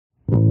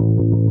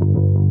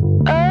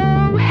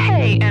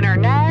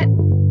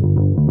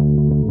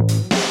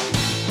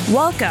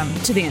Welcome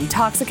to the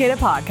Intoxicated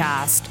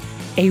Podcast,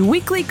 a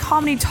weekly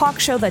comedy talk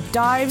show that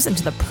dives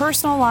into the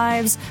personal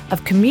lives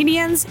of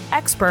comedians,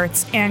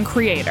 experts, and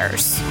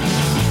creators.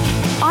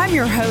 I'm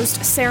your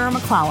host, Sarah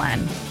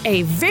McClellan,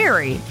 a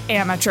very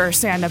amateur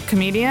stand-up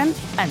comedian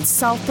and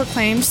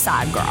self-proclaimed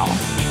sad girl.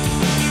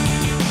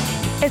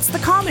 It's the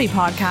comedy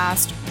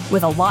podcast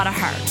with a lot of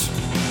heart.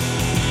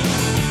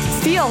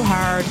 Feel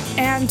hard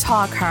and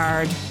talk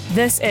hard.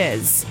 This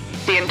is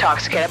the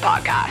Intoxicated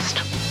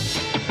Podcast.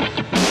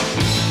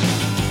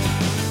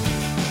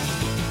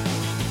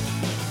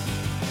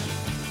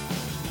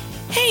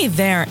 Hey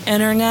there,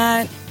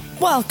 Internet.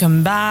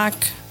 Welcome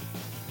back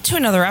to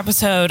another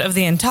episode of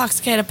the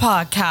Intoxicated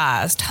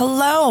Podcast.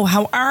 Hello,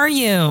 how are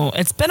you?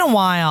 It's been a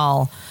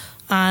while.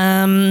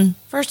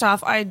 First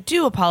off, I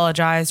do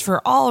apologize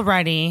for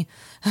already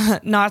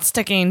not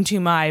sticking to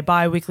my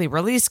bi-weekly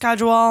release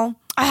schedule.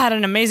 I had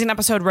an amazing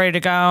episode ready to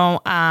go,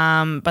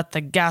 but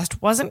the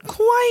guest wasn't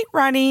quite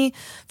ready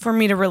for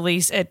me to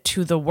release it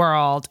to the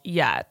world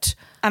yet.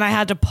 And I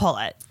had to pull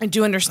it. I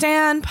do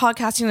understand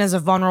podcasting is a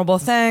vulnerable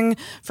thing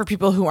for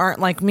people who aren't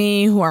like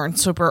me, who aren't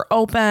super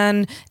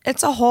open.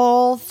 It's a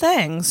whole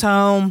thing.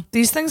 So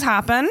these things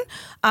happen.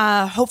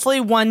 Hopefully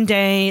one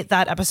day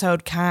that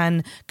episode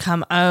can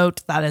come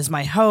out. That is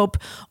my hope.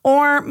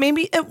 Or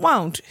maybe it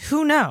won't.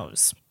 Who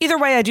knows? Either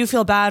way, I do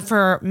feel bad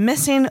for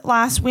missing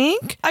last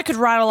week. I could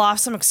rattle off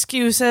some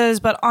excuses,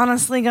 but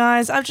honestly,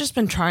 guys, I've just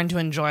been trying to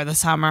enjoy the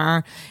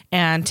summer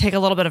and take a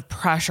little bit of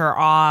pressure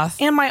off.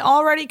 And my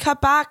already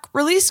cut back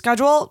release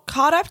schedule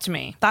caught up to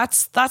me.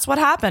 That's what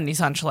happened,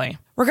 essentially.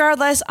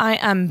 Regardless, I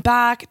am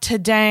back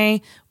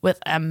today with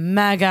a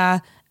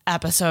mega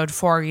episode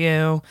for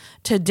you.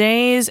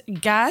 Today's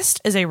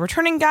guest is a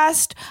returning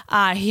guest.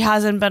 He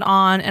hasn't been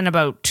on in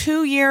about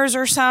 2 years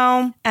or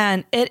so,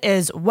 and it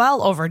is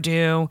well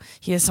overdue.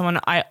 He is someone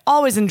I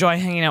always enjoy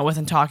hanging out with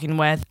and talking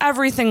with.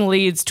 Everything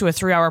leads to a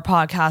 3-hour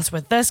podcast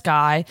with this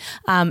guy.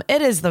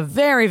 It is the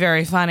very,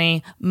 very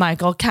funny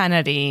Michael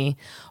Kennedy.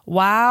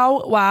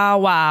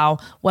 Wow.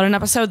 What an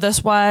episode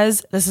this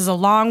was. This is a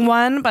long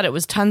one, but it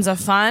was tons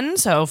of fun.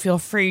 So feel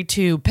free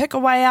to pick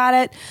away at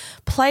it.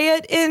 Play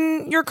it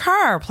in your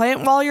car. Play it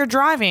while you're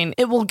driving.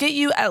 It will get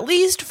you at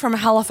least from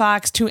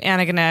Halifax to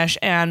Antigonish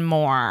and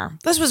more.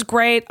 This was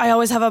great. I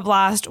always have a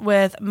blast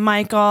with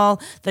Michael.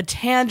 The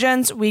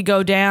tangents we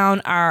go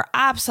down are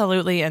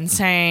absolutely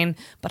insane,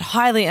 but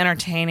highly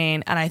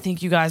entertaining. And I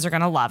think you guys are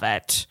going to love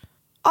it.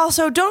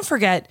 Also, don't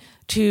forget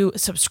to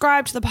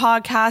subscribe to the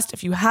podcast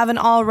if you haven't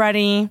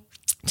already,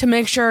 to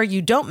make sure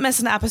you don't miss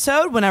an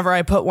episode whenever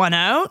I put one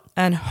out.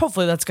 And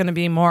hopefully that's going to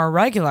be more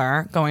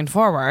regular going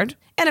forward.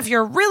 And if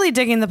you're really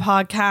digging the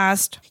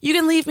podcast, you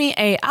can leave me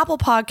a Apple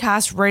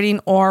Podcast rating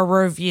or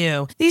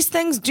review. These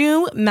things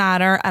do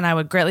matter, and I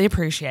would greatly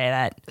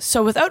appreciate it.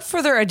 So without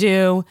further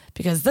ado,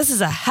 because this is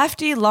a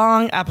hefty,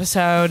 long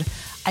episode,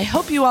 I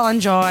hope you all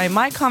enjoy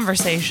my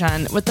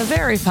conversation with the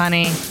very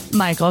funny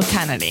Michael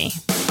Kennedy.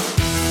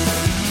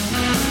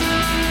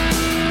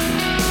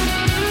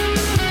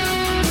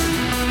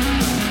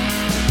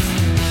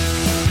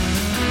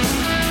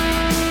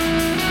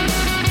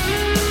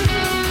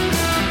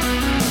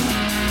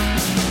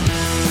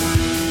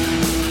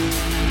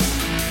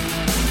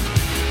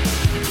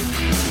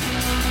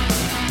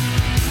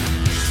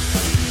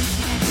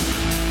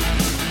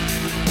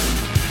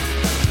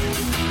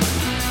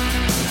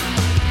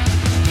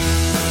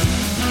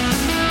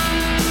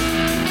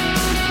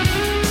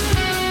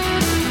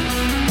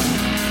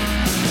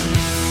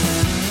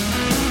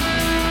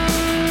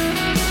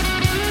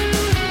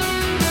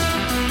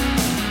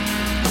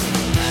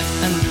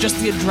 Just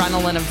the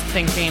adrenaline of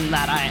thinking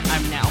that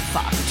I'm now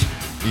fucked.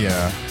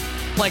 Yeah.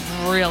 Like,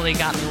 really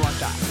got me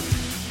worked up.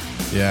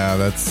 Yeah,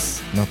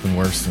 that's nothing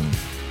worse than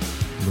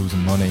losing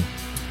money.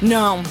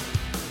 No.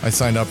 I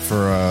signed up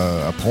for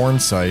a porn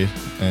site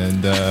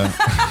and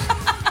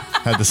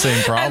had the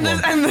same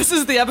problem. And this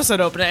is the episode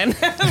opening.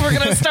 We're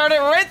going to start it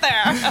right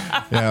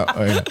there.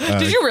 Yeah.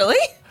 Did you really?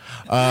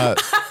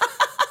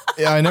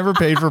 Yeah, I never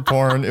paid for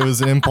porn. It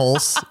was an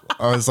impulse.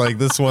 I was like,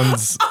 this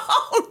one's...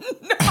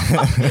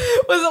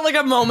 Was it like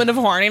a moment of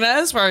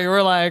horniness where you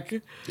were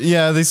like...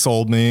 Yeah, they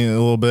sold me a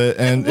little bit,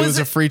 and it was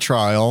a free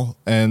trial.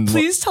 And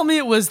please tell me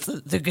it was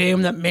the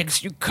game that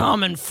makes you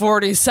come in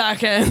 40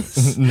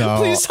 seconds. No.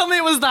 Please tell me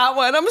it was that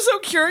one. I'm so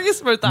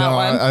curious about that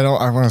one. I don't.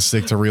 I want to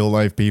stick to real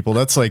life people.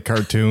 That's like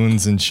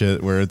cartoons and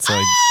shit where it's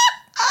like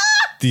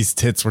these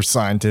tits were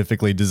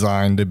scientifically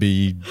designed to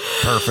be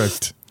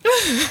perfect.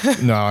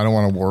 No, I don't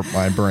want to warp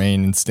my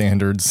brain and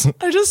standards.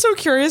 I'm just so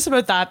curious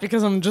about that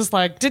because I'm just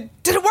like, did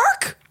it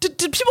work? Did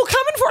people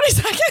come in 40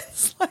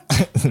 seconds?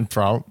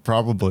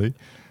 Probably.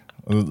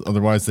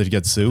 Otherwise, they'd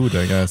get sued,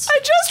 I guess. I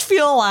just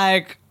feel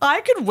like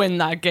I could win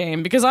that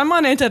game because I'm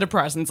on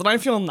antidepressants and I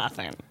feel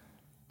nothing.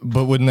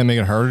 But wouldn't that make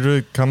it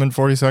harder to come in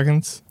 40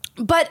 seconds?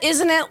 But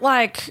isn't it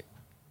like...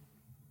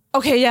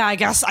 Okay, yeah, I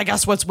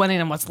guess what's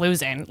winning and what's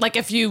losing. Like,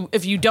 if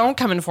you don't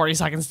come in 40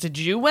 seconds, did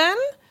you win?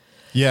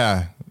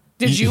 Yeah.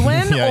 Did you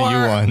win? Yeah, or, you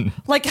won.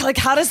 Like,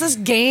 how does this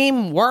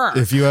game work?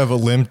 If you have a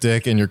limp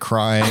dick and you're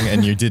crying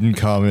and you didn't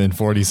come in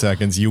 40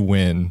 seconds, you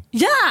win.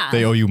 Yeah.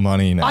 They owe you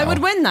money now. I would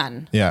win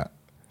then. Yeah.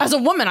 As a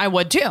woman, I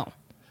would too.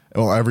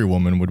 Well, every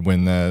woman would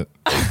win that.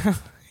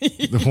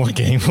 What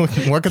game?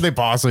 What could they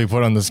possibly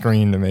put on the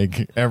screen to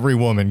make every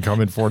woman come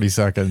in 40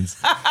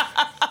 seconds?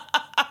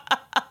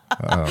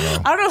 I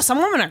don't know. Some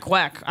women are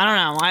quick. I don't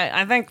know.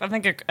 I think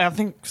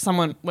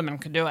women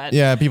could do it.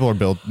 Yeah, people are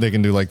built. They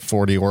can do like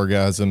 40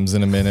 orgasms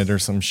in a minute or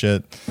some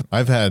shit.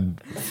 I've had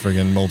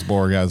friggin' multiple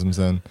orgasms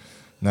then.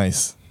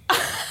 Nice.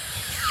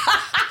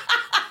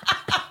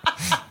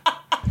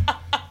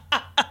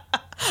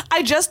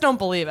 I just don't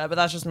believe it, but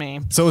that's just me.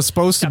 So it's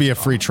supposed to be a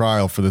free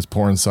trial for this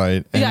porn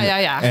site. And,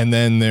 Yeah. And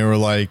then they were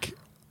like,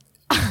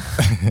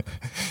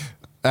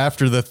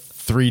 after the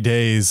 3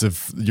 days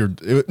of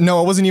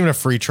no, it wasn't even a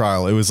free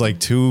trial. It was like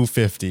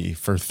 $250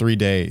 for 3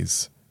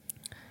 days.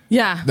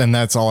 Yeah. Then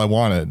that's all I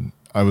wanted.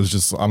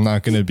 I'm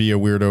not going to be a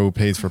weirdo who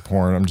pays for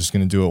porn. I'm just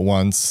going to do it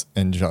once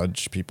and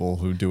judge people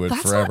who do it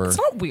forever. It's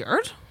not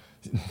weird.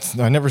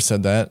 I never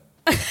said that.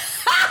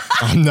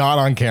 I'm not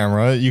on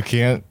camera. You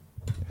can't.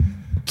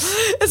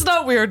 It's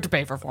not weird to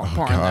pay for porn.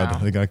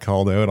 God, though. I got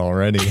called out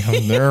already.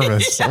 I'm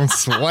nervous. I'm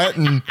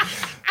sweating.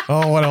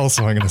 Oh, what else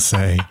am I going to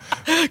say?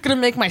 Gonna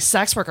make my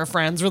sex worker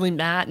friends really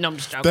mad. No, I'm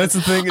just joking. That's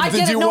the thing. I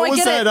get it. No, what I was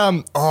get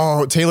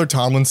that? it. Taylor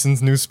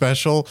Tomlinson's new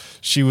special.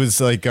 She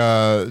was like,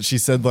 she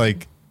said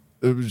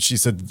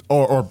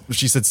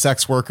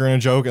sex worker in a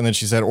joke, and then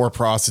she said or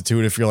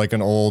prostitute if you're like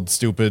an old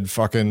stupid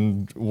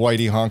fucking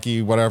whitey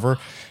honky whatever.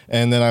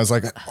 And then I was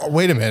like, oh,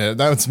 wait a minute,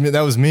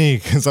 that was me,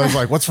 because I was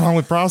like, what's wrong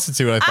with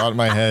prostitute? I thought in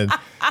my head,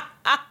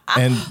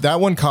 and that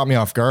one caught me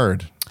off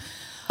guard.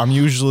 I'm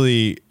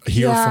usually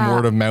here from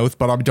word of mouth,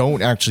 but I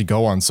don't actually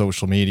go on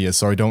social media,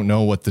 so I don't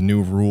know what the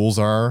new rules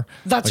are.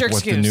 That's your what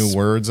excuse. the new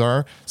words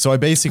are. So I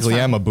basically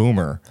am a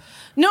boomer.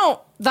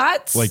 No,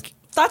 that's Like-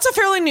 that's a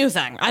fairly new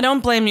thing. I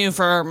don't blame you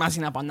for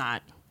messing up on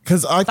that.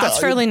 Because I That's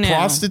thought fairly new.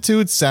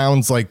 prostitute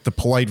sounds like the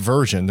polite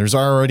version. There's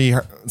already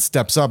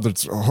steps up.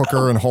 There's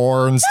hooker and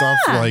whore and stuff.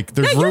 Like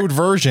there's rude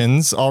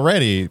versions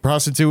already.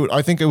 Prostitute,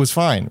 I think it was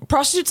fine.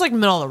 Prostitute's like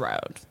middle of the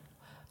road.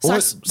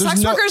 Sex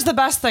worker is the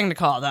best thing to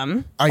call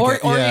them.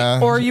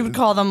 Or you would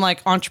call them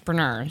like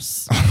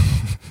entrepreneurs.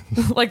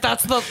 Like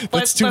that's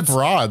too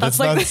broad. That's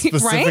like not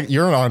specific. Right?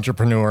 You're an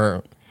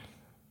entrepreneur.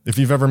 If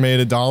you've ever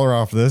made $1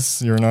 off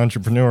this, you're an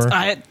entrepreneur.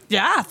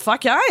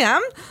 Fuck yeah, I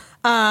am.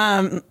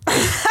 I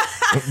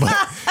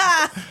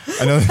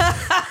know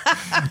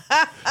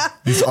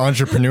these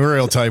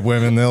entrepreneurial type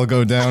women, they'll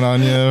go down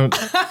on you.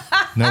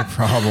 No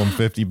problem.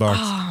 $50.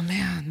 Oh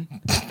man.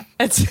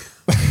 It's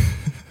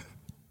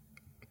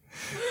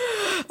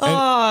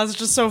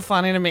just so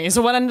funny to me.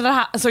 So what ended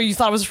up so you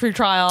thought it was a free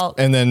trial?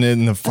 And then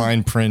in the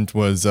fine print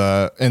was,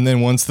 and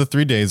then once the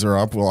 3 days are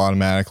up, we'll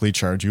automatically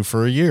charge you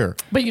for a year.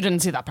 But you didn't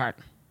see that part.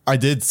 I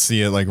did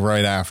see it like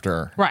right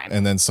after. Right.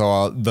 And then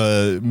saw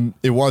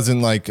it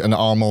wasn't like an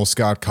almost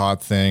got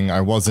caught thing.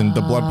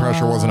 The blood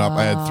pressure wasn't up.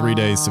 I had 3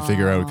 days to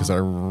figure out because I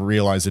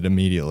realized it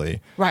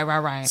immediately.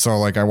 Right. So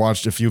like I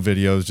watched a few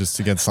videos just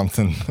to get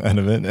something out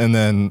of it. And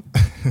then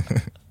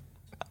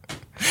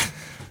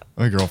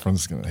my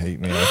girlfriend's going to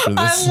hate me after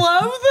this. I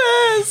love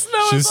this.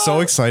 No, She's so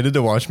excited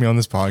to watch me on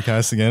this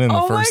podcast again. And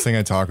the Oh first my- thing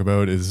I talk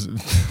about is,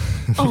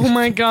 Oh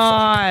my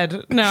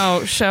God.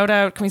 No, shout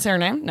out. Can we say her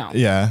name? No.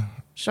 yeah.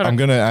 Shut I'm up.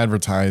 going to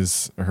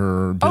advertise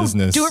her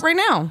business. Do it right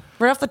now.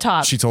 Right off the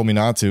top. She told me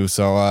not to.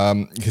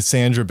 So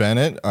Cassandra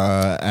Bennett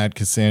at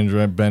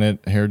Cassandra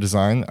Bennett Hair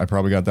Design. I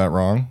probably got that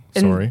wrong.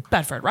 Sorry. In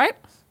Bedford, right?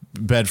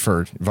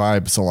 Bedford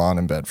Vibe Salon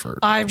in Bedford.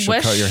 She'll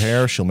wish- cut your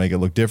hair. She'll make it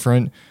look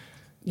different.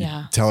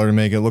 Yeah. Tell her to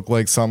make it look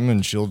like something,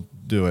 and she'll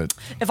do it.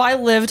 If I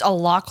lived a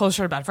lot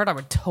closer to Bedford, I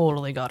would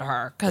totally go to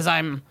her because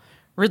I'm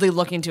really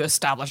looking to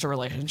establish a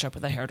relationship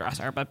with a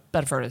hairdresser. But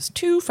Bedford is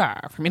too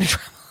far for me to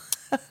travel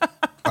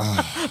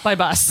by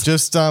bus.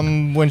 Just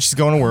when she's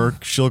going to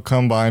work, she'll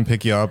come by and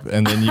pick you up,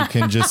 and then you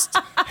can just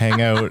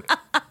hang out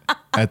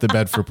at the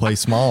Bedford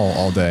Place Mall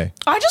all day.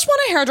 I just want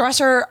a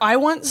hairdresser. I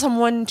want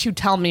someone to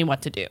tell me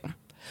what to do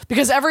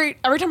because every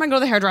time I go to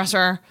the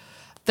hairdresser,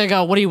 they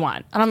go, "What do you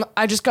want?" And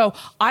I just go,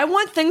 "I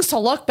want things to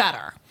look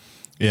better."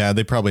 Yeah,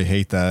 they probably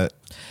hate that.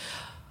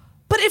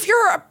 But if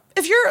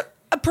you're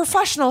a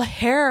professional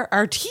hair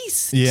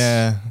artiste,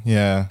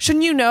 Yeah.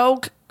 shouldn't you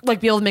know,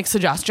 like, be able to make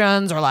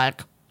suggestions or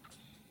like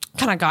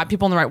kind of guide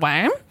people in the right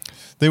way?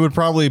 They would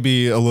probably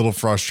be a little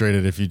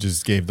frustrated if you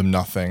just gave them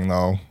nothing,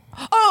 though.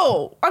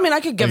 Oh, I mean, I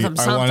could give them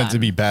something. I want it to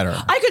be better.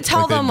 I could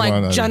tell them they'd like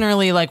wanna-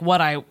 generally like what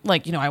I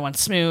like, I want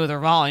smooth or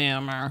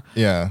volume or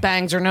Yeah.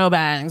 bangs or no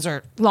bangs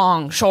or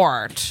long,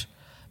 short.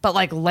 But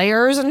like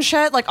layers and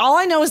shit, like all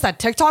I know is that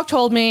TikTok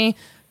told me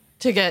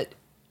to get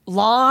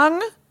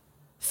long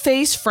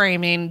face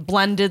framing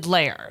blended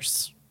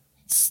layers.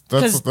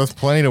 That's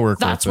plenty to work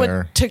That's with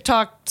there. what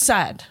TikTok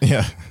said.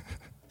 Yeah.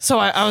 So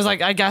I was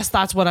like, I guess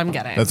that's what I'm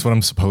getting. That's what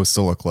I'm supposed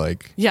to look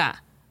like. Yeah.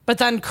 But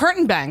then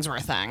curtain bangs were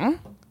a thing.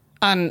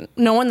 And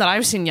no one that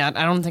I've seen yet,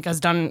 I don't think has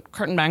done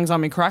curtain bangs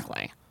on me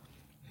correctly.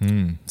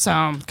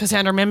 So,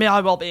 Cassandra, maybe I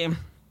will be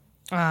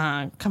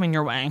coming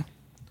your way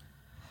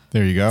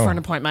There you go. for an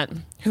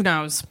appointment. Who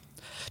knows?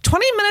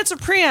 20 minutes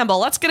of preamble.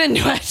 Let's get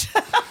into it.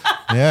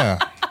 Yeah.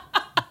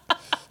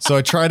 So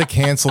I try to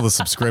cancel the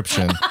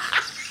subscription.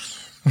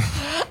 I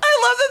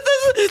love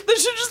that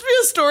this should just be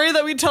a story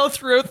that we tell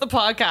throughout the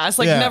podcast.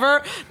 Like, Yeah.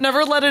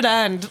 never let it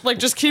end. Like,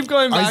 just keep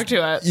going back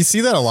to it. You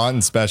see that a lot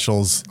in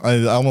specials.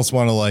 I almost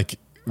want to like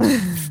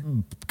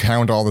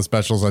count all the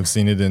specials I've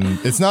seen it in.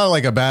 It's not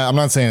like a bad, I'm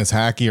not saying it's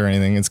hacky or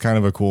anything. It's kind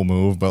of a cool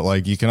move, but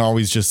like you can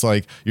always just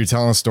like, you're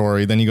telling a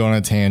story, then you go on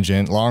a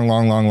tangent, long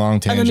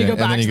tangent. you go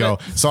back to go,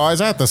 it. so I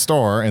was at the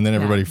store, and then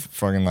everybody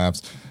fucking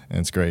laughs. And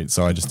it's great.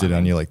 So I just did it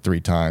on you like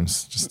 3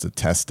 times just to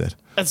test it.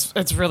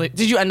 It's really,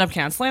 did you end up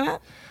canceling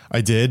it?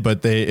 I did,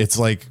 but it's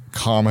like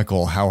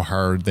comical how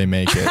hard they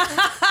make it.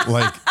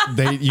 Like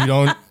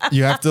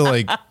you have to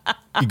like,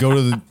 you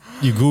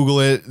Google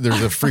it.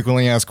 There's a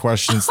frequently asked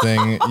questions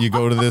thing. You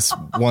go to this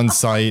one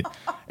site,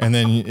 and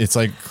then it's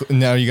like,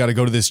 now you got to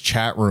go to this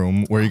chat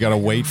room where you got to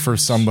wait for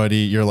somebody.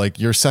 You're like,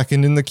 you're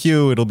second in the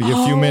queue. It'll be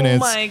a few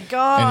minutes. Oh my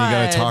God. And you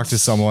got to talk to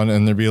someone,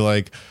 and they'll be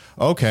like,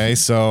 okay,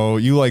 so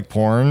you like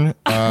porn.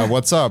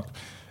 What's up?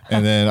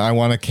 And then I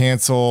want to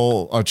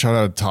cancel. I'll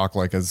try to talk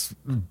like as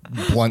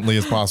bluntly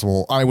as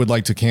possible. I would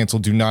like to cancel.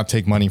 Do not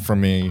take money from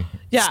me.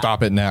 Yeah.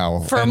 Stop it now.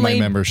 Firmly. End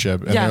my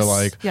membership. And Yes, they're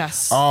like,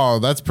 yes. oh,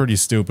 that's pretty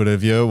stupid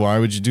of you. Why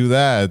would you do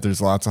that?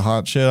 There's lots of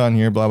hot shit on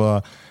here, blah,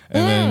 blah.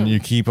 And then you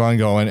keep on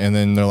going. And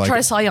then they're like, Try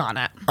to sell you on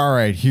it. all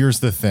right, here's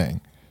the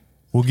thing.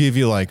 We'll give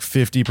you like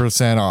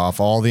 50% off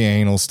all the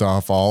anal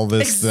stuff, all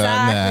this, that,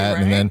 and that.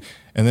 Exactly,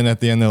 And then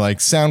at the end, they're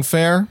like, sound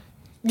fair?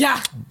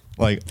 Yeah.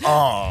 Like,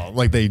 oh,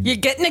 like You're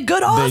getting a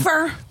good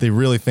offer. they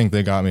really think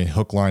they got me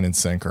hook, line, and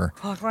sinker.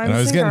 Hook, line, and I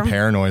was sinker. getting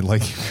paranoid.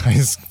 Like, you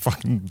guys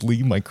fucking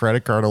leave my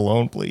credit card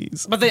alone,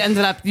 please. But they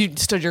ended up, you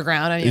stood your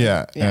ground. And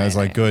Yeah. And I was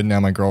like, good. Now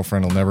my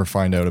girlfriend will never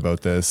find out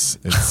about this.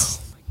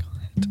 It's,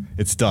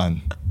 it's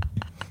done.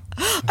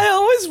 I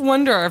always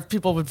wonder if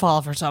people would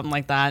fall for something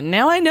like that.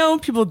 Now I know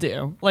people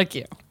do, like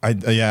you. I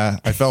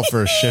fell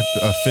for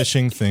a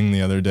fishing thing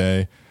the other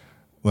day.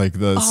 Like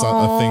a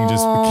thing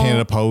just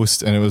Canada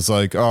Post, and it was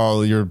like,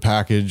 oh, your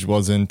package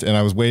wasn't, and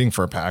I was waiting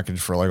for a package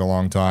for like a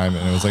long time,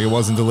 and it was like, it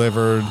wasn't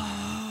delivered,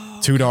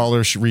 $2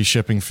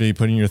 reshipping fee,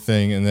 put in your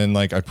thing, and then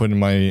like I put in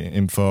my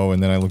info,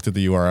 and then I looked at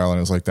the URL, and it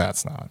was like,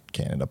 that's not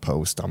Canada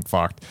Post, I'm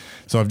fucked.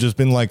 So I've just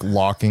been like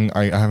locking,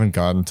 I haven't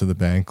gotten to the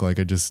bank, like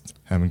I just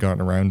haven't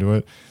gotten around to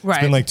it. Right.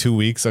 It's been like 2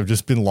 weeks, I've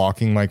just been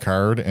locking my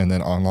card, and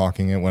then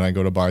unlocking it when I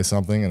go to buy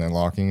something, and then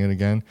locking it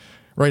again.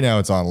 Right now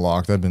it's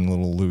unlocked. I've been a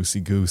little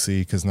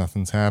loosey-goosey because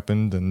nothing's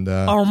happened. And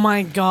Oh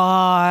my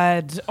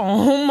God.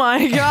 Oh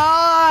my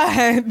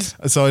God.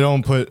 so I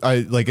don't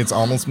it's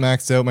almost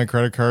maxed out, my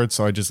credit card,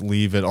 so I just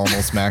leave it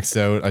almost maxed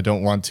out. I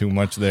don't want too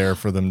much there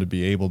for them to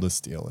be able to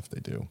steal if they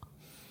do.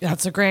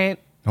 That's a great.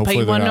 Hopefully but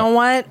you they're want to not- know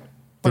what?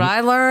 What I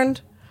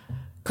learned?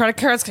 Credit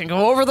cards can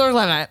go over their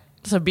limit.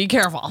 So be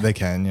careful. They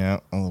can, yeah,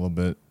 a little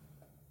bit.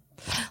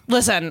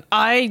 Listen,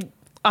 I'm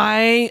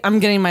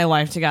getting my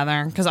life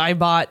together because I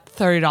bought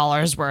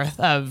 $30 worth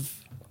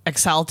of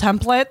Excel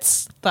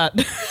templates that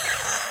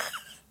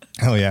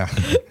Hell yeah.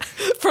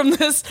 from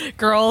this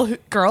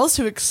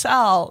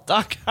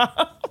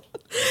girlswhoexcel.com.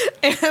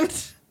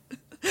 And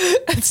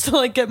it's to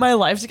like get my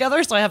life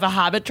together. So I have a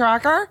habit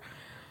tracker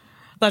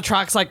that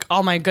tracks like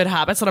all my good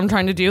habits that I'm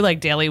trying to do, like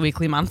daily,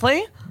 weekly,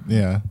 monthly.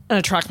 Yeah. And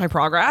it tracks my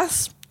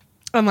progress.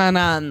 And then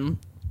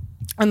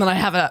I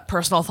have a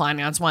personal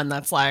finance one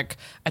that's like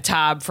a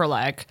tab for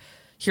like,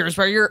 here's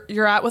where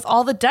you're at with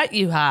all the debt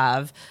you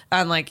have,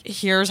 and like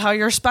here's how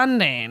you're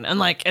spending, and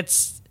like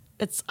it's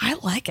I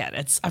like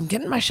it. I'm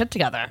getting my shit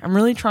together. I'm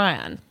really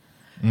trying.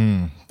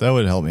 That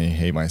would help me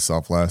hate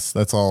myself less.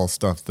 That's all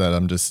stuff that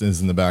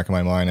is in the back of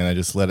my mind, and I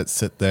just let it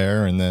sit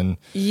there, and then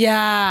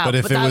Yeah, But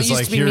if it that was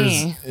used like, to be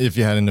me. if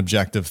you had an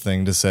objective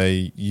thing to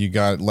say you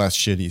got less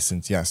shitty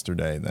since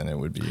yesterday, then it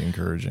would be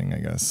encouraging, I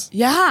guess.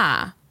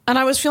 Yeah, and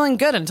I was feeling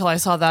good until I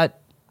saw that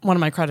one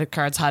of my credit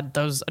cards had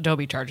those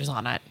Adobe charges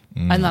on it,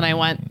 and then I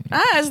went,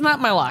 isn't that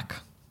my luck?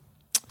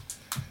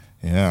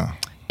 Yeah.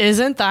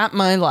 Isn't that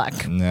my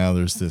luck? Now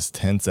there's this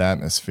tense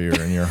atmosphere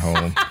in your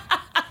home.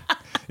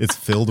 It's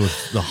filled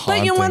with the hauntings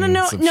But you want to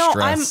know? of No,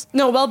 stress.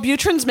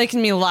 Wellbutrin's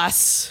making me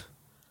less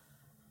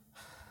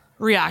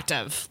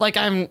reactive. Like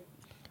I'm.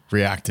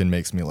 Reactin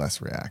makes me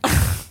less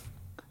reactive.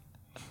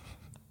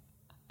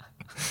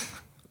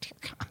 Dear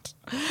God.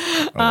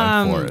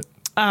 I went for it.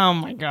 Oh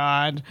my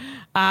God.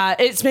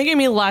 It's making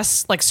me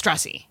less like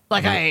stressy.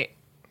 Like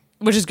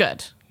which is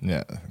good.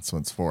 Yeah, that's what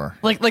it's for.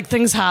 Like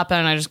things happen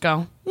and I just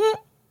go,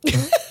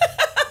 okay.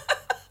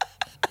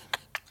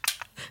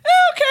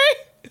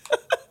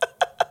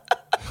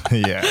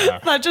 Yeah.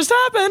 That just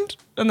happened.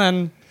 And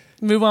then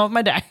move on with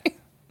my day.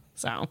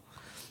 So,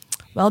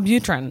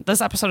 Wellbutrin.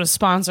 This episode is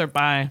sponsored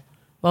by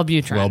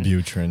Wellbutrin.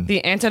 Wellbutrin.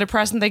 The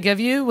antidepressant they give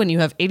you when you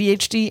have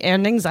ADHD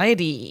and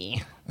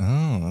anxiety.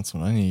 Oh, that's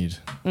what I need.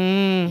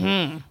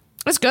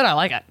 It's good. I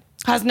like it.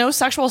 Has no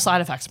sexual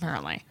side effects,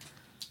 apparently.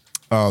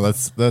 Oh,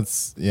 that's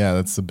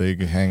the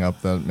big hang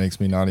up that makes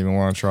me not even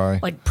want to try.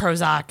 Like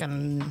Prozac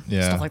and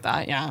Yeah. stuff like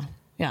that. Yeah.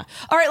 Yeah.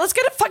 All right, let's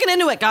get it fucking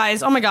into it,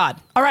 guys. Oh my God.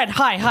 All right.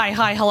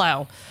 Hi,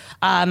 hello.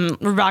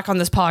 We're back on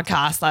this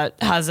podcast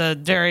that has a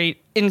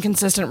very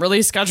inconsistent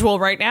release schedule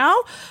right now,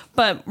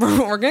 but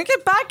we're going to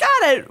get back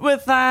at it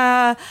with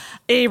a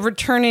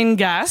returning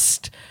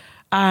guest.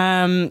 You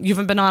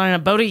haven't been on in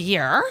about a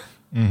year.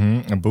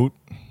 Mm-hmm.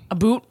 A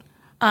boot.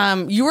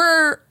 You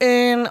were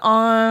in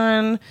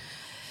on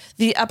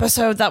the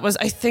episode that was,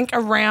 I think,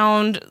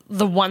 around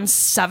the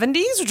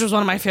 170s, which was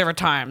one of my favorite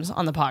times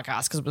on the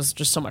podcast because it was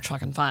just so much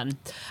fucking fun.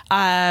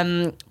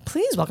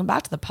 Please welcome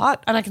back to the pod.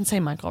 And I can say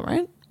Michael,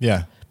 right?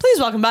 Yeah. Please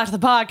welcome back to the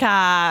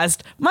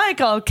podcast,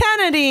 Michael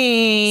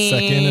Kennedy.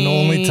 Second and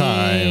only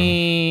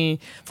time.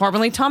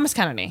 Formerly Thomas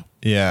Kennedy.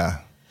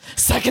 Yeah.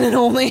 Second and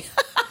only.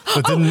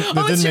 That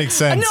didn't make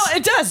sense. No,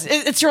 it does.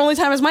 It's your only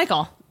time as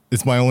Michael.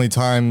 It's my only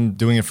time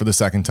doing it for the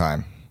second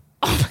time.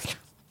 Oh my God.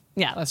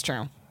 Yeah, that's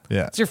true.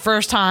 Yeah. It's your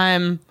first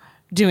time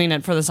doing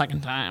it for the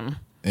second time.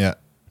 Yeah.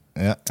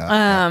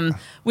 Yeah.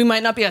 We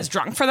might not be as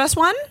drunk for this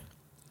one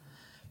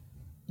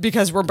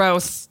because we're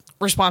both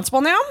responsible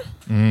now.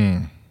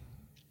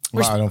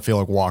 Well, I don't feel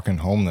like walking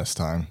home this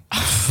time.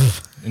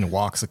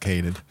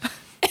 Intoxicated.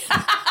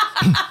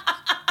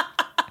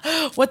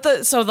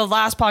 So the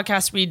last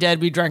podcast we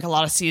did, we drank a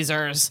lot of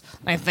Caesars.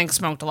 And I think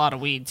smoked a lot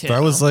of weed too.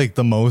 That was like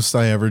the most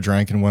I ever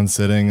drank in one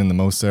sitting and the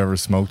most I ever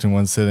smoked in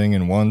one sitting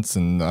and once.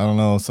 And I don't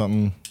know,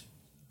 something,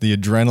 the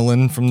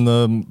adrenaline from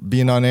the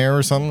being on air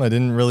or something. I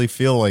didn't really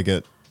feel like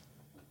it.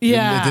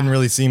 Yeah. It didn't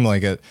really seem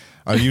like it.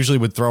 I usually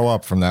would throw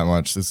up from that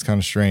much. It's kind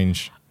of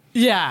strange.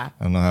 Yeah.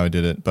 I don't know how I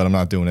did it, but I'm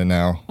not doing it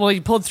now. Well,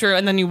 you pulled through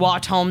and then you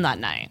walked home that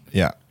night,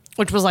 Yeah.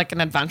 which was like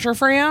an adventure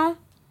for you.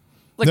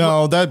 Like,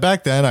 No, that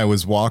back then I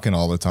was walking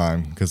all the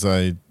time because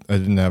I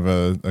didn't have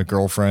a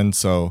girlfriend,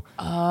 so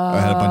I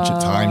had a bunch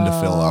of time to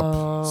fill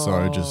up. So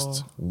I would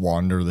just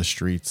wander the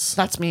streets.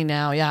 That's me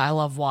now. Yeah, I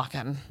love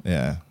walking,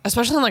 Yeah.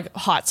 especially on like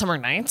hot summer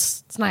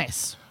nights. It's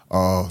nice,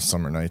 Oh,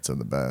 summer nights are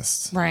the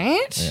best.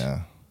 right?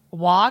 Yeah.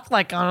 Walk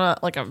like on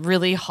a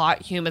really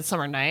hot, humid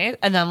summer night,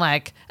 and then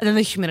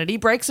the humidity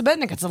breaks a bit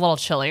and it gets a little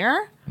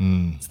chillier.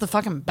 It's the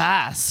fucking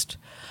best.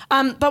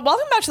 But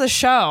welcome back to the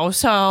show.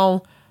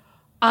 So,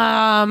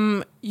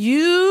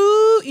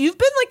 you've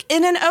been like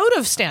in and out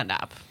of stand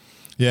up.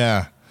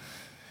 Yeah.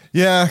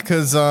 Yeah,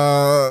 because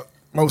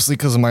mostly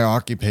because of my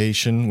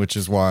occupation, which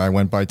is why I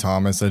went by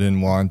Thomas. I didn't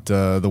want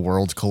the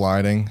worlds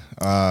colliding.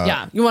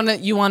 Yeah, you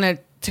wanted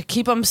to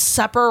keep them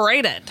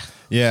separated.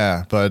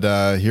 Yeah,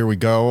 but here we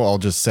go. I'll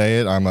just say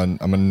it. I'm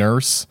a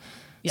nurse.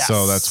 Yes.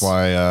 So that's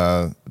why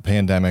the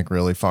pandemic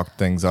really fucked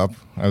things up.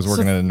 I was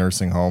working at a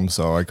nursing home,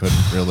 so I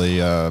couldn't really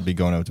be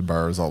going out to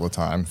bars all the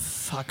time.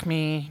 Fuck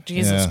me,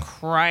 Jesus Yeah.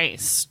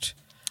 Christ.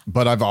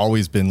 But I've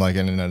always been like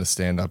in and out of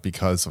stand-up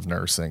because of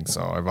nursing.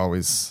 So I've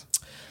always...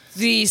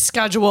 The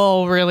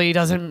schedule really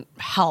doesn't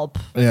help.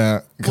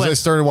 Yeah, because I What-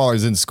 started while I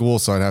was in school,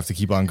 so I'd have to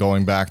keep on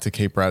going back to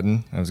Cape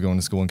Breton. I was going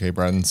to school in Cape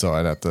Breton, so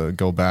I'd have to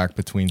go back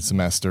between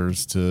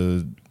semesters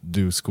to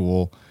do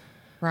school.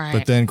 Right.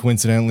 But then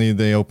coincidentally,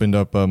 they opened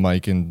up a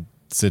mic in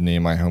Sydney,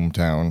 in my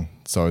hometown,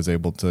 so I was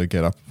able to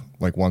get up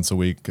like once a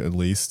week at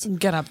least.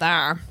 Get up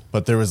there.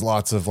 But there was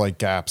lots of like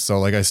gaps. So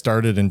like I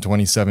started in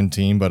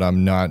 2017, but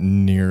I'm not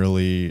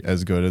nearly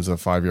as good as a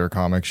 5-year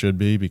comic should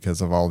be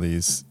because of all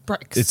these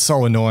Breaks. It's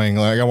so annoying.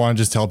 Like I want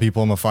to just tell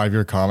people I'm a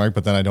 5-year comic,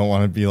 but then I don't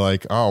want to be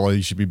like, oh, well,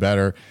 you should be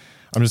better.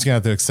 I'm just gonna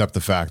have to accept the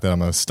fact that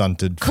I'm a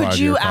stunted 5-year Could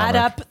you add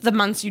comic. up the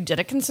months you did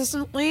it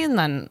consistently and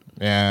then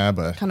Yeah,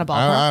 but Kinda ballpark?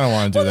 I don't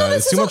want to do Well, no, that.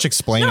 this It's too is much all-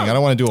 explaining. no. I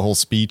don't want to do a whole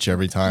speech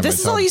every time. This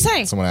is all you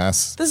say. Someone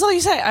asks. this is all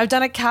you say. I've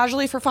done it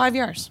casually for 5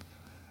 years.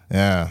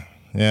 Yeah.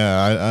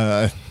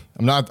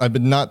 I'm not. I've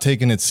been not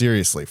taking it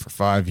seriously for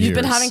 5 years. You've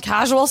been having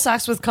casual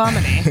sex with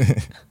comedy.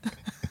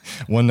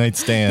 one night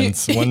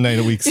stands, one night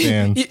a week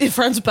stands.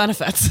 Friends with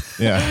benefits.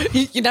 Yeah.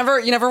 You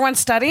never went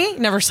steady. You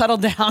never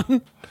settled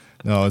down.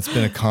 No, it's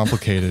been a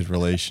complicated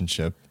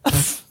relationship.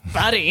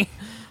 Buddy,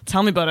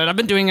 tell me about it. I've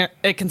been doing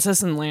it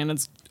consistently, and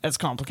it's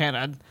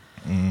complicated.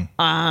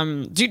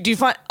 Do you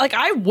find like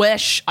I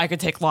wish I could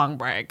take long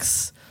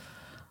breaks?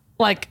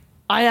 Like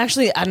I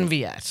actually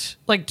envy it.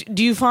 Like,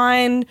 do you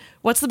find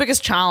what's the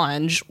biggest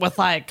challenge with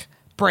like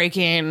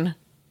breaking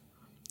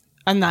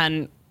and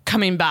then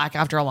coming back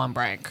after a long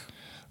break?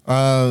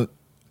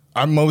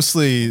 I'm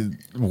mostly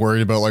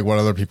worried about like what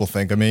other people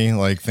think of me,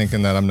 like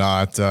thinking that I'm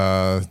not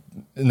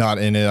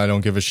in it. I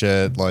don't give a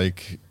shit.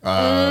 Like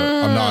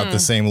I'm not at the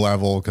same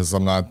level because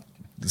I'm not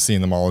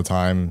seeing them all the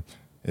time.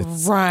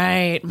 It's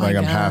Right. like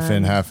I'm half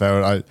in, half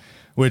out.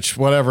 Which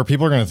whatever,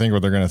 people are gonna think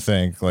what they're gonna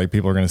think. Like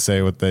people are gonna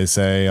say what they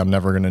say. I'm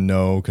never gonna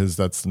know because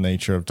that's the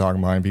nature of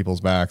talking behind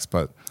people's backs.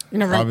 But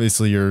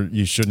obviously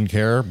you shouldn't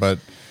care, but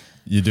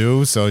you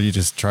do. So you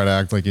just try to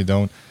act like you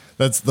don't.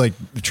 That's like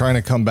trying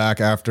to come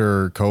back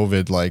after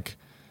COVID, like,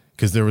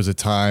 because there was a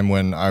time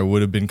when I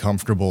would have been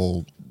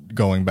comfortable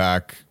going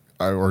back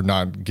or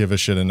not give a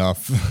shit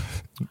enough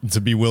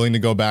to be willing to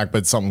go back,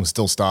 but something was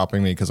still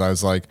stopping me because I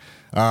was like,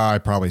 I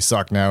probably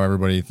suck now.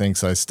 Everybody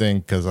thinks I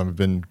stink because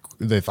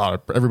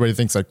everybody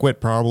thinks I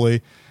quit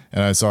probably.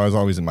 And so I was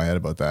always in my head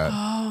about that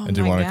and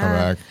didn't want to come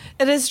back.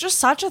 It is just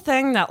such a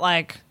thing that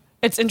like,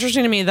 it's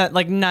interesting to me that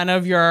like none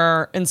of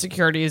your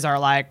insecurities are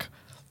like,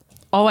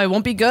 oh, I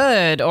won't be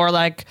good or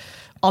like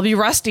I'll be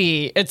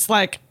rusty. It's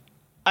like,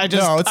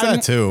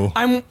 that too.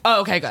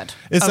 Okay, good.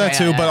 It's okay, that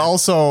too, but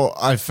also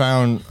I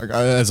found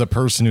as a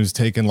person who's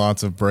taken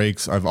lots of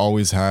breaks, I've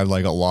always had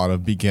like a lot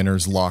of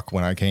beginner's luck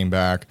when I came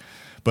back.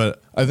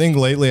 But I think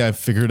lately I've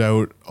figured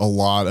out a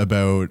lot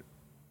about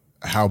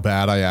how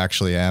bad I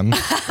actually am. You're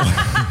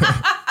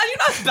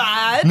not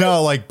bad.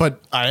 No, like,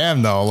 but I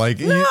am though. Like,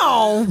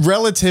 no.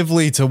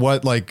 Relatively to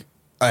what like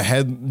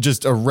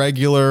just a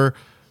regular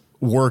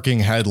working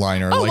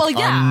headliner. Oh, well,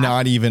 yeah. I'm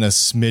not even a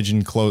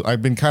smidgen close.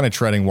 I've been kind of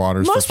treading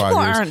waters Most for 5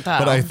 people years. aren't, though.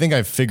 But I think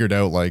I've figured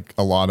out like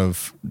a lot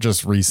of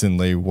just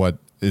recently what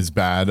is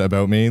bad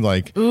about me.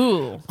 Like,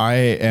 ooh,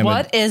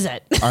 what is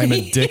it? I'm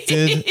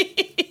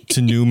addicted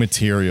to new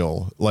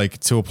material, like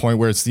to a point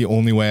where it's the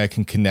only way I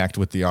can connect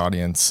with the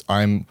audience.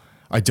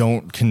 I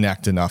don't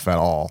connect enough at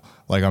all.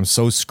 Like I'm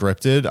so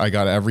scripted. I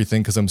got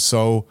everything because I'm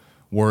so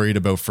worried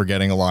about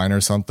forgetting a line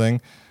or something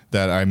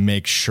that I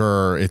make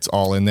sure it's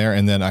all in there,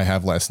 and then I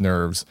have less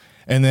nerves.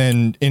 And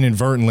then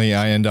inadvertently,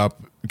 I end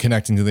up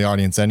connecting to the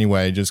audience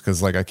anyway, just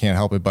because like I can't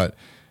help it. But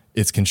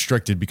it's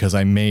constricted because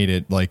I made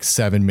it like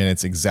 7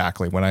 minutes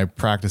exactly. When I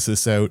practice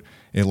this out,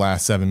 it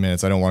lasts 7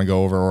 minutes. I don't want to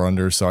go over or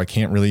under, so I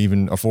can't really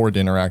even afford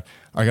to interact.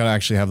 I got to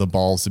actually have the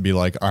balls to be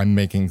like, I'm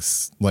making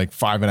like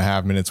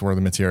 5.5 minutes worth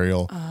of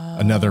material.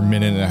 Another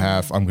minute and a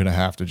half, I'm going to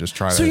have to just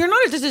try So you're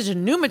not addicted to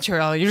new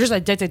material. You're just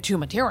addicted to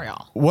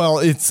material.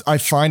 Well, I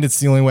find it's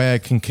the only way I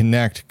can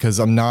connect because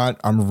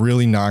I'm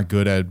really not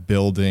good at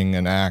building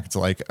an act.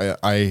 Like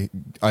I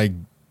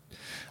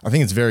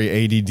think it's very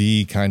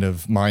ADD kind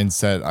of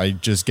mindset. I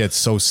just get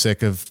so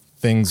sick of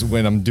things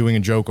when I'm doing a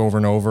joke over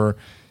and over,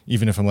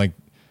 even if I'm like,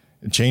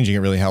 changing it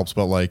really helps,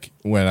 but like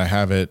when I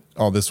have it,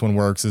 this one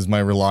works is my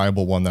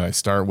reliable one that I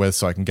start with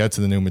so I can get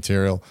to the new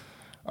material.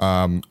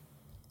 I'm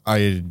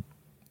losing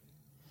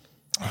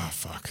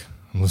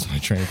my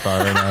train of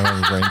thought right now. I'm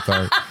having a brain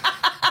fart.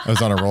 I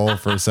was on a roll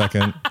for a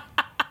second.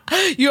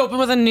 You open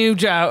with a new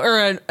joke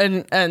or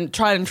and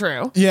tried and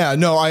true. Yeah,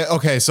 no,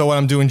 so when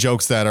I'm doing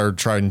jokes that are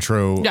tried and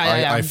true,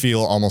 yeah. I feel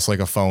almost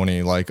like a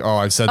phony. Like,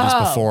 I've said this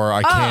before.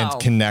 I can't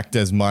connect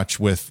as much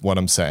with what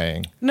I'm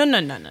saying. No.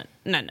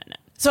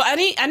 So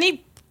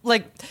any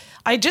like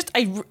I've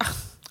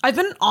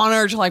been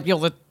honored to like be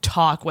able to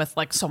talk with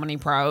like so many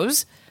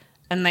pros,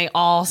 and they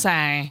all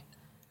say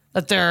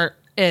that there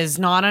is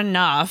not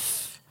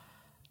enough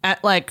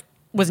at like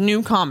with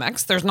new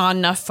comics. There's not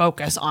enough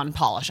focus on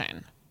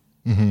polishing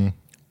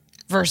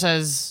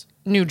versus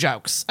new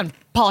jokes, and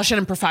polishing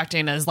and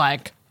perfecting is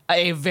like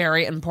a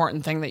very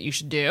important thing that you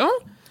should do.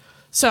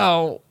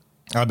 So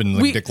I've been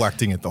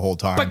neglecting it the whole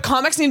time. But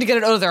comics need to get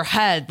it out of their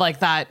head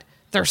like that.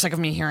 They're sick of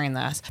me hearing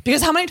this.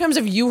 Because how many times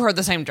have you heard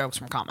the same jokes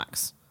from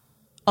comics?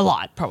 A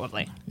lot,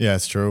 probably. Yeah,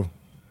 it's true.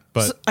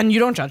 But and you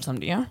don't judge them,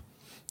 do you? A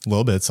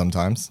little bit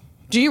sometimes.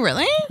 Do you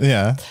really?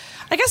 Yeah.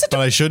 I guess but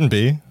I shouldn't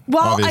be.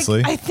 Well,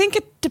 obviously. I think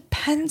it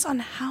depends on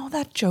how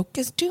that joke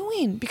is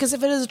doing. Because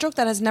if it is a joke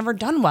that has never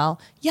done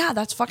well, yeah,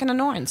 that's fucking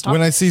annoying.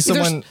 When I see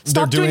someone,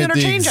 they're doing it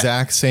the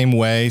exact same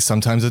way.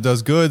 Sometimes it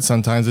does good.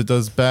 Sometimes it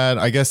does bad.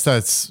 I guess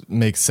that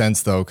makes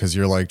sense, though, because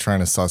you're like trying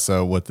to suss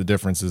out what the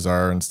differences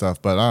are and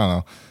stuff. But I don't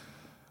know.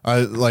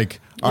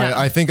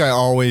 I think I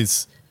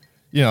always,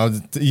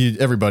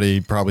 everybody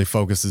probably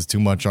focuses too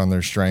much on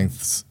their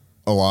strengths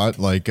a lot.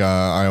 Like,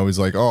 I always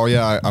like,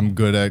 I'm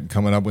good at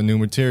coming up with new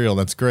material.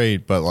 That's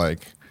great. But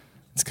like,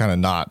 it's kind of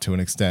not to an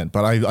extent.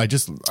 But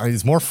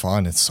it's more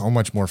fun. It's so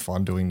much more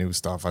fun doing new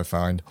stuff, I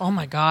find. Oh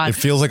my God. It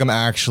feels like I'm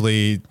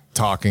actually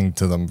talking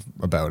to them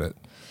about it.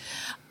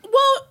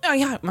 Well,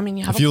 yeah. I mean,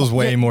 it feels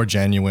way more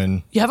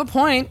genuine. You have a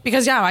point.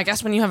 Because, I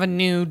guess when you have a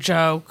new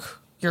joke,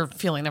 you're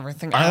feeling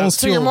everything out.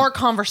 So you're more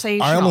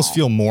conversational. I almost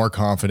feel more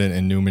confident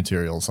in new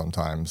material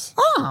sometimes.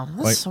 Oh,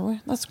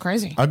 that's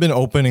crazy. I've been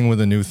opening with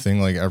a new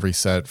thing like every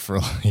set for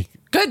like...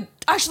 Good.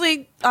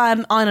 Actually,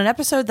 on an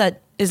episode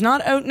that is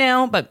not out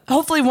now, but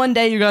hopefully one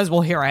day you guys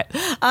will hear it.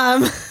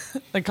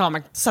 The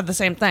comic said the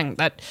same thing,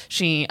 that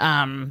she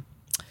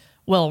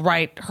will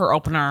write her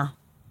opener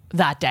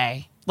that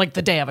day, like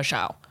the day of a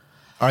show.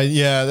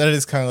 That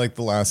is kind of like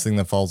the last thing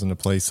that falls into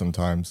place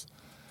sometimes.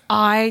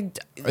 I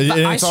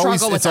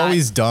struggle with that.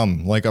 Always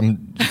dumb. Like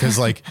because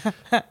like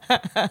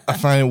I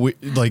find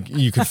it like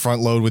you could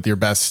front load with your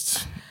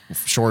best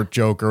short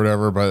joke or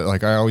whatever, but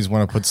like I always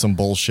want to put some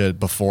bullshit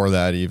before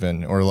that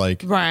even, or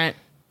like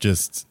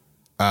just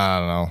I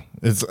don't know.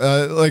 It's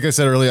like I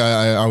said earlier,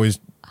 I always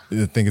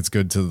think it's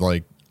good to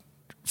like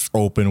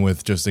open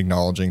with just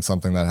acknowledging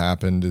something that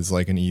happened is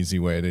like an easy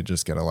way to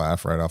just get a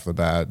laugh right off the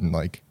bat and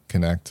like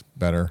connect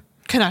better.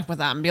 Connect with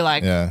them, be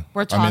like,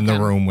 we're talking. I'm in the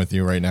room with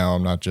you right now.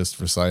 I'm not just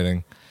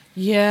reciting.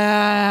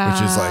 Yeah.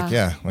 Which is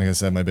like I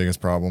said, my biggest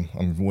problem.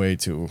 I'm way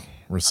too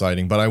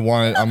reciting, but I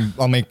want it.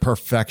 I'm a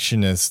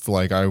perfectionist.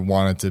 Like I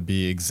want it to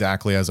be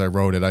exactly as I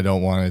wrote it. I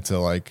don't want it to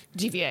like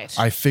deviate.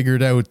 I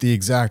figured out the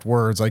exact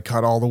words. I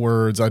cut all the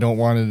words. I don't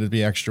want it to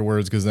be extra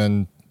words because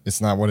then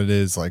it's not what it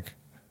is. Like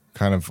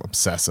kind of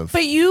obsessive.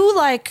 But you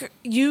like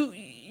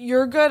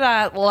you're good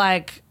at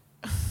like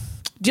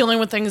dealing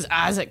with things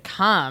as it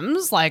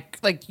comes. Like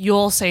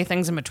you'll say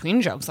things in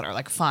between jokes that are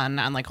like fun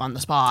and like on the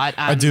spot.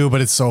 And I do,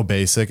 but it's so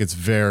basic. It's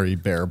very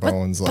bare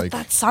bones. but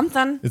that's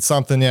something. It's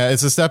something. Yeah,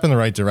 it's a step in the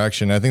right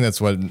direction. I think that's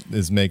what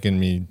is making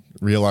me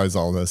realize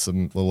all this a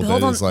little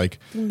bit. Is like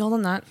build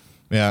on that.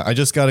 Yeah, I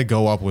just got to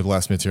go up with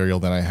less material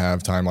than I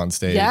have time on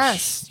stage.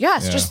 Yes, Yeah.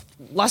 just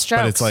less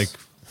jokes. But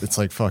it's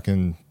like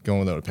fucking going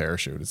without a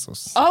parachute. It's so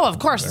oh, of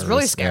course, it's really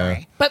nervous. scary.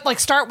 Yeah. But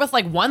like start with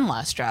like one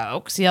less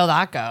joke, see how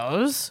that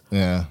goes.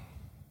 Yeah.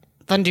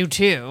 Then do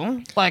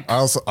two. Like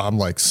I'm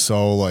like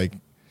so like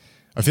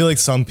I feel like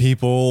some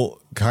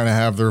people kind of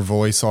have their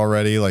voice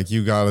already. Like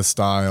you got a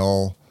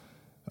style.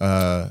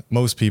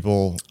 Most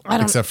people,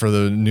 except for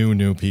the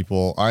new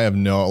people, I have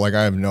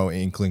no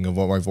inkling of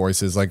what my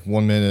voice is. Like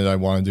 1 minute I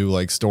want to do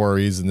like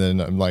stories, and then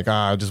I'm like,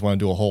 I just want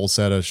to do a whole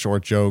set of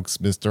short jokes,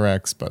 Mr.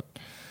 X, but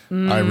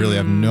I really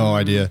have no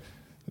idea.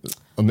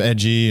 I'm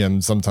edgy,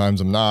 and sometimes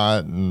I'm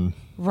not. And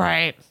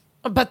right.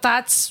 But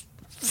that's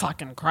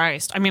fucking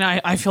Christ. I mean,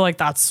 I feel like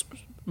that's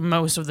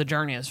most of the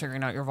journey is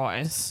figuring out your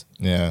voice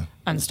yeah,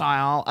 and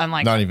style, and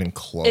like not even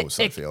close.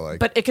 I feel like,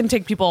 but it can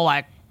take people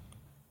like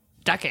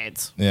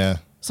decades yeah.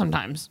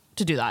 sometimes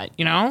to do that.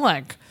 You know,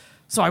 like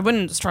so I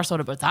wouldn't stress out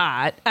about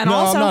that. And No,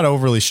 also, I'm not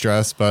overly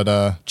stressed, but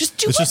Just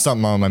do it's what- just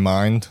something on my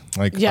mind.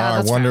 Like, Yeah, I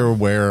that's wonder fair.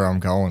 where I'm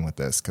going with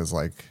this because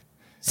like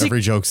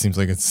every joke seems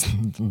like it's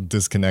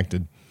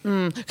disconnected.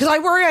 because I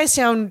worry I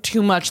sound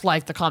too much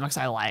like the comics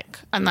I like,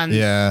 and then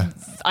Yeah,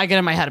 I get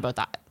in my head about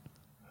that.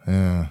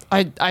 yeah.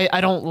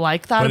 I don't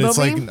like that But about it's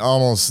me. like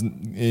almost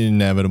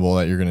inevitable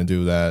that you're gonna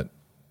do that.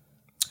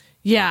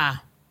 Yeah.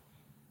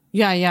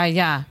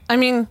 I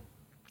mean,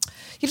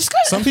 you just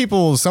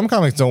gotta. Some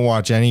comics don't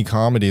watch any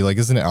comedy. Like,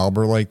 isn't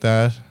Albert like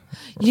that?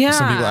 Yeah.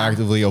 Some people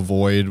actively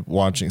avoid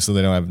watching, so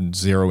they don't have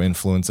zero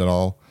influence at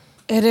all.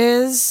 It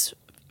is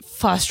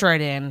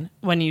frustrating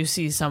when you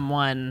see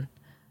someone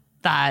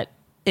that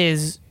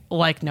is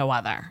like no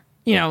other.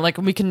 You know, like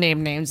we can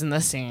name names in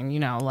this scene, you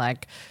know,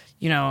 like,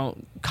 you know,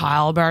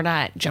 Kyle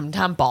Burnett, Jim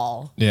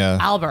Temple, Yeah.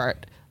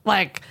 Albert.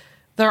 Like,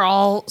 they're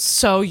all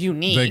so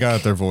unique. They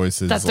got their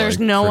voices. that there's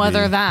like, no pretty-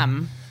 other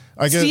them.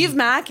 I guess- Steve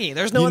Mackey.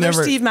 There's no You other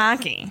never- Steve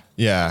Mackey.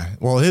 Yeah.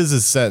 Well, his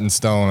is set in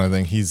stone. I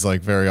think he's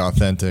like very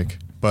authentic.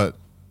 But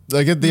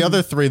like the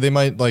other three, they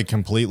might like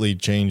completely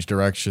change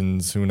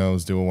directions. Who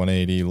knows? Do a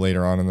 180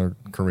 later on in their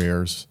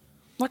careers.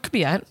 That could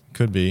be it.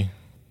 Could be.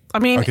 I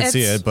mean, I can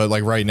see it. But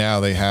like right now,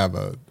 they have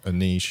a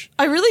niche.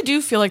 I really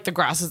do feel like the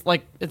grass is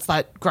like it's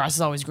that grass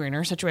is always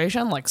greener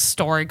situation. Like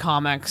story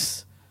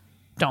comics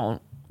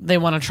don't. They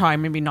want to try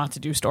maybe not to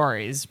do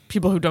stories.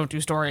 People who don't do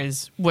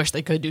stories wish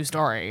they could do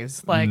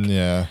stories. Like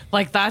Yeah.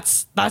 like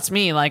that's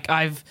me. Like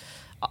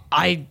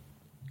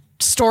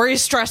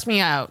stories stress me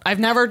out. I've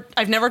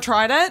never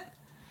tried it.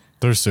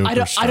 They're super. I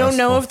don't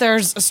know stressful. if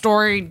there's a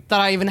story that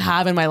I even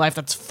have in my life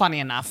that's funny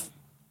enough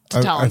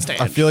to tell on stage.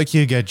 I feel like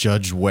you get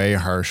judged way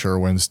harsher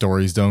when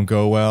stories don't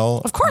go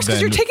well. of course, because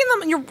than-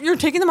 you're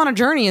taking them on a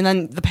journey, and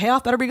then the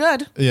payoff better be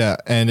good. Yeah,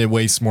 and it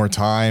wastes more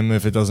time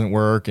if it doesn't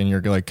work, and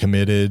you're like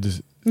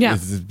committed. Yeah.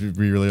 It'd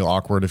be really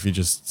awkward if you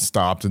just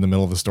stopped in the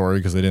middle of a story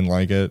because they didn't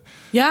like it.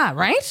 Yeah,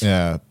 right.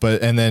 Yeah,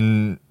 and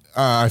then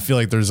I feel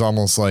like there's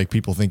almost like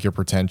people think you're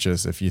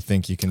pretentious if you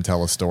think you can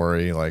tell a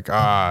story. Like,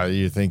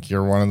 you think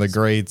you're one of the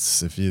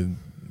greats if you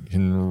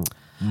can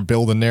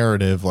build a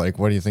narrative. Like,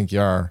 what do you think you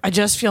are? I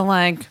just feel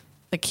like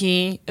the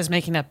key is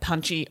making it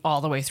punchy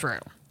all the way through.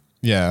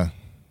 Yeah.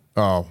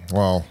 Oh,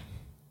 well,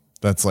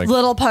 that's like,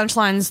 Little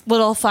punchlines,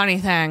 little funny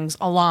things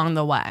along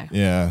the way.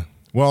 yeah.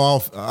 Well,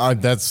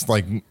 that's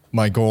like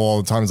my goal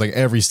all the time is like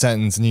every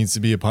sentence needs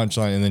to be a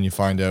punchline. And then you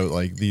find out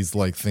like these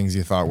like things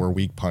you thought were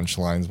weak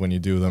punchlines when you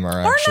do them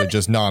are actually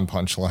just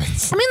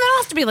non-punchlines. I mean, there don't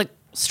have to be like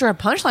straight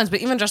punchlines, but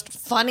even just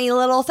funny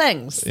little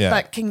things Yeah.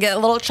 that can get a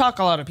little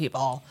chuckle out of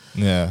people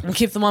Yeah. and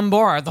keep them on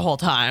board the whole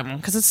time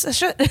because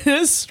it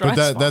is stressful.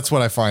 But that's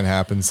what I find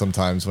happens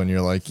sometimes when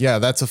you're like, yeah,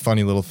 that's a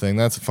funny little thing.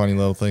 That's a funny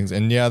little thing.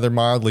 And yeah, they're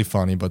mildly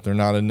funny, but they're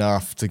not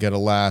enough to get a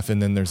laugh.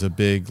 And then there's a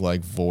big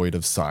like void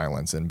of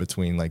silence in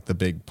between like the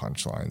big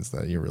punchlines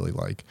that you really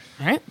like.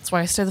 Right? That's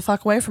why I stay the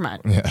fuck away from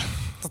it. Yeah.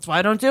 That's why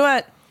I don't do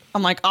it.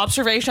 I'm like,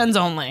 observations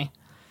only.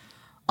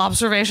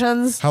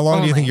 Observations. How long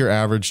do you only. think your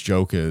average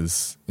joke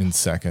is in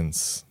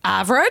seconds?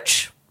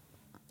 Average?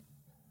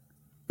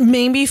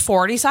 Maybe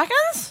 40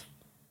 seconds?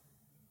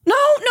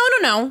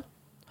 No.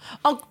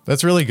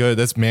 That's really good.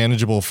 That's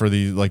manageable for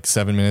the like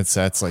 7-minute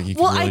sets. Like you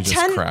can Well, really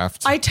just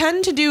craft. I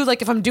tend to do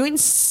like if I'm doing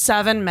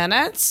 7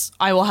 minutes,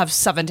 I will have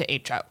 7 to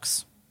 8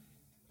 jokes.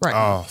 Right.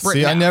 Oh,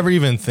 see, I never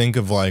even think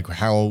of like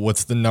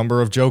what's the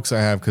number of jokes I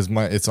have because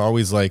it's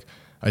always like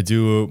I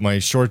do my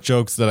short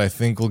jokes that I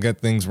think will get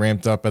things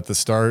ramped up at the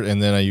start,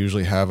 and then I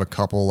usually have a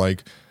couple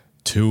like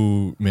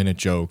 2-minute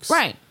jokes.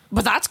 Right.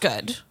 But that's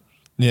good.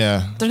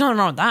 Yeah. There's nothing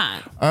wrong with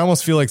that. I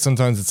almost feel like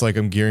sometimes it's like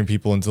I'm gearing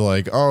people into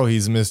like, oh,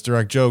 he's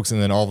misdirect jokes,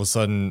 and then all of a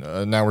sudden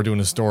now we're doing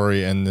a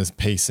story and this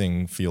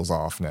pacing feels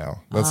off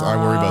now. I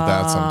worry about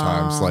that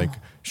sometimes. Like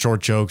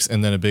short jokes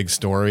and then a big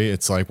story.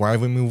 It's like, why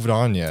have we moved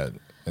on yet?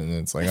 And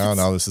it's like, oh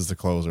no, this is the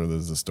closer.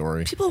 This is the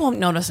story. People won't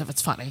notice if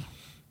it's funny.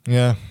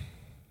 Yeah.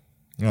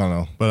 I don't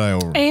know, but I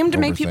aim to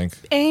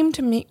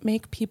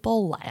make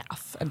people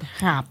laugh and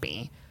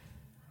happy.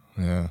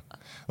 Yeah.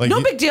 Like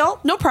no big deal.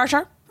 No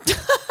pressure.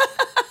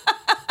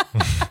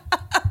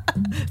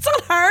 It's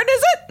not hard,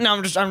 is it? No,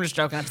 I'm just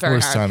joking. It's very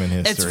Worst hard. time in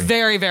history. It's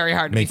very, very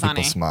hard to Make be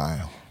funny. people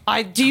smile.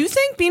 Do you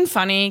think being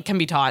funny can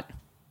be taught?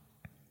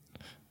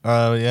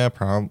 Yeah,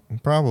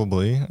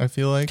 probably. I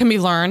feel like Can be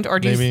learned, or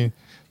do you maybe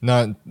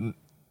not.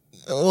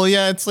 Well,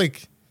 yeah, it's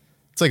like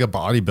a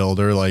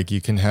bodybuilder. Like you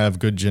can have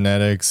good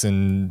genetics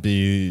and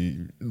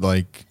be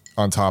like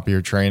on top of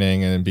your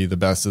training and be the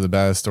best of the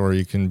best, or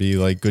you can be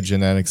like good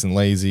genetics and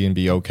lazy and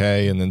be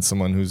okay, and then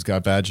someone who's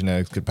got bad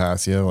genetics could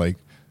pass you. Like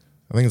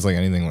I think it's like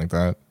anything like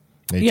that.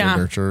 Nature,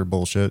 nurture,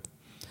 bullshit.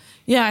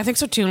 Yeah, I think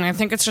so too. And I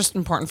think it's just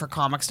important for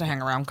comics to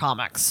hang around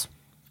comics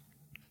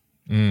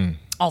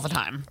all the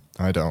time.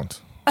 I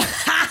don't.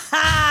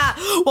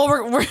 Well,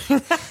 we're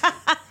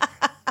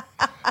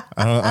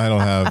I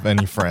don't have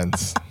any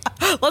friends.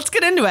 let's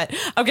get into it.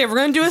 Okay, we're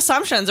going to do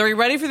assumptions. Are we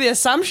ready for the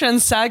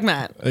assumptions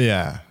segment?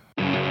 Yeah.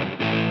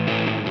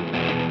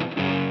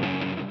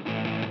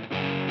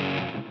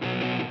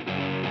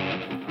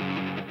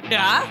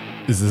 Yeah?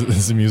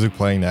 Is the music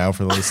playing now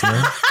for the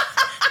listener?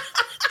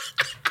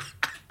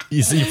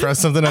 You press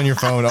something on your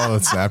phone. Oh,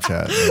 it's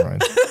Snapchat. Never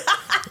mind.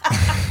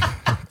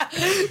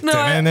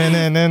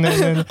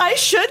 No, I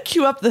should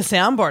cue up the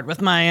soundboard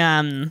with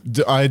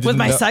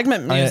my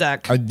segment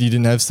music. You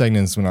didn't have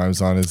segments when I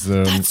was on. That's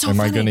so am funny.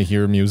 I going to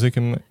hear music?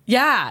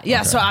 Yeah.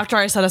 Okay. So after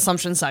I said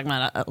assumption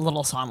segment, a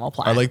little song will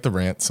play. I like the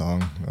rant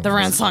song. The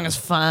rant song is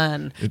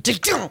fun.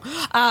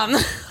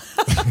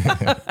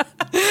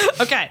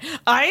 Okay,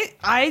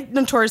 I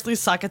notoriously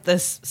suck at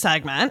this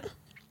segment.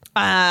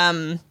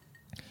 I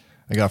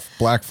got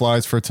black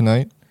flies for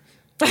tonight.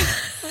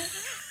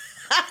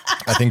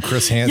 I think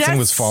Chris Hansen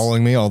was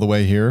following me all the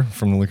way here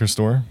from the liquor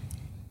store.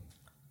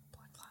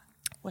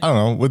 I don't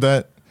know. Would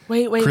that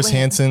Chris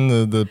Hansen,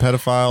 the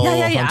pedophile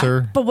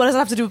hunter? But what does it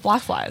have to do with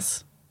black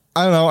flies?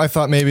 I don't know. I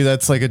thought maybe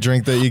that's like a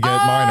drink that you get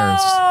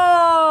minors.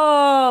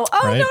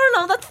 Right?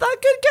 No. That's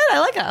not good. I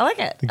like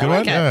it. Good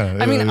one? Yeah.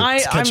 I mean,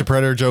 Catch a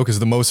Predator joke is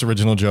the most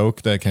original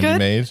joke that can be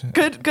made.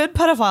 Good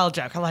pedophile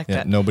joke. I like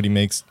it. Nobody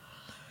makes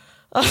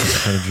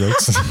predator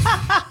jokes.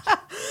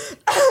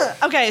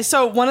 Okay,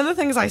 so one of the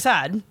things I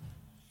said,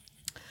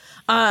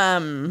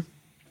 and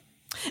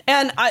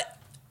I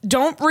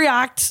don't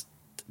react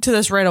to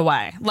this right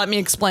away. Let me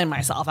explain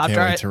myself after.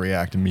 Can't wait to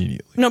react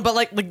immediately. No, but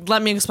like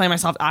let me explain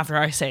myself after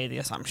I say the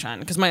assumption,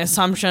 because my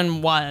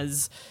assumption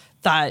was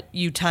that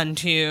you tend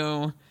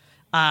to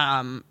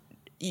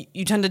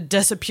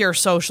disappear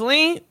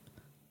socially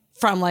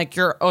from like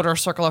your outer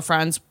circle of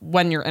friends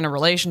when you're in a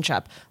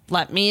relationship.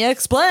 Let me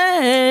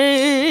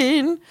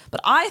explain.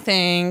 But I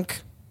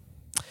think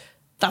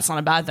that's not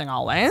a bad thing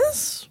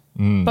always.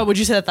 But would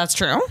you say that that's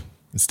true?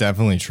 It's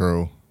definitely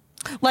true.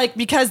 Like,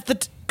 because the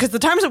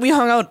times that we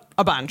hung out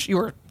a bunch, you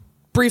were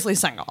briefly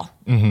single.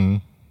 Mm-hmm.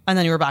 And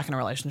then you were back in a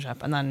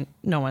relationship, and then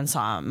no one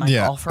saw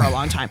Michael for a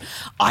long time.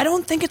 I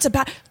don't think it's a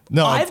bad...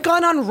 No, I've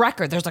gone on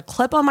record. There's a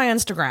clip on my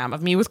Instagram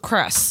of me with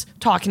Chris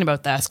talking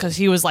about this, because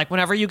he was like,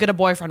 whenever you get a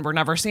boyfriend, we're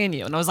never seeing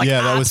you. And I was like,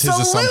 yeah, that was his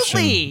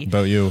assumption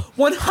about you.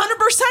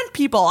 100%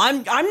 people.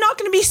 I'm not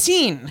going to be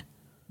seen.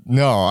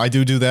 No, I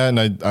do that,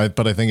 and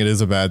but I think it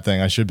is a bad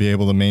thing. I should be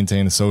able to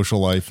maintain a social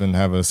life and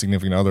have a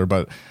significant other,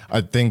 but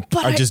I think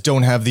I just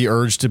don't have the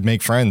urge to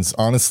make friends.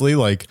 Honestly,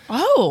 like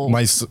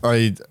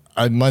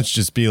I'd much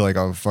just be like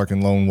a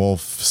fucking lone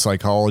wolf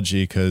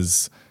psychology,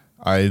 because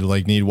I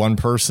like need one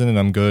person and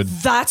I'm good.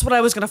 That's what I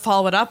was going to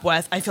follow it up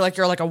with. I feel like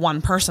you're like a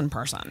one person.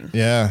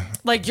 Yeah.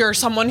 Like you're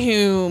someone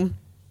who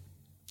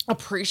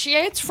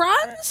appreciates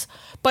friends,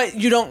 but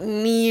you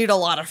don't need a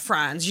lot of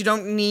friends. You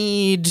don't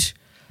need...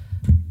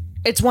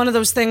 It's one of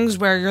those things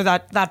where you're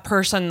that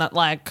person that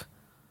like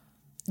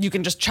you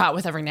can just chat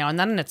with every now and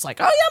then, and it's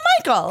like, oh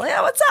yeah, Michael,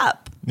 yeah, what's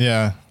up?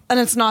 Yeah. And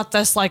it's not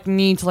this like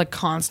need to like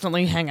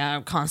constantly hang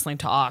out, constantly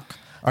talk.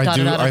 I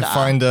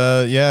find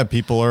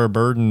people are a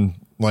burden.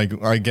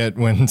 Like I get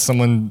when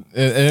someone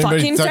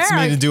anybody texts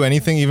me to do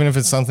anything, even if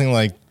it's something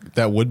like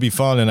that would be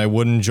fun and I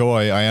would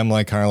enjoy, I am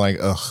like kind of like,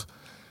 ugh.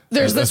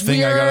 There's this thing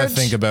weird... I gotta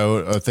think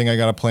about, a thing I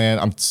gotta plan.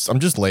 I'm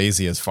just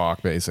lazy as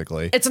fuck,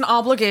 basically. It's an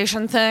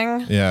obligation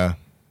thing. Yeah.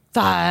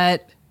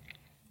 That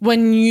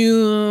when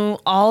you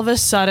all of a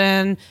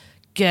sudden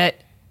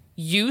get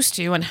used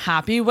to and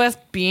happy with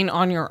being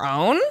on your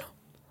own,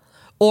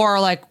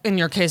 or like in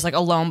your case, like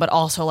alone, but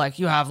also like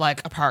you have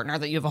like a partner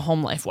that you have a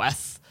home life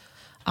with.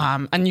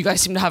 And you guys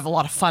seem to have a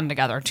lot of fun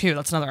together too.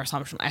 That's another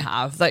assumption I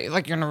have, that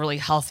like you're in a really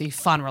healthy,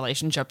 fun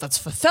relationship that's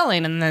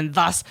fulfilling. And then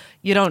thus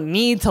you don't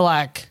need to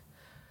like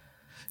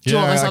do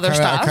all this other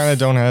stuff. I kind of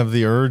don't have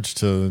the urge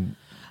to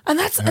And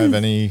that's have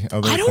any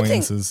other I don't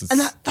think, acquaintances. and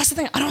that's the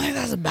thing. I don't think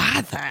that's a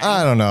bad thing.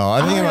 I don't know. I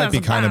think it think might be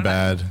that's a kind of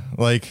bad bad.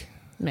 Like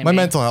Maybe. my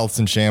mental health's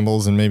in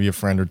shambles, and maybe a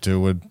friend or two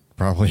would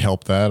probably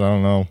help that. I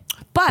don't know.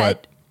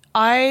 But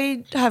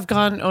I have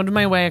gone out of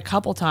my way a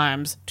couple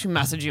times to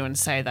message you and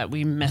say that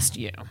we missed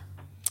you.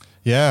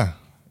 Yeah.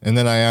 And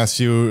then I asked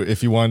you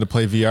if you wanted to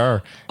play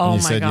VR, and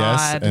you said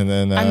yes. And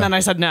then I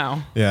said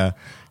no. yeah.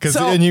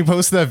 So- And you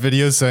posted that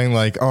video saying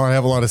like, "Oh, I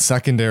have a lot of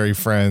secondary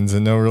friends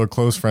and no real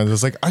close friends."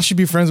 It's like I should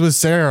be friends with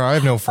Sarah. I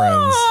have no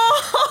friends.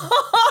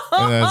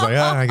 And I was like,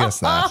 I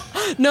guess not.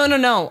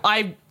 No.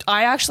 I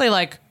actually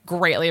like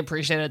greatly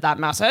appreciated that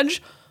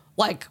message,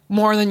 like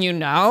more than you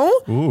know.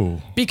 Ooh.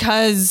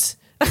 Because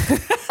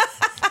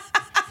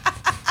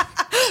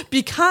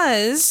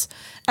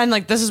and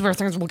like this is where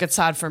things will get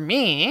sad for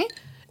me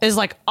is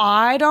like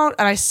and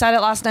I said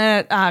it last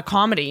night at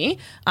comedy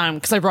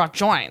because I brought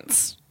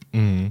joints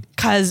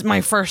because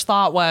my first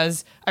thought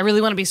was I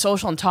really want to be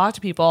social and talk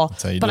to people,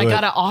 but I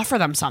gotta offer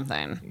them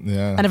something.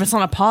 Yeah. And if it's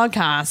on a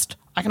podcast,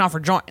 I can offer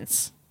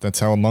joints. That's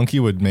how a monkey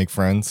would make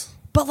friends.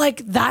 But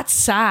like that's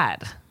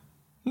sad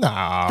No.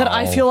 that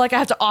I feel like I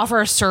have to offer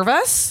a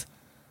service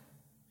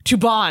to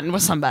bond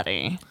with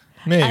somebody.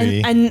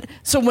 Maybe. And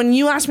so when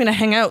you asked me to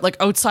hang out like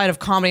outside of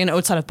comedy and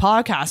outside of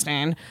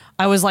podcasting,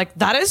 I was like,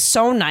 that is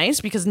so nice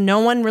because no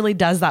one really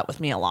does that with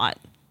me a lot.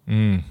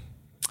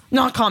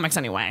 Not comics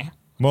anyway.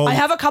 Well, I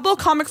have a couple of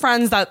comic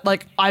friends that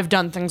like I've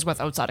done things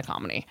with outside of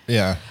comedy.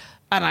 yeah.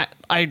 And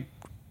I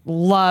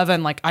love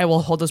and like I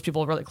will hold those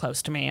people really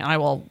close to me and I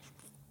will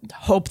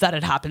hope that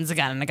it happens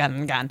again and again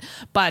and again.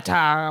 But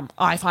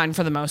I find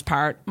for the most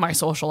part, my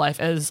social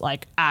life is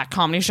like at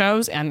comedy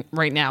shows and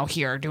right now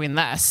here doing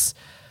this,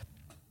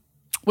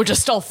 which is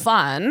still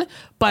fun,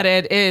 but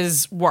it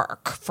is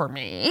work for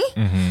me.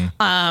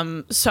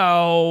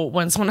 So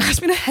when someone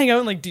asks me to hang out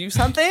and like do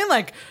something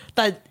like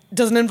that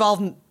doesn't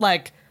involve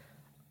like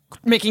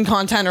making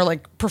content or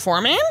like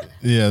performing,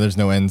 Yeah, there's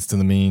no ends to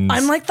the means.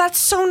 I'm like, that's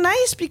so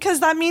nice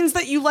because that means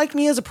that you like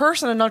me as a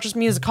person and not just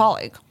me as a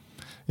colleague.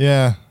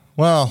 Yeah.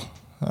 Well,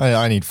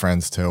 I need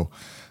friends too.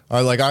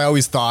 I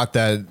always thought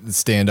that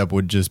stand-up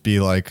would just be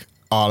like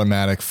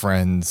automatic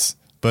friends,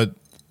 but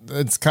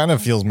it's kind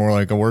of feels more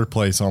like a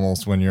workplace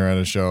almost when you're at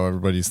a show.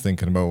 Everybody's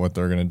thinking about what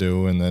they're going to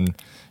do, and then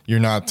you're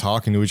not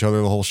talking to each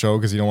other the whole show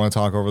because you don't want to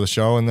talk over the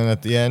show. And then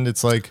at the end,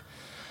 it's like,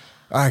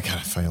 I kind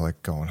of feel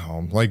like going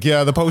home. Like,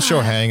 yeah, the post-show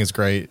hang is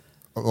great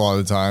a lot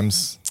of the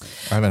times.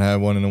 I haven't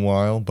had one in a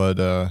while, but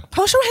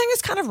Post-show hang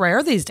is kind of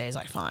rare these days,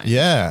 I find.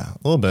 yeah, a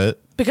little bit.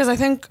 Because I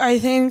think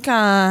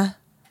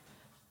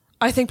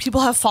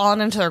people have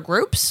fallen into their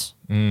groups,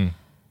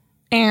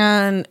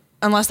 and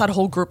unless that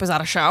whole group is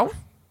at a show,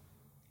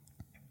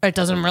 it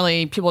doesn't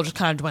really. People just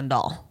kind of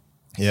dwindle.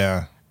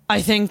 Yeah.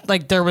 I think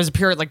like there was a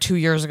period like 2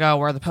 years ago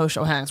where the post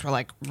show hangs were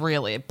like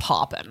really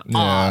popping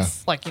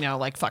off. Like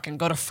like fucking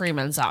go to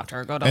Freeman's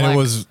after, go to. And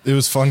like, it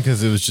was fun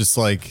because it was just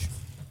like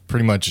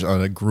pretty much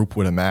a group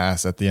would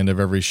amass at the end of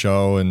every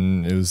show,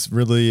 and it was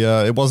really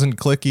it wasn't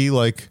cliquey.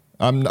 Like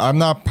I'm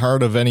not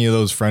part of any of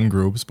those friend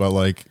groups, but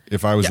like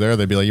if I was there,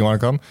 they'd be like, "You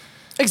want to come?"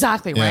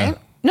 Exactly, Yeah. right?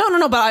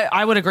 No, but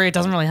I would agree. It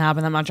doesn't really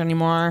happen that much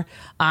anymore.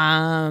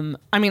 I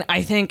mean,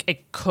 I think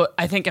it could.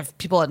 I think if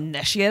people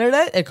initiated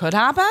it, it could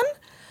happen.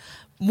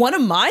 One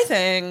of my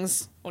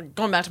things,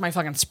 going back to my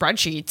fucking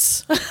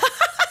spreadsheets,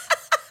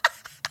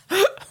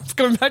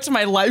 going back to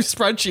my life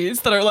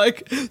spreadsheets that are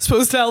like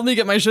supposed to help me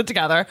get my shit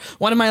together.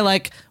 One of my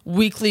like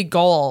weekly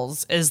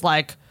goals is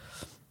like,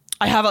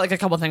 I have like a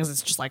couple of things.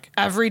 It's just like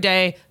every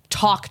day,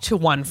 talk to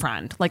one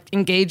friend, like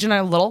engage in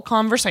a little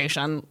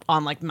conversation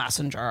on like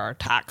Messenger or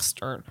text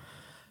or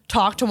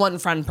talk to one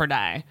friend per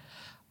day.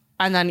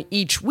 And then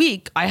each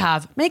week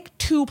I make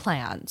 2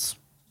 plans.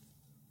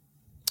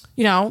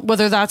 You know,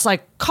 whether that's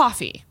like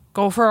coffee,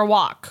 go for a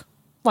walk,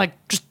 like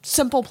just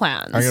simple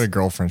plans. I got a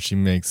girlfriend. She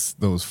makes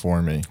those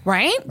for me.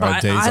 Right?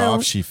 Our days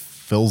off, she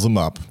fills them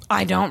up.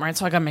 I don't, right?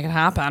 So I got to make it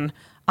happen.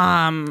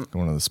 Going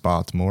to the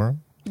spa tomorrow.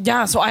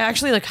 Yeah, so I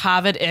actually like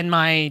have it in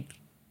my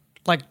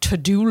like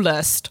to-do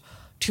list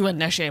to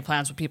initiate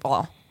plans with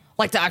people.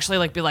 Like to actually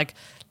like be like,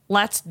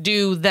 let's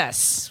do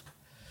this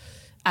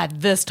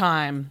at this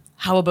time.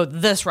 How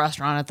about this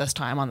restaurant at this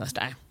time on this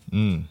day?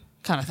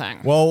 Kind of thing.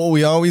 Well,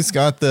 we always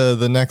got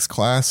the next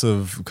class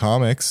of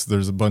comics.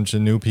 There's a bunch of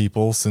new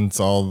people since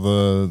all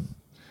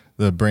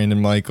the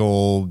Brandon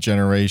Michael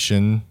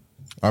generation.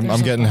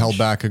 I'm getting held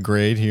back a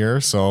grade here,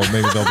 so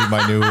maybe they'll be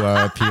my new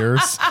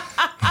peers.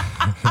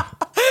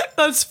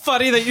 That's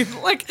funny that you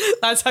like.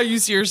 That's how you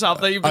see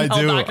yourself. That you've been I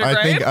held do. back a grade.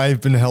 I think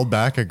I've been held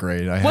back a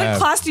grade. What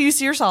class do you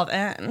see yourself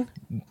in?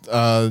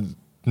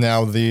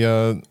 Now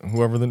the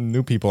whoever the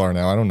new people are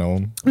now. I don't know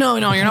them. No,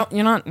 you're not.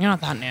 You're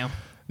not that new.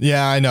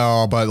 Yeah, I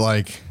know, but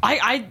like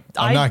I'm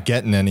not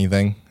getting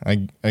anything. I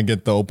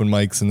get the open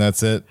mics and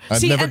that's it.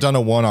 I've never done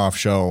a one-off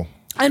show.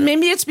 And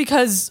maybe it's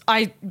because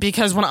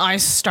when I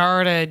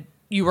started,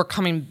 you were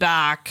coming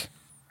back,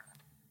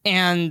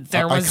 and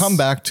I come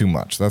back too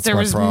much. That's my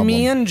problem. There was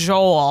me and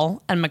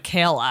Joel and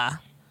Michaela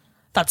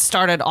that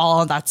started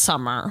all of that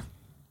summer,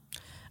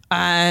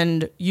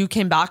 and you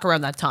came back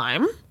around that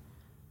time.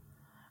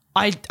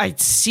 I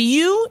see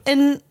you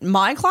in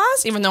my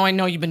class, even though I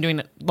know you've been doing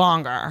it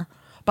longer.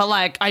 But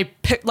like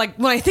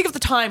when I think of the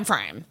time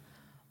frame,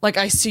 like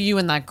I see you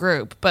in that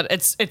group, but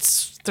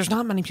there's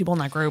not many people in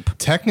that group.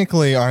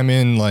 Technically, I'm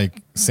in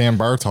like Sam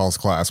Bartol's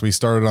class. We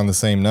started on the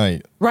same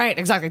night. Right,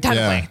 exactly.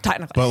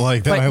 Technically. But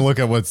like then I look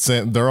at what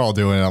they're all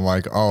doing and I'm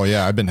like, oh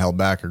yeah, I've been held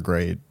back a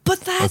grade. But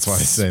that's why I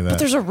say that. But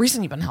there's a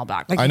reason you've been held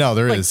back. Like, I know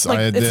there is.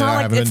 I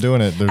haven't been doing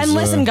it. And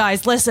listen,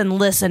 guys,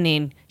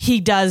 listening. He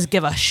does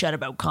give a shit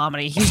about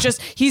comedy.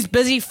 He's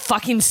busy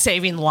fucking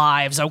saving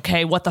lives.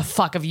 Okay, what the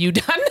fuck have you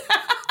done?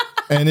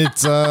 And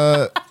it's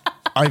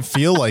I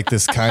feel like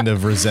this kind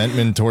of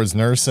resentment towards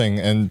nursing,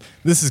 and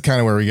this is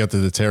kind of where we get to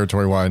the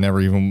territory why I never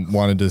even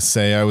wanted to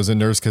say I was a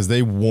nurse, because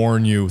they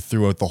warn you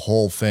throughout the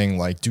whole thing,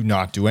 like, do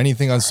not do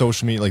anything on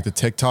social media, like the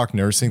TikTok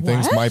nursing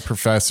things. My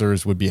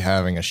professors would be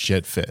having a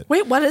shit fit.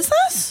 Wait, what is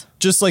this?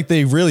 Just like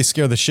they really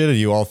scare the shit out of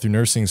you all through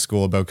nursing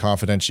school about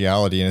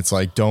confidentiality, and it's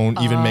like,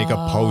 don't even make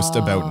a post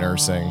about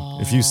nursing.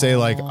 If you say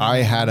like,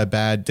 I had a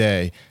bad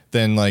day,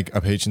 then like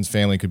a patient's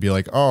family could be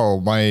like, oh,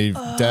 my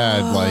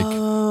dad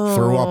like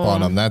threw up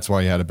on him. That's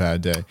why he had a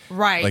bad day.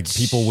 Right. Like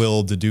people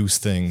will deduce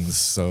things.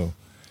 So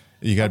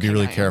you got to be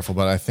really careful.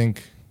 But I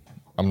think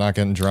I'm not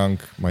getting drunk.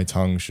 My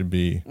tongue should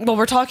be. Well,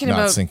 we're talking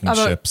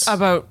ships.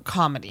 about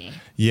comedy.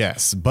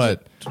 Yes.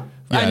 But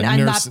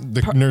And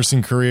the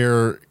nursing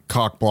career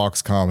cock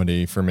blocks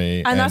comedy for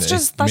me. And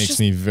it makes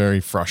me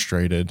very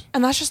frustrated.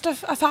 And that's just a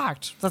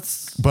fact.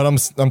 But I'm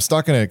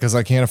stuck in it because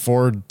I can't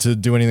afford to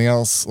do anything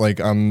else. Like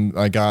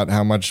I got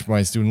how much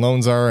my student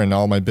loans are and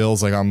all my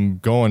bills. Like I'm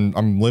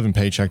living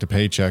paycheck to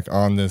paycheck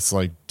on this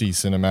like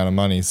decent amount of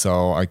money.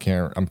 So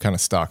I'm kind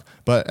of stuck.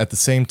 But at the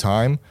same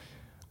time,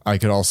 I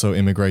could also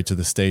immigrate to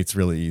the States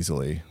really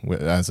easily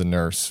as a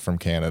nurse from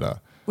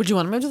Canada. Would you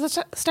want to move to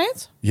the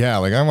States? Yeah,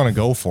 like I want to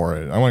go for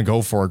it. I want to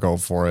go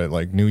for it,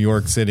 like New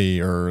York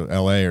City or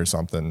LA or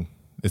something.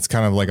 It's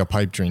kind of like a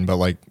pipe dream, but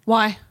like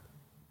why?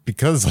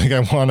 Because like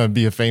I want to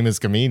be a famous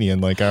comedian.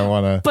 Like I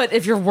want to. But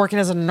if you're working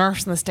as a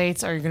nurse in the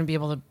States, are you going to be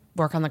able to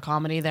work on the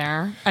comedy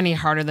there any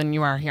harder than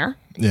you are here?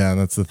 Yeah,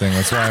 that's the thing.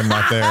 That's why I'm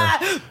not there.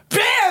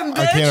 Bam, bitch!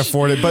 I can't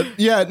afford it. But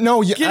yeah,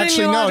 no,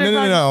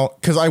 no.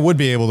 Because I would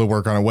be able to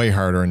work on it way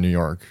harder in New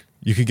York.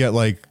 You could get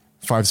like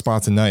 5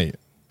 spots a night.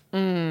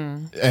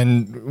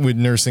 And with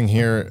nursing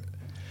here,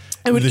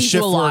 it would the eat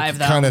shift you alive,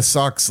 work kind of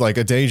sucks. Like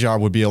a day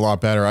job would be a lot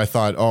better. I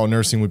thought,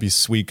 nursing would be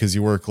sweet because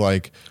you work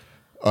like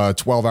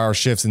 12-hour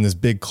shifts in this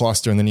big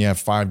cluster, and then you have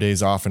 5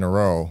 days off in a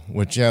row.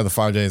 Which the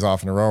 5 days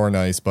off in a row are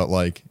nice, but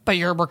like, but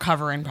you're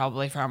recovering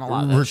probably from a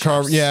lot of those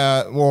shifts.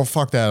 Yeah, well,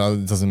 fuck that.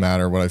 It doesn't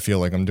matter what I feel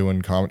like I'm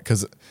doing comedy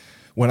because.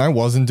 When I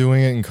wasn't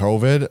doing it in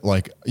COVID,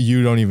 like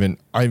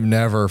I've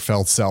never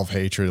felt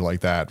self-hatred like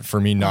that for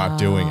me not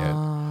doing it.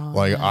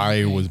 Like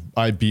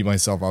I beat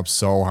myself up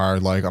so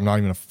hard. Like I'm not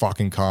even a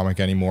fucking comic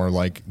anymore.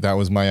 Like that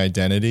was my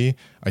identity.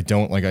 I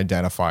don't like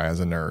identify as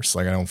a nurse.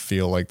 Like I don't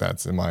feel like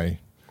that's in my.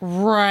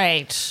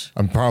 Right.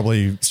 I'm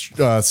probably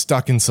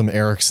stuck in some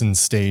Erickson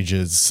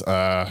stages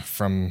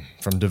from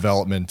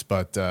development,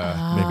 but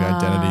maybe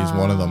identity is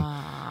one of them.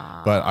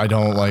 But I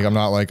don't like, I'm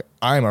not like,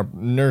 I'm a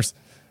nurse.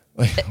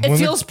 Like, it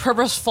feels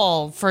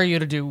purposeful for you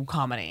to do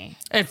comedy.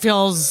 It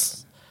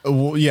feels...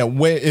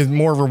 it's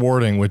more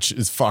rewarding, which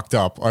is fucked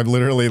up. I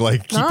literally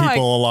like keep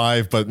people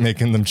alive, but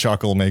making them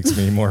chuckle makes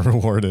me more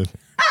rewarded.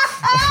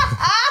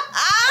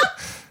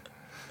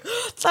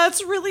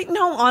 That's really...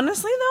 No,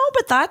 honestly, though,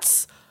 but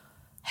that's...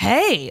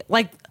 Hey,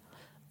 like,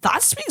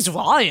 that speaks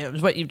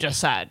volumes, what you've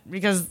just said,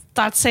 because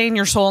that's saying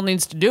your soul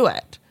needs to do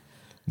it.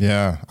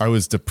 Yeah, I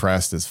was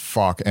depressed as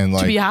fuck, and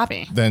like to be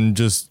happy. Then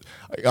just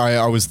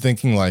I was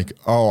thinking like,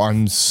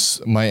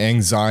 my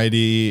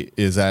anxiety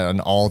is at an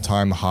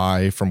all-time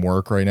high from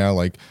work right now.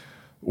 Like,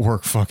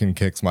 work fucking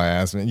kicks my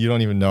ass, man. You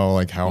don't even know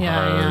like how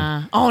hard.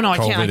 Yeah. Oh no,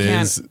 COVID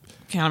I is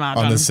can't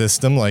imagine. on the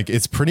system. Like,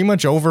 it's pretty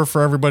much over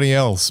for everybody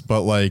else,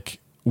 but like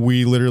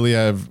we literally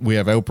have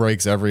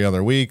outbreaks every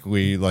other week.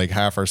 We like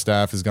half our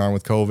staff is gone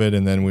with COVID,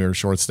 and then we were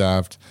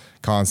short-staffed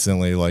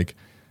constantly. Like.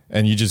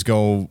 And you just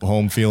go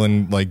home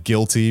feeling like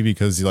guilty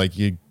because like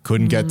you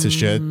couldn't get to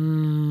shit.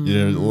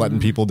 You're letting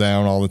people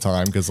down all the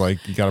time because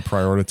like you got to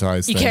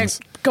prioritize things. You can't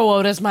go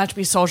out as much,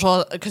 be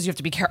social because you have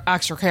to be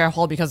extra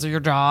careful because of your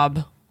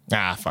job.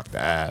 Fuck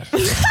that.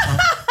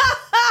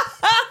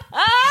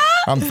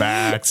 I'm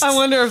vaxxed. I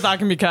wonder if that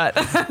can be cut.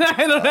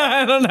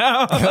 I don't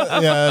know.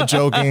 Yeah,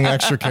 joking,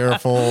 extra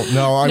careful.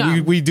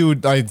 No. We do.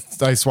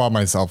 I swab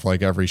myself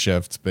like every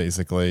shift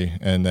basically,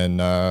 and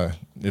then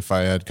if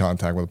I had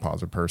contact with a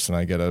positive person,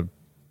 I get a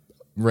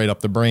right up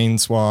the brain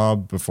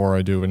swab before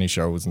I do any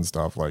shows and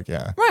stuff. Like,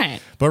 yeah,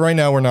 right. But right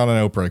now we're not on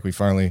outbreak. We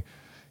finally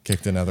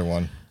kicked another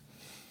one.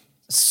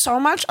 So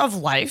much of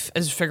life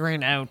is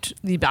figuring out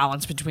the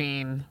balance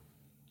between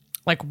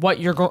like what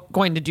you're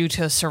going to do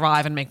to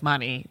survive and make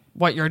money,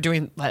 what you're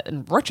doing that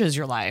enriches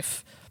your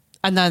life.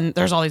 And then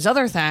there's all these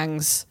other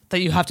things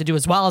that you have to do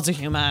as well as a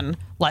human,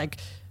 like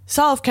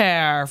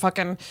self-care,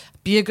 fucking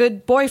be a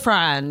good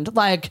boyfriend.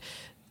 Like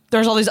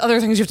there's all these other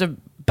things you have to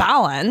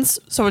balance.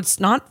 So it's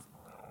not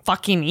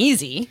fucking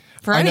easy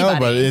for anybody. I know,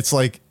 but it's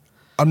like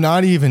I'm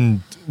not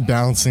even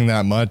balancing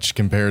that much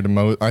compared to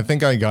most. I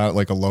think I got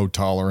like a low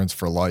tolerance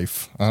for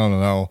life. I don't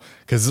know.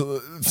 Because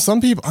some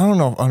people, I don't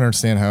know,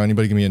 understand how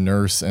anybody can be a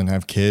nurse and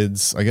have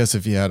kids. I guess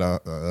if you had a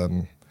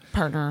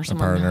partner or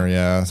someone. A partner,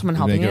 yeah. Someone it'd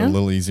helping make it you? a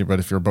little easier. But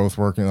if you're both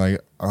working,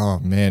 like, oh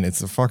man,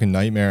 it's a fucking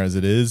nightmare as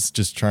it is.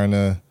 Just trying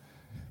to.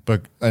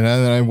 But and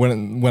then I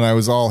went when I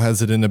was all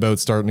hesitant about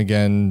starting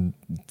again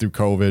through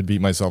COVID,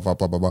 beat myself up,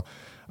 blah blah blah.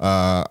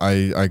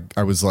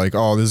 I was like,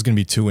 oh, this is gonna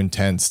be too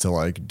intense to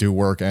like do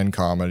work and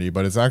comedy,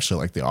 but it's actually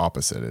like the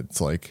opposite. It's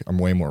like I'm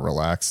way more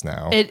relaxed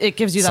now. It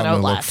gives you that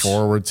Something outlet. to look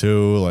forward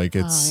to. Like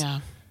it's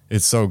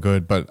it's so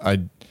good. But I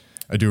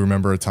do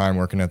remember a time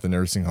working at the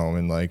nursing home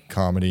and like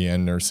comedy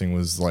and nursing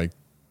was like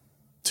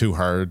too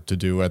hard to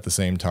do at the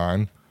same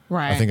time.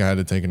 Right. I think I had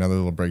to take another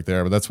little break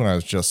there, but that's when I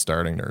was just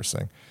starting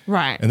nursing.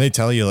 Right. And they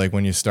tell you like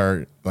when you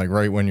start, like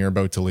right when you're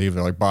about to leave,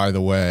 they're like, by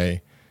the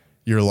way,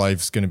 your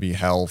life's going to be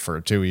hell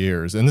for 2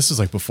 years. And this is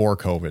like before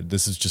COVID.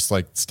 This is just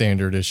like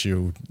standard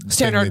issue.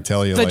 Standard. They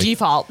tell you the like,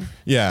 default.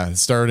 yeah,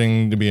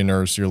 starting to be a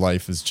nurse, your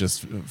life is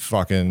just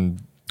fucking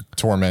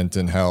torment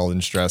and hell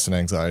and stress and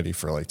anxiety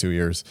for like 2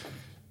 years.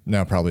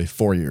 Now probably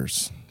 4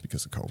 years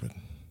because of COVID.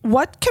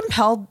 What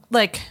compelled,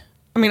 like,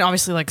 I mean,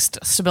 obviously, like,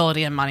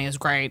 stability and money is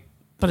great,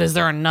 but is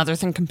there another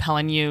thing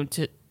compelling you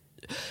to,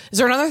 is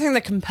there another thing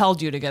that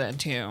compelled you to get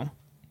into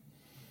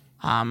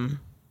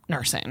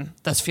nursing,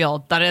 this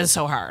field that is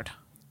so hard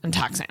and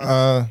taxing?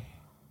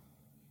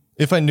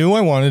 If I knew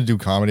I wanted to do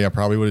comedy, I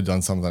probably would have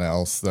done something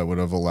else that would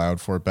have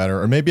allowed for it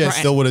better. Or maybe I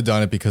still would have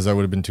done it because I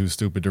would have been too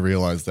stupid to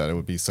realize that it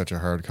would be such a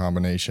hard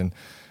combination.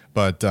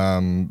 But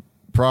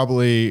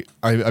probably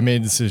I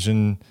made a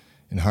decision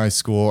in high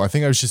school. I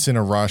think I was just in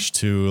a rush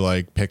to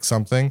like pick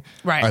something.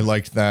 Right. I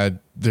liked that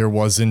there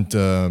wasn't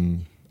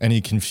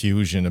any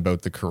confusion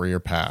about the career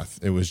path.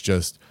 It was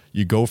just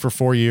you go for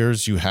 4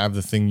 years, you have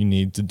the thing you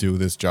need to do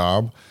this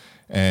job.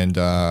 And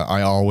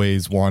I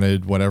always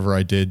wanted whatever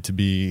I did to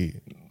be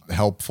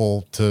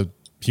helpful to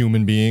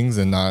human beings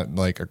and not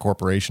like a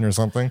corporation or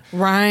something.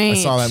 Right. I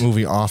saw that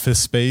movie Office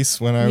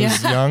Space when I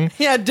was young.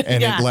 And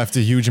it left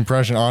a huge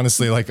impression.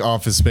 Honestly, like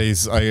Office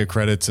Space, I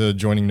accredit to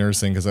joining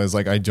nursing because I was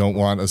like, I don't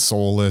want a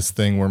soulless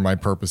thing where my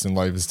purpose in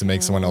life is to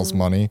make someone else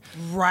money.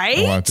 Right.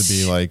 I want it to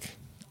be like,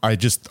 I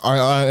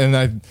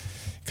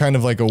kind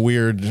of like a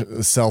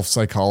weird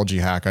self-psychology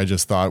hack. I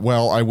just thought,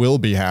 well, I will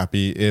be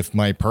happy if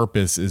my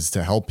purpose is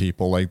to help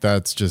people. Like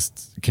that's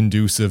just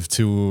conducive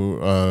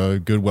to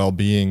good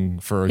well-being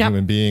for a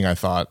human being, I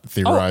thought,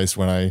 theorized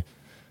when I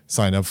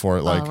signed up for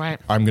it. Like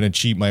I'm going to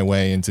cheat my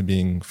way into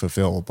being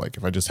fulfilled. Like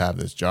if I just have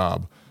this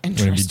job, I'm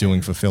going to be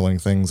doing fulfilling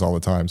things all the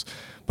times.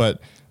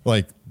 But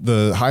like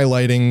the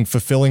highlighting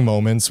fulfilling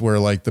moments where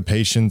like the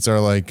patients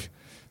are like,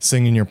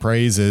 singing your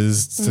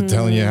praises to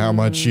telling you how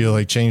much you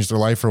like changed their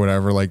life or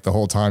whatever, like the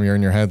whole time you're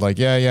in your head like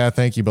yeah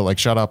thank you, but like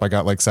shut up, I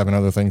got like 7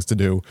 other things to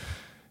do.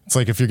 It's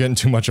like if you're getting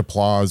too much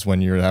applause when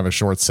you have a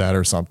short set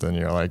or something,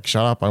 you're like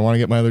shut up, I want to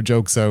get my other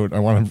jokes out, I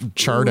want to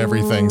chart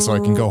everything so I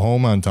can go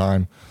home on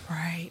time.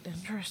 Right.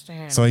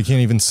 Interesting. So I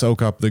can't even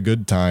soak up the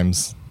good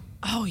times.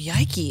 Oh,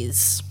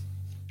 yikes.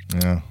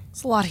 Yeah,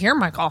 It's a lot here,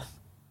 Michael.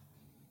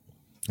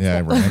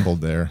 I rambled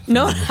there.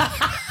 No.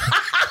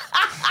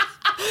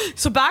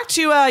 So back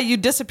to you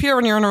disappear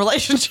when you're in a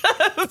relationship.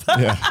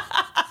 Yeah.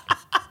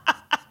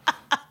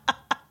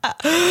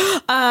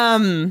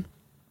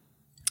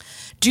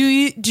 Do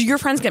your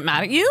friends get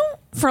mad at you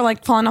for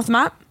like falling off the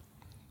map?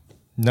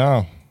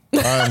 No.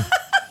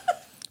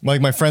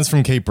 Like my friends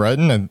from Cape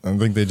Breton, I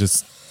think they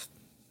just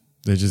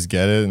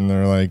get it and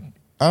they're like,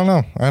 I don't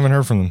know, I haven't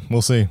heard from them.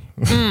 We'll see.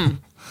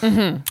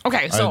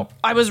 Okay, so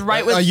I was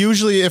right with.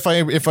 Usually, if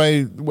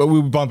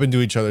we bump into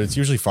each other, it's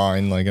usually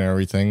fine, like and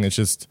everything. It's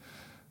just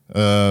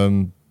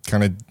kind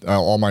of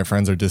all my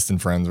friends are distant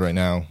friends right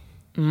now.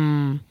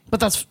 But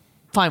that's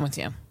fine with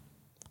you.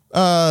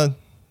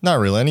 Not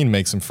really. I need to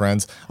make some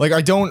friends. Like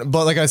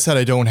but like I said,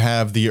 I don't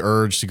have the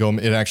urge to go.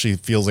 It actually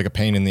feels like a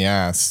pain in the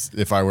ass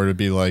if I were to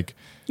be like.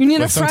 You need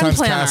like a friend sometimes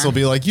planner. Cass will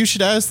be like, you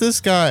should ask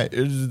this guy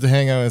to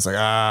hang out. It's like,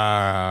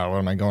 what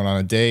am I going on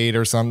a date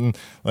or something?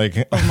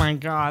 Like, Oh my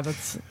God,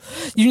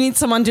 you need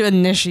someone to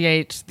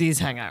initiate these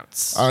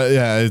hangouts.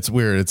 yeah, it's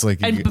weird. It's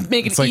like And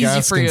make it it's like easy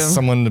asking for you.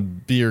 someone to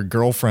be your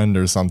girlfriend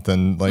or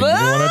something. Like, you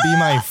want to be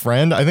my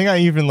friend? I think I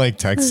even like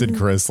texted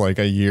Chris like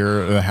a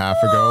year and a half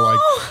ago. Like,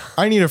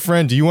 I need a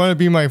friend. Do you want to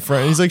be my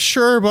friend? He's like,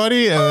 sure,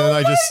 buddy. And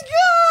then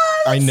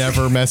I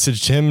never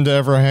messaged him to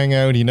ever hang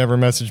out. He never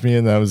messaged me,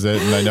 and that was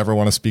it. And I never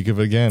want to speak of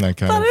it again. I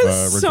kind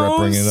of regret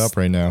bringing it up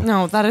right now.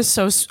 No, that is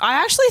so.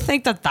 I actually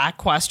think that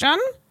question.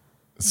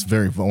 It's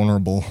very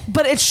vulnerable.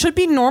 But it should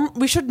be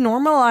we should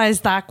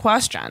normalize that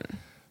question.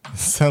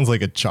 Sounds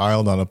like a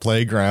child on a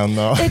playground,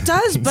 though. It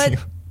does, but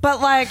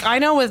like I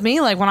know with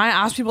me, like when I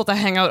ask people to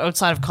hang out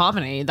outside of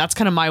comedy, that's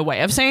kind of my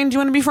way of saying, "Do you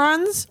want to be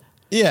friends?"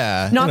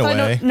 Yeah, Not in that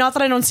a way. not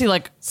that I don't see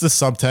like. It's the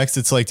subtext.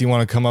 It's like, do you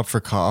want to come up for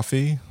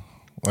coffee?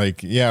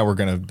 Like, yeah, we're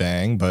gonna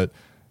bang, but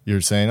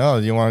you're saying, oh,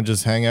 do you want to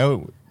just hang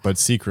out but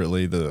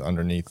secretly the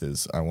underneath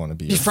is I want to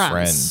be Be a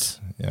friends.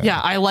 friend.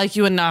 Yeah, I like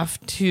you enough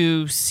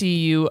to see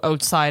you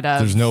outside of.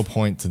 There's no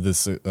point to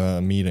this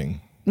meeting.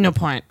 No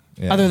point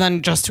Yeah. other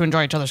than just to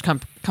enjoy each other's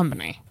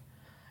company,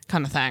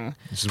 kind of thing.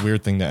 It's a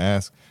weird thing to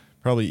ask.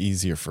 Probably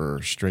easier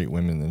for straight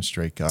women than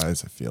straight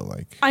guys, I feel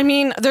like. I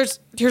mean, here's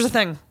the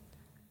thing.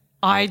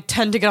 I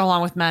tend to get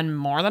along with men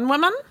more than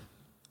women.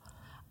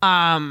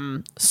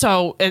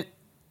 So it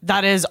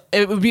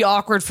would be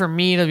awkward for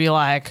me to be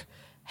like,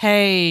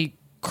 "Hey,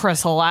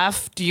 Chris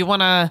Aleph, do you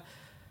want to?"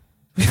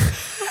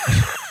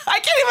 I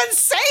can't even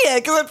say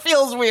it because it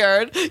feels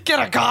weird. Get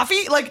a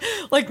coffee,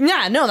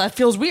 yeah, no, that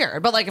feels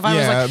weird. But like if I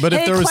was like, but hey,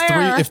 if there was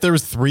Claire, if there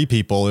was three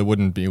people, it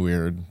wouldn't be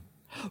weird.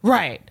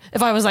 right?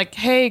 If I was like,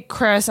 "Hey,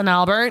 Chris and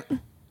Albert,"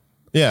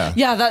 Yeah,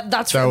 yeah,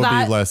 that would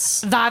be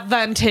less. That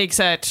then takes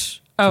it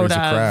out There's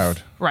a of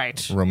crowd.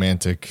 right.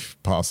 Romantic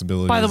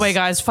possibilities. By the way,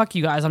 guys, fuck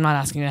you guys. I'm not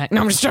asking you that.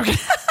 No, I'm just joking.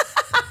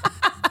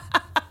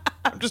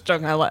 I'm just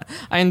joking.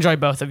 I enjoy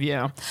both of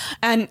you,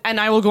 and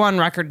I will go on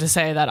record to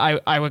say that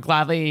I would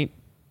gladly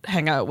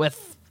hang out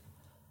with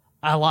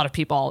a lot of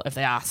people if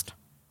they asked.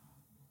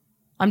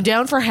 I'm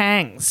down for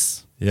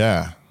hangs.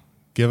 Yeah,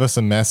 give us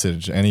a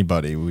message,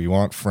 anybody. We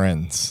want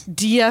friends.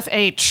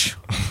 DFH.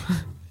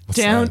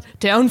 that?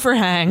 down for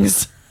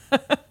hangs.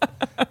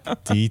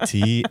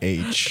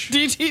 DTH.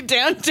 DT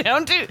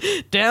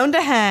down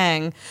to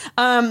hang.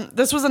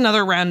 This was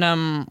another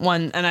random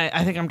one, and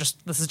I think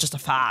this is just a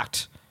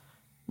fact,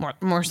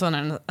 more so than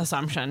an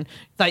assumption,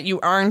 that you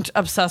aren't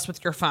obsessed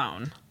with your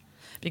phone,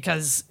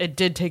 because it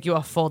did take you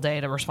a full day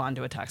to respond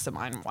to a text of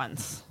mine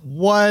once.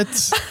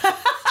 What?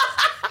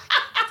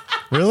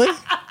 Really?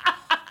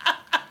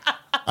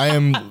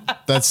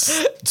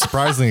 That's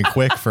surprisingly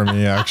quick for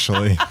me,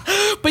 actually.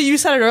 But you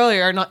said it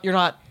earlier. You're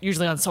not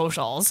usually on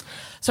socials,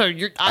 so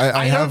you're.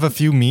 I have a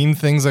few meme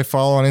things I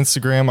follow on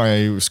Instagram.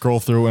 I scroll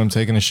through when I'm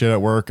taking a shit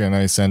at work, and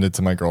I send it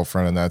to my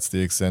girlfriend, and that's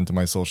the extent of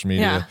my social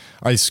media.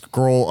 Yeah. I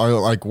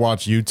like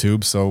watch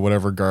YouTube, so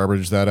whatever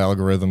garbage that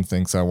algorithm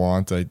thinks I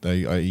want, I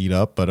eat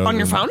up. But on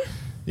your phone.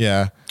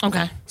 Yeah.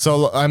 Okay.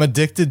 So I'm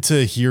addicted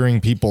to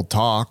hearing people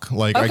talk.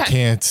 Like I Okay.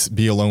 can't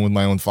be alone with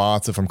my own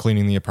thoughts. If I'm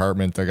cleaning the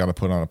apartment, I got to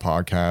put on a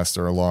podcast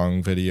or a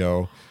long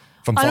video.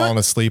 If I'm falling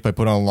asleep, I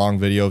put on a long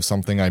video of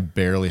something I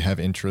barely have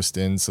interest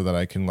in so that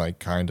I can like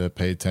kind of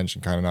pay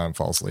attention, kind of not and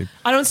fall asleep.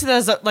 I don't see that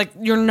as like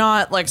you're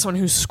not like someone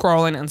who's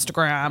scrolling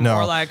Instagram No.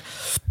 or like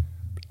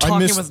I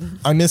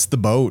talking missed the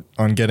boat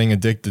on getting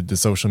addicted to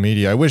social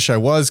media. I wish I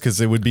was, because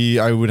I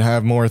would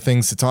have more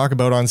things to talk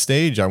about on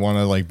stage. I want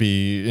to like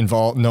be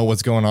involved, know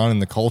what's going on in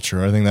the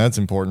culture. I think that's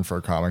important for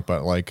a comic.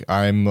 But like,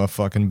 I'm a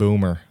fucking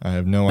boomer. I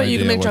have no But you idea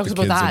can make what jokes the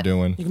about kids that. are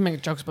doing. You can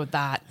make jokes about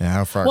that. Yeah,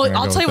 how far? Well, can I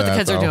I'll go tell you with what the that,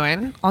 kids are though?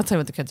 doing. I'll tell you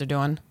what the kids are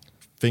doing.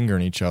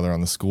 Fingering each other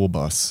on the school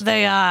bus.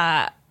 They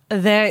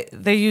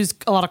use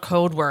a lot of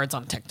code words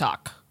on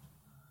TikTok.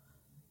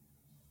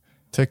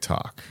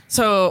 TikTok.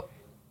 So,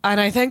 and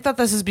I think that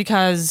this is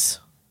because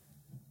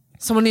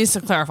someone needs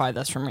to clarify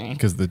this for me.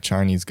 Because the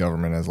Chinese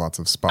government has lots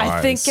of spies.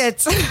 I think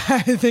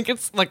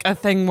it's like a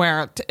thing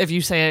where if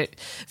you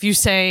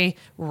say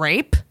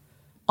rape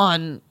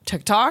on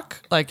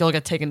TikTok, like you'll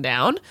get taken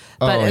down.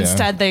 But Oh, yeah.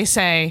 instead they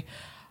say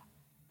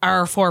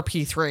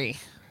R4P3.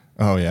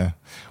 Oh yeah.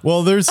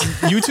 Well, there's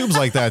YouTube's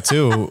like that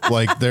too.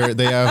 Like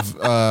they have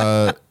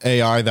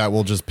AI that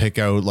will just pick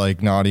out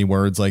like naughty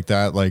words like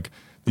that. Like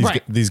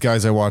these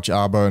guys I watch,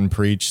 Abba and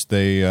Preach,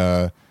 they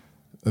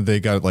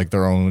got like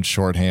their own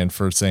shorthand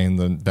for saying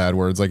the bad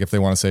words. Like if they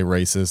want to say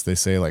racist, they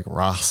say like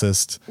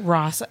racist.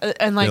 Ross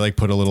and They like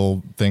put a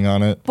little thing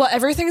on it. well,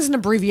 everything is an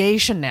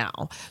abbreviation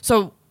now.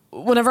 So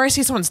whenever I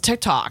see someone's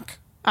TikTok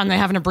and they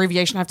have an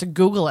abbreviation, I have to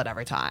Google it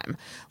every time.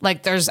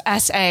 Like there's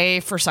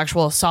SA for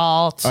sexual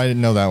assault. I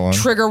didn't know that one.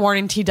 Trigger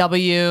warning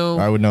TW.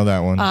 I would know that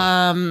one.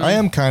 I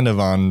am kind of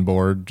on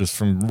board just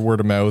from word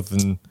of mouth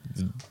and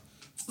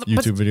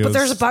YouTube videos. But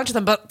there's a bunch of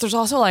them. But there's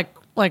also like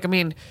I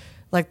mean,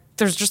 like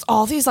there's just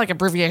all these like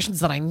abbreviations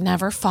that I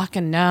never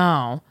fucking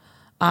know.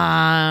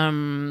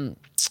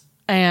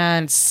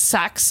 And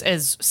sex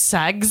is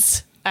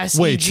segs.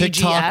 Wait, SEGGS.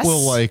 TikTok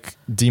will like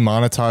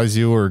demonetize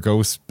you or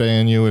ghost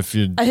ban you if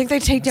you. I think they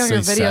take down say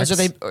your videos,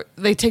 sex? or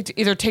they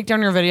either take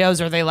down your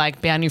videos or they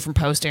like ban you from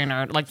posting,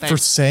 or like they. For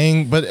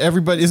saying, but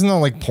everybody isn't that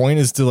like point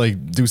is to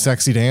like do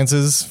sexy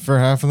dances for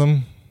half of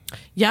them.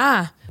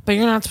 Yeah, but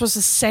you're not supposed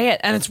to say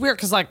it, and it's weird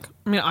because like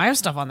I mean I have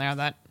stuff on there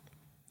that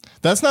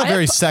That's not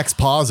very sex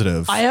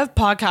positive. I have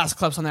podcast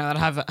clips on there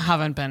that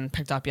haven't been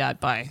picked up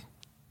yet by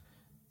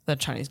the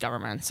Chinese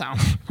government. So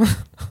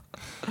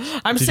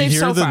I'm Did safe you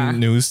hear so the far.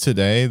 news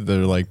today?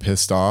 They're like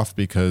pissed off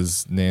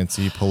because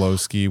Nancy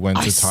Pelosi went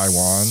to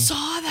Taiwan. Saw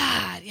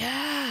that.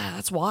 Yeah,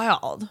 that's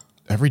wild.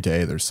 Every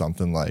day there's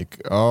something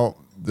like, oh,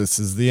 this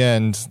is the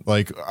end.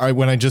 Like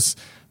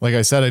like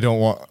I said, I don't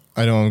want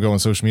to go on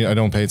social media. I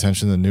don't pay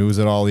attention to the news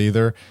at all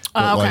either.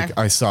 But okay. like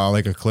I saw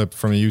like a clip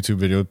from a YouTube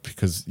video,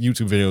 because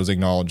YouTube videos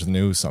acknowledge the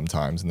news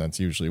sometimes, and that's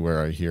usually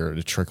where I hear it.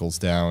 It trickles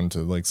down to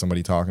like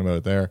somebody talking about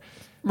it there.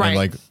 Right. And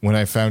like when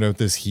I found out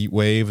this heat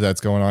wave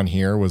that's going on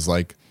here was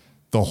like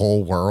the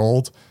whole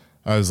world,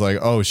 I was like,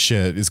 oh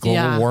shit, is global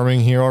Yeah. warming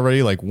here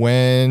already? Like,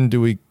 when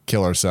do we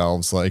kill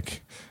ourselves?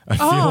 Like, I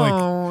feel like,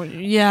 I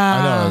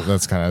yeah. know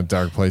that's kind of a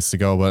dark place to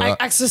go, but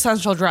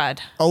Existential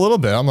dread. a little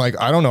bit. I'm like,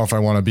 I don't know if I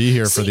want to be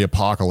here for the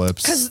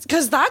apocalypse.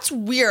 Because that's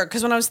weird.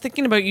 Because when I was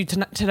thinking about you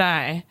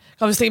today,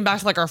 I was thinking back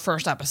to like our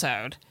first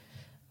episode.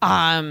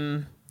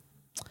 And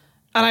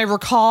I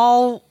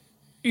recall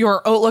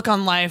your outlook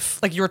on life,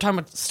 like you were talking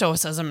about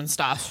stoicism and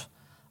stuff.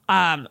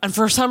 And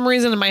for some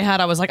reason in my head,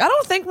 I was like, I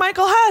don't think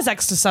Michael has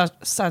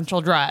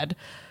existential dread.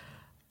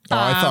 Oh,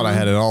 I thought I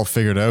had it all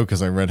figured out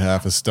because I read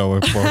half a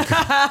Stoic book.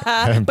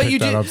 I haven't picked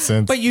that up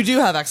since. But you do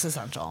have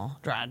existential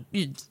dread.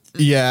 You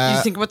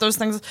think about those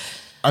things.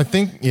 I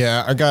think,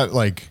 yeah, I got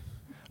like,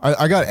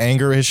 I got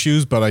anger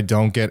issues, but I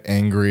don't get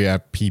angry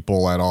at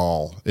people at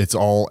all. It's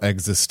all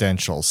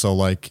existential. So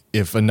like,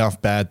 if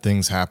enough bad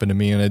things happen to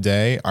me in a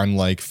day, I'm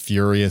like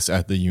furious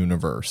at the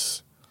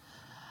universe.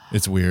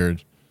 It's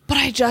weird. But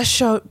I just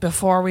showed,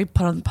 before we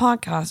put on the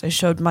podcast, I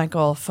showed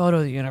Michael a photo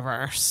of the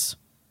universe.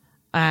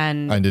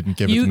 And I didn't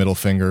give it the middle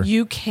finger.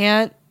 You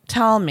can't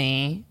tell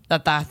me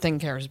that thing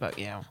cares about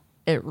you.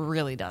 It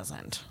really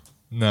doesn't.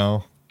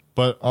 No,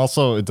 but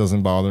also it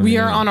doesn't bother me. We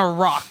are on a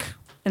rock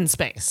in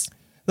space.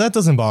 That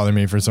doesn't bother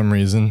me for some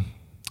reason.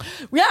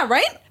 Yeah,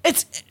 right?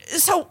 It's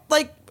so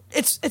like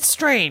it's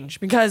strange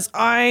because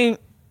my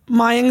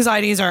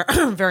anxieties are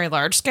very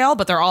large scale,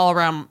 but they're all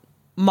around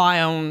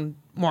my own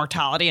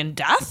mortality and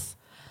death.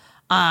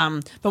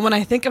 But when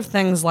I think of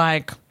things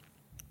like,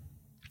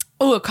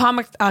 oh, a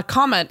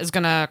comet is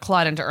going to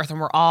collide into Earth and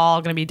we're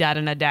all going to be dead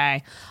in a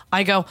day,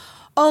 I go,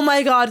 oh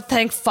my God,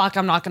 thank fuck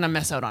I'm not going to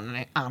miss out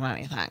on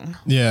anything.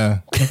 Yeah.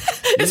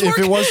 If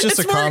it was just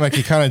a comic,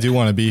 you kind of do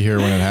want to be here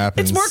when it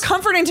happens. It's more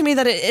comforting to me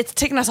that it's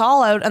taken us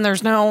all out and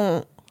there's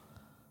no,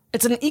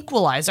 it's an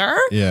equalizer.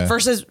 Yeah.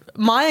 Versus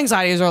my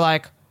anxieties are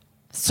like,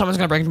 someone's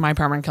going to break into my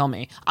apartment and kill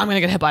me. I'm going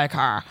to get hit by a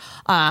car.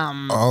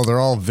 Oh, they're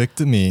all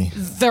victim-y.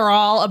 They're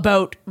all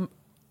about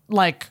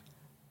like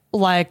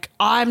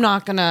I'm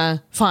not going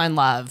to find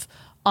love.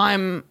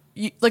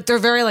 They're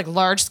very like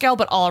large scale,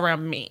 but all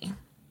around me.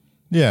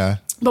 Yeah.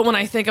 But when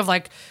I think of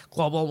like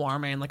global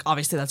warming, like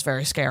obviously that's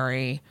very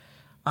scary.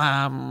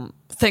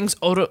 Things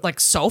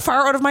so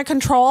far out of my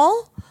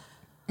control.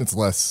 It's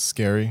less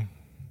scary.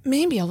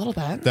 Maybe a little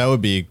bit. That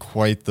would be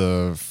quite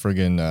the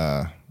friggin'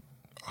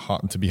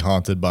 to be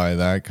haunted by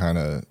that kind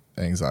of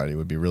anxiety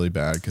would be really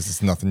bad because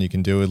it's nothing you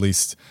can do. At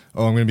least,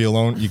 I'm going to be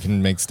alone. You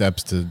can make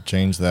steps to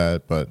change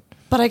that, but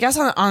I guess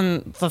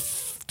on the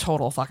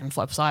total fucking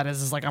flip side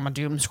is like I'm a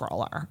doom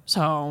scroller.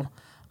 So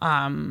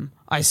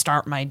I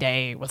start my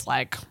day with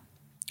like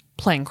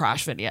plane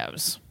crash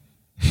videos.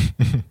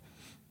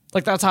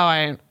 Like that's how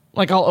I'll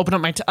open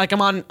up I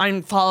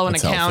follow an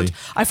That's account. healthy.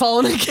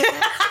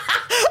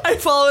 I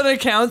follow an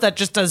account that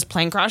just does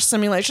plane crash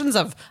simulations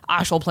of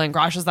actual plane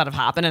crashes that have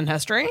happened in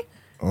history.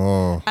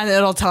 Oh. And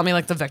it'll tell me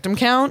like the victim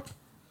count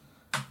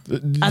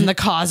and the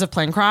cause of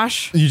plane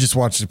crash. You just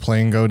watch the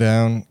plane go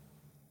down.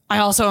 I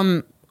also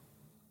am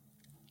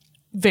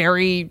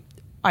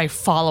I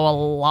follow a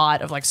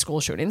lot of like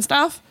school shooting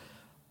stuff.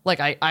 Like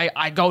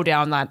I go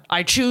down that,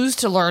 I choose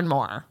to learn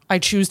more. I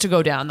choose to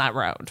go down that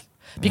road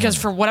because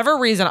for whatever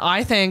reason,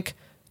 I think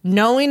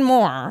knowing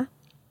more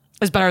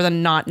is better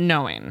than not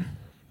knowing.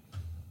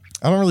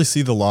 I don't really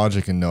see the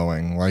logic in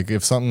knowing. Like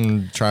if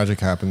something tragic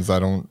happens, I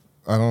don't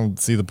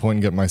see the point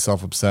in getting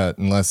myself upset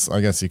unless I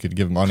guess you could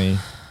give money,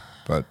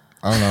 but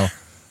I don't know.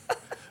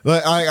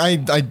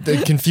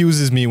 It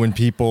confuses me when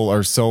people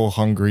are so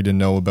hungry to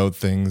know about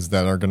things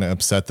that are going to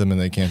upset them and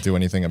they can't do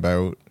anything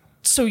about.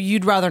 So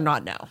you'd rather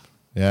not know.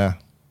 Yeah.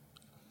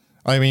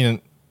 I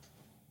mean,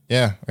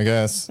 yeah, I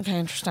guess. Okay,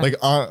 interesting. Like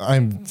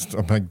I'm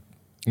going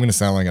to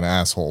sound like an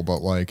asshole,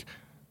 but like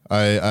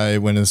I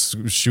when the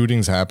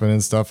shootings happen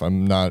and stuff,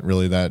 I'm not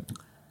really that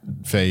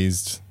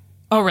phased.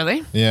 Oh,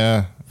 really?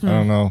 Yeah. I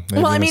don't know.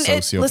 Maybe Well, I I'm a mean,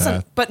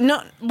 sociopath. but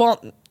no,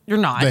 well, you're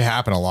not. They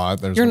happen a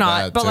lot. You're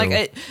not, but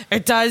like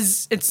it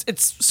does.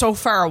 It's so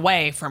far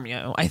away from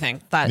you. I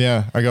think that.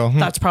 Yeah, I go.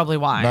 That's probably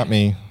why. Not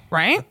me.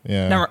 Right?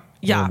 Yeah. Never.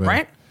 Yeah. bit.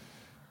 Right.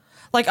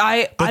 Like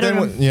I don't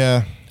know.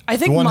 Yeah. I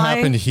think the one my-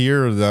 happened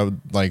here that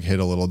would like hit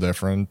a little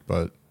different,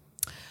 but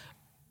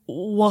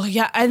Well,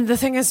 yeah, and the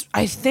thing is,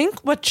 I think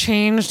what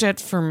changed it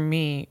for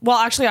me. Well,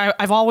 actually,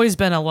 I've always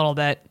been a little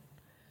bit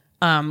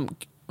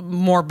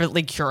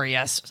morbidly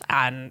curious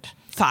and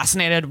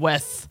fascinated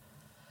with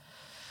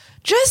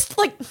just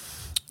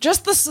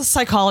the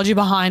psychology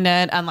behind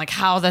it and like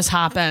how this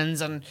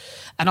happens and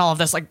all of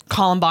this. Like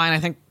Columbine, I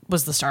think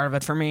was the start of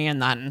it for me,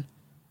 and then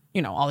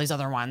all these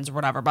other ones or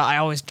whatever. But I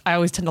always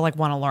tend to like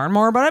want to learn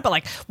more about it. But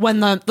like when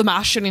the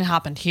mass shooting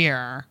happened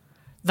here,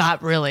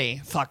 that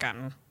really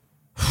fucking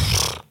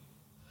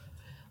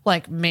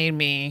like made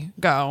me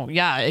go,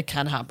 yeah, it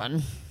can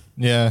happen.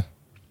 yeah,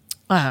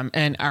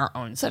 In our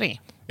own city.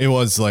 it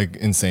was like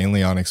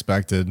insanely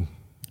unexpected.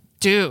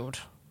 Dude,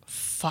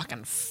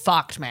 fucking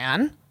fucked,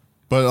 man.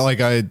 But like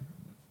I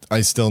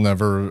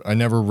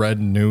never read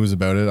news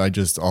about it. I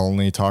just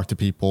only talk to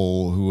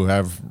people who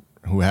have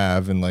who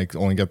have and like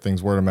only get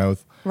things word of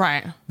mouth.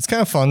 Right. It's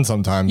kind of fun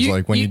sometimes,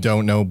 like when you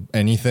don't know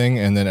anything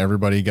and then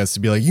everybody gets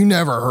to be like, you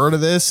never heard of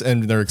this,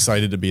 and they're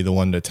excited to be the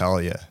one to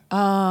tell you.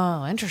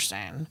 Oh,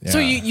 interesting. Yeah. So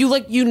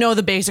you know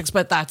the basics,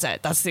 but that's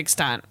it. That's the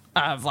extent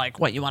of like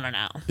what you want to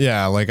know.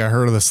 Yeah, like I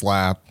heard of the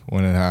slap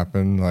when it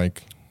happened.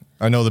 Like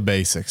I know the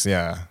basics.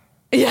 Yeah.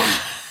 Yeah.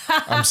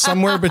 I'm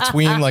somewhere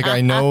between, like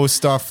I know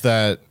stuff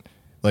that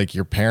like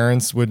your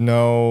parents would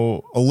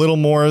know a little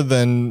more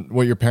than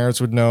what your parents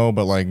would know,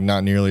 but like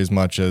not nearly as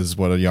much as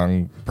what a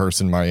young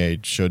person my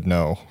age should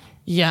know.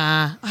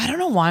 Yeah. I don't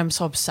know why I'm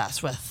so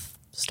obsessed with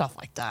stuff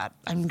like that.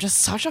 I'm just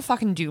such a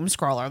fucking doom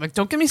scroller. Like,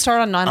 don't get me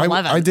started on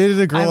 9/11. I dated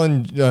a girl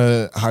in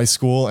high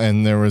school,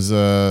 and there was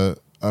a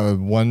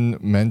one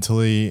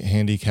mentally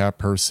handicapped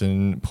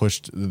person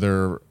pushed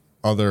their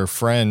other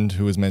friend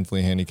who was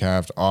mentally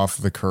handicapped off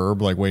the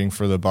curb, like waiting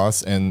for the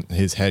bus, and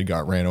his head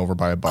got ran over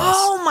by a bus.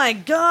 Oh my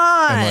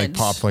God. And like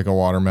popped like a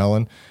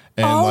watermelon.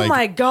 And Oh like,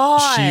 my God.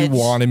 she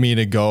wanted me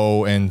to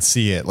go and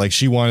see it. Like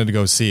she wanted to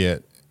go see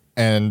it.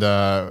 And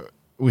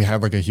we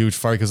had like a huge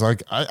fight because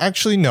like, I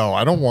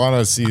don't want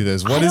to see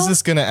this. What is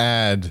this going to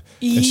add?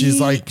 And she's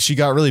like, she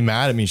got really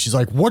mad at me. She's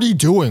like, what are you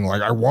doing?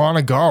 Like, I want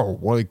to go.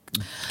 Like,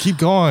 keep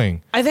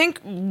going. I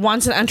think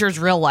once it enters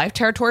real life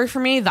territory for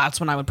me, that's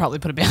when I would probably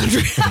put a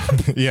boundary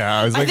up. Yeah.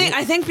 I was like,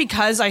 I think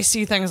because I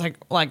see things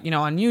like, you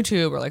know, on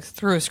YouTube or like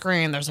through a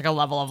screen, there's like a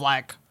level of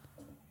like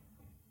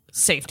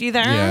safety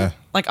there. Yeah.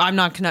 Like I'm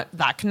not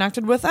that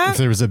connected with it. if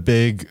there was a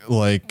big,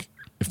 like,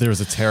 if there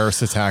was a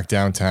terrorist attack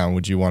downtown,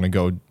 would you want to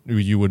go?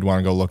 You would want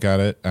to go look at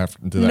it after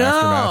the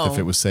aftermath if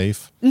it was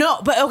safe?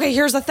 No, but okay,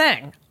 here's the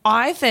thing.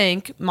 I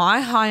think my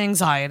high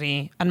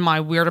anxiety and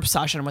my weird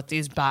obsession with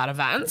these bad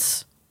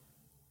events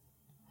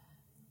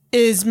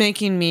is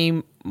making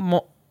me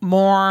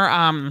more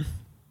of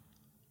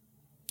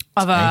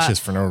a Anxious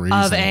for no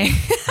reason.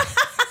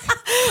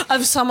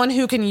 Of someone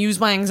who can use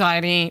my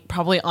anxiety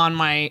probably on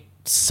my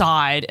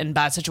side in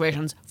bad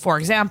situations. For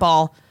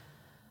example,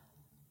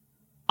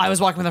 I was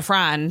walking with a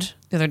friend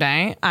the other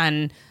day,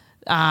 and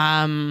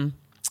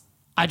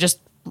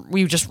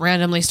we just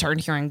randomly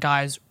started hearing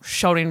guys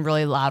shouting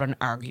really loud and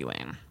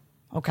arguing.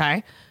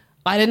 Okay,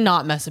 I did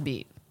not miss a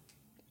beat.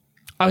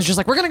 I was just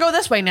like, "We're gonna go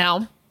this way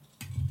now,"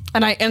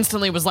 and I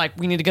instantly was like,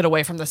 "We need to get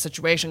away from this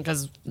situation,"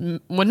 because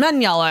when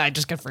men yell, I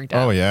just get freaked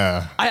out. Oh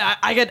yeah.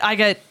 I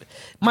get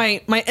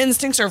my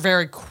instincts are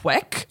very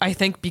quick. I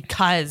think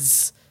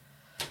because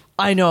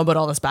I know about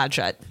all this bad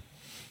shit.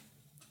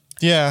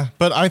 Yeah,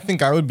 but I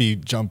think I would be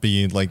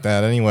jumpy like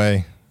that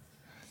anyway.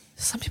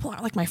 Some people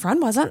aren't, like my friend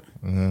wasn't.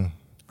 Mm-hmm.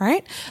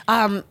 Right?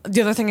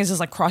 The other thing is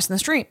like crossing the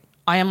street.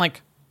 I am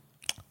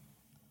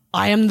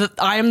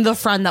the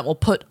friend that will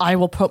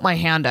put my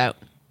hand out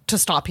to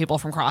stop people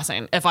from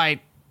crossing. If I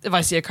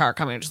see a car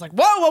coming, I'm just like,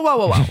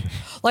 whoa.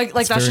 like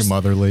that's very just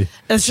motherly.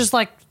 It's just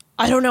like,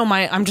 I don't know,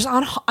 I'm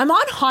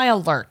on high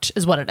alert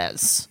is what it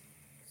is.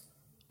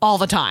 All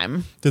the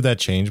time. Did that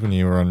change when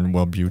you were on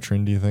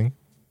Wellbutrin, do you think?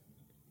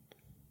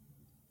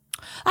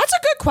 That's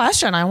a good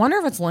question. I wonder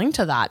if it's linked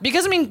to that.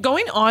 Because, I mean,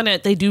 going on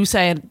it, they do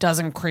say it does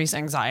increase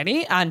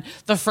anxiety. And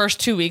the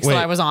first 2 weeks that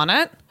I was on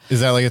it.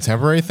 Is that like a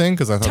temporary thing?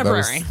 Because I thought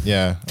temporary. That was...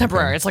 Yeah.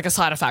 Temporary. Okay. It's like a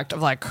side effect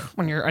of like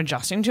when you're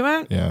adjusting to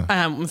it.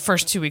 Yeah.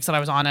 First 2 weeks that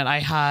I was on it, I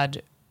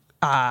had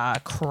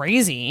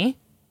crazy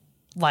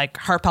like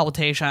heart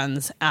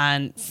palpitations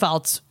and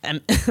felt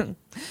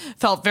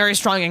very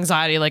strong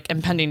anxiety, like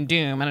impending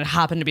doom. And it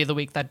happened to be the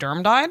week that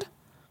Derm died.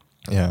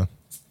 Yeah.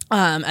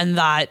 And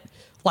that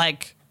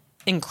like...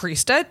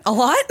 increased it a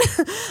lot.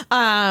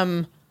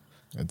 I'd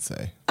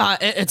say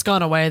it's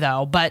gone away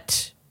though,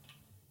 but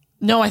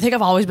no,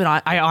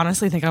 I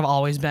honestly think I've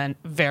always been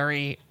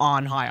very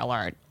on high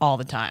alert all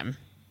the time.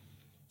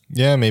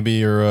 Yeah, maybe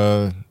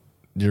your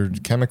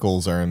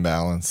chemicals are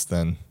imbalanced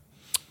then.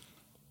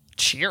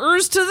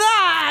 Cheers to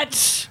that.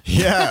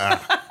 Yeah.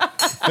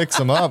 Fix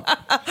them up.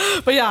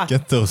 But yeah,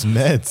 get those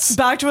meds.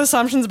 Back to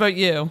assumptions about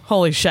you.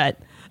 Holy shit.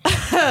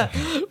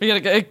 We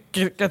gotta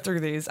get through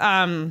these.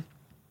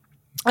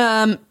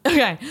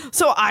 Okay,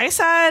 so I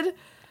said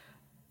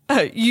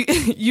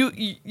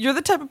you're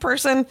the type of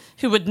person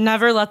who would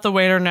never let the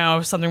waiter know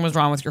if something was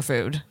wrong with your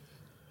food.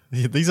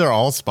 These are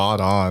all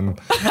spot on.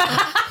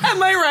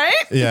 Am I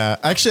right? Yeah,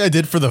 actually I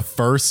did for the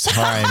first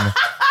time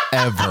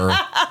ever,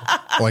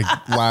 like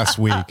last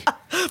week.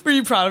 Were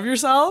you proud of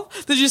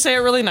yourself? Did you say it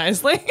really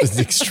nicely?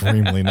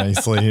 Extremely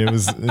nicely. It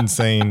was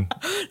insane.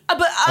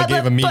 I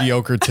gave a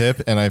mediocre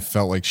tip and I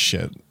felt like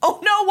shit. Oh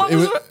no! What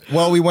was it?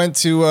 Well, we went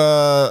to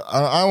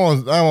I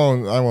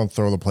won't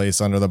throw the place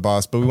under the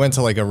bus, but we went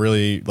to like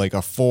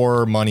a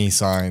 4 money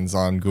signs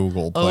on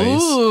Google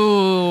place.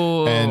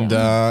 Ooh. And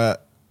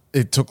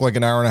it took like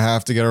an hour and a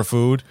half to get our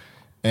food.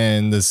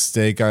 And the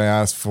steak I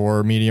asked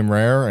for medium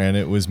rare, and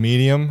it was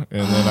medium.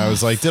 And then I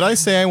was like, "Did I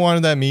say I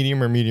wanted that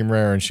medium or medium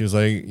rare?" And she was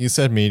like, "You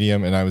said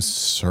medium," and I was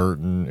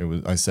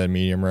certain I said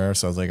medium rare.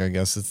 So I was like, "I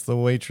guess it's the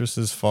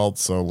waitress's fault,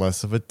 so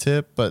less of a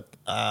tip." But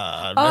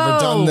I've never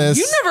done this.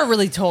 You never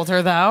really told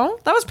her though.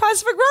 That was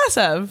passive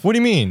aggressive. What do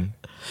you mean?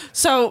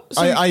 So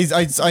I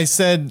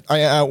said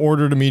I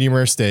ordered a medium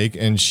rare steak,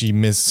 and she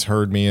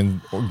misheard me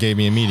and gave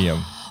me a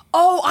medium.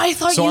 oh, I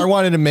thought So I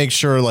wanted to make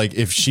sure, like,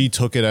 if she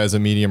took it as a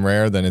medium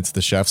rare, then it's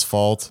the chef's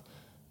fault.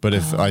 But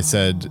if I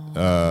said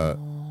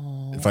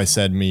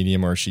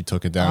medium, or she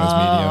took it down as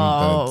medium,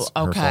 then it's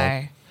her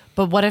fault.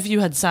 But what if you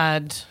had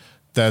said,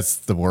 That's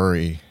the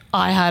worry.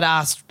 I had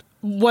asked,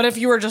 what if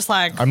you were just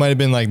like, I might have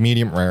been like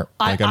medium rare.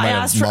 Like I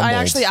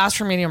actually asked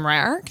for medium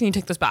rare. Can you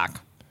take this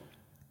back?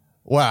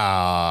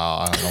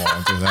 Wow, I don't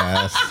want to do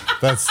that.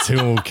 That's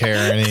too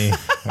Karen-y.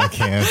 I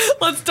can't.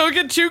 Let's don't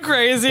get too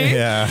crazy.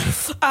 Yeah.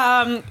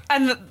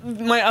 And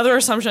my other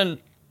assumption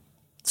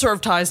sort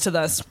of ties to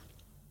this,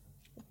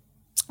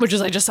 which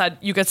is I just said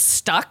you get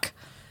stuck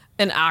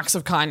in acts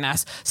of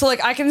kindness. So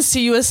like I can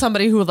see you as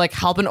somebody who would like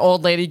help an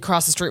old lady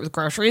cross the street with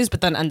groceries,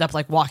 but then end up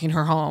like walking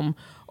her home,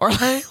 or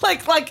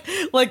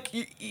like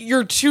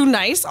you're too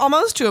nice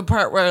almost to a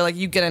part where like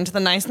you get into the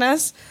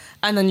niceness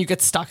and then you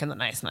get stuck in the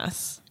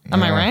niceness.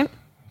 Am I right?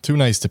 Too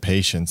nice to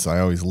patients. I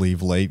always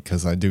leave late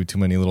because I do too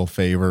many little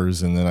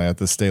favors, and then I have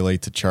to stay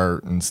late to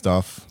chart and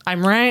stuff.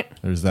 I'm right.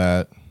 There's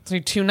that. So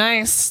you're too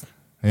nice.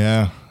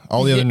 Yeah.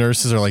 All the other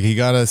nurses are like, you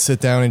got to sit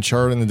down and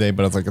chart in the day.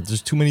 But I was like,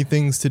 there's too many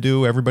things to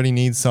do. Everybody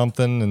needs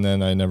something. And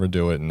then I never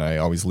do it. And I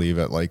always leave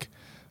at like,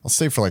 I'll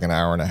stay for like an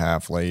hour and a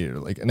half late. Or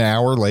like an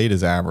hour late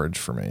is average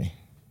for me.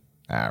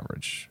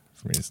 Average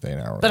for me to stay an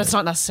hour But late. it's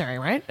not necessary,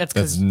 right? It's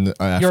because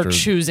After- you're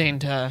choosing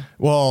to.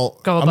 Well,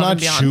 go I'm above not and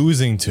beyond.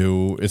 choosing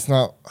to. It's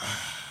not.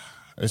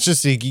 It's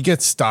just you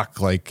get stuck.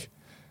 Like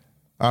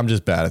I'm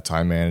just bad at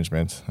time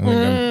management. I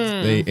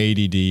think they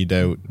ADD'd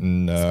out,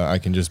 and I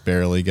can just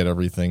barely get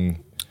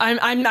everything.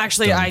 I'm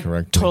actually, done I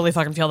correctly. totally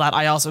fucking feel that.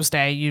 I also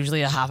stay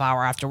usually a half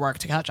hour after work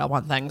to catch up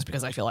on things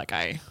because I feel like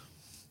I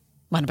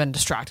might have been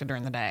distracted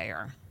during the day,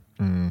 or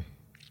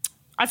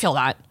I feel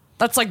that.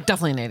 That's like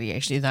definitely an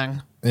ADHD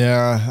thing.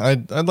 Yeah,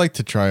 I'd like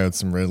to try out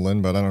some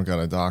Ritalin, but I don't got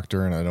a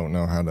doctor, and I don't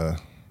know how to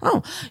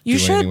Oh, you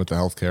do anything should. with the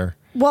healthcare.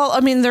 Well, I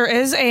mean, there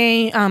is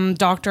a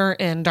doctor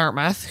in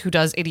Dartmouth who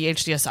does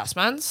ADHD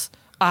assessments.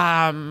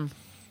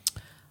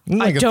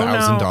 Like don't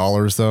know.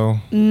 $1,000 though.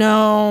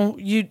 No,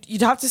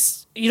 you'd have to.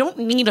 You don't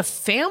need a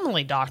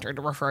family doctor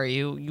to refer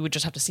you. You would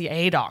just have to see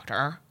a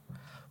doctor,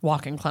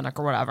 walk-in clinic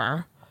or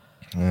whatever.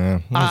 Yeah,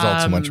 it was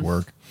all too much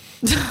work.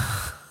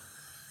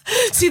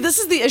 See, this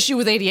is the issue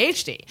with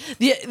ADHD.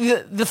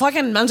 The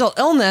fucking mental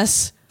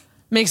illness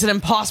makes it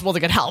impossible to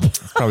get help.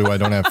 That's probably why I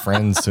don't have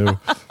friends too.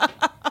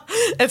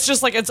 It's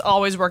just like it's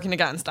always working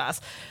against us.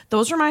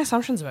 Those are my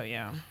assumptions about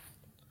you.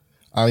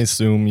 I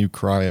assume you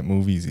cry at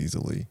movies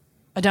easily.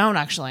 I don't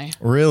actually.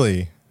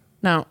 Really?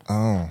 No.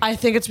 Oh. I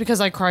think it's because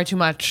I cry too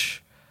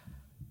much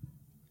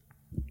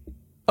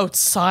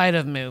outside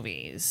of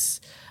movies.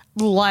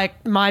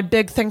 Like my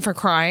big thing for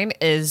crying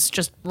is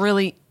just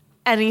really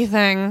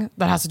anything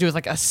that has to do with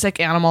like a sick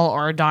animal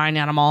or a dying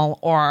animal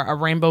or a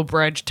Rainbow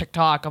Bridge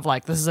TikTok of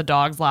like, this is a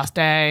dog's last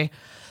day.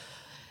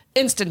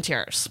 Instant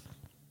tears.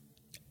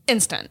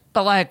 Instant.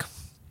 But like,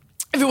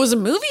 if it was a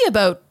movie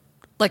about,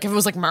 like if it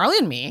was like Marley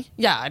and Me,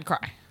 yeah, I'd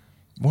cry.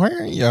 Why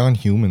aren't you on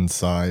human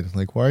side?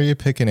 Like, why are you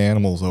picking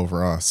animals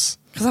over us?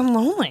 Because I'm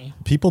lonely.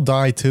 People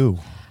die too.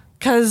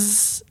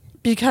 Because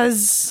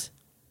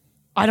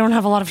I don't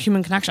have a lot of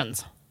human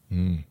connections.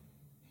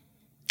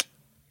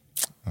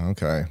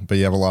 Okay. But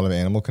you have a lot of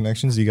animal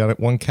connections? You got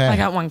one cat. I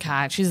got one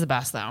cat. She's the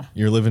best though.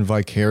 You're living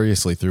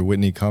vicariously through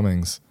Whitney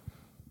Cummings.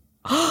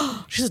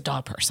 She's a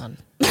dog person.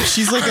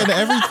 She's like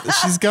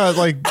she's got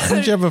like,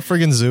 didn't you have a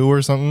friggin' zoo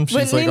or something?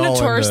 She's Whitney like all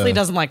notoriously into,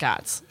 doesn't like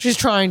cats. She's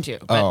trying to,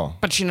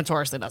 but she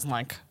notoriously doesn't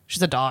like.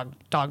 She's a dog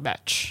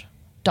bitch.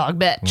 Dog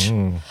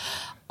bitch.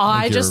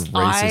 I you're just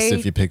racist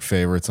if you pick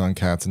favorites on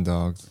cats and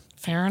dogs.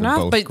 fair They're enough,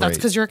 both but that's great.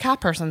 because you're a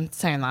cat person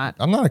saying that.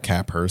 I'm not a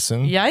cat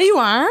person. Yeah, you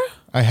are.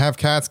 I have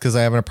cats because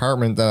I have an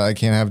apartment that I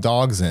can't have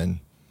dogs in.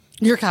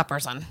 You're a cat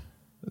person.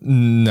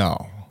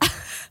 No.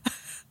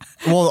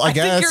 Well, I think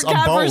guess you're a I'm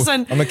cat both.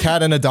 person. I'm a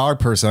cat and a dog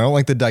person. I don't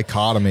like the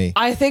dichotomy.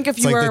 I think if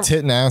It's you like were, the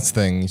tit and ass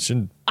thing. You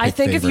should. I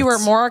think if you were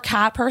favorites. more a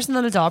cat person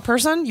than a dog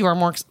person, you are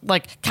more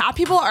like cat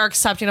people are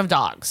accepting of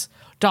dogs.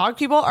 Dog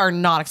people are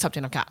not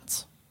accepting of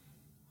cats.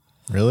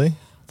 Really?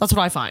 That's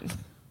what I find.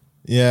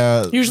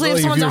 Yeah. Usually if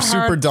like, someone's you're a a super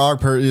hard- dog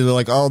person, you're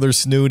like, oh, they're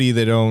snooty.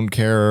 They don't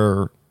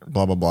care.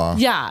 Blah blah blah.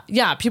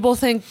 Yeah. People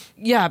think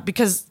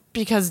because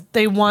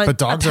they want. But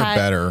dogs a are pet.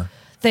 better.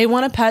 They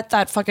want a pet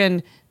that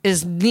fucking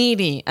is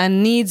needy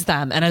and needs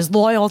them and is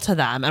loyal to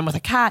them. And with a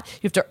cat,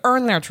 you have to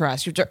earn their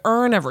trust. You have to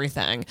earn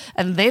everything.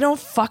 And they don't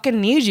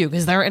fucking need you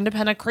because they're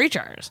independent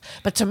creatures.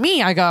 But to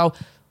me, I go,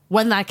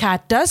 when that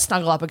cat does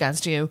snuggle up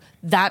against you,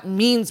 that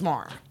means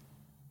more.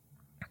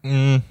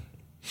 Than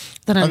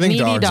a I think needy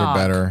dogs dog. are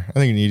better. I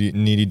think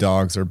needy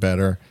dogs are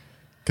better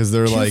because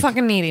they're Too like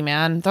fucking needy,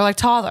 man. They're like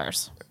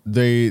toddlers.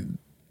 they.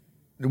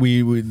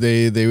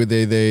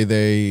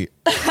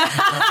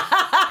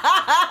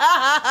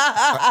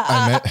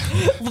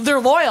 They're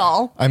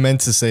loyal. I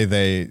meant to say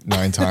they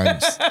 9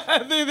 times.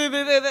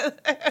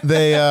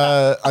 They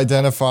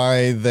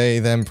identify they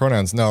them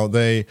pronouns. No,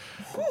 they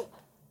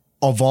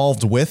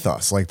evolved with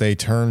us. Like they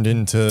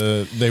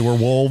were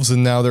wolves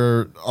and now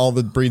they're all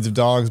the breeds of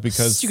dogs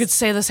because You could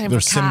say the same they're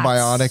for cats.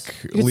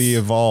 symbiotically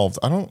evolved.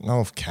 I don't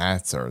know if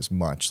cats are as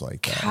much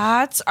like that.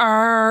 Cats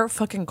are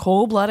fucking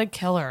cold-blooded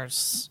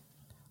killers.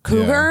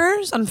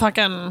 Cougars and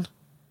fucking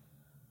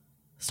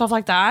stuff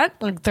like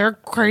that. Like they're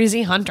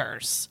crazy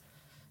hunters.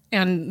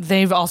 And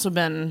they've also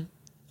been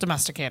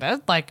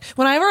domesticated. Like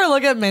whenever I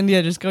look at Mindy,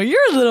 I just go, "You're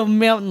a little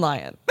mountain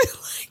lion."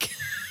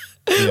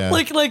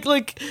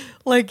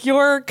 Like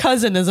your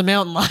cousin is a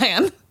mountain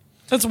lion.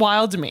 That's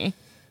wild to me.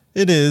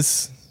 It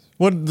is.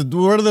 What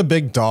are the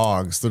big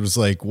dogs? There's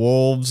like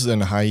wolves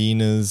and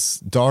hyenas.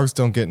 Dogs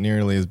don't get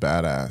nearly as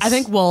badass. I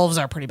think wolves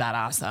are pretty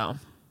badass though.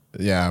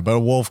 Yeah, but a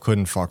wolf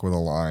couldn't fuck with a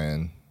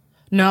lion.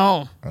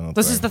 No, don't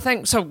this think. is the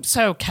thing.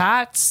 So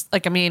cats,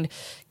 like, I mean,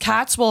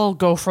 cats will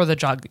go for the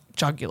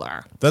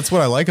jugular. That's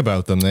what I like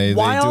about them. They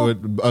do it.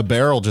 A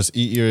bear will just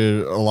eat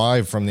you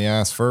alive from the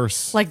ass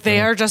first. Like they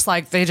are just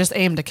like they just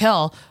aim to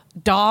kill.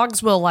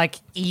 Dogs will like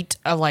eat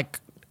like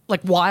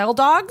wild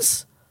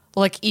dogs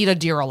will like eat a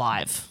deer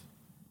alive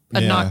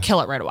and not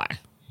kill it right away.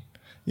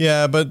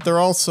 Yeah, but they're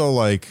also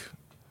like,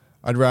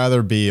 I'd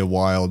rather be a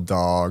wild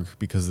dog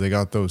because they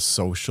got those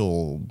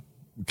social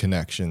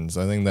connections.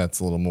 I think that's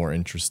a little more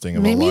interesting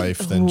of a life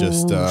than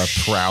just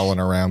prowling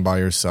around by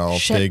yourself.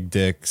 Shit. Big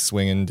dick,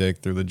 swinging dick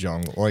through the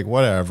jungle. Like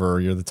whatever,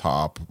 you're the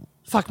top.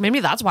 Fuck, maybe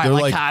that's why I They're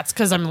like like- cats,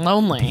 because I'm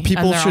lonely.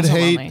 People and they're should also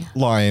hate lonely.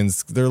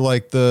 lions. They're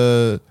like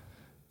the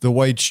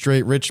white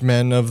straight rich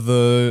men of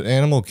the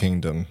animal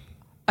kingdom.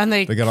 And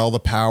they They got all the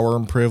power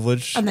and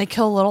privilege. and they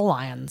kill little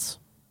lions.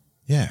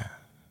 Yeah.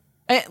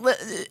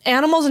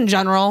 Animals in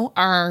general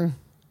are,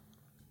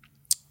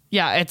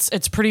 yeah,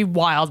 it's pretty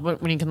wild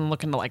when you can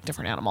look into like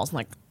different animals and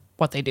like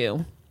what they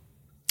do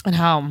and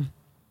how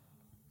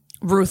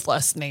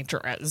ruthless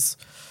nature is.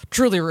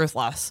 Truly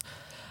ruthless.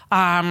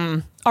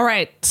 All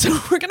right, so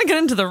we're gonna get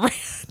into the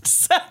rant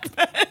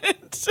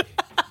segment.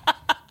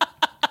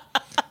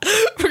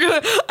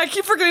 I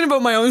keep forgetting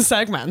about my own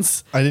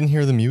segments I didn't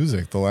hear the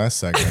music the last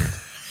segment.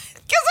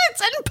 because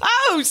it's in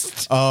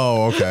post.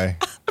 Oh, okay.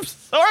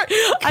 Sorry,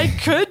 I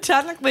could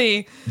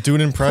technically. Do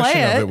an impression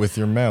Play of it. it with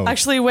your mouth.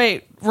 Actually,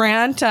 wait,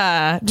 rant.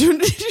 Did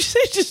you say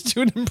just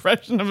do an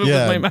impression of it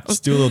with my mouth?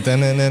 just do a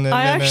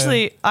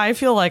little. I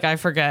feel like I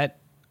forget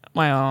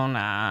my own.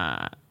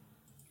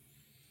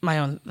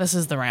 This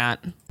is the rant.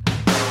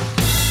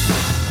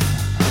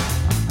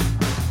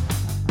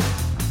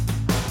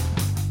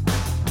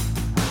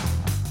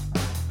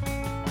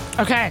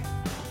 Okay,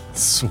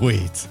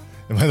 Sweet.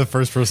 Am I the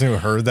first person who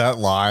heard that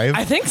live?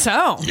 I think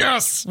so.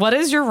 Yes. What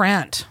is your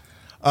rant?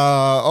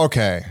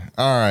 Okay.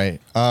 All right.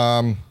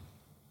 I'm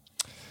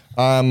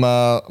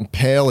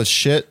pale as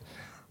shit,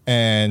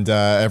 and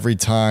every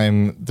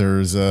time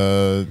there's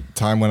a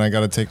time when I got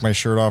to take my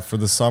shirt off for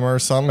the summer or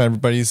something,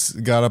 everybody's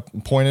got to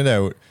point it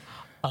out.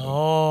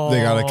 Oh.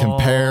 They got to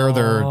compare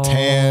their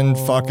tan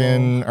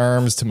fucking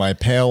arms to my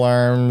pale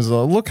arms.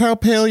 Look how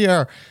pale you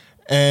are.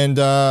 And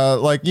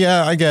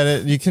yeah, I get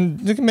it. You can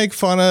make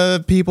fun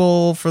of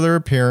people for their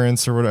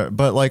appearance or whatever,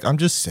 but like I'm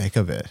just sick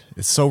of it.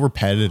 It's so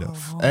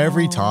repetitive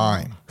every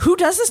time. Who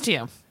does this to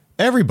you?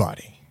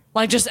 Everybody.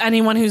 Like just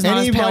anyone who's not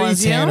as pale Anybody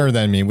as you? tanner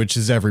than me, which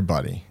is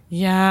everybody.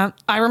 Yeah.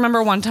 I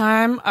remember one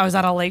time I was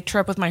at a lake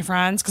trip with my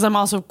friends because I'm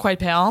also quite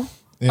pale.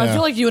 I Yeah.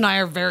 feel like you and I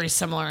are very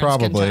similar in skin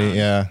Probably, tone.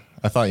 yeah.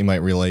 I thought you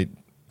might relate.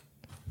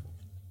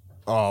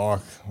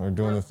 Oh, we're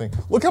doing the thing.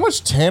 Look how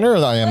much tanner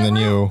I am than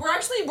you.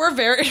 We're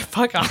very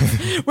fuck off.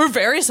 We're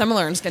very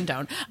similar in skin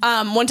tone.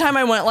 One time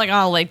I went like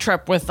on a lake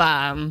trip with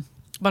a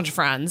bunch of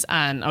friends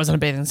and I was in a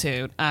bathing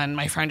suit and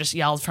my friend just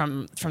yelled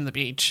from the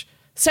beach,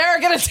 "Sarah,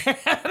 get a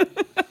tan."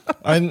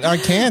 I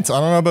can't. I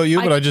don't know about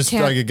you, but I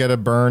can't. could get a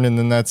burn and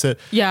then that's it.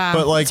 Yeah,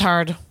 but like, it's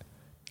hard.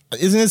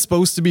 isn't it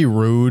supposed to be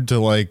rude to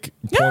like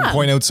Yeah.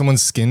 point out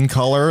someone's skin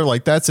color?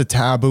 Like that's a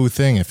taboo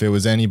thing. If it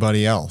was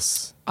anybody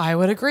else, I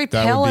would agree.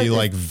 that would be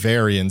like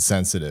very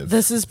insensitive.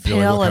 This is If you're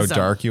like, look paleism. how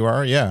dark you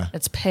are. Yeah,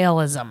 It's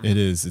paleism. it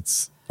is.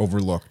 It's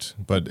overlooked,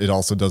 but it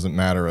also doesn't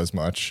matter as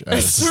much It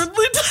as.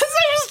 certainly does.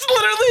 I was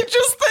literally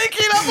just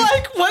thinking, I'm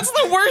like, what's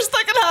the worst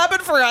that can happen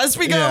for us?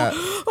 We go,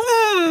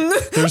 Yeah.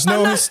 There's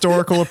no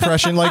historical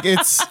oppression. Like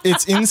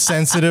it's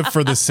insensitive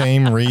for the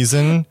same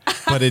reason,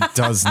 but it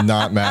does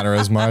not matter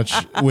as much.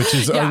 Which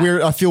is Yeah.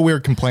 weird. I feel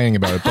weird complaining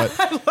about it,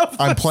 but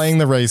I'm playing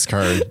the race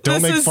card.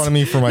 Don't make fun of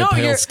me for my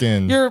pale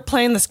skin. You're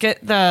playing the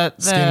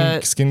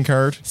Skin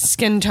card.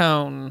 skin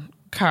tone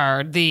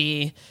card.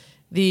 The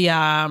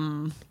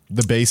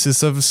The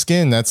basis of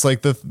skin. That's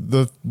like the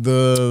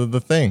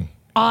thing.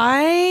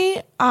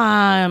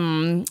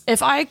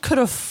 If I could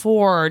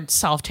afford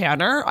self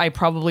tanner, I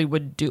probably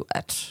would do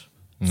it.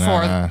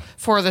 Nah.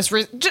 For this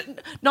reason,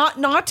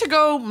 not to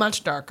go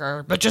much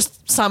darker, but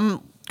just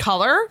some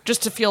color,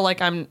 just to feel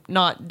like I'm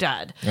not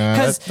dead.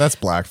 Because That's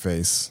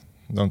blackface.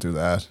 Don't do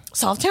that.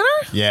 self tanner,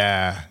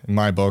 Yeah, in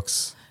my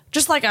books.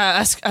 just like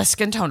a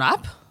skin tone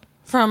up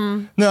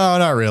from. No,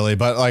 not really.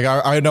 But like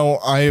I don't.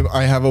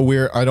 I have a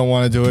weird. I don't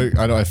want to do it.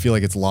 I feel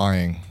like it's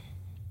lying.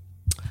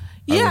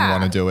 I wouldn't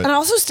want to do it. And it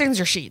also stains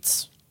your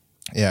sheets.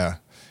 Yeah.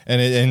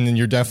 And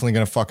you're definitely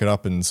going to fuck it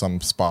up in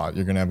some spot.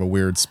 You're going to have a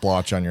weird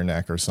splotch on your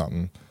neck or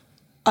something.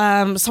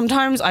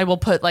 Sometimes I will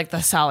put like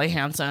the Sally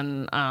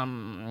Hansen.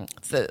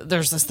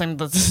 There's this thing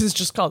that this is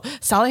just called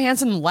Sally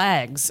Hansen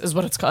legs is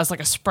what it's called. It's like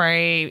a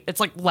spray. It's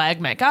like leg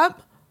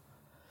makeup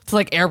to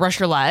like airbrush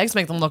your legs,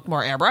 make them look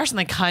more airbrushed, and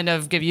they kind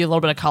of give you a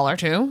little bit of color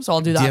too. So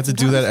I'll do that. Do you have to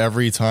do that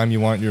every time you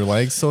want your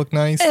legs to look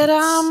nice?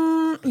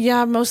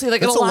 Yeah, mostly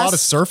like That's it'll a last, lot of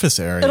surface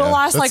area. It'll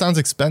last that sounds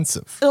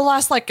expensive. It'll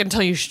last like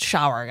until you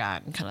shower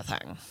again, kind of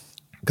thing.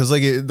 Because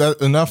like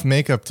enough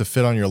makeup to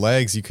fit on your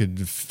legs, you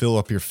could fill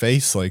up your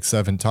face like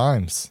 7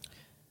 times.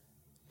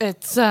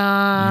 It's You'd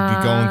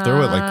be going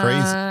through it like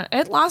crazy.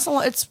 It lasts a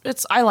lot.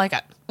 It's I like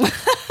it.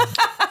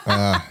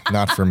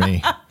 Not for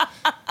me.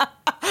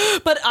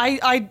 But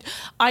I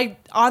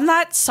on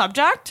that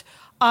subject,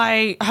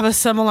 I have a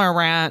similar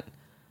rant,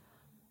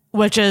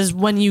 which is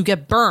when you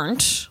get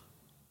burnt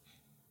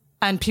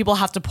and people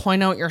have to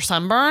point out your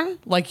sunburn,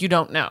 like you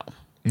don't know.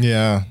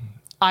 Yeah.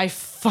 I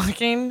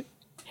fucking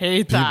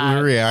hate that.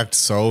 People react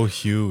so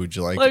huge.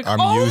 Like I'm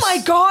oh used.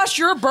 my gosh,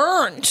 you're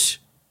burnt.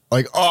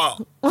 Like, oh,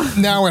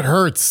 now it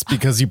hurts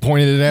because you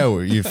pointed it out,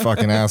 you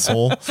fucking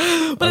asshole.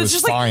 But it's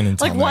just fine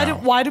like until now.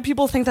 why do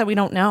people think that we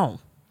don't know?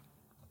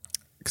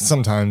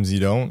 Sometimes you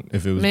don't.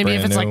 If it was Maybe brand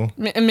if it's new.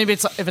 like maybe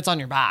it's if it's on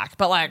your back,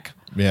 but like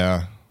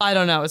Yeah. I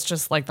don't know. It's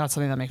just like that's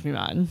something that makes me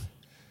mad.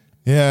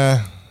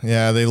 Yeah.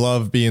 Yeah. They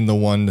love being the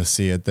one to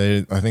see it.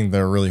 I think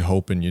they're really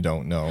hoping you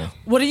don't know.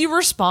 What do you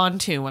respond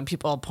to when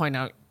people point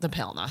out the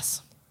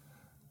paleness?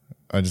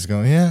 I just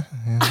go, yeah.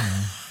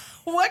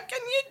 What can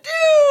you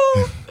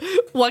do?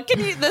 What can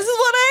you? This is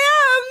what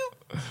I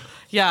am.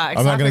 Yeah, exactly.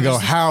 I'm not going to go,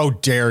 how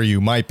dare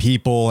you? My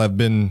people have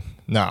been,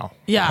 no.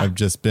 Yeah. I've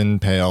just been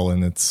pale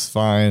and it's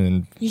fine.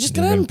 And You just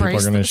gotta embrace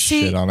people are going to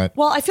See, shit on it.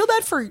 Well, I feel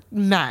bad for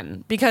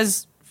men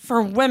because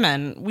for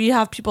women, we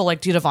have people like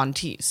Dita Von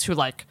Teese who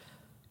like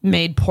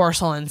made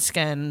porcelain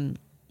skin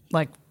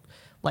like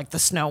the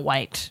Snow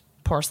White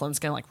porcelain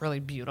skin like really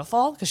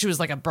beautiful because she was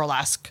like a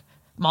burlesque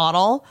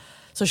model.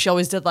 So she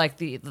always did like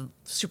the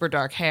super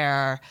dark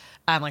hair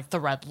and like the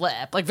red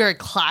lip, like very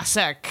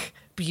classic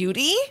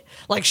beauty.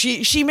 Like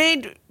she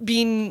made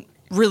being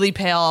really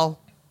pale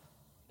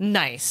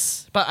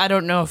nice, but I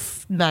don't know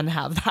if men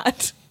have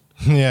that.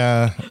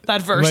 Yeah.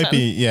 That version.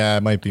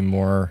 It might be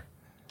more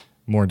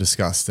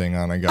disgusting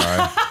on a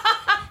guy.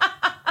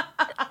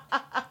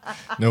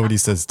 Nobody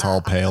says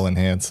tall, pale, and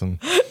handsome.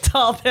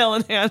 Tall, pale,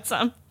 and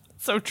handsome.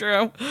 So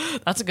true.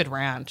 That's a good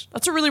rant.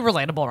 That's a really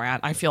relatable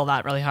rant. I feel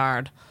that really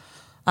hard.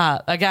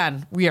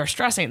 Again, we are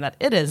stressing that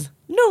it is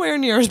nowhere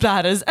near as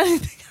bad as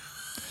anything.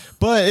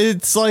 But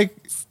it's like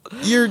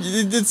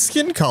it's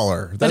skin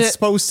color. That's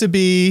supposed to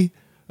be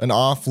an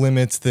off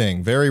limits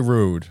thing. Very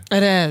rude.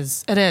 It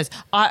is. It is.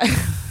 I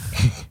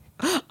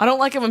don't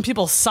like it when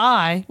people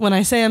sigh when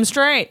I say I'm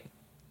straight.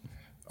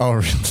 Oh,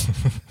 really?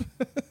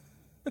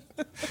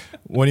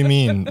 What do you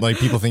mean? Like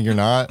people think you're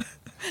not?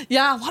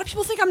 Yeah, a lot of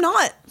people think I'm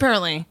not,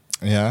 apparently.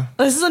 Yeah.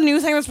 This is a new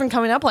thing that's been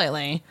coming up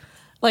lately.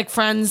 Like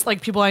friends,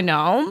 like people I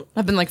know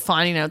have been like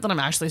finding out that I'm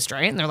actually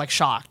straight and they're like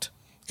shocked.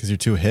 Because you're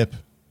too hip.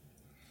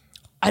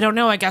 I don't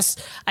know. I guess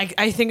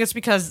I think it's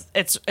because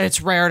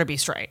it's rare to be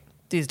straight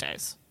these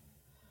days.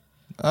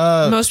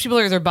 Most people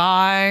are either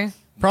bi.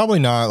 Probably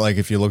not like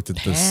if you looked at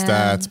the Pan.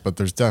 stats, but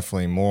there's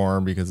definitely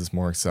more because it's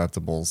more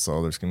acceptable.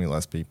 So there's going to be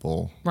less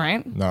people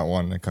Right? not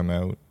wanting to come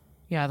out.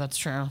 Yeah, that's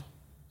true.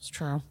 It's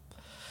true.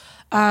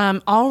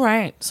 All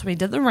right. So we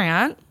did the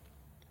rant.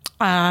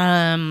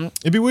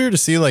 It'd be weird to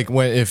see like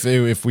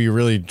if we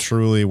really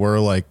truly were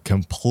like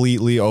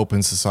completely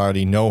open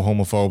society, no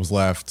homophobes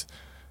left,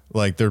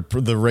 like the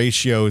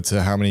ratio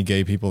to how many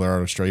gay people there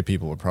are to straight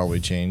people would probably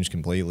change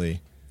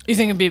completely. You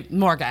think it'd be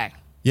more gay?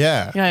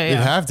 Yeah, Yeah. it'd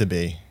have to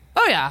be.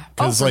 Oh yeah. Oh,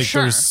 Because for like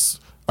sure.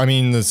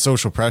 the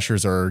social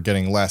pressures are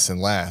getting less and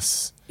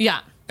less. Yeah.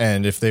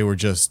 And if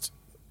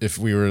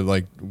we were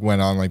like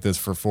went on like this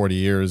for 40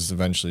 years,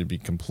 eventually it'd be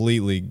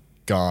completely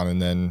gone,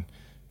 and then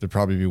there'd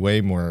probably be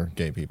way more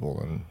gay people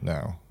than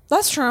now.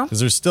 That's true. Because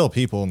there's still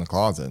people in the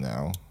closet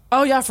now.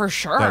 Oh yeah, for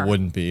sure. That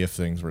wouldn't be if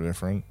things were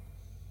different.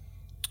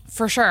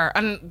 For sure.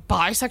 And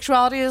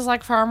bisexuality is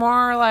like far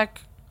more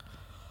like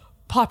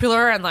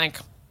popular and like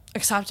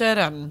accepted,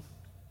 and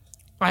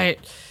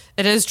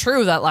it is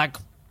true that like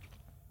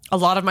a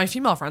lot of my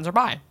female friends are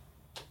bi.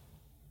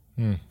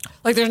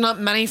 Like there's not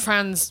many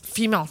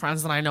female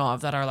friends that I know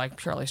of that are like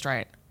purely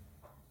straight.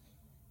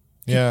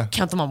 Yeah.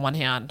 Count them on one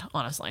hand,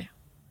 honestly.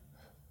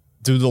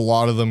 Do a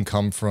lot of them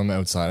come from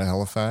outside of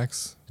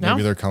Halifax? No,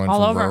 Maybe they're coming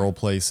all from over. rural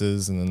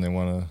places and then they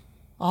want to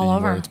All be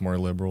over. where it's more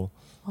liberal.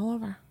 All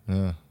over.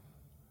 Yeah.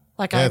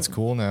 Like Yeah, it's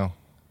cool now.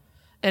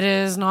 It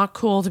is not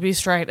cool to be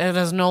straight. It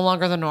is no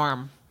longer the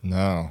norm.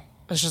 No.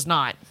 It's just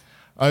not.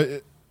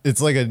 It's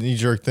like a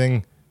knee-jerk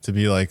thing to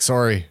be like,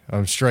 sorry,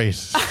 I'm straight.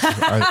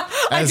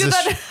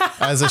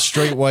 As a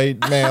straight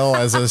white male,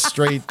 as a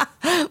straight...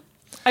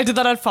 I did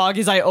that at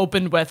Foggy's. I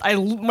opened with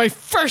my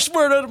first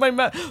word out of my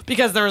mouth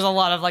because there was a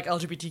lot of like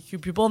LGBTQ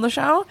people in the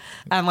show,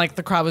 and like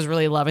the crowd was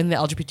really loving the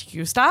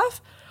LGBTQ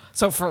stuff.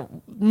 So for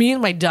me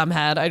and my dumb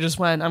head, I just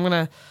went.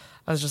 I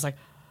was just like,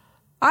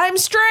 I'm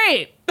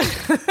straight. And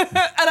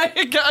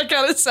I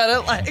kind of said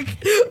it like, give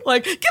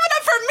it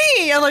up for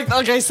me. And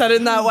like I said it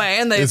in that way.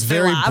 And it's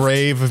very laughed.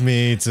 brave of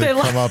me to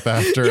come up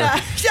after. Yeah.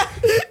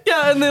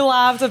 And they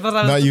laughed. And then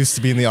I was not used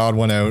to being the odd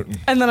one out.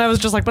 And then I was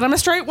just like, but I'm a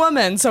straight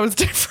woman, so it's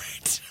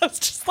different. I was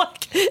just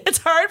like, it's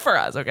hard for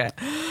us. Okay.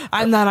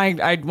 And then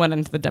I went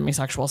into the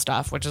demisexual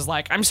stuff, which is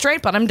like, I'm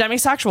straight, but I'm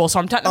demisexual. So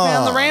I'm technically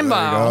on the rainbow.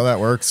 There you go. That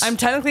works. I'm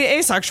technically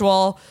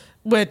asexual,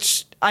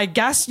 which I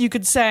guess you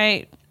could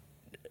say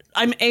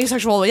I'm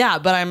asexual, yeah,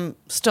 but I'm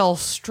still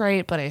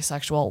straight but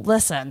asexual.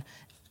 Listen,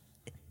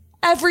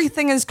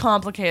 everything is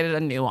complicated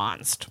and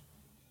nuanced.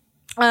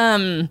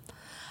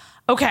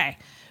 Okay,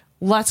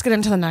 let's get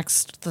into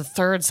the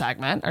third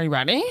segment. Are you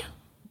ready?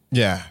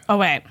 Yeah. Oh,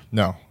 wait.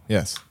 No.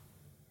 Yes.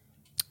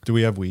 Do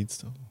we have weed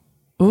still?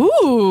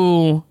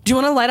 Ooh. Do you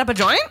want to light up a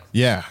joint?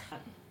 Yeah.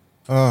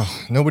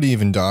 Nobody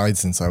even died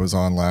since I was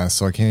on last,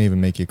 so I can't even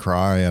make you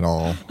cry at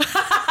all.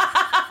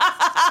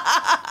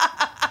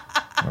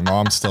 My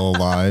mom's still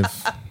alive.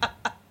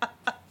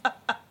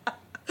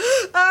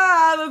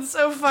 That's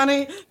so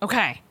funny.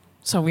 Okay,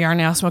 so we are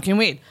now smoking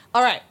weed.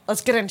 All right,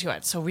 let's get into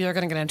it. So we are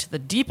going to get into the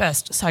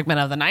deepest segment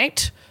of the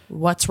night.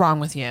 What's wrong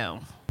with you?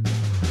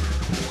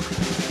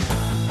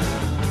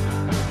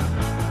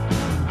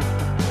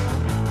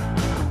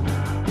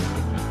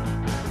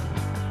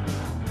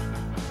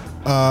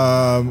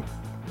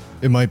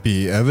 It might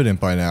be evident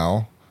by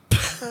now.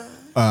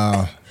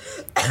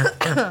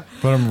 But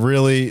I'm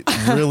really,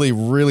 really,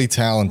 really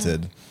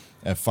talented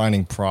at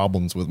finding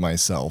problems with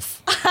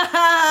myself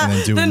and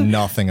then doing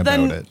nothing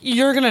about it.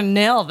 You're gonna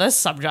nail this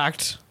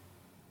subject.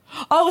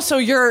 Oh, so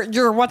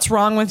your what's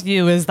wrong with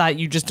you is that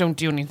you just don't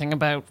do anything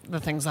about the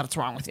things that's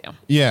wrong with you.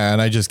 Yeah,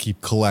 and I just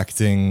keep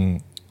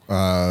collecting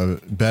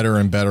better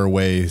and better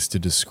ways to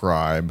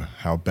describe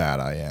how bad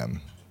I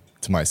am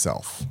to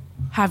myself.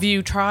 Have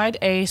you tried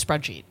a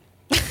spreadsheet?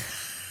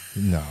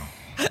 No,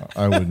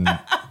 I wouldn't.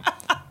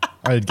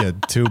 I'd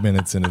get 2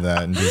 minutes into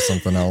that and do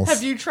something else.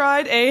 Have you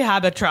tried a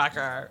habit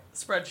tracker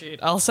spreadsheet?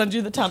 I'll send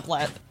you the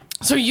template.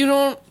 So you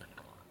don't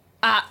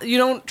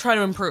try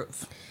to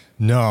improve.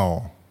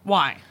 No.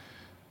 Why?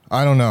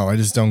 I don't know. I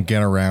just don't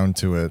get around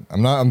to it.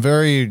 I'm not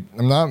very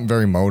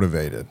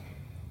motivated.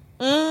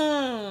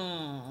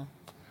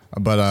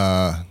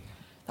 But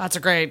that's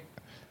a great.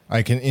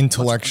 I can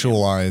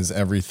intellectualize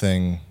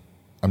everything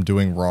I'm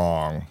doing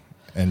wrong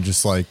and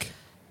just like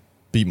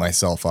beat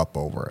myself up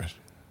over it.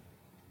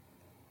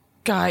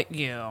 Got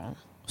you.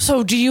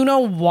 So do you know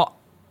what,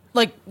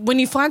 like when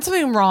you find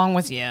something wrong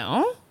with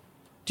you,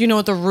 do you know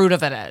what the root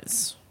of it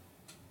is?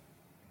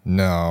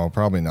 No,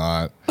 probably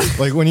not.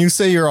 Like when you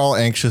say you're all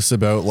anxious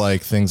about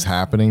like things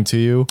happening to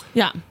you.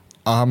 Yeah.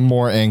 I'm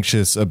more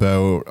anxious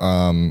about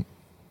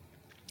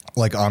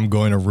like I'm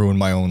going to ruin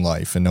my own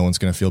life and no one's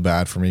going to feel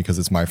bad for me because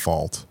it's my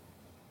fault.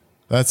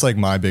 That's like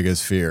my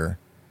biggest fear.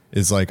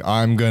 Is like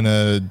I'm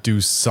gonna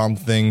do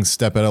something,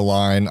 step out of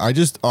line.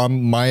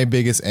 My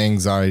biggest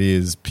anxiety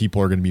is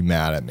people are gonna be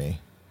mad at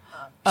me.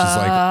 Just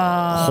like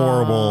a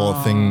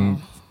horrible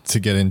thing to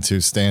get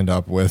into stand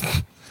up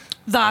with.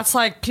 That's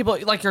like people,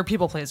 like you're a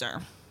people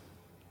pleaser.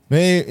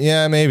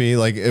 Maybe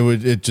like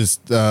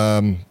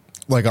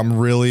like I'm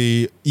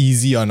really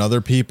easy on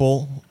other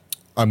people.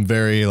 I'm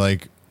very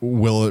like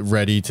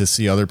ready to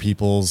see other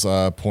people's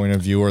point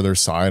of view or their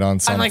side on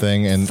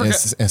something and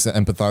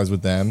empathize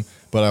with them.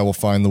 But I will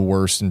find the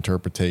worst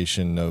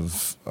interpretation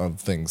of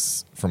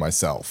things for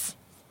myself.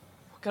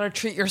 Gotta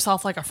treat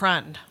yourself like a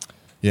friend.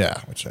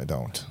 Yeah, which I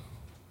don't.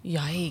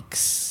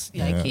 Yikes.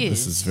 Yeah,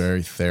 this is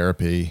very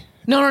therapy.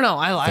 No.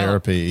 I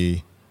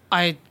Therapy.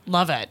 I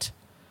love it.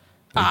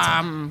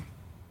 Because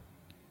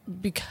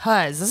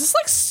this is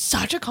like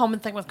such a common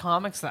thing with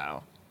comics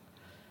though.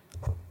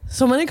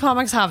 So many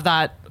comics have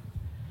that.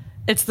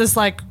 It's this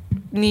like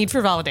need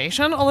for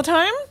validation all the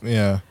time.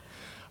 Yeah.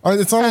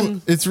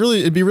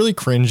 It'd be really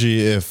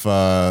cringy if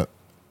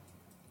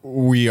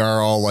we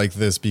are all like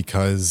this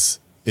because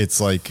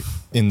it's like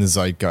in the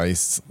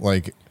zeitgeist.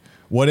 Like,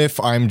 what if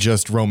I'm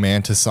just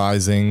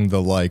romanticizing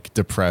the like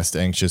depressed,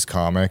 anxious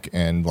comic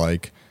and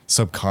like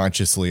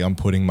subconsciously I'm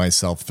putting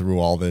myself through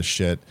all this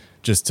shit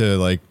just to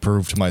like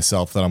prove to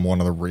myself that I'm one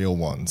of the real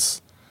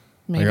ones.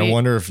 Maybe. Like, I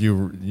wonder if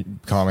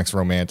comics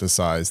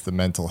romanticize the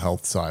mental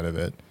health side of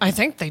it. I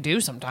think they do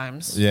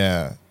sometimes.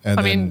 Yeah.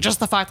 I mean, just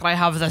the fact that I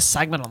have this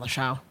segment on the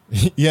show.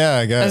 Yeah,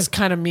 I guess. Is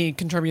kind of me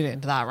contributing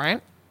to that, right?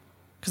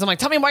 Because I'm like,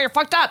 tell me why you're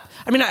fucked up.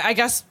 I mean, I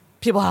guess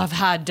people have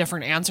had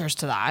different answers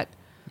to that.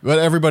 But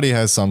everybody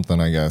has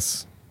something, I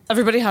guess.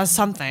 Everybody has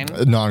something.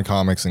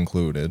 Non-comics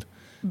included.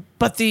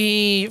 But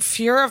the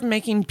fear of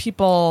making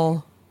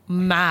people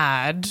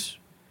mad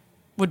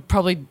would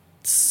probably...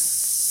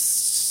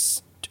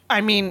 I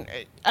mean,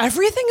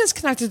 everything is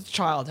connected to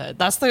childhood.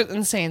 That's the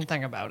insane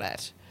thing about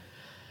it.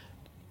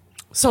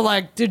 So,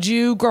 like, did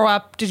you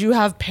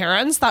have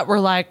parents that were,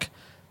 like,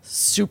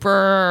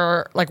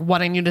 super, like,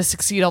 wanting you to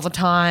succeed all the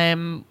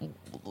time?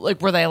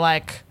 Like, were they,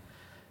 like,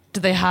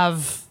 did they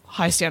have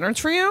high standards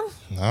for you?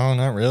 No,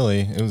 not really.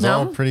 It was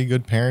all pretty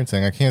good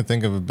parenting. I can't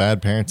think of a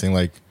bad parenting.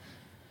 Like,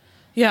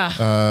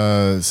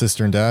 Yeah.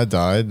 Sister and dad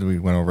died. We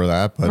went over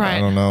that, but Right. I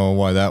don't know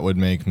why that would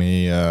make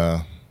me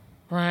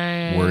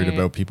Right. worried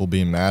about people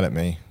being mad at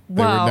me.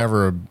 They Well- were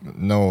never,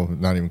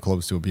 not even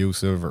close to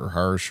abusive or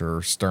harsh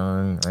or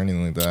stern or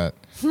anything like that.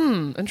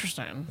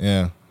 Interesting.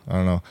 Yeah, I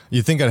don't know.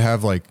 You'd think I'd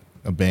have like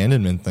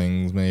abandonment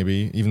things,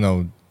 maybe, even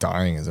though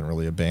dying isn't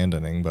really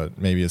abandoning, but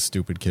maybe a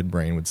stupid kid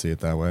brain would see it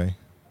that way.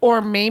 Or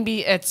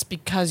maybe it's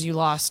because you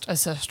lost a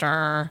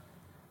sister,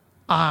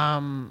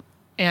 and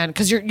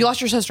because you lost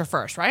your sister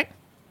first, right?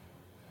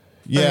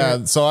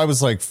 Yeah, so I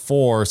was like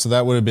 4, so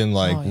that would have been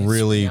like Oh, yes,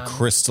 really yeah.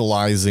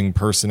 crystallizing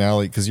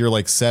personality because you're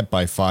like set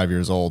by 5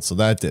 years old, so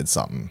that did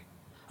something.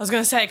 I was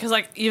gonna say because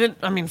like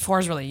 4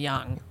 is really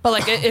young, but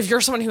like if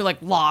you're someone who like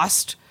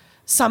lost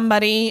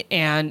somebody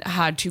and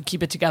had to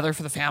keep it together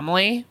for the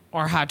family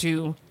or had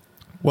to.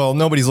 Well,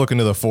 nobody's looking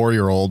to the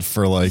 4-year-old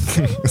for like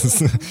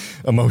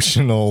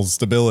emotional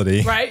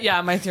stability. Right?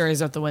 Yeah, my theory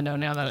is out the window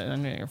now that I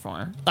know you're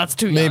 4. That's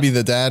too young. Maybe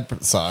the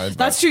dad side.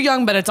 That's too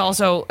young, but it's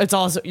also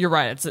you're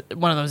right. It's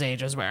one of those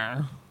ages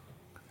where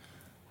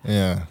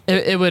yeah.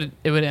 it would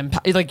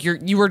impact, like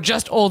you were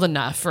just old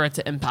enough for it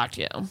to impact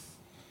you,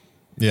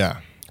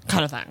 Yeah.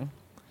 kind of thing.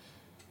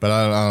 But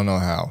I don't know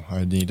how.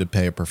 I need to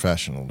pay a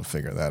professional to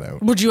figure that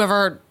out. Would you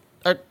ever?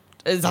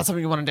 Is that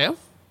something you want to do?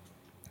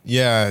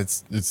 Yeah,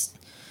 it's.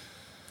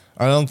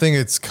 I don't think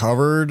it's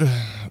covered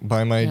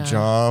by my Yeah.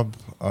 job.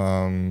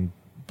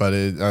 But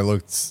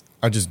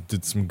I just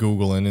did some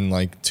Googling and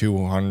like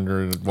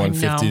 200,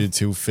 150 to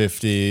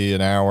 250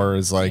 an hour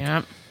is like,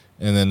 Yep.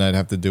 and then I'd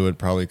have to do it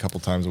probably a couple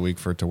times a week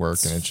for it to work.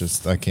 And it's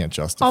just, I can't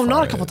justify Oh,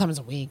 not a couple it. times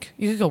a week.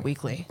 You could go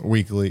weekly.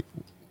 Weekly.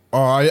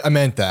 Oh, I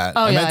meant that.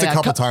 Oh, I yeah, meant yeah. a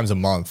couple times a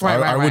month. Right,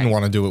 I wouldn't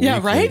want to do it Yeah,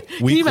 weekly. right?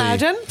 Can Weekly. you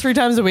imagine 3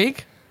 times a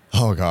week?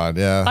 Oh, God,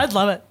 yeah. I'd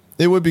love it.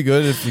 It would be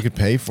good if you could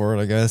pay for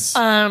it, I guess.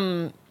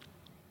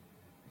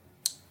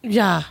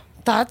 Yeah,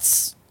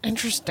 that's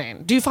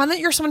interesting. Do you find that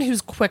you're someone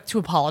who's quick to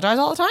apologize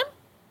all the time?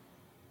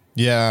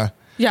 yeah.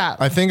 Yeah.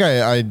 I think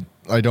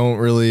I don't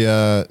really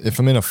if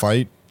I'm in a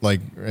fight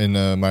like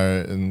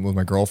with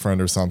my girlfriend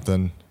or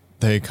something,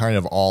 they kind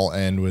of all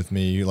end with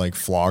me like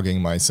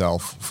flogging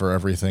myself for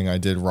everything I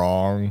did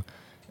wrong,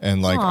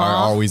 and like I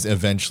always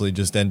eventually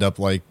just end up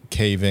like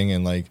caving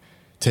and like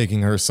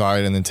taking her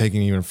side and then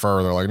taking it even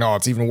further, like, no,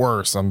 it's even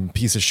worse, I'm a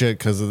piece of shit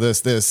because of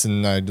this,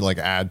 and I'd like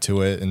add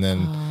to it, and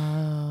then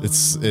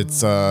it's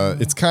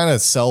kind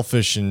of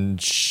selfish and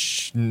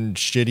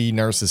shitty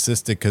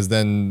narcissistic, because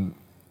then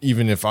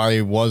even if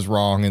I was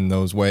wrong in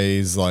those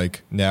ways,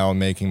 like now I'm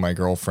making my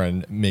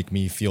girlfriend make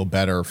me feel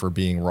better for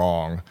being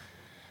wrong,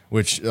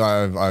 which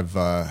I've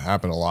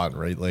happened a lot in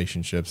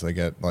relationships. I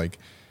get like,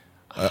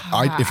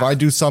 if I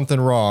do something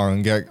wrong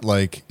and get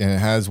like, and it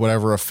has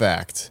whatever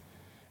effect,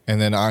 and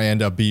then I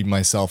end up beating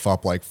myself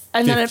up like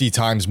And then 50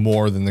 times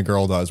more than the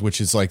girl does, which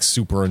is like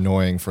super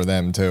annoying for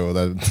them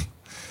too.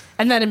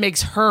 And then it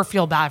makes her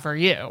feel bad for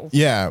you.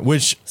 Yeah,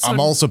 which I'm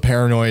also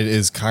paranoid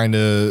is kind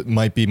of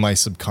might be my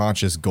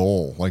subconscious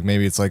goal. Like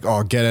maybe it's like,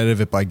 oh, get out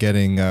of it by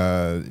getting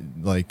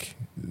like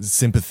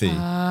sympathy.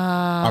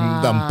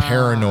 I'm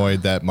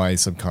paranoid that my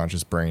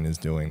subconscious brain is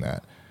doing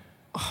that.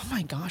 Oh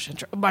my gosh.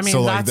 I mean,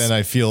 So like that's, then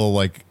I feel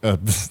like a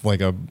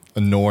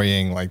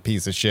annoying like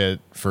piece of shit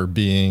for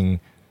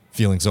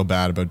feeling so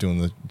bad about doing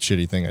the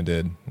shitty thing I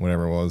did,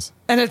 whatever it was.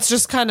 and it's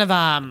just kind of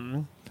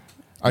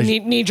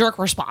knee jerk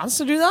response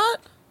to do that.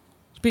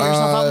 Beat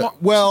yourself up more.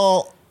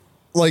 Well,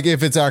 like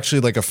if it's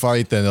actually like a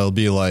fight, then it'll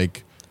be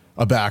like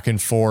a back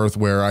and forth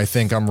where I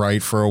think I'm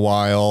right for a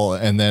while,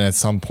 and then at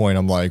some point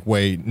I'm like,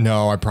 wait,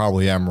 no, I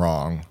probably am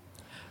wrong.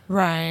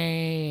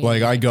 Right.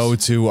 Like I go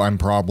to I'm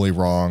probably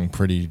wrong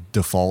pretty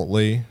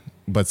defaultly,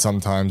 but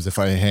sometimes if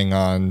I hang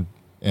on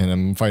and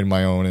I'm fighting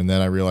my own and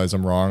then I realize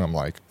I'm wrong, I'm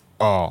like,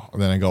 oh,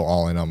 and then I go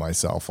all in on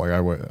myself. Like I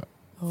would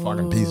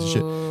fucking piece of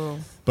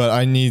shit. But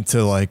I need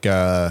to like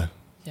yeah.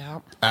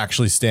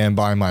 actually stand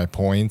by my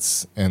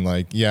points and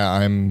like, yeah,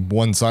 I'm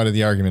one side of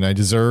the argument. I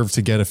deserve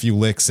to get a few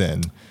licks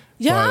in.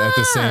 Yeah. But at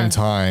the same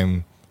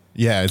time,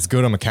 yeah, it's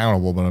good I'm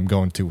accountable, but I'm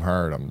going too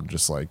hard. I'm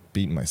just like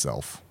beating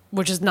myself.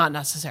 Which is not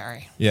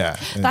necessary. Yeah.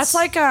 and That's it's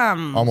like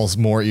almost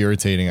more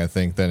irritating, I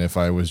think, than if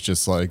I was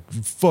just like,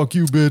 fuck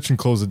you, bitch, and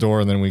close the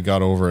door, and then we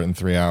got over it in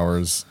 3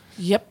 hours.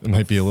 Yep. It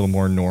might be a little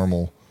more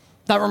normal.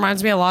 That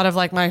reminds me a lot of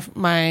like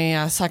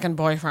my second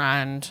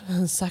boyfriend,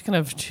 second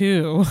of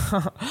 2,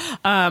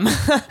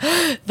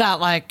 that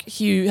like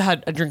he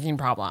had a drinking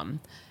problem,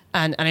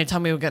 and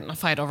anytime we would get in a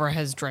fight over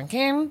his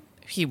drinking,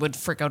 he would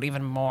freak out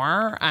even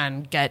more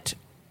and get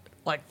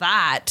like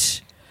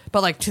that,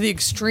 but like to the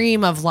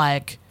extreme of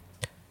like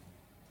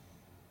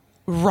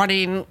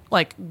running,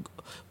 like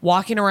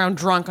walking around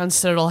drunk on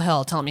Citadel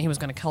Hill, telling me he was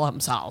going to kill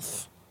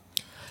himself.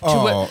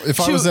 Oh,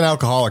 if I was an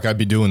alcoholic, I'd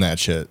be doing that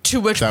shit.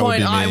 To which That would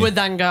point be I me. would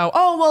then go,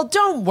 oh, well,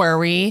 don't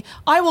worry.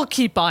 I will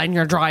keep buying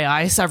your dry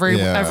ice every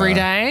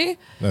day.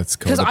 That's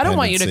because I don't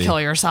want you to codependency.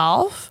 kill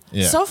yourself.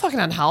 Yeah. So fucking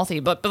unhealthy.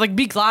 But like,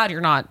 be glad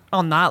you're not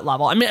on that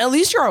level. I mean, at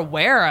least you're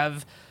aware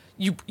of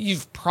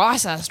you've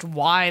processed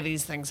why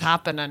these things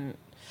happen, and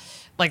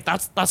like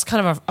that's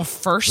kind of a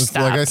first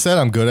step. Like I said,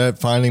 I'm good at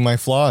finding my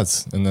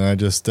flaws, and then I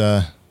just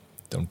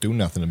don't do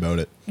nothing about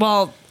it.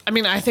 Well, I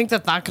mean, I think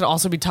that could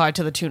also be tied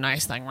to the too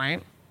nice thing,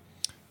 right?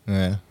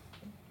 Yeah.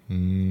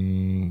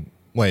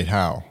 Wait,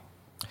 how?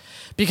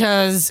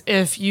 Because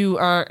if you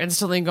are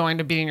instantly going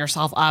to beating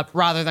yourself up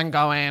rather than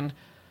going,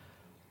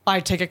 I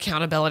take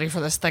accountability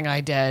for this thing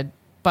I did,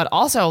 but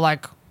also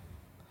like,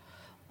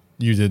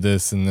 you did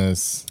this and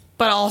this.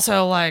 but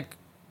also like,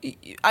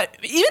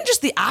 even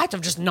just the act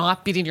of just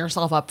not beating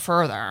yourself up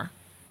further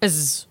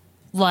is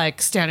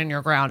like standing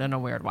your ground in a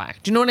weird way.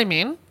 Do you know what I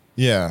mean?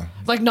 Yeah.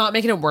 Like not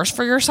making it worse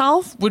for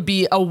yourself would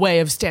be a way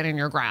of standing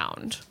your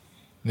ground.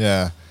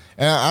 Yeah.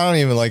 And I don't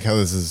even like how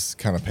this is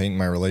kind of painting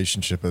my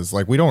relationship as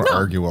like we don't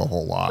argue a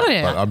whole lot. Oh,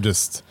 yeah. But I'm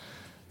just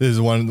this is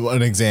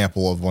an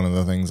example of one of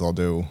the things I'll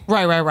do.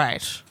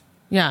 Right.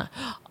 Yeah.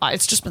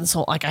 It's just been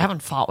so like I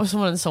haven't fought with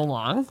someone in so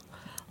long.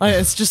 Like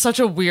it's just such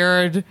a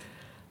weird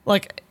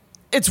like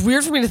it's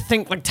weird for me to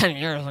think like 10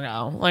 years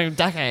ago, like a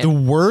decade. The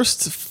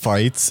worst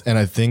fights, and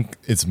I think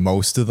it's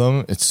most of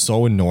them, it's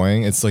so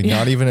annoying. It's like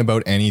not even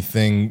about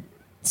anything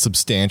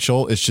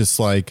substantial. It's just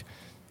like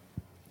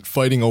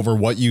fighting over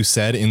what you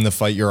said in the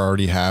fight you're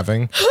already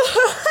having.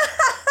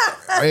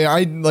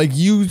 I like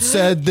you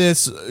said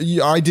this,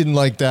 I didn't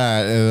like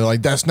that. And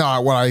like that's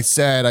not what I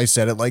said. I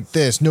said it like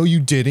this. No, you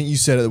didn't. You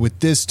said it with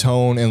this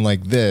tone and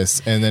like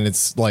this. And then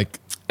it's like,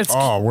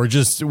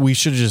 we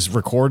should have just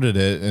recorded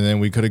it, and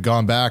then we could have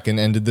gone back and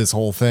ended this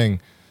whole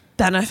thing.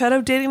 Benefit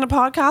of dating a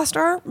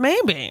podcaster?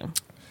 Maybe.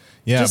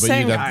 Yeah, Just but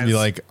saying, you'd have to be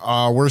guys.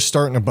 like, we're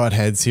starting to butt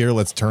heads here.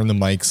 Let's turn the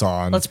mics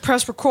on. Let's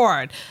press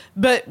record.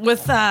 But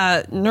with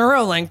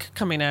Neuralink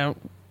coming out,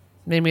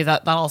 maybe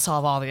that'll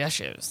solve all the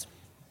issues.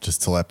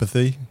 Just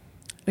telepathy?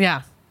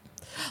 Yeah.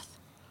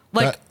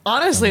 Like,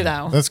 honestly,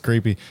 though. That's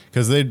creepy.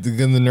 Because the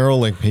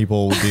Neuralink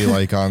people would be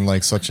like on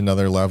like such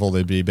another level.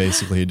 They'd be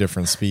basically a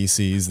different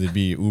species. They'd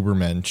be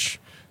Ubermensch.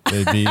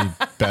 They'd be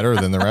better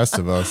than the rest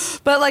of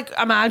us. But like,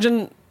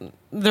 imagine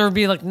there would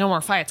be like no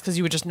more fights because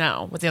you would just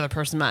know what the other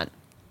person meant.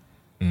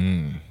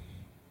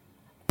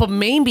 But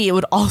maybe it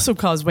would also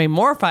cause way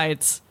more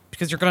fights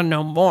because you're going to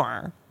know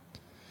more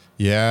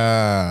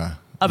Yeah.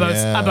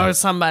 about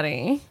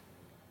somebody.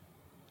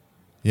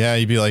 Yeah,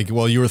 you'd be like,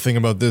 well, you were thinking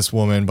about this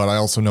woman, but I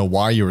also know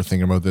why you were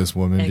thinking about this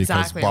woman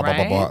Exactly, because blah, blah,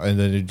 right? blah, blah. And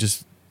then it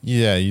just,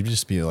 you'd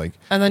just be like,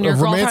 And then your a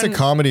romantic girlfriend-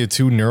 comedy of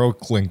two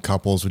Neuralink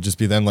couples would just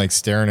be them like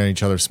staring at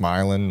each other,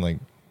 smiling. Like,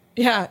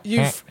 Yeah,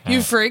 you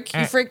freak,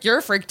 you're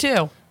a freak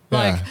too.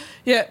 Like,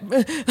 yeah,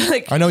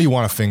 like I know you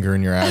want a finger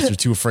in your ass. You're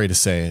too afraid to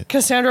say it.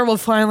 Cassandra will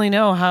finally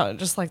know how,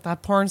 just like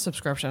that porn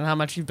subscription, how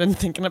much you've been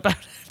thinking about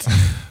it.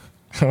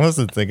 I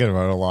wasn't thinking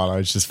about it a lot.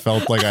 I just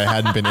felt like I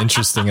hadn't been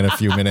interesting in a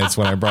few minutes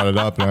when I brought it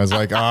up. And I was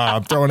like,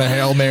 I'm throwing a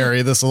Hail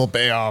Mary. This will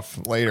pay off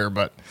later,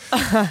 but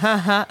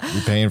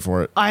you're paying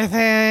for it. I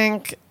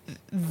think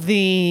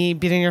the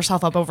beating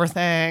yourself up over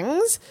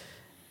things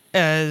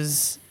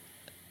is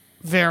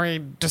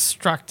very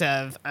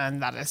destructive,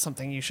 and that is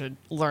something you should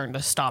learn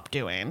to stop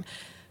doing.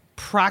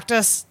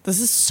 Practice. This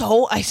is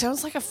so, I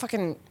sounds like a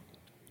fucking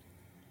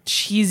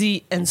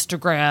cheesy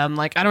Instagram.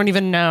 Like, I don't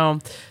even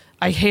know.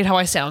 I hate how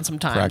I sound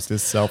sometimes.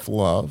 Practice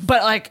self-love.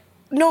 But like,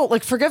 no,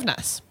 like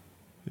forgiveness.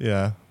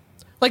 Yeah.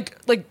 Like,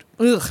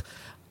 ugh.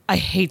 I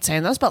hate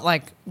saying this, but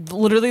like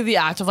literally the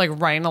act of like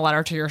writing a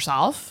letter to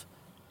yourself.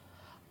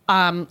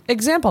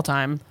 Example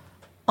time.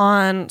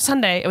 On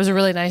Sunday, it was a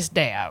really nice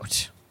day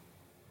out.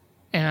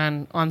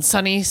 And on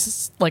sunny,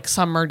 like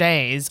summer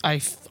days, I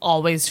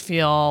always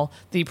feel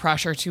the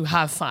pressure to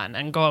have fun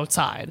and go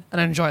outside and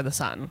enjoy the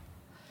sun.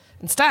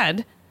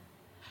 Instead,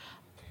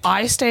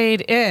 I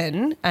stayed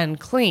in and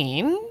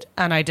cleaned,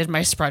 and I did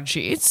my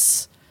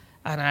spreadsheets,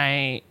 and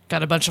I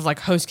got a bunch of like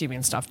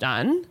housekeeping stuff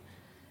done.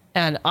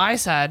 And I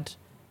said,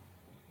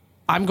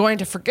 I'm going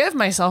to forgive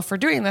myself for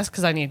doing this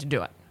because I need to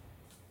do it.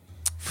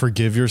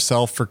 Forgive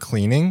yourself for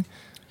cleaning?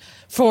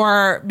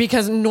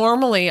 Because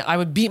normally I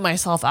would beat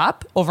myself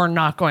up over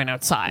not going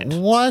outside.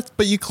 What?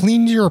 But you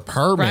cleaned your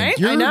apartment. Right?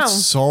 You're I know.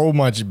 so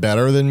much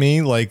better than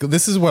me. Like,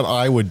 this is what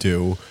I would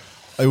do.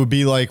 It would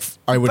be like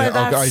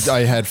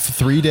I had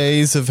 3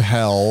 days of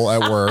hell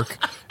at work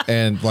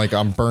and like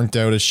I'm burnt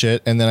out as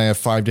shit, and then I have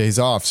 5 days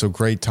off. So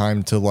great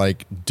time to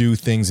like do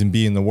things and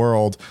be in the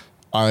world.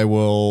 I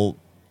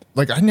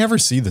never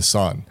see the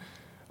sun.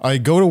 I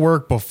go to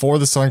work before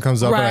the sun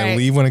comes up and I Right.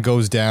 leave when it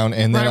goes down,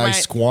 and then I Right.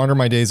 squander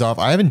my days off.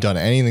 I haven't done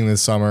anything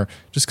this summer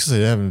just because I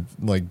haven't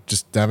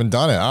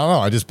done it. I don't know.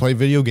 I just play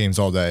video games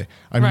all day.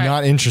 I'm Right.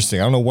 not interesting.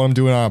 I don't know what I'm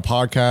doing on a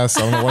podcast.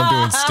 I don't know what I'm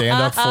doing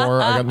stand up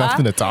for. I got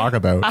nothing to talk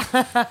about.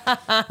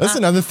 That's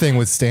another thing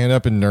with stand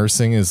up and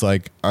nursing is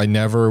like I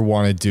never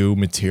want to do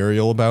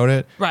material about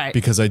it. Right.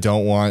 Because I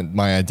don't want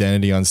my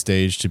identity on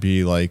stage to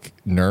be like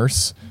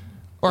nurse.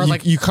 Or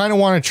like, You kind of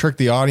want to trick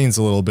the audience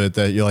a little bit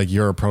that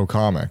you're a pro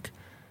comic.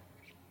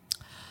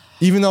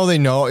 Even though I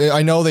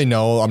know they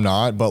know I'm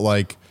not, but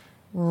like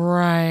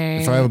Right.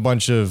 If I have a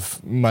bunch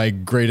of my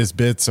greatest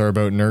bits are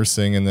about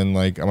nursing, and then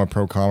like I'm a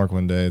pro comic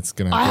one day, it's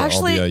gonna have to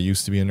all be I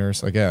used to be a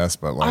nurse, I guess.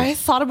 But like, I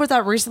thought about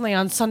that recently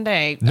on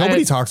Sunday.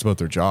 Nobody talks about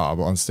their job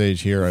on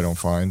stage here, I don't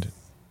find.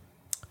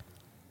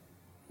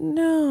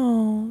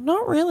 No,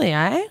 not really,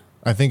 eh?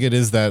 I think it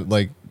is that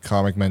like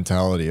comic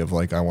mentality of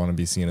like, I want to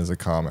be seen as a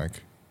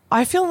comic.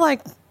 I feel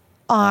like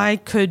I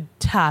could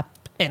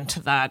tap into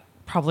that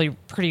probably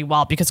pretty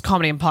well because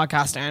comedy and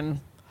podcasting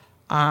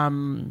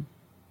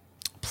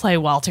play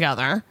well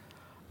together.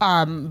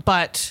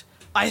 But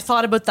I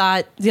thought about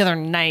that the other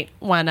night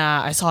when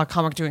I saw a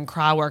comic doing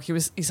crowd work. He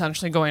was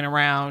essentially going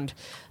around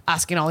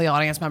asking all the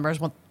audience members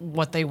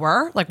what they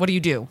were. Like, what do you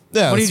do?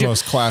 Yeah, what that's the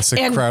most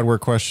classic crowd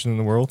work question in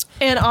the world.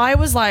 And I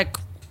was like,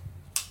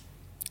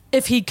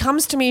 if he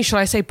comes to me, should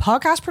I say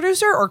podcast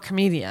producer or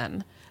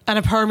comedian? And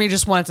a part of me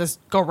just wanted to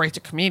go right to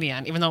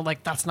comedian, even though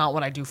like that's not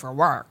what I do for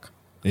work.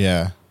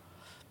 Yeah.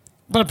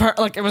 But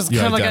it was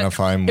kind of like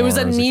it was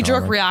a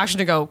knee-jerk reaction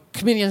to go,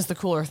 comedian's the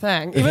cooler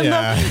thing. Even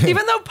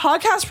though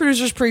podcast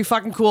producer's pretty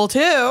fucking cool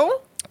too.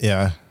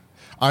 Yeah.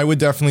 I would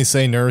definitely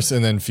say nurse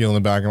and then feel in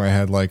the back of my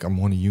head like, I'm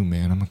one of you,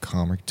 man. I'm a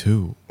comic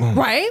too.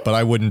 Right? But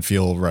I wouldn't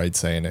feel right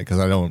saying it because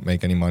I don't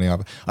make any money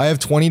off it. I have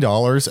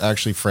 $20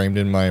 actually framed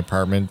in my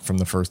apartment from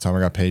the first time I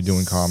got paid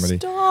doing comedy.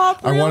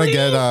 Stop, really? I want to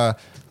get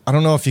I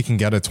don't know if you can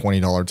get a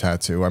 $20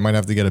 tattoo. I might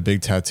have to get a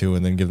big tattoo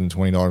and then give them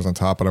 $20 on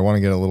top, but I want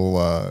to get a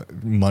little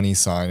money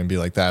sign and be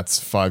like, that's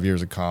 5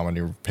 years of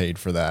comedy paid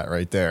for that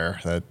right there.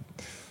 That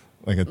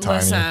like a tiny.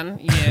 Listen,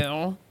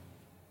 you,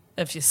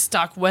 if you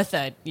stuck with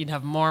it, you'd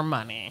have more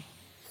money.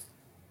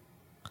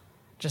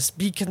 Just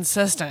be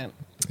consistent.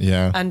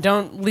 Yeah. And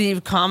don't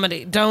leave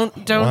comedy.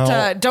 Don't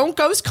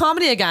ghost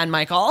comedy again,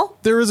 Michael.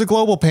 There is a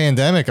global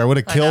pandemic. I would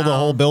have killed a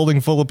whole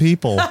building full of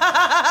people.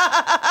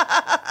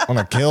 I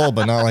want to kill,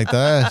 but not like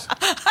that.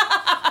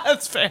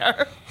 That's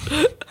fair.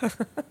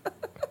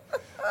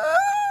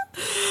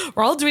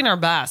 We're all doing our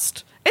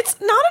best. It's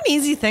not an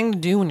easy thing to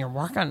do when you're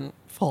working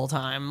full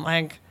time.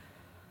 Like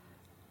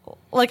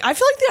I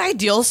feel like the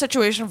ideal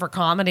situation for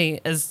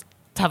comedy is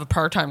to have a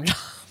part-time job.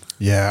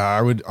 Yeah,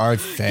 I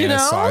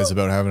fantasize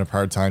about having a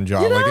part-time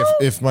job. Like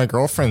if my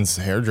girlfriend's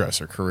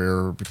hairdresser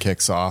career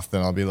kicks off,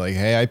 then I'll be like,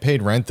 hey, I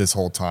paid rent this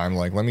whole time.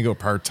 Like, let me go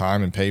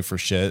part-time and pay for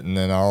shit, and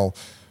then I'll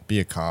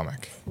be a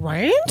comic.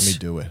 Right? Let me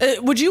do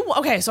it. Would you?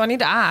 Okay, so I need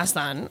to ask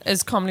then,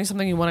 is comedy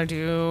something you want to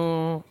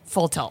do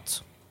full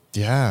tilt?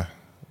 Yeah.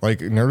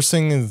 Like,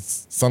 nursing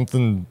is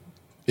something...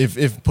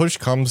 If push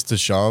comes to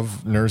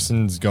shove,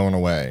 nursing's going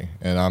away,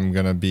 and I'm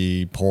going to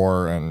be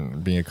poor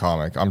and being a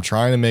comic. I'm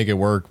trying to make it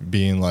work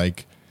being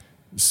like...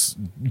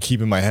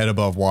 keeping my head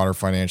above water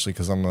financially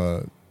because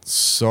I'm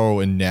so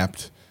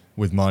inept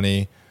with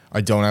money. I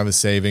don't have a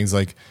savings.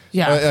 Like,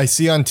 I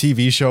see on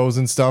TV shows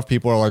and stuff,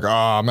 people are like, "Oh,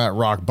 I'm at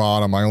rock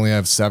bottom. I only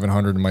have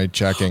 $700 in my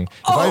checking." If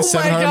I have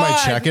 $700 in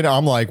my checking,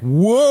 I'm like,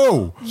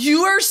 "Whoa!"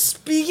 You are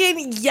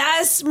speaking.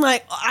 Yes,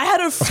 I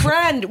had a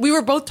friend. We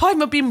were both talking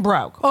about being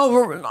broke.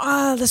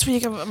 This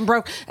week I'm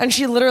broke, and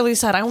she literally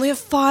said, "I only have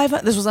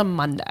 $500." This was a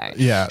Monday.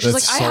 Yeah, she's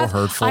that's so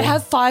hurtful. I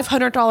have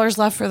 $500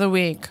 left for the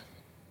week.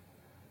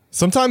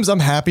 Sometimes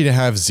I'm happy to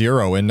have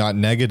zero and not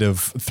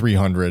negative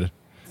 300.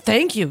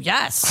 Thank you.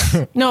 Yes.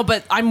 No,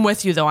 but I'm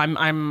with you though. I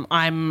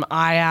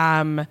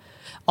am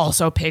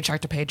also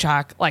paycheck to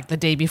paycheck. Like the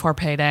day before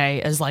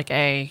payday is like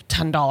a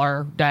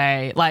 $10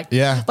 day.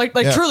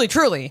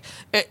 Truly.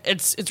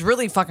 It's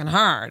really fucking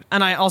hard.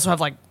 And I also have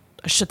like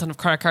a shit ton of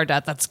credit card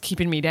debt that's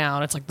keeping me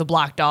down. It's like the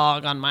black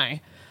dog on my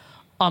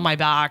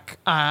back.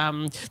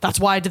 That's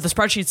why I did the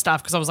spreadsheet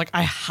stuff, because I was like,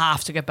 I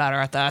have to get better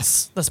at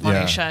this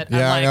money shit. And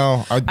I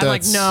know. I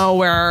know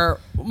where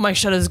my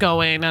shit is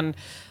going, and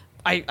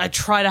I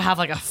try to have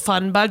like a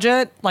fun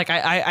budget. Like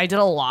I did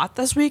a lot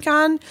this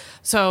weekend,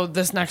 so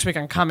this next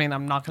weekend coming,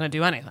 I'm not going to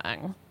do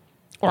anything,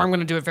 or I'm going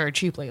to do it very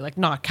cheaply, like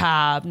not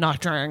cab, not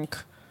drink,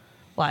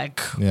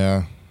 like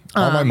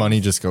all my money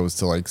just goes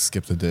to like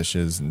skip the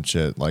dishes and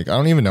shit. Like I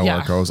don't even know where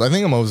it goes. I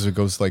think most of it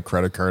goes to like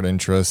credit card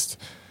interest.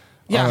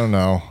 I don't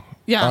know.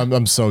 Yeah,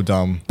 I'm so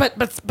dumb. But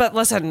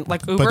listen,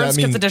 like Uber and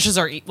skip the dishes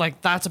are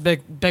like that's a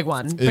big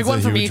one. Big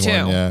one for me too.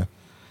 Yeah,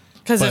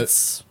 because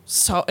it's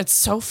so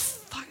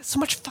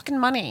much fucking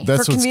money.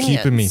 That's for what's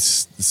keeping me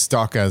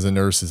stuck as a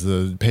nurse, is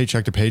the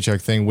paycheck to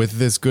paycheck thing with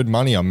this good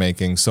money I'm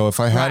making. So if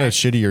I had a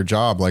shittier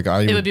job, like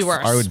it would be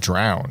worse. I would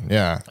drown.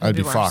 Yeah, I'd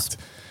be fucked.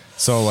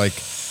 So like,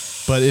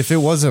 but if it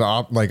wasn't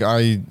like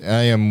I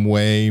am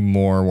way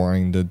more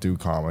wanting to do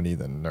comedy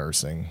than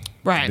nursing.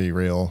 Right. To be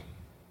real.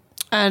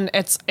 And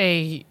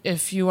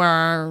if you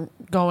are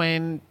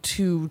going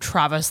to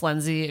Travis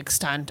Lindsay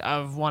extent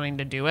of wanting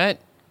to do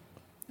it,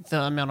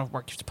 the amount of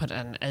work you have to put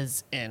in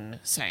is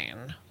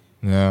insane.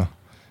 Yeah.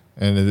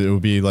 And it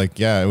would be like,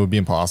 it would be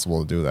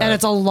impossible to do that. And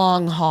it's a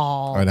long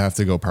haul. I'd have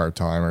to go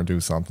part-time or do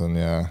something.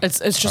 Yeah. It's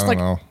just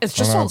like, it's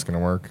just how it's going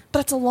to work.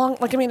 But it's a long,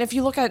 like, I mean, if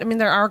you look at,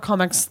 there are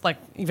comics, like,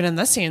 even in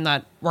this scene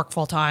that work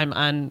full-time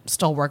and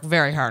still work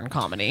very hard in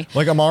comedy.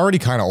 Like, I'm already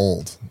kind of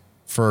old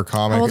for a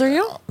comic. How old are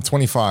you?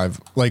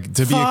 25. Like,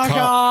 to be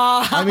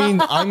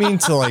I mean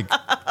to like,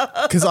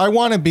 because I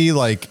want to be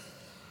like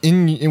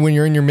when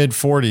you're in your mid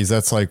 40s,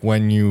 that's like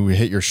when you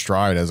hit your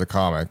stride as a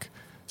comic.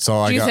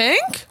 So Do you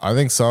think? I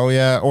think so,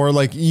 yeah. Or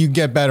like you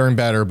get better and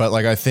better, but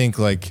like I think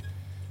like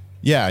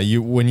yeah,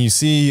 when you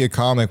see a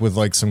comic with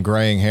like some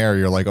graying hair,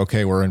 you're like,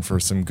 okay, we're in for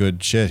some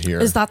good shit here.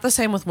 Is that the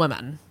same with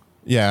women?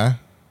 Yeah.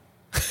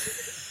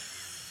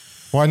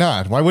 Why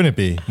not? Why wouldn't it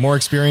be? More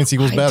experience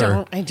equals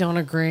better. I don't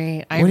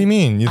agree. What do you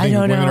mean? You think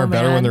women are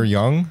better when they're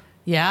young?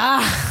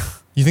 Yeah.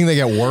 You think they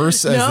get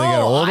worse as they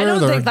get older? I don't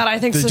think that. I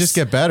think they just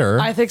get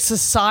better. I think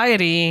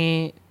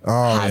society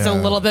has a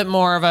little bit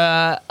more of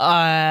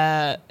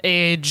a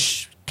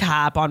age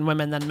cap on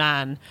women than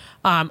men.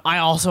 I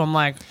also am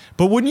like,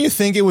 but wouldn't you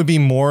think it would be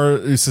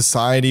more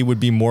society would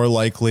be more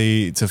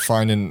likely to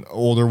find an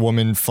older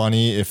woman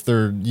funny if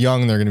they're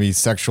young? They're going to be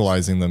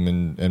sexualizing them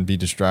and be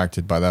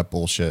distracted by that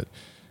bullshit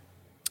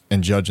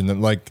and judging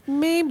them like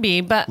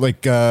maybe, but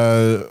like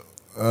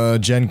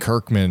Jen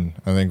Kirkman,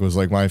 I think was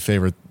like my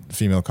favorite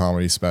female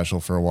comedy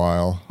special for a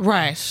while.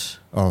 Right.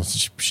 Oh,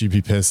 she'd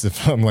be pissed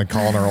if I'm like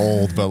calling her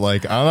old, but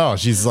like I don't know.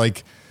 She's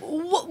like.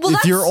 Well,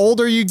 if you're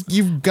older,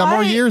 you've got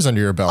more years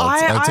under your belt.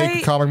 I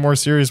take a comic more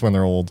serious when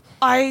they're old.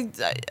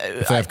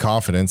 If they have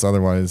confidence,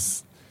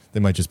 otherwise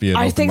they might just be an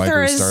open mic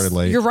who started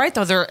late. You're right,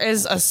 though. There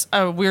is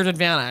a weird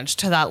advantage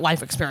to that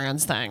life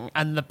experience thing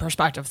and the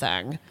perspective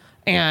thing.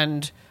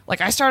 And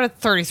like I started at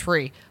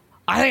 33.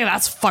 I think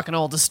that's fucking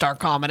old to start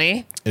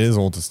comedy. It is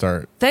old to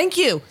start. Thank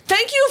you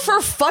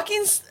for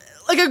fucking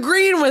like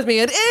agreeing with me.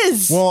 It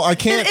is. Well, I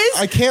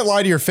can't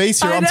lie to your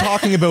face here. I'm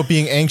talking about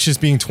being anxious,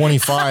 being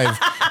 25,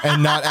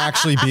 and not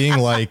actually being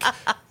like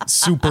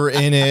super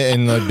in it,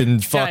 and I've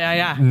been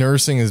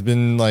nursing has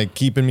been like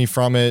keeping me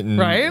from it, and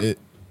right.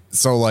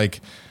 So like,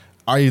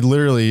 I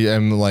literally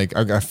am like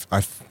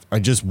I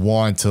just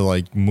want to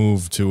like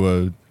move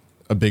to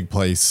a big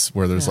place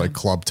where there's like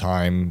club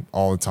time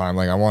all the time.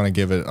 Like I want to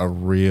give it a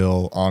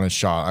real honest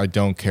shot. I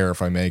don't care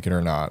if I make it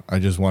or not. I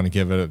just want to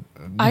give it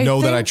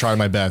that I tried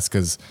my best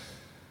because.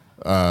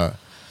 I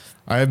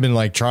have been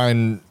like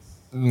trying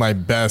my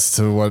best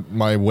to what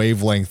my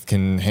wavelength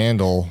can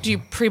handle. Do you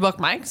pre-book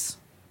mics?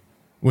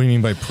 What do you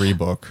mean by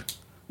pre-book?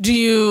 Do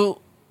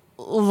you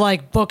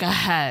like book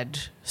ahead?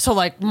 So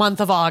like month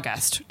of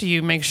August, do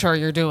you make sure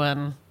you're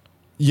doing?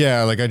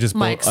 Yeah, like I just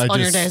mics on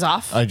your days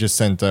off. I just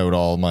sent out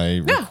all my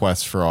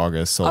requests for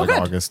August, so good.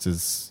 August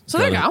is so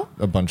there you go.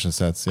 A bunch of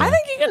sets. Yeah. I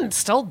think you can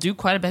still do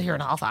quite a bit here in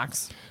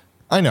Halifax.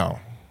 I know.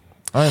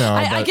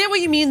 I get what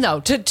you mean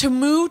though. To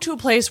move to a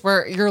place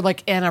where you're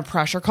like in a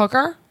pressure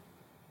cooker.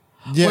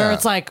 Yeah. Where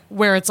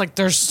it's like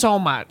there's so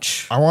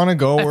much. I want to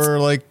go where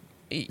like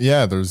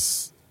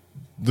there's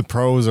the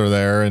pros are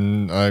there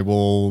and I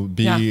will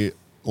be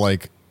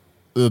like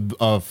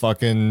a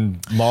fucking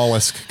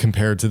mollusk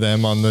compared to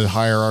them on the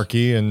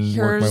hierarchy and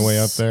work my way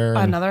up there.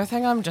 Another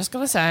thing I'm just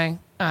gonna say,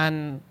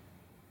 and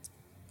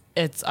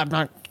I'm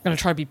not gonna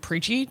try to be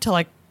preachy to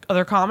like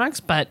other comics,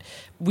 but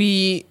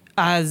we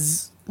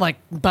as like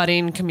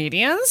budding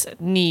comedians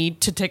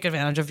need to take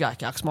advantage of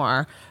Yucks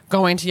more.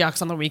 Going to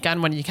Yucks on the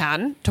weekend when you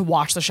can to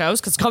watch the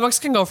shows because comics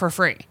can go for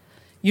free.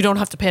 You don't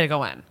have to pay to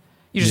go in.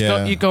 You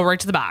just you go right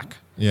to the back.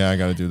 Yeah, I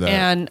got to do that.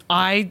 And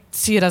I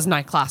see it as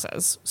night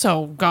classes.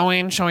 So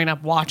showing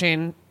up,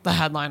 watching the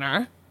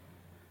headliner,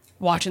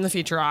 watching the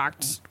feature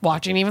act,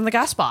 watching even the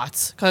guest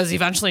spots because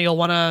eventually you'll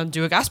want to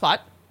do a guest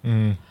spot.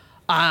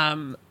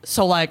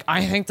 So like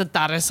I think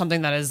that is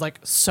something that is like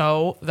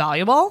so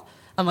valuable.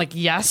 And like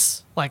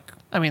yes, like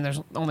I mean, there's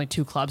only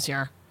 2 clubs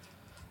here.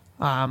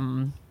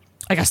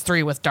 I guess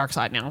 3 with Dark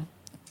Side now.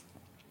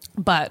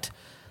 But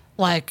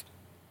like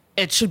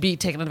it should be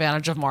taken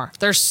advantage of more.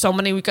 There's so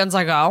many weekends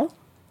I go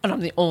and I'm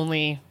the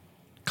only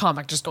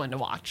comic just going to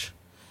watch.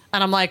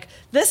 And I'm like,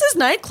 this is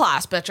night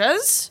class,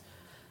 bitches.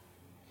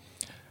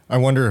 I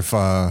wonder if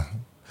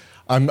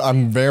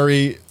I'm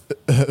very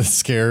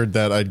scared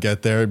that I'd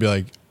get there and be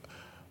like,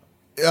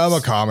 I'm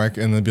a comic,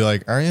 and they'd be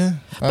like, are you?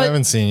 I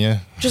haven't seen you.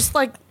 Just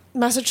like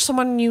message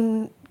someone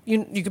you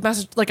could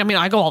message. Like, I mean,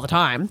 I go all the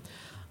time.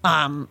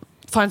 Find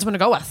someone to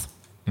go with.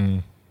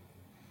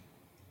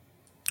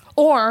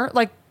 Or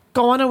like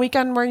go on a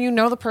weekend where you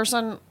know the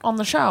person on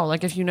the show.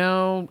 Like if you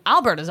know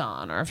Albert is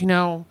on, or if you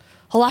know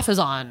Halef is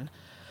on.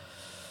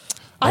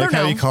 I don't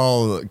know. How you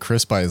call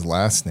Chris by his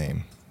last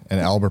name and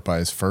Albert by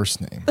his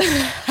first name.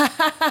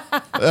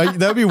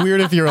 That'd be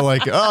weird if you were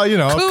like, oh, you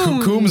know,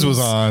 Coombs was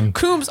on.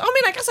 Coombs. I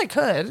mean, I guess I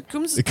could.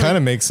 Coombs. It kind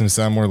of makes him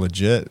sound more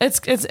legit.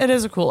 It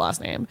is a cool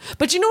last name.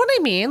 But you know what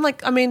I mean?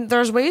 Like, I mean,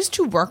 there's ways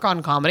to work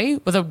on comedy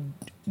without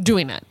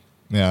doing it.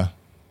 Yeah.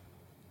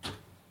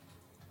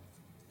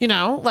 You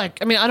know, like,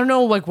 I mean, I don't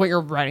know like what your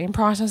writing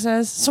process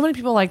is. So many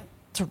people like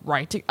to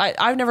write.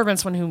 I've never been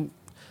someone who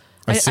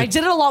I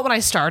did it a lot when I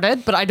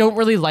started, but I don't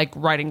really like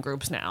writing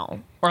groups now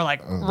or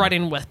like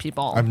writing with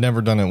people. I've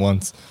never done it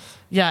once.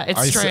 Yeah,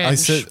 it's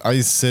strange.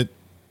 I sit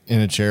in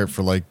a chair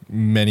for like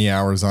many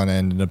hours on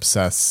end and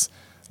obsess.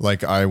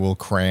 Like I will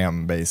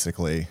cram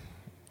basically.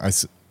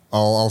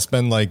 I'll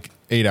spend like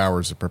 8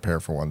 hours to prepare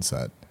for one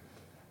set.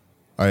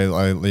 I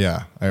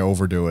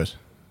overdo it.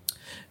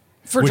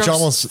 For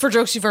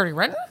jokes you've already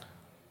written?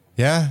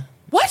 Yeah.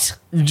 What?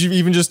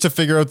 Even just to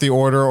figure out the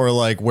order or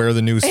like where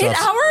the new 8 stuff,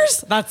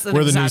 hours? That's an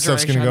where the new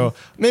stuff's gonna go.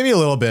 Maybe a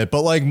little bit,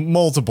 but like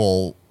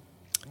multiple.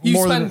 You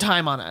more spend than,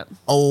 time on it.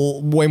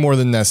 way more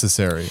than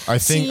necessary. I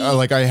think See?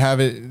 like I have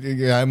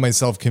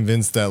myself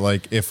convinced that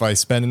like if I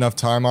spend enough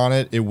time on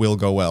it, it will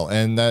go well,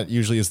 and that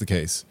usually is the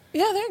case.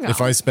 Yeah, there you go.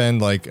 If I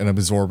spend like an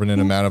absorbent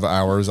amount of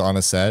hours on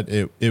a set,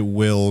 it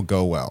will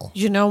go well.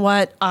 You know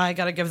what? I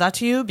got to give that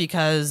to you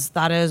because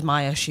that is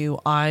my issue.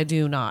 I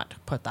do not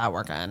put that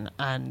work in,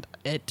 and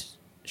it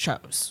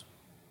shows.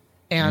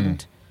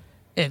 And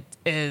it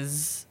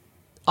is,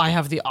 I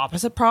have the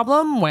opposite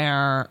problem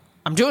where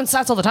I'm doing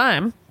sets all the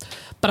time,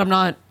 but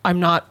I'm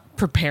not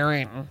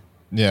preparing.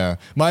 Yeah.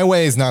 My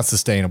way is not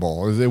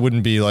sustainable. It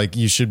wouldn't be like,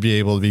 you should be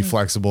able to be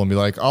flexible and be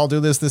like, I'll do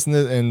this, and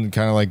this, and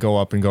kind of like go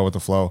up and go with the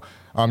flow.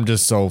 I'm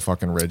just so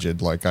fucking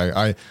rigid. Like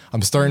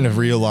I'm starting to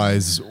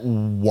realize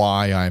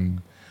why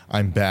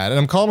I'm bad. And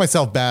I'm calling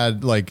myself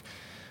bad. Like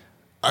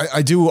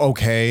I do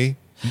okay.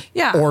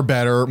 Yeah. Or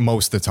better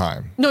most of the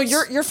time. No,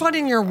 you're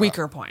finding your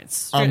weaker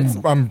points.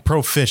 I'm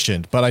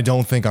proficient, but I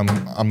don't think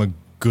I'm a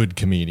good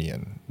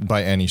comedian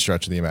by any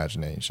stretch of the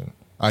imagination.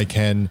 I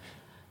can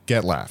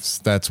get laughs.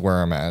 That's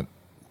where I'm at.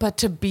 But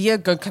to be a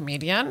good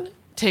comedian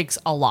takes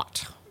a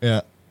lot.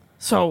 Yeah.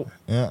 So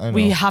Yeah, I know.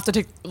 we have to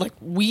take, like,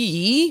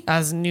 we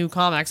as new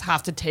comics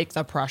have to take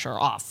the pressure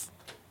off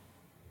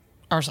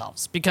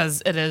ourselves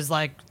because it is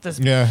like this.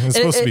 Yeah, it's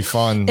supposed to be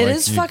fun. It Like,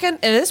 is fucking.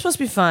 It is supposed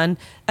to be fun,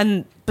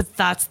 but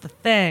that's the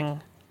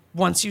thing.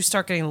 Once you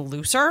start getting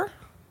looser,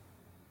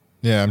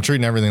 Yeah, I'm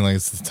treating everything like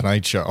it's the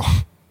Tonight Show.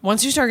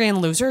 once you start getting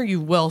looser, you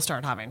will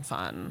start having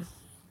fun.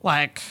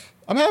 Like,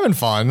 I'm having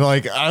fun.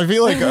 Like I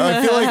feel like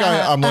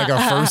I'm like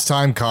a first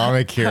time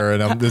comic here,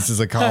 and this is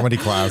a comedy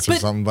class or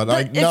But- something. But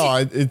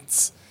but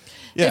it's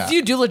yeah. if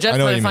you do legit I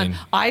know what find it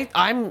you fun, mean.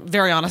 I'm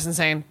very honest in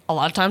saying a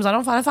lot of times I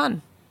don't find it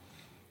fun.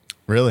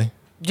 Really,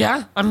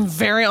 Yeah, I'm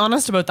very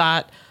honest about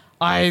that.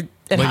 It like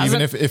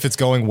even hasn't- if it's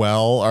going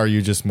well, are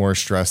you just more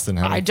stressed than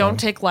having? I don't fun?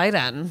 take light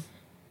in.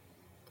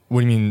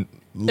 What do you mean?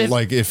 If-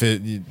 Like if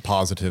it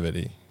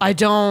positivity? I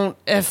don't,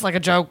 if like a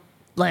joke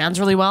lands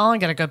really well and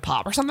get a good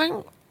pop or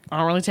something, I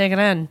don't really take it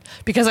in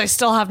because I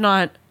still have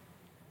not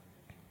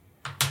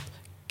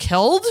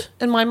killed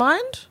in my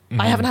mind.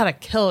 Mm-hmm. I haven't had a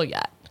kill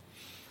yet.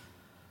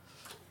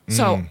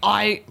 So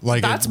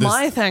Like that's this-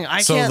 my thing.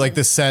 I so can't. like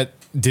the set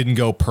didn't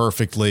go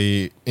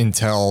perfectly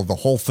until the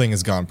whole thing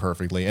has gone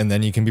perfectly, and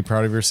then you can be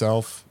proud of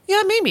yourself.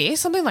 Yeah, maybe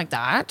something like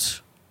that.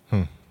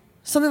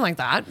 Something like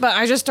that. But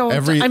I just don't.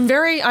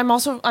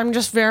 I'm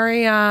just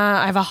very.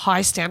 I have a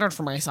high standard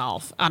for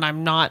myself, and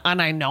I'm not.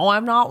 And I know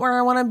I'm not where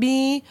I want to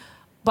be,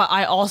 but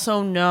I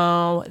also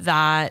know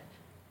that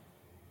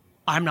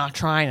I'm not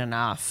trying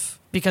enough.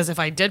 Because if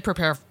I did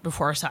prepare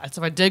before sets,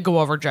 if I did go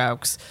over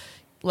jokes,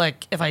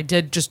 like if I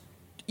did just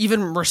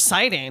even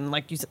reciting,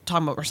 like you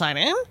talking about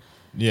reciting.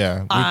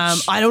 Yeah.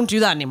 I don't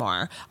do that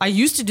anymore. I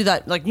used to do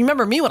that. Like, you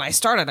remember me when I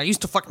started? I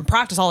used to fucking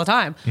practice all the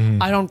time.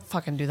 I don't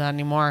fucking do that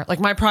anymore. Like,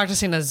 my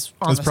practicing is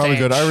on It's the probably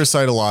stage. good. I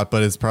recite a lot,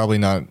 but it's probably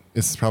not.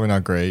 It's probably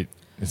not great.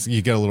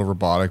 You get a little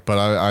robotic, but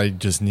I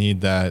just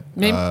need that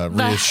Maybe the-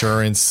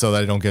 reassurance so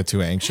that I don't get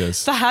too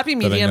anxious. The happy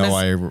that I medium know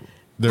is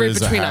there right is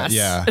a between us.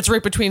 Yeah. It's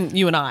right between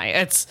you and I.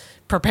 It's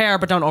prepare,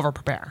 but don't over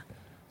prepare.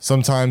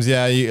 Sometimes,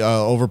 yeah, you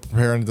over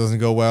prepare and it doesn't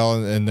go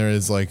well, and there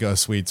is like a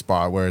sweet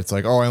spot where it's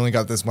like, oh, I only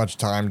got this much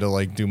time to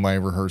like do my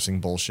rehearsing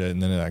bullshit,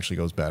 and then it actually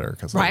goes better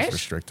because I Right? was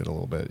restricted a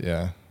little bit.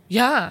 Yeah.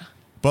 Yeah.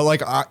 But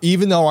like,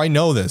 even though I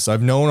know this,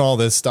 I've known all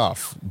this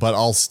stuff, but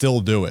I'll still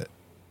do it.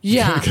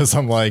 Yeah. Because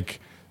I'm like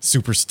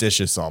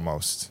superstitious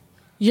almost.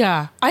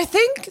 Yeah. I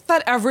think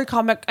that every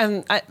comic,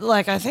 and I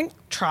think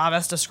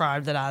Travis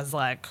described it as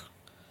like,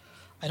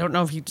 I don't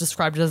know if he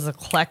described it as a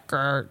click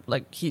or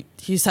like he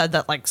said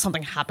that like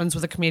something happens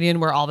with a comedian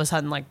where all of a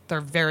sudden like they're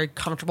very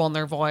comfortable in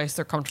their voice,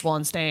 they're comfortable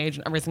on stage,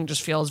 and everything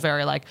just feels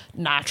very like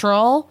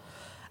natural.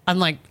 And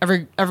like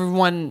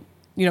everyone,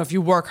 you know, if you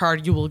work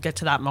hard, you will get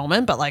to that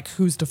moment. But like,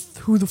 who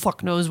the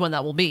fuck knows when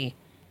that will be?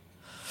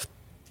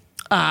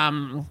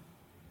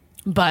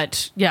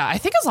 But yeah, I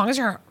think as long as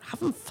you're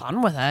having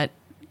fun with it,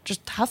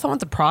 just have fun with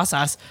the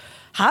process.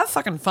 Have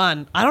fucking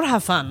fun. I don't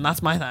have fun.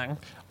 That's my thing.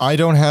 I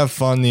don't have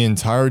fun the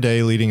entire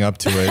day leading up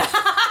to it.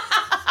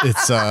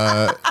 It's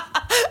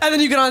And then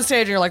you get on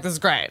stage and you're like, this is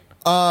great.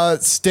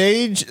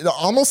 stage.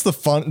 Almost the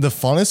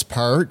funnest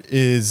part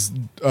is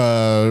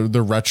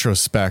the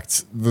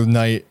retrospect, the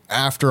night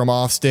after I'm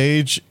off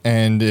stage,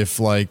 and if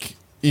like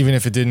even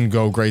if it didn't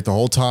go great the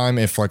whole time,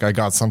 if like I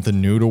got something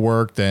new to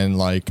work, then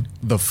like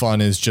the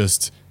fun is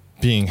just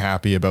being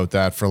happy about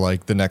that for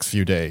like the next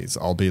few days.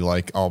 I'll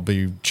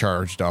be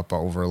charged up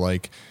over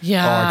like,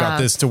 Yeah. oh, I got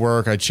this to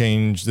work. I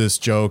changed this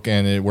joke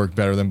and it worked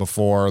better than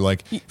before.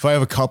 Like if I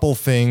have a couple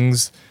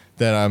things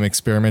that I'm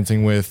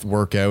experimenting with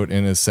workout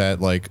in a set,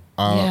 like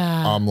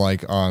I'm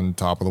like on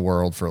top of the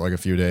world for like a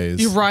few days.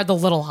 You ride the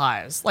little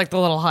highs, like the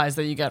little highs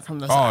that you get from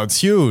this. Oh, it's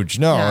huge.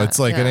 No, Yeah, it's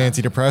like an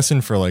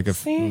antidepressant for like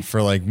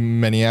for like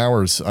many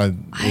hours. I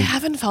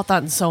haven't felt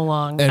that in so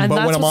long. But that's when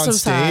I'm what's on so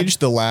sad. stage,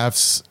 the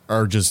laughs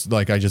are just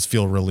like I just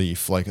feel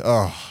relief. Like,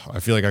 oh, I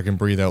feel like I can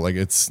breathe out. Like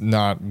it's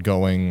not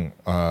going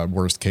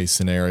worst case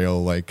scenario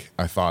like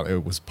I thought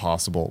it was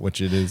possible,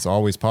 which it is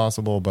always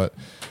possible. But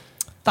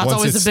That's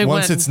always a big win.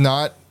 Once it's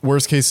not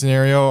worst case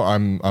scenario,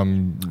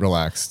 I'm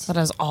relaxed. That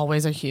is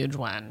always a huge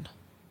win.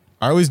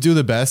 I always do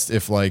the best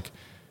if like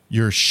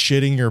you're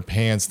shitting your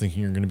pants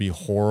thinking you're going to be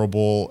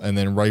horrible. And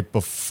then right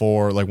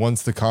before, like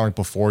once the comic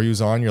before you's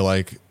on, you're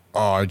like,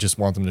 oh, I just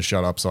want them to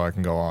shut up so I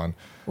can go on.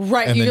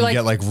 Right. And then you like,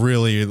 get like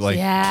really like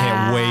Yeah.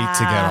 can't wait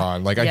to get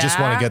on. Like I just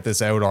want Yeah. to get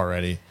this out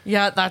already.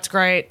 yeah, that's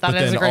great. That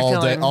But is then a great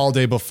feeling. all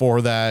day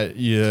before that,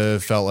 you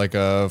felt like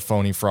a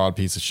phony fraud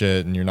piece of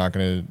shit, and you're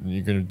gonna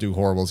do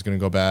horrible. It's gonna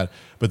go bad.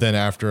 But then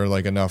after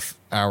like enough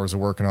hours of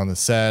working on the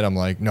set, I'm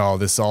like, no,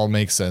 this all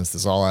makes sense.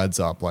 This all adds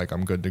up. Like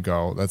I'm good to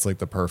go. That's like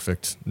the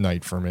perfect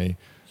night for me.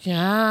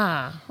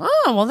 Yeah.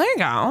 Oh, well, there you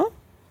go.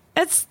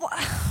 It's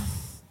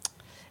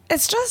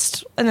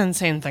just an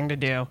insane thing to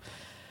do.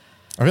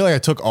 I feel like I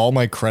took all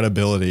my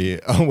credibility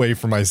away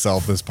from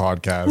myself this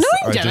podcast. No,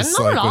 you I didn't. just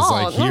Not like at was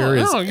all. like, here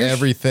No, is you're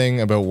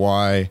everything about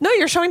why. No,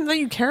 you're showing that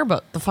you care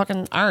about the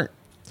fucking art.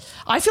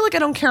 I feel like I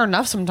don't care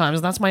enough sometimes.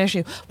 And that's my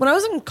issue. When I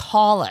was in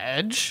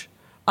college,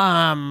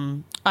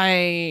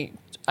 I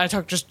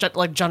took just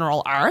like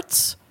general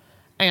arts,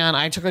 and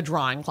I took a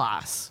drawing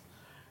class.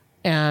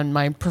 And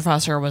my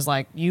professor was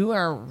like, "You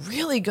are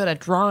really good at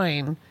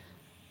drawing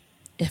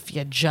if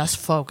you just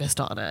focused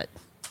on it."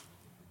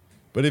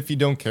 But if you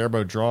don't care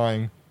about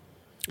drawing,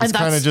 And it's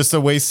kind of that's- just a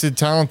wasted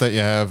talent that you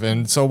have.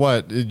 And so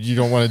what? You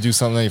don't want to do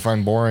something that you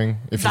find boring?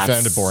 If you found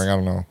That's- it boring, I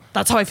don't know.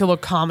 That's how I feel about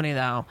comedy,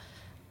 though.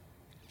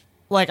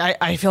 Like,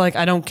 I feel like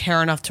I don't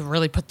care enough to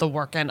really put the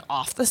work in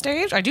off the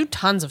stage. I do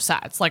tons of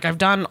sets. Like, I've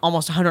done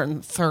almost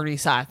 130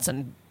 sets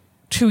in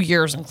 2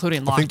 years,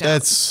 including lockdown. I think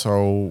that's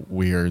so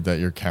weird that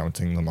you're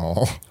counting them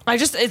all.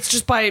 It's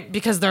just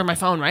because they're on my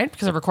phone, right?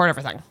 Because I record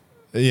everything.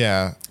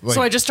 Yeah. Like,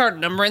 So I just start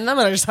numbering them,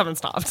 and I just haven't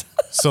stopped.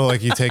 so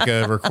like you take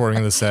a recording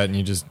of the set and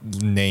you just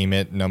name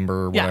it,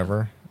 number, Yeah.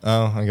 whatever.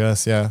 Oh, I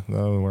guess, yeah, that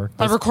would work.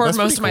 I record that's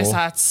most of pretty my cool.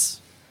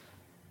 sets.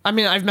 I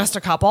mean, I've missed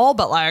a couple,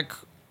 but like,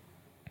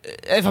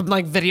 if I'm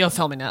like video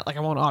filming it, like I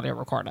won't audio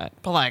record it.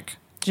 But like,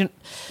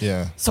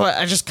 Yeah. so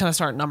I just kind of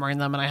start numbering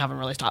them, and I haven't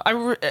really stopped.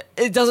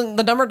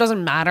 The number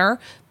doesn't matter,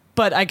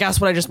 but I guess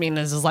what I just mean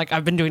is like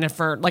I've been doing it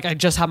for like I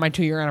just had my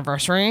 2-year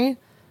anniversary,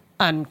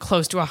 and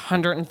close to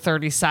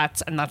 130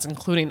 sets, and that's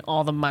including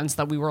all the months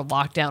that we were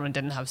locked down and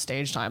didn't have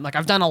stage time. Like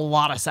I've done a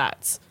lot of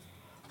sets.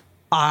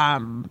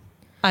 And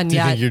Do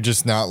you yet think you're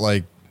just not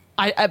like,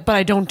 but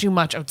I don't do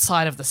much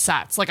outside of the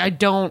sets. Like I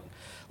don't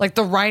like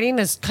the writing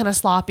is kind of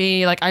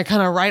sloppy. Like I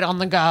kind of write on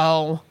the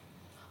go.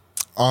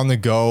 on the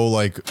go,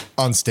 like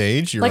on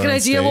stage? You're Like an on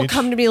idea will stage?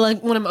 come to me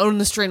like when I'm out on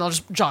the street, and I'll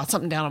just jot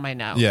something down on my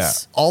notes. Yeah.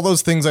 All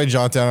those things I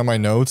jot down on my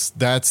notes,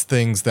 that's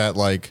things that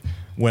like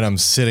when I'm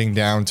sitting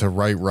down to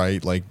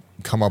write, like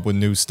come up with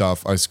new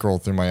stuff, I scroll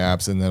through my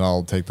apps and then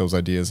I'll take those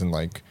ideas and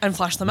like And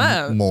flesh them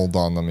out. mold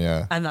on them.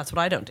 Yeah. And that's what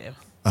I don't do.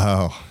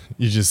 Oh,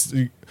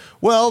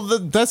 well,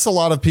 that's a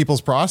lot of people's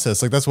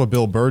process. Like that's what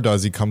Bill Burr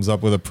does. He comes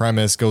up with a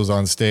premise, goes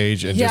on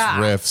stage and just Yeah.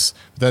 riffs.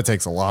 That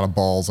takes a lot of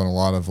balls and a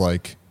lot of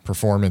like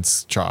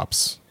performance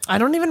chops. I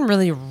don't even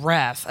really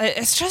riff.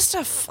 It's just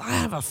I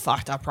have a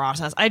fucked up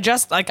process. I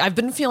just like I've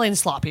been feeling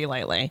sloppy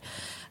lately,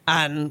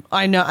 and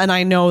I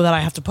know that I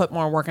have to put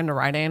more work into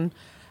writing.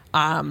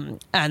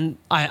 And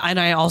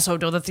I also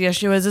know that the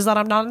issue is that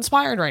I'm not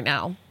inspired right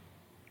now.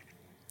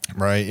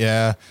 Right.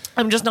 Yeah.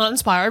 I'm just not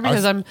inspired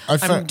because I'm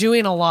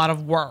doing a lot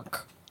of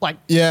work, like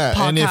Yeah.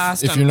 And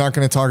podcast. if you're not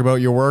going to talk about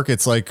your work,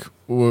 it's like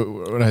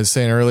what I was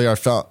saying earlier, I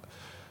felt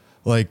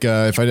like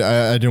if I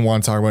didn't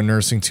want to talk about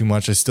nursing too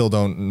much, I still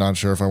not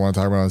sure if I want to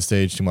talk about it on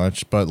stage too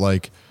much, but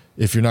like,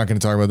 if you're not going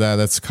to talk about that,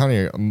 that's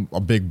kind of a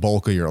big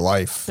bulk of your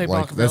life. Big like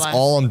bulk of your that's life.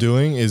 all I'm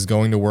doing is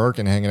going to work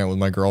and hanging out with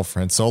my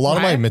girlfriend. So a lot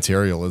of my Right.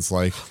 material is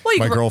like Well,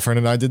 my girlfriend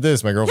and I did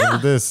this. My girlfriend Yeah.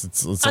 did this.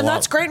 It's a and lot.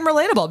 that's great and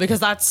relatable because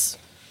that's.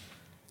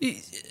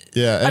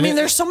 Yeah, and I mean,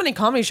 there's so many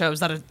comedy shows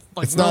that are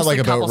like. it's not like mostly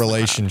about couples like that.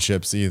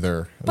 relationships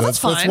either. But that's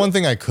fine. one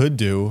thing I could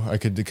do. I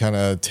could kind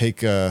of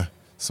take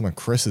some of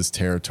Chris's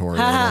territory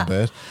a little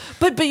bit,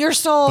 But you're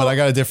still. but I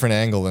got a different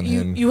angle than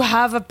him. you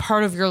have a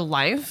part of your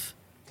life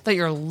that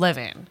you're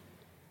living.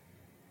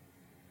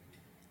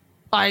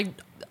 I'm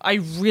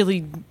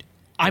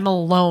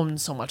alone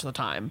so much of the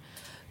time.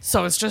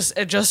 So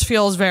it just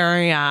feels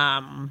very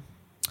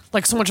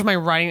like so much of my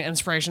writing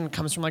inspiration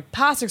comes from like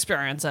past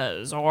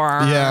experiences or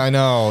Yeah, I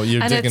know.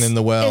 You're and digging it's- in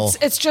the well.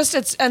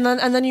 It's and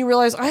then you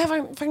realize I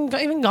haven't fucking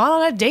even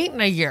gone on a date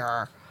in a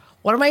year.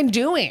 What am I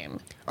doing?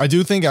 I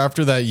do think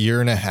after that year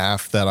and a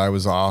half that I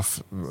was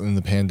off in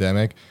the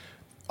pandemic,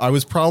 I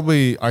was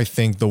probably, I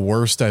think, the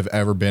worst I've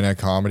ever been at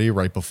comedy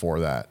right before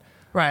that.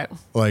 Right.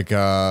 Like,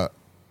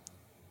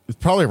 It's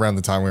probably around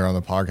the time we were on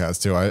the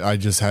podcast too. I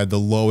just had the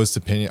lowest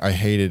opinion. I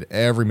hated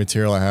every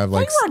material I have.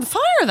 Well, Like you were on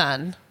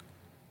fire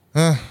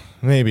then.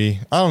 maybe,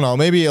 I don't know.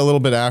 Maybe a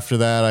little bit after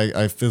that,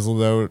 I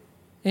fizzled out,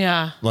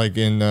 Yeah. like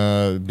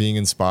in being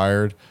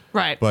inspired.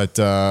 Right. But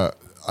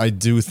I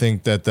do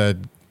think that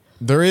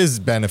there is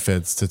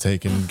benefits to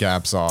taking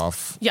gaps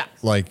off. Yeah.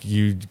 Like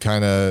you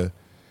kind of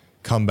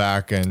come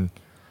back, and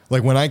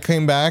like when I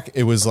came back,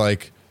 it was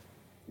like,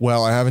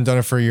 well, I haven't done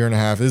it for a year and a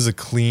half. This is a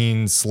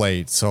clean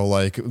slate. So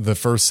like the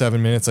first 7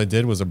 minutes I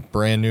did was a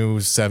brand new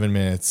 7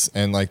 minutes.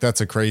 And like,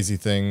 that's a crazy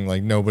thing.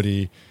 Like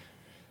nobody,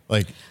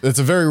 like it's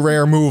a very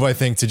rare move, I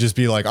think, to just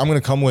be like, I'm going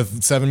to come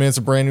with 7 minutes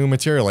of brand new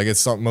material. Like it's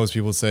something most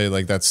people say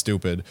like, that's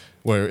stupid,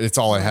 where it's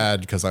all I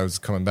had because I was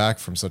coming back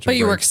from such a But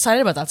you were break.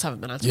 excited about that 7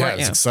 minutes, Yeah, I weren't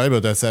was you? excited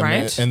about that 7 Right?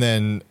 minutes. And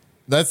then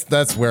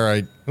that's where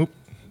I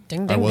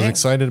Ding, ding, was ding.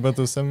 excited about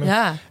those 7 minutes.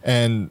 Yeah.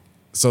 And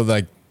so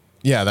like,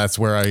 yeah, that's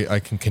where I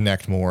can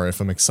connect more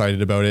if I'm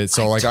excited about it.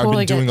 So I like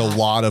totally I've been doing get a that.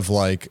 lot of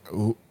like,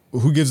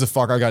 who gives a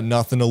fuck? I got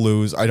nothing to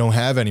lose. I don't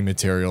have any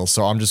material.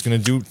 So I'm just going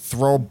to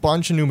throw a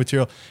bunch of new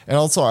material. And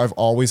also I've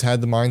always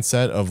had the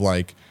mindset of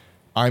like,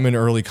 I'm an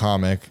early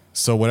comic.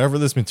 So whatever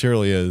this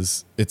material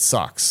is, it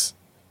sucks.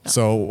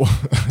 So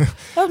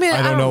I mean,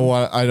 I don't know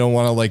what, I don't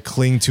want to like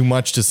cling too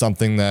much to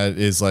something that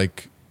is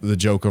like the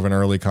joke of an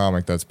early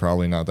comic. That's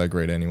probably not that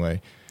great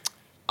anyway.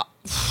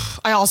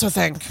 I also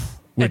think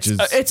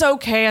it's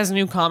okay as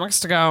new comics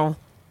to go,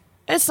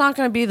 it's not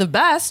going to be the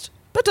best,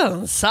 but it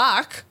doesn't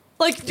suck.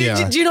 Like, do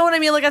you know what I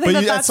mean? Like, I think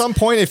But that's at some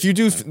point, if you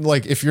do,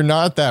 like, if you're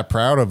not that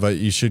proud of it,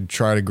 you should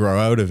try to grow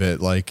out of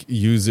it. Like,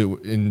 use it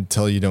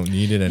until you don't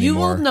need it anymore. you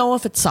will know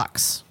if it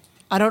sucks.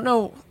 I don't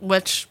know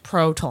which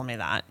pro told me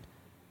that.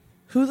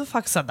 Who the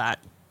fuck said that?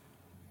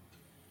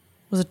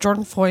 Was it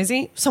Jordan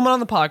Foisey? Someone on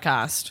the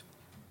podcast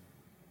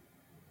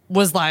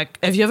was like,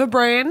 if you have a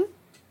brain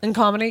in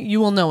comedy, you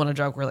will know when a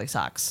joke really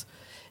sucks.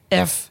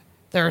 If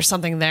there's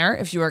something there,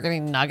 if you are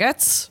getting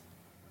nuggets,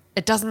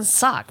 it doesn't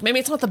suck. Maybe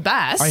it's not the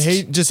best. I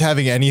hate just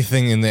having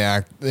anything in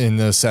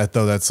the set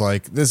though. That's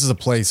like, this is a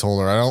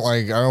placeholder.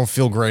 I don't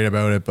feel great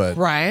about it, but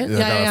Right. I Yeah,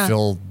 gotta yeah.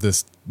 fill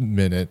this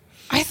minute.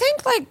 I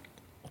think like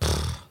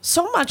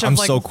so much of I'm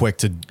like so quick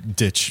to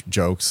ditch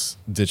jokes,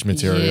 ditch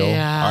material.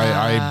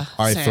 Yeah,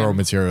 I same. throw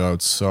material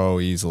out so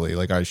easily.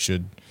 Like I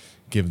should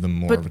give them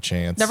more but of a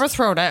chance. never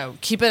throw it out.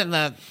 Keep it in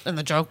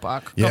the joke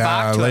book. Go Yeah,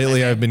 back to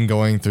lately it, I've been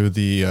going through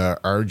the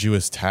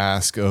arduous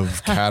task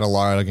of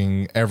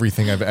cataloging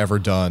everything I've ever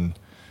done.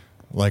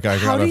 Like I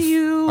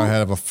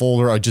have a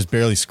folder. I just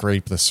barely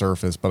scraped the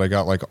surface, but I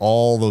got like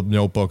all the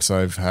notebooks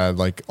I've had,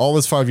 like all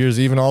this 5 years,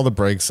 even all the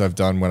breaks I've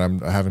done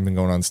when I haven't been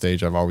going on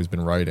stage. I've always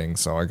been writing,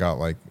 so I got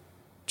like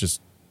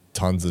just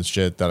tons of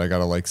shit that I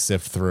gotta like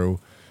sift through.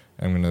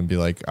 I'm gonna be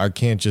like, I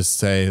can't just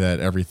say that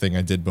everything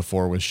I did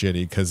before was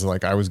shitty because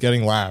like I was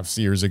getting laughs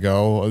years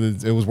ago.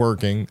 It was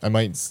working. I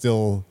might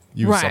still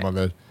use some of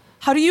it.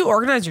 How do you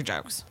organize your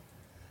jokes?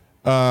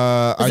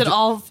 Is it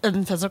all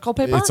in physical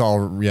paper? It's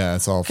all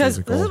Because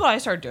physical. this is what I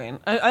started doing.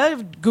 I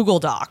have Google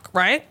Doc,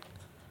 right?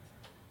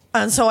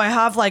 And so I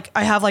have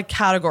like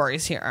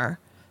categories here.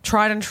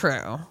 Tried and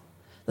true.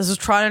 This is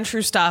tried and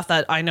true stuff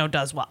that I know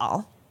does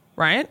well,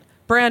 right?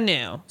 Brand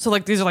new. So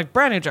like these are like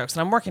brand new jokes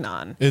that I'm working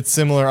on. It's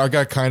similar. I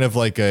got kind of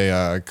like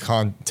a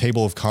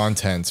table of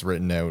contents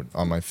written out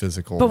on my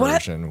physical But what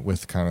version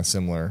with kind of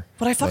similar.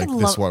 What I fucking like,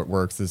 this love- is what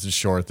works. This is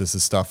short. This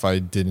is stuff I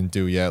didn't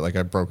do yet. Like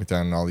I broke it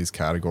down in all these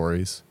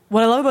categories.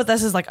 What I love about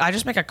this is like I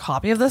just make a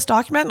copy of this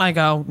document and I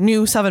go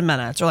new 7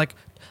 minutes, or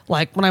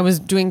like when I was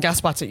doing guest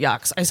spots at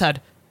Yucks, I said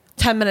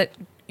 10-minute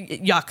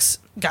Yucks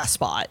guest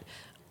spot,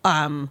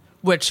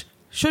 which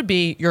should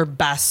be your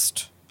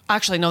best.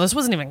 Actually, no, this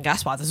wasn't even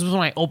guest spot. This was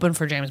when I opened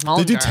for James Mullinger.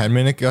 They do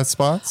 10-minute guest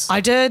spots. I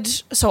did.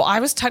 So I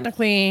was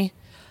technically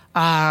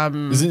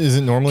Is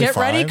it normally get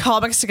 5? ready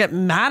comics to get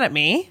mad at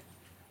me.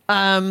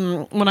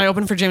 When I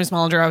opened for James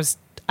Mullinger,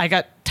 I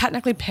got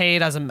technically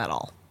paid as a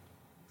medal.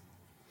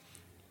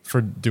 For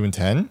doing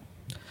 10?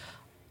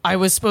 I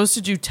was supposed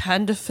to do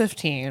 10 to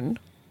 15.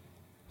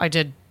 I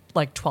did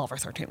like 12 or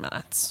 13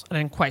 minutes. I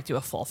didn't quite do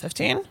a full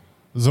 15.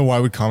 So why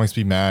would comics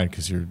be mad?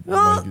 Because you're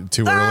like,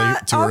 too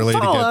early to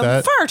get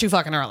that? Far too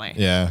fucking early.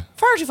 Yeah.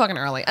 Far too fucking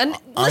early. And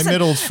listen, I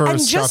middled for and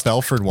Scott just-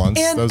 Belford once.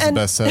 and- That was the and-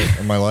 best set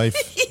of my life.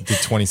 Did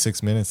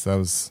 26 minutes. That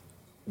was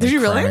Did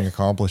you really? crowning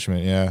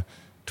accomplishment. Yeah.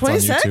 It's on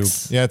 26?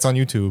 YouTube. Yeah, it's on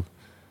YouTube.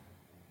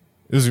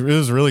 It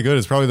was really good.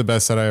 It's probably the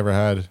best set I ever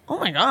had Oh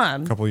my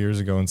God. a couple years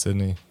ago in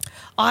Sydney.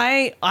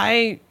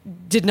 I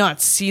did not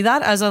see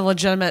that as a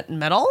legitimate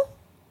medal.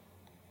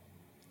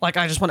 Like,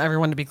 I just want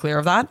everyone to be clear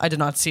of that. I did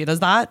not see it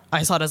as that.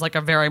 I saw it as like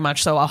a very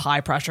much so a high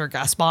pressure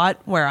guest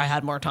spot where I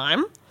had more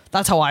time.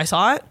 That's how I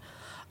saw it.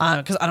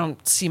 Because I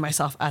don't see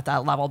myself at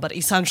that level. But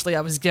essentially,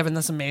 I was given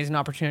this amazing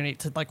opportunity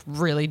to like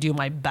really do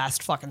my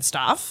best fucking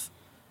stuff.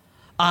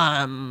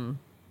 And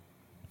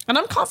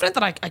I'm confident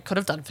that I could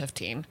have done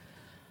 15.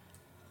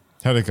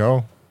 How'd it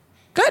go?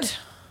 Good.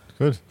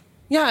 Good.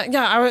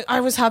 Yeah. I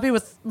was happy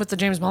with the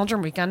James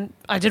Mullinger weekend.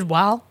 I did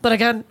well. But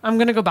again, I'm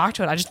going to go back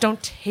to it. I just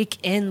don't take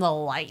in the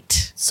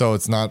light. So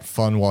it's not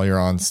fun while you're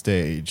on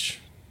stage.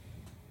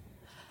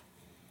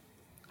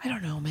 I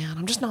don't know,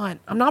 man.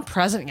 I'm not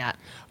present yet.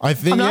 I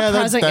think, I'm not yeah,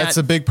 present that's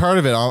yet. a big part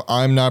of it.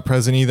 I'm not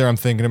present either. I'm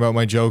thinking about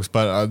my jokes,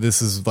 but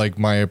this is like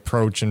my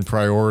approach and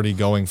priority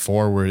going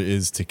forward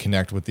is to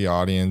connect with the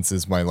audience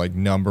is my like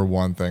number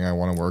one thing I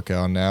want to work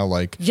on now.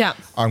 Like, Yeah.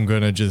 I'm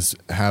going to just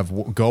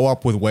go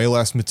up with way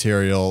less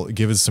material,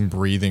 give us some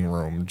breathing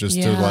room just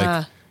to Yeah.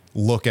 like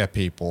look at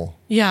people.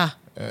 Yeah.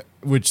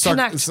 Which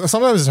Connect.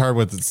 sometimes it's hard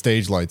with the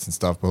stage lights and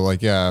stuff, but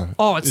like, yeah.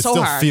 Oh, it's it so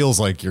still hard. feels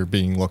like you're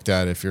being looked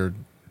at if you're.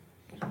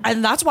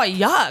 And that's why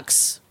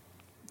Yucks,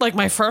 like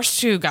my first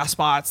 2 guest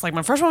spots, like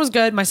my first one was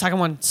good, my second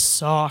one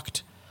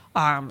sucked.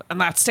 And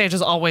that stage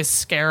has always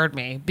scared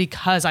me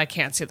because I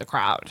can't see the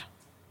crowd.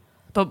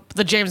 But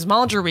the James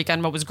Mullinger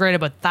weekend, what was great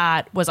about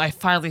that was I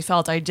finally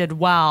felt I did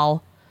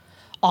well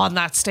on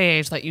that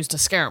stage that used to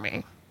scare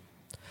me.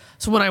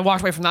 So when I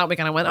walked away from that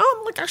weekend, I went, oh,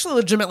 I'm like actually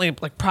legitimately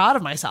like proud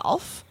of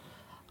myself.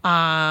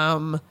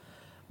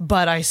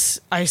 But I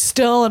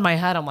still in my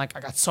head, I'm like,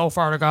 I got so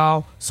far to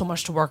go, so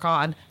much to work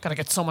on, gotta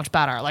get so much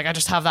better. Like I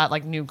just have that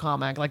like new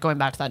comic, like going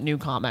back to that new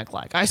comic,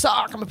 like I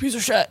suck, I'm a piece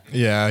of shit.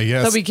 Yeah, I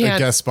guess That we a can't-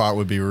 guest spot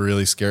would be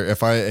really scary.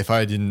 If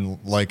I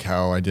didn't like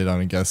how I did on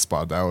a guest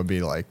spot, that would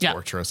be like Yeah.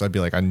 torturous. I'd be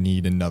like, I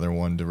need another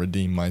one to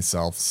redeem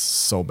myself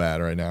so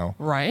bad right now.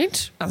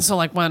 Right? And so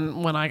like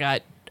when I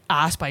got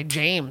asked by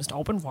James to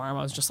open for him,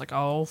 I was just like,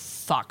 oh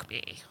fuck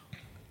me.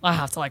 I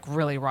have to like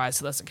really rise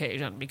to this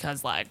occasion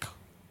because like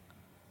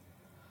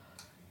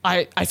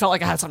I felt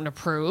like I had something to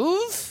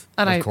prove.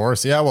 And Of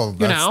course, yeah. Well, you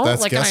that's know,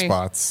 that's like, guest and I-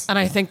 spots. And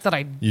I think that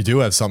I You do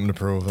have something to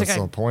prove. That's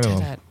think the I point of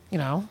did them. it, you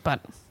know. But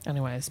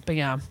anyways, but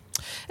yeah,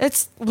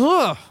 it's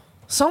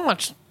so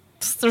much.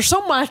 There's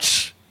so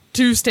much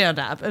to stand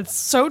up. It's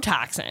so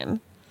taxing.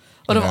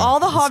 But of Yeah, all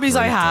the it's hobbies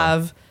I great, though.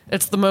 have,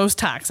 it's the most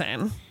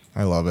taxing.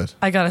 I love it.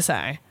 I gotta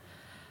say.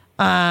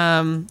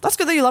 That's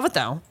good that you love it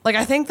though. Like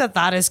I think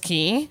that is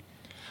key.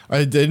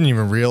 I didn't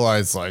even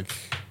realize like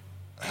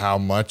how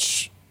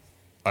much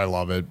I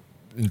love it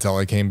until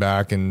I came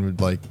back and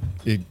like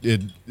it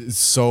is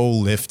so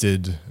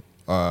lifted.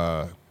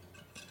 I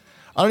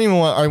don't even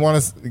want. I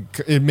want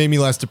to. It made me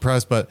less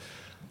depressed, but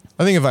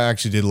I think if I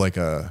actually did like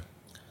a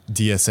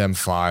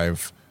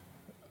DSM-5,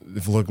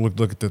 if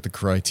look at the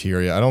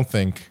criteria, I don't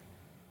think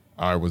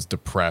I was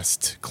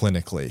depressed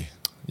clinically.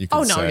 You could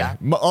Oh, no, say. yeah.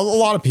 A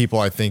lot of people,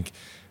 I think,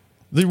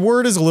 the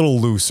word is a little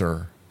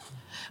looser.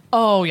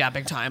 Oh yeah,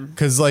 big time.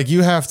 Because like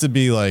you have to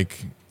be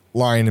like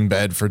lying in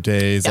bed for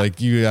days. Yeah. Like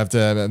you have to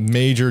have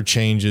major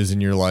changes in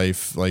your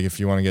life. Like if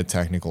you want to get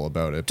technical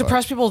about it. But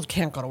Depressed people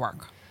can't go to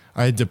work.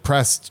 I had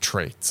depressed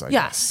traits. I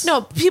Yes. guess.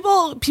 No,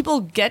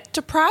 people get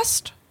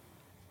depressed,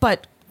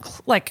 but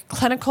like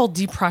clinical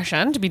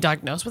depression to be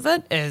diagnosed with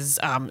it is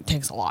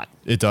takes a lot.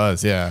 It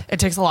does. Yeah. It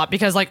takes a lot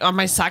because like on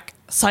my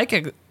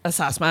psychic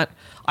assessment,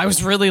 I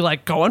was really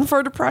like going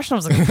for depression. I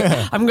was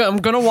like, I'm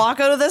going to walk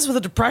out of this with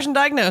a depression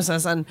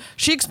diagnosis. And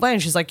she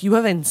explained, she's like, you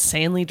have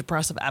insanely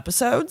depressive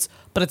episodes,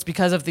 but it's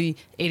because of the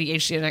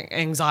ADHD and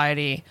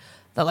anxiety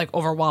that like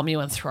overwhelm you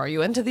and throw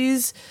you into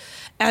these.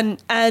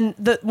 And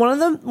one of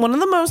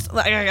the most,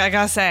 I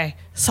gotta say,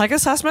 psych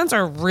assessments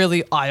are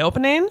really eye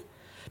opening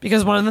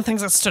because one of the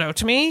things that stood out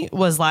to me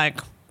was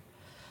like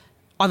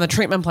on the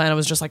treatment plan, it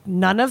was just like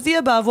none of the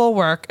above will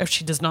work if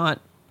she does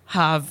not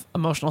have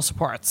emotional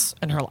supports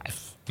in her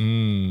life.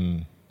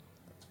 And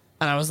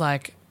I was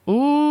like,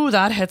 ooh,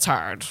 that hits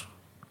hard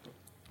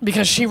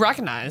because she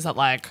recognized that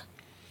like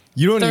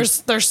You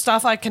don't. there's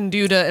stuff I can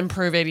do to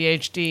improve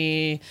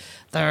ADHD.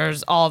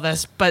 There's all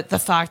this, but the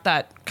fact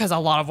that because a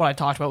lot of what I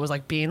talked about was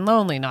like being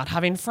lonely, not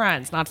having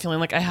friends, not feeling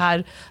like I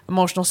had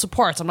emotional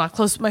supports. I'm not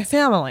close with my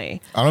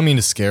family. I don't mean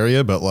to scare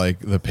you, but like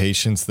the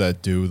patients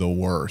that do the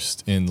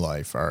worst in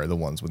life are the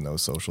ones with no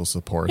social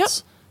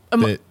supports.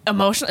 They-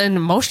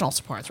 Emotional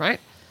supports, right?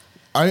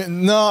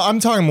 I'm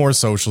talking more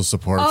social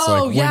supports. Oh,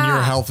 like when yeah.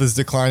 your health is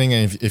declining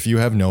and if you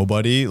have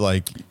nobody,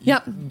 like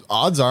Yep.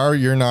 odds are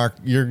you're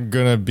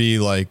gonna be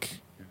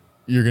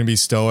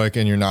stoic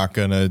and you're not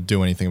gonna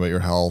do anything about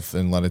your health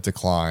and let it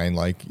decline.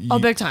 Like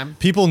Big time.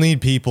 People need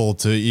people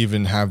to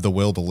even have the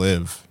will to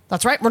live.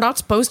 That's right. We're not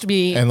supposed to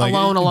be And like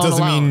alone. it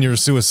doesn't alone. mean you're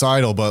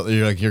suicidal, but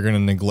you're gonna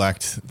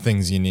neglect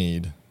things you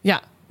need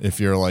Yeah. if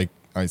you're like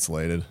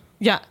isolated.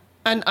 Yeah.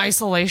 And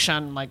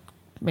isolation like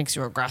makes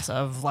you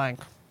aggressive. Like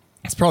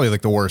It's probably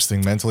like the worst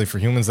thing mentally for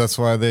humans. That's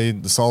why the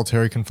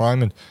solitary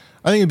confinement.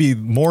 I think it'd be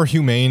more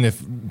humane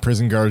if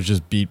prison guards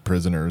just beat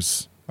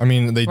prisoners. I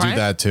mean, they do Right?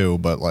 that too,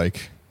 but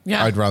like,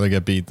 Yeah. I'd rather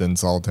get beat than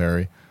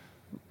solitary.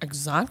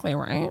 exactly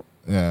right.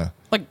 Yeah.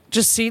 Like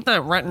just seeing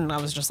that written, I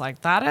was just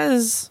like, that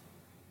is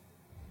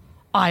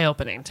eye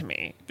opening to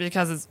me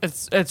because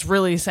it's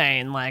really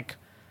saying like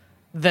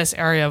this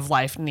area of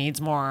life needs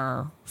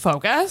more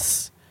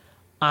focus.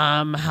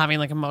 Having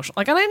like emotional,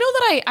 like, and I know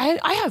that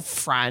I have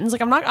friends. Like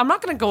I'm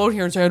not gonna go out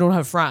here and say I don't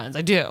have friends.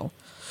 I do,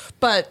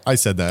 but I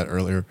said that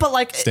earlier. But,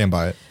 like, stand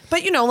by it.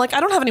 But, you know, like, I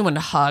don't have anyone to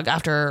hug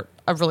after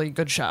a really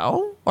good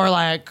show. Or,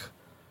 like,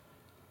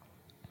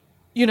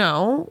 you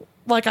know,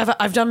 like,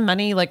 I've done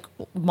many, like,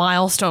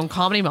 milestone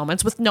comedy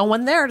moments with no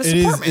one there to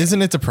support me.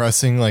 Isn't it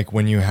depressing, like,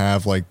 when you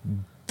have, like,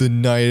 the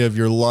night of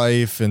your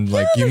life, and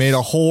like you made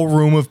a whole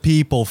room of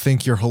people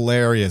think you're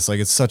hilarious.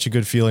 Like it's such a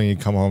good feeling. You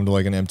come home to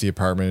like an empty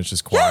apartment, it's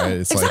just quiet. Yeah,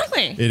 it's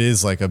exactly. like it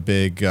is like a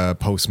big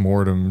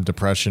post-mortem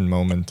depression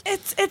moment.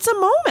 It's a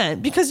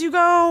moment because you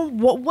go,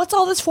 what's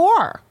all this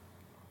for?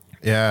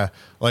 Yeah,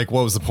 like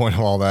what was the point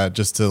of all that?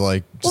 Just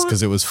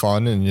because it was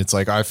fun, and it's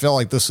like I felt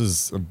like this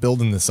was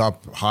building this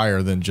up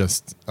higher than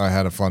just I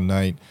had a fun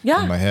night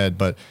in my head.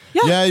 But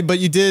but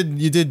you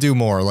did do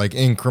more. Like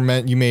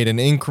you made an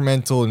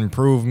incremental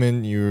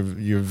improvement.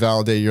 You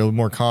validate. You're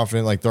more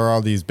confident. Like there are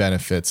all these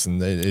benefits,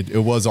 and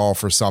it was all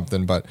for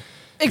something. But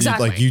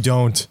exactly, like you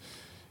don't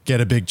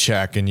get a big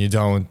check, and you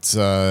don't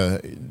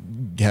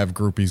have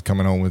groupies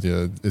coming home with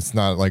you. It's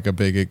not like a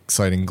big,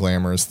 exciting,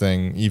 glamorous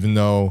thing, even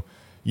though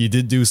you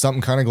did do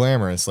something kind of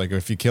glamorous. Like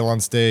if you kill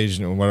on stage,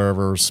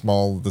 whatever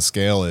small the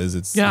scale is,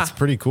 it's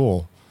pretty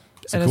cool.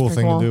 It's a cool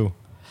thing to do.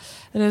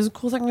 It is a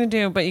cool thing to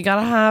do, but you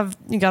gotta have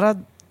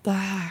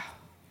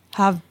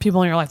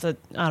people in your life that,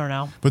 I don't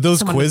know. But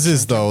those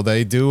quizzes though,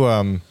 they do,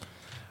 when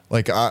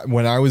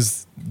I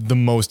was the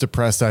most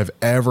depressed I've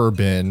ever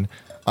been,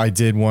 I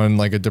did one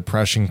like a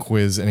depression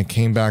quiz, and it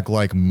came back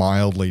like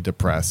mildly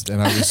depressed,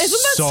 and I was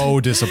so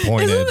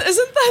disappointed.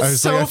 Isn't that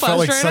so I felt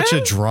like such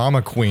a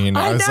drama queen.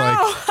 I was like,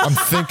 I'm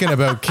thinking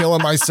about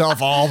killing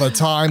myself all the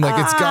time. Like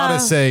it's gotta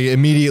say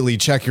immediately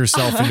check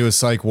yourself into a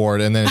psych ward,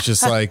 and then it's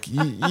just like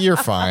you're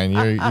fine.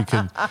 You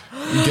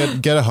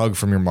could get a hug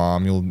from your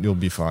mom. You'll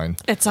be fine.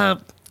 It's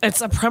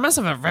a premise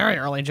of a very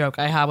early joke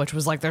I had, which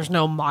was like, there's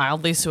no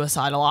mildly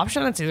suicidal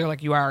option. It's either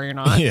like you are or you're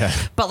not. Yeah.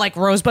 But like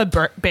Rosebud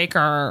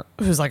Baker,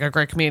 who's like a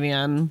great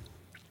comedian,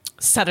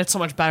 said it so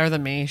much better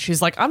than me.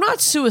 She's like, I'm not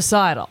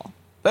suicidal.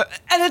 And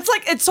it's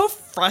like, it's so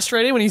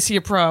frustrating when you see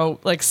a pro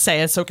like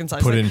say it so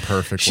concisely. Put in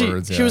perfect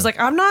words. She was like,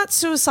 I'm not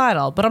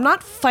suicidal, but I'm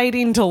not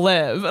fighting to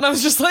live. And I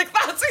was just like,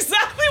 that's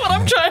exactly what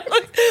I'm trying.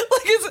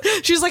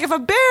 She's like, if a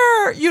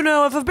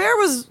bear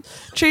was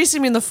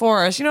chasing me in the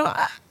forest,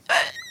 I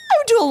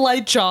would do a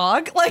light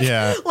jog.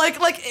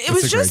 It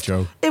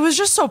was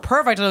just so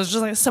perfect. And it was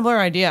just like a similar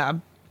idea.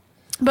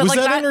 But was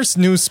that in her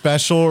new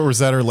special, or was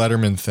that her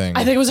Letterman thing?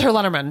 I think it was her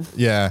Letterman.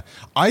 Yeah.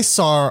 I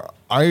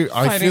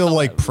feel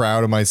like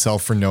proud of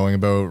myself for knowing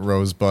about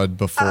Rosebud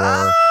before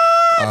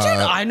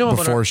I know about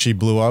before her. she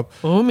blew up.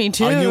 Oh, me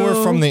too. I knew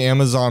her from the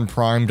Amazon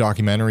Prime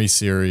documentary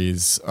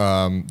series.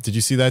 Did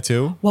you see that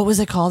too? What was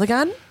it called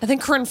again? I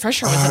think Corinne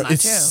Fisher was in that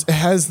too. It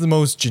has the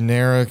most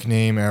generic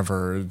name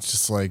ever. It's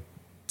just like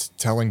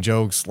telling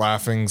jokes,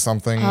 laughing,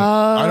 something.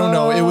 I don't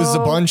know. It was a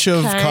bunch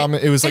of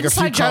it was like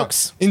Inside a few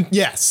jokes.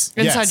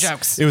 Inside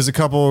jokes. It was a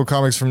couple of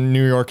comics from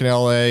New York and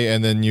LA,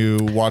 and then you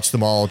watch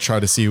them all try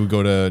to see who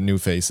go to New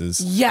Faces.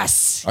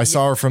 Yes. I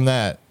saw her from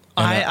that.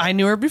 I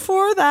knew her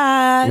before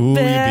that. Ooh, you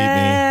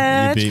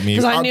beat me.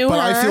 Because I knew her. But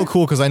I feel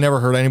cool because I never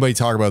heard anybody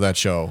talk about that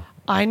show.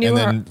 I knew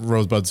her. And then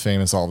Rosebud's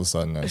famous all of a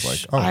sudden. I was like,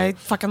 oh. I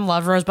fucking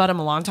love Rosebud. I'm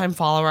a longtime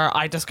follower.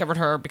 I discovered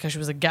her because she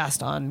was a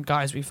guest on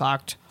Guys We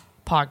Fucked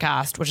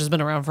podcast, which has been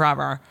around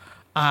forever.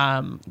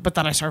 But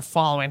then I started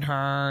following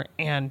her,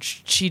 and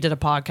she did a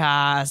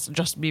podcast,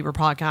 Justin Bieber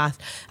podcast.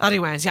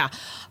 Anyways, yeah,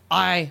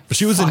 But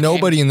she was a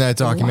nobody in that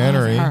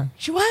documentary.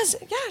 She was,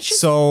 yeah.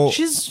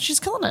 She's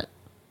killing it.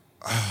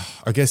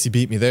 I guess you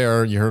beat me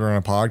there. You heard her on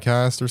a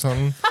podcast or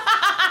something.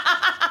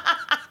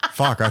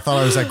 Fuck, I thought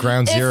I was at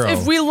ground zero.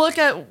 If we look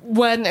at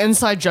when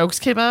Inside Jokes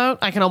came out,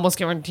 I can almost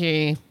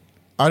guarantee.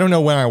 I don't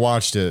know when I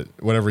watched it.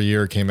 Whatever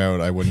year it came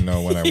out, I wouldn't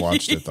know when I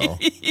watched it though.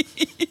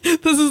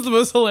 This is the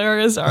most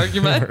hilarious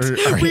argument.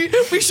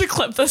 We should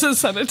clip this and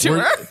send it to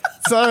her.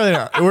 Sorry,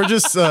 we're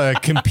just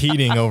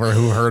competing over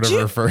who heard of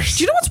her first.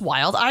 Do you know what's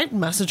wild? I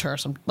message her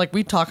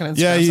we talk on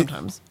Instagram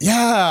sometimes.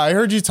 Yeah, I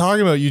heard you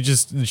talking about you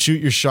just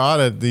shoot your shot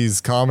at these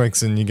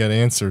comics and you get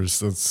answers.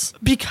 That's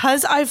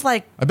because I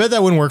bet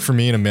that wouldn't work for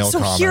me in a male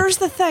comic. So here's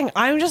the thing.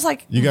 I'm just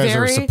you guys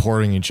are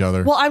supporting each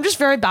other. Well, I'm just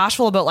very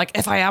bashful about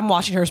if I am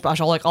watching her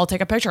special, I'll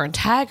take a picture and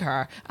tag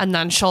her, and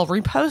then she'll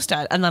repost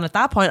it, and then at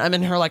that point I'm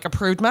in her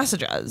approved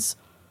messages.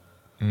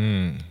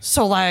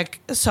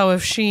 So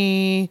if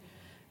she,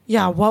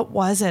 what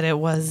was it? It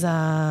was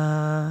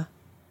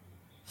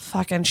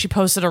she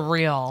posted a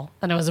reel,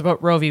 and it was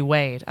about Roe v.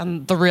 Wade,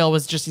 and the reel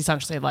was just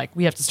essentially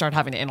we have to start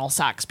having anal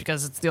sex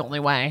because it's the only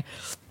way.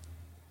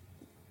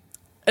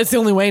 It's the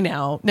only way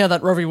now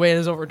that Roe v. Wade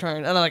is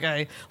overturned. And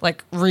I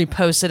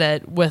reposted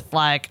it with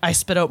I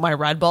spit out my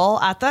Red Bull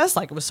at this.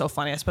 It was so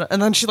funny. I spit out,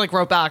 and then she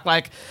wrote back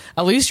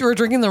at least you were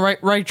drinking the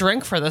right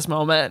drink for this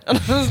moment. And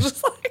I was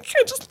just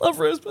I just love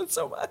Rosebud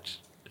so much.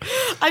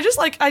 I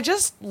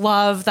just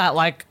love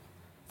that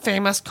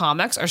famous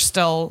comics are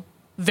still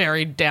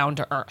very down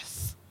to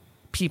earth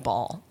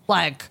people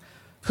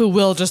who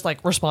will just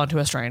respond to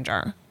a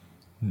stranger.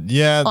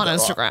 Yeah. On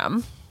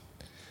Instagram.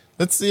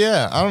 That's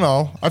I don't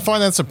know. I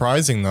find that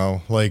surprising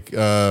though.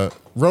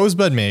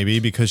 Rosebud maybe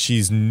because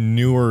she's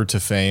newer to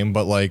fame,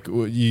 but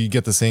you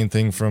get the same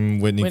thing from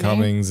Whitney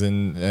Cummings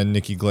and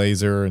Nikki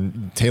Glaser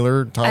and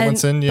Taylor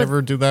Tomlinson. You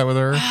ever do that with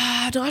her?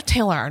 Not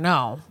Taylor,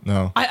 no.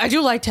 No. I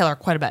do like Taylor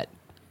quite a bit.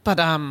 But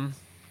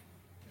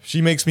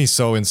She makes me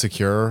so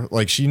insecure.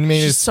 Like, she made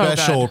She's a so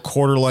special good.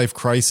 quarter life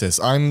crisis.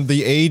 I'm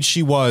the age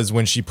she was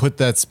when she put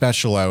that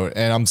special out,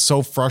 and I'm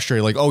so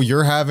frustrated. Like, oh,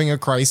 you're having a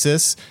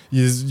crisis?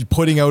 You're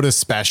putting out a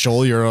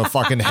special. You're a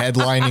fucking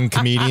headlining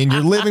comedian.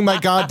 You're living my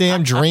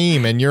goddamn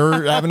dream, and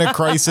you're having a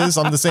crisis.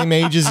 I'm the same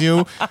age as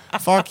you.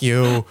 Fuck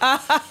you.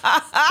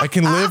 I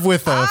can live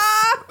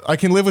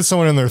with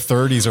someone in their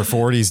 30s or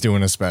 40s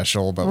doing a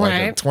special, but like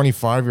a Right.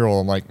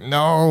 25-year-old, I'm like,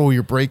 no,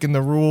 you're breaking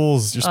the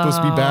rules. You're supposed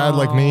to be bad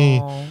like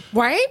me.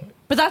 Right?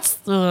 But that's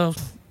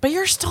but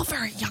you're still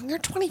very young. You're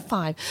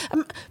 25.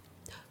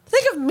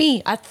 Think of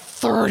me at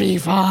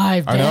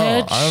 35, bitch. I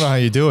know. I don't know how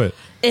you do it.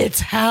 It's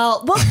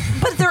hell. Well,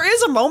 but there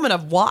is a moment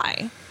of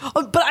why.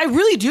 But I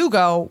really do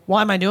go,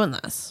 why am I doing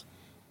this?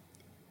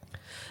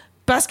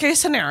 Best case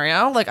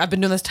scenario, like I've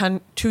been doing this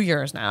 2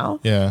 years now.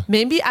 Yeah.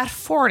 Maybe at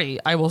 40,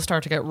 I will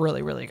start to get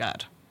really, really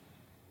good.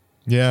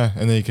 Yeah,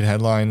 and then you can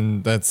headline,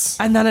 and that's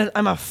And then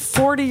I'm a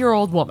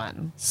 40-year-old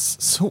woman.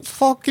 so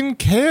fucking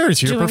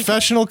cares. You're a Doing-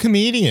 professional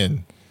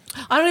comedian.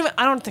 I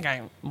don't think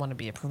I want to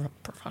be a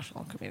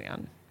professional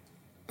comedian.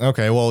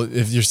 Okay, well,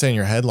 if you're saying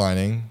you're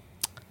headlining,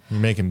 you're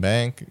making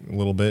bank a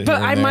little bit. But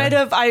here I and might there.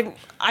 have,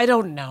 I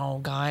don't know,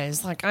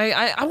 guys. Like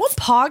I want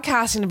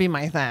podcasting to be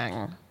my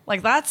thing.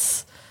 Like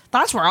that's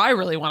where I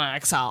really want to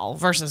excel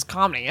versus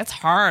comedy. It's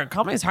hard.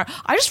 Comedy is hard.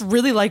 I just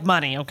really like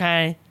money,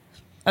 okay?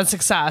 And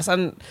success.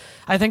 And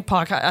I think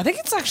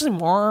it's actually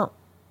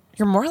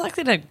you're more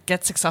likely to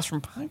get success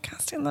from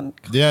podcasting than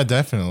Yeah,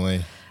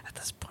 definitely. at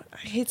this point.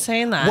 I hate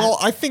saying that. Well,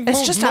 I think it's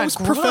most, just most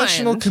a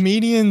professional grind.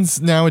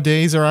 comedians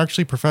nowadays are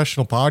actually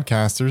professional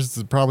podcasters.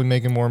 They're probably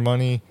making more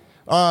money.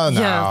 No,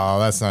 Yeah.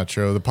 that's not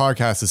true. The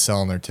podcast is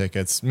selling their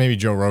tickets. Maybe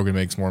Joe Rogan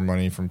makes more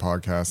money from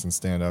podcasts and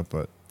stand up,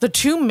 but The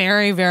two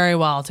marry very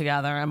well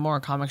together, and more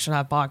comics should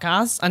have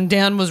podcasts. And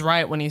Dan was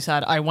right when he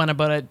said I went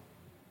about it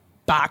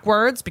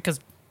backwards because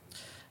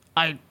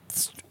I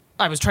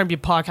was trying to be a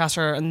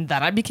podcaster and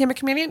then I became a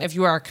comedian. If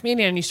you are a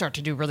comedian and you start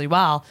to do really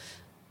well,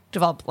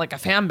 develop like a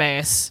fan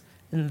base,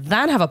 and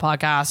then have a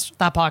podcast,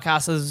 that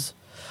podcast is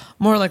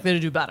more likely to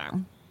do better.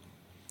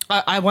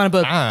 I went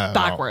about I don't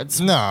know.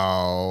 backwards.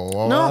 No,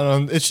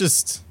 No. it's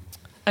just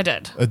I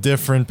did. a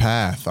different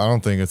path. I don't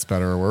think it's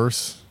better or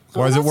worse.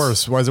 Why is it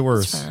worse? Why is it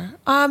worse?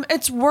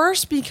 It's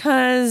worse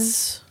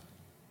because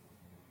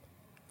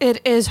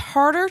it is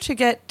harder to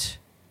get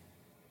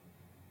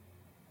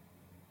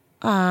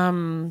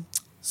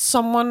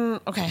someone.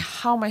 Okay,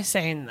 how am I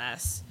saying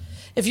this?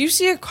 If you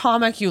see a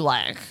comic you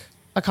like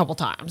a couple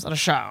times at a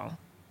show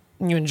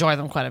and you enjoy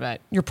them quite a bit,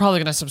 you're probably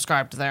going to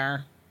subscribe to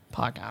their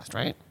podcast,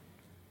 right?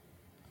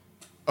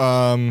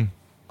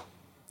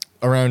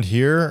 Around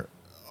here?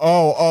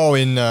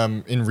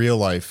 In real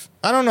life.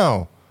 I don't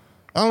know.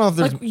 I don't know if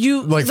there's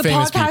The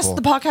famous podcast, people.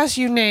 the podcast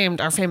you named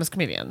are famous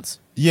comedians.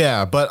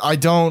 Yeah, but I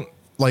don't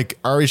like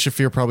Ari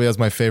Shaffir probably has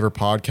my favorite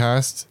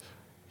podcast.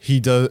 He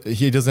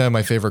doesn't have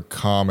my favorite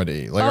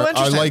comedy. Like Oh, I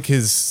interesting. like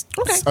his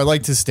Okay. I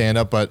liked his stand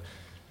up, but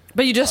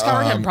But you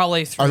discovered him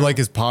probably through. I like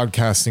his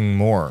podcasting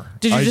more.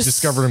 Did you I just-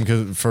 discovered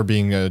him for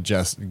being a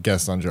guest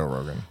on Joe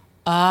Rogan.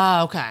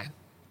 Ah, okay.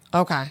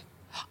 Okay.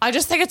 I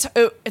just think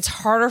it's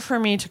harder for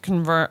me to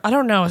convert. I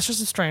don't know. It's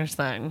just a strange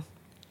thing.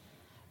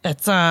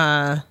 It's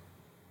I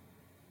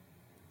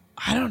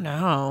don't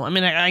know. I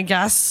mean, I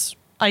guess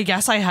I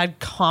had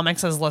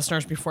comics as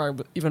listeners before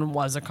I even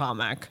was a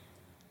comic,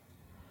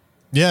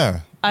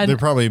 Yeah, And- they're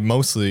probably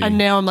mostly and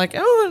now I'm like,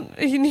 oh,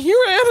 and here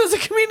I am as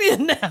a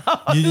comedian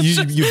now.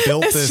 you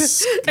built It's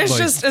this.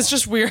 just, it's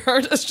just weird.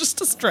 It's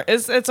just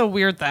it's a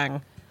weird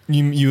thing.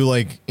 You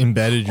like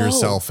embedded Oh.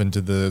 yourself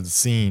into the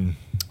scene.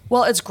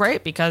 Well, it's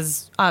great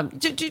because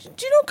do you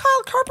know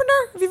Kyle Carpenter?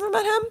 Have you ever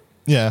met him?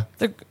 Yeah,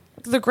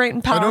 The great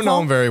and I powerful. don't know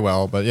him very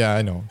well, but yeah,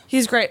 I know him.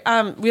 He's great.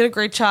 We had a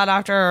great chat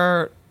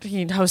after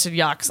he hosted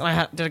Yucks, and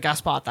I did a guest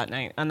spot that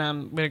night, and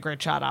we had a great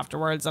chat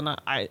afterwards. And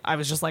I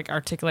was just like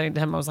articulating to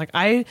him, I was like,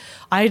 I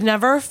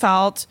never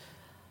felt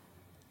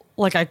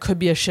like I could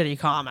be a shitty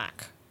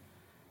comic.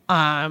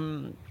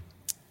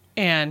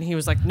 And he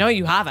was like, no,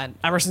 you haven't.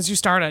 Ever since you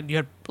started, you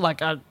had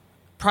like a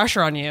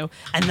pressure on you.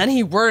 And then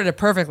he worded it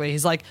perfectly.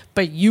 He's like,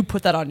 but you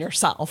put that on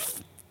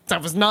yourself.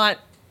 That was not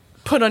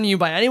put on you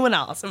by anyone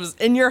else. It was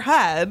in your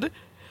head.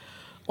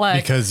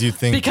 Like,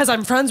 because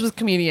I'm friends with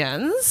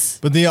comedians.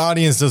 But the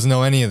audience doesn't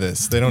know any of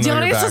this. They don't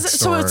know your backstory.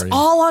 So it's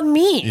all on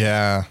me.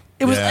 Yeah.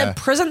 It was yeah. a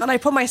prison that I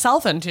put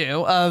myself into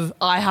of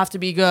I have to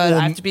be good.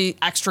 I have to be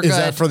extra good. Is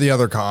that for the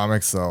other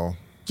comics though?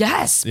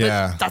 Yes.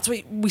 Yeah. But that's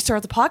what we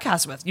started the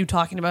podcast with. You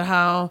talking about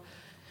how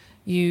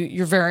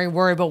you're very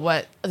worried about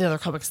what the other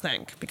comics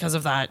think because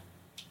of that.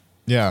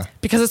 Yeah.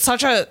 Because it's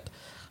such a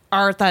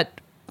art that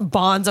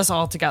bonds us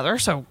all together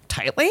so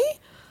tightly.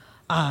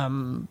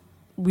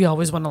 We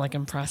always want to like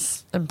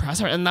impress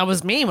her. And that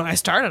was me when I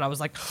started. I was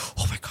like,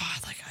 oh my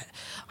God, like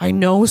I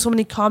know so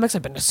many comics.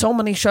 I've been to so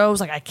many shows.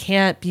 Like I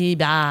can't be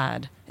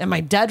bad. And my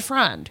dead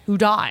friend who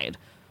died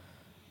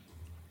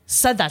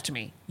said that to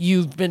me.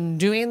 You've been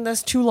doing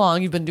this too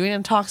long. You've been doing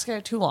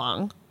Intoxicated too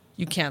long.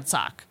 You can't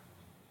suck.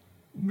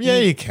 Yeah,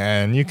 you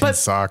can. You can But-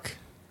 suck.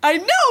 I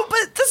know,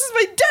 but this is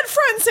my dead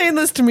friend saying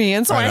this to me.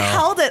 And so I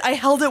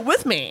held it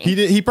with me.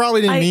 He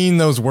probably didn't mean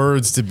those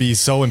words to be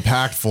so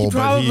impactful,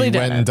 but he went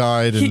and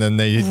died, and then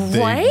they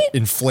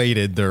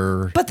inflated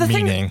their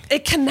meaning.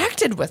 It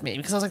connected with me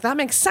because I was like, that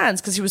makes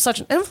sense because he was such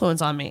an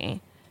influence on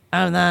me.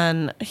 And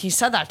then he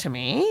said that to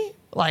me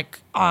like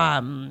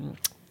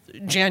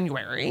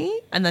January,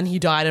 and then he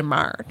died in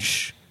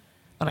March.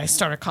 And I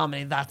started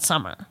comedy that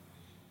summer.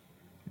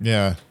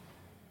 Yeah.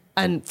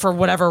 And for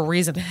whatever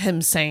reason,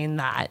 him saying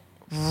that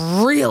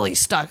really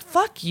stuck.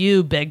 Fuck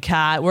you, big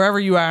cat. Wherever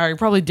you are, you're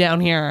probably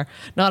down here,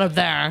 not up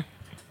there.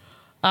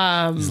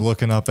 He's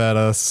looking up at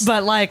us.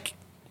 But like,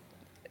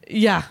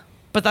 yeah.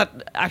 But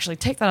that actually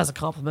take that as a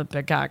compliment,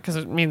 big cat, because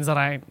it means that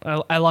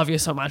I love you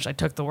so much. I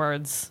took the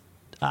words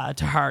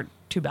to heart.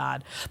 Too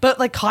bad. But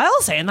like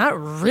Kyle saying that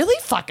really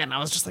fucking, I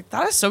was just like,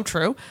 that is so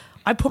true.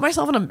 I put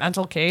myself in a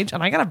mental cage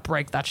and I gotta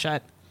break that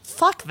shit.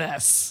 Fuck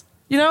this.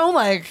 You know,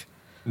 like.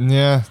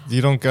 Yeah,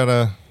 you don't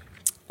gotta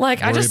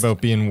like worry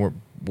about being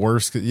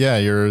worse. Yeah,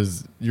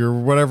 you're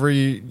whatever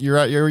you're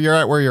at. You're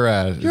at where you're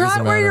at. You're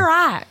at where you're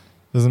at.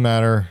 Doesn't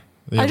matter.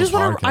 I just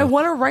want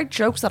to write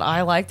jokes that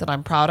I like, that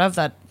I'm proud of,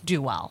 that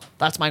do well.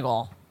 That's my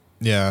goal.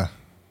 Yeah.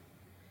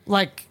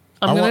 Like,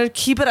 I'm going to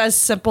keep it as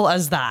simple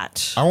as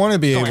that. I want to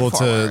be able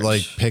to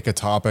like pick a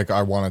topic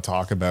I want to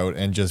talk about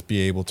and just be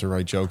able to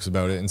write jokes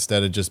about it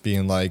instead of just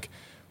being like,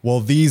 well,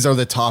 these are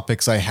the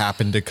topics I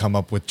happen to come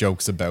up with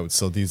jokes about,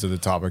 so these are the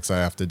topics I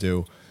have to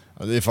do.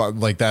 If I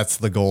like, that's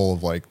the goal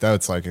of like,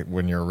 that's like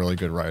when you're a really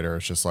good writer.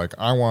 It's just like,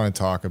 I want to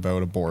talk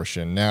about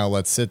abortion. Now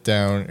let's sit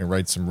down and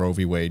write some Roe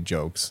v. Wade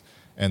jokes.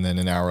 And then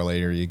an hour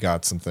later, you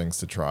got some things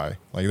to try.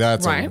 Like,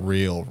 that's a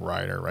real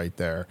writer right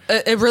there.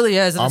 It really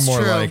is. And I'm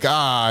more true. like,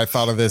 I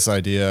thought of this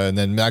idea, and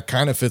then that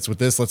kind of fits with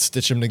this. Let's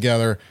stitch them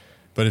together.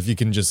 But if you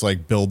can just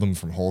like build them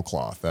from whole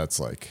cloth, that's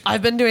like.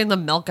 I've been doing the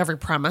milk every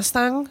premise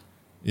thing.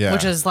 Yeah.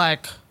 Which is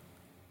like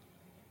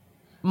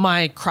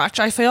my crutch,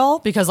 I feel,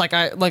 because like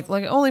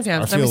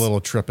OnlyFans. I feel a little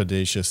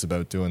trepidatious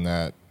about doing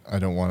that. I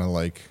don't want to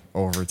like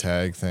over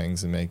tag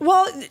things and make.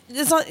 Well,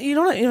 it's not. You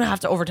don't have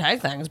to over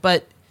tag things,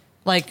 but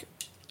like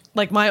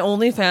my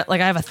OnlyFans,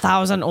 like I have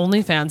 1,000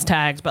 OnlyFans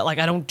tags, but like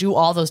I don't do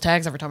all those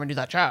tags every time I do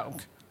that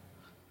joke.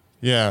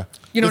 Yeah,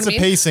 you know it's what I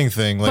mean? A pacing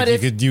thing. Like you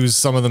could use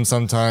some of them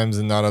sometimes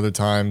and not other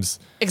times.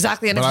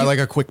 Exactly, and but I like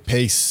a quick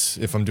pace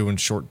if I'm doing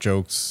short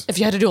jokes. If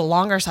you had to do a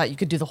longer set, you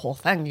could do the whole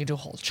thing. You do a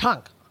whole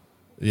chunk.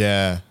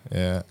 Yeah.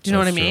 Do you know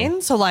what I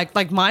mean? So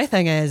like my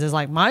thing is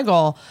like my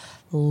goal.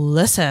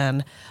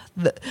 Listen,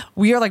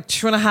 we are like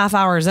 2.5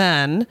 hours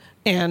in,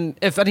 and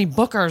if any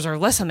bookers are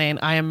listening,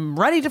 I am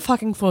ready to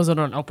fucking close out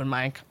an open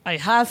mic. I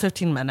have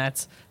 15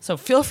 minutes, so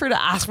feel free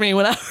to ask me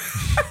whenever.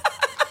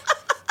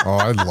 Oh,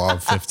 I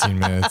love 15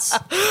 minutes.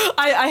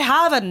 I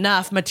have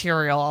enough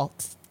material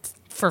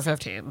for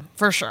 15,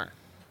 for sure.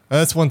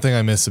 That's one thing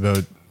I miss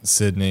about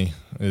Sydney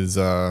is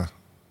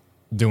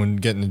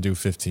getting to do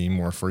 15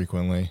 more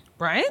frequently.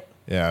 Right?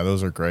 Yeah,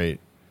 those are great.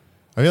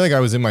 I feel like I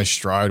was in my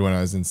stride when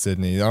I was in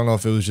Sydney. I don't know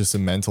if it was just a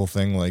mental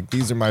thing, like,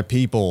 these are my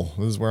people.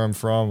 This is where I'm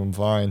from. I'm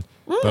fine.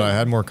 But I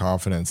had more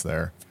confidence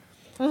there.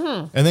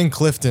 Mm-hmm. And then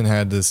Clifton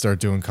had to start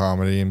doing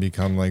comedy and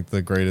become like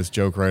the greatest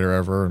joke writer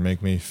ever and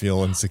make me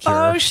feel insecure.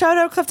 Oh, shout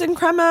out Clifton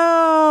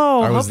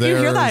Cremo. Hope you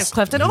hear that,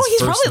 Clifton. Oh,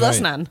 he's probably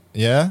listening.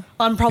 Yeah?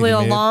 On probably a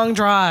long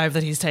drive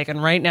that he's taken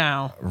right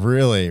now.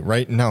 Really?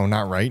 No,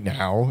 not right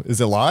now. Is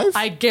it live?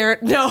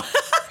 No.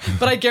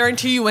 But I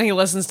guarantee you when he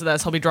listens to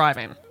this, he'll be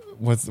driving.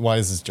 Why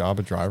is his job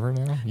a driver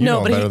now? You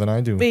know better than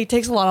I do. But he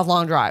takes a lot of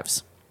long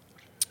drives.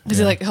 Because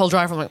he'll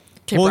drive from like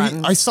Cape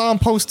Breton. I saw him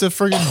post a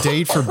friggin'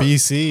 date for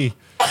BC.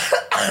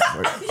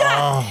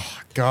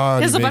 Oh God!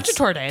 He has a bunch of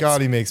tour dates.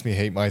 God, he makes me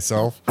hate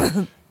myself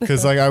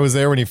because like I was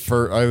there when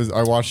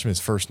I watched him his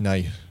first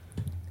night,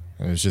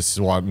 and it was just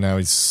now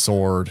he's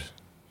soared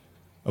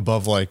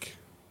above like.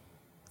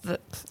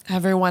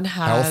 Everyone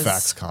has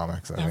Halifax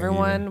comics.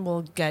 Everyone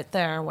will get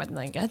there when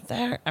they get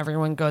there.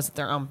 Everyone goes at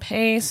their own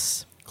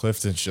pace.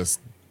 Clifton's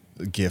just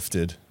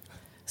gifted.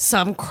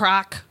 Some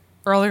crack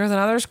earlier than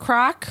others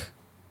crack.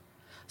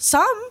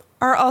 Some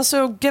are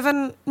also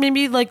given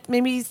maybe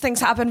things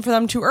happen for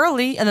them too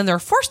early and then they're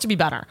forced to be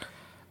better.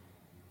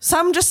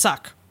 Some just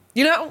suck.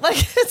 You know,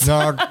 like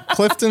no,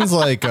 Clifton's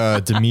like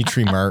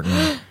Dimitri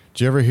Martin.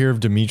 Did you ever hear of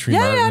Dimitri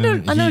Martin?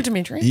 Yeah, I know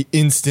Dimitri. He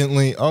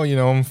instantly, you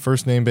know him,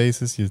 first name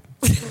basis.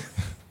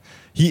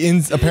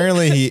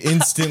 Apparently he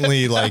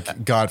instantly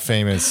like got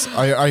famous.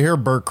 I hear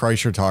Bert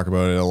Kreischer talk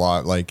about it a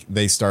lot. Like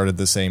they started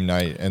the same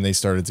night and they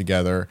started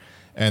together,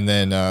 and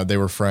then they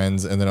were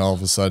friends, and then all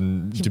of a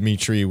sudden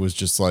Dimitri was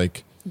just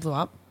like blew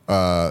up.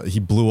 He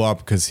blew up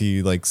because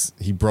he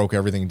broke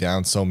everything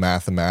down so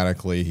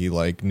mathematically. He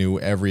like knew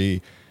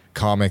every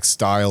comic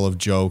style of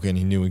joke, and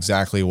he knew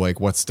exactly like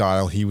what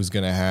style he was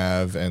gonna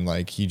have, and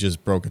like he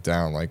just broke it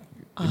down like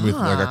with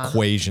like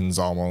equations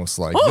almost,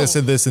 like this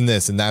and this and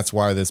this, and that's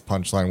why this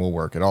punchline will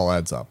work. It all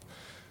adds up.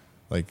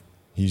 Like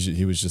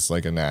he was just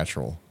like a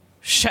natural.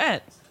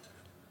 Shit.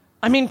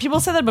 I mean, people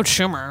say that about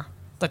Schumer,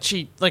 that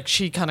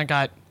she kind of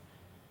got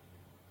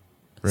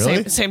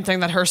really same thing,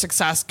 that her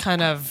success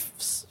kind of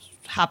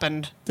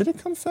happened. Did it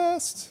come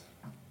fast?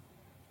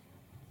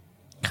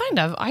 Kind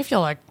of. I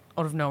feel like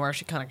out of nowhere,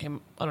 she kind of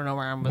came out of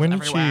nowhere and was When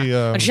did everywhere. she,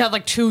 and she had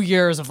like 2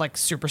 years of like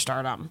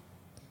superstardom.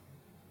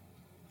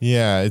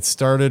 Yeah, it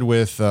started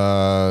with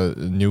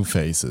New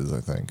Faces,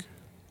 I think.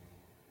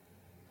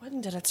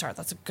 When did it start?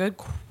 That's a good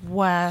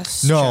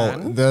question.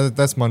 No,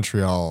 that's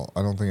Montreal.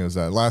 I don't think it was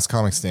that. Last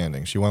Comic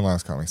Standing. She won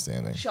Last Comic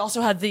Standing. She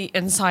also had the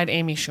Inside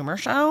Amy Schumer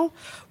show,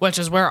 which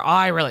is where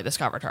I really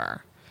discovered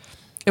her.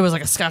 It was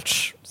like a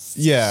sketch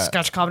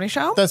comedy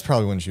show. That's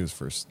probably when she was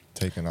first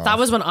taken off. That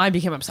was when I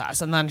became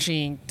obsessed, and then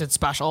she did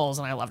specials,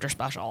 and I loved her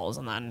specials,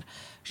 and then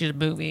she did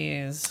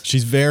movies.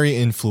 She's very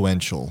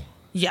influential.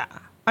 Yeah,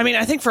 I mean,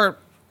 I think for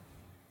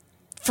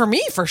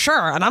me, for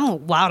sure, and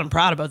I'm loud and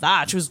proud about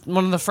that. She was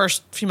one of the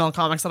first female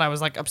comics that I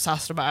was like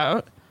obsessed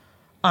about,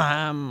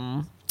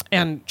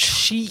 and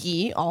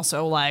she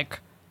also like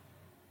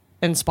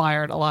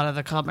inspired a lot of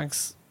the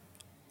comics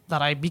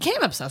that I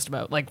became obsessed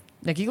about, like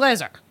Nikki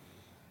Glaser.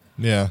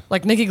 Yeah.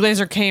 Like Nikki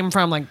Glaser came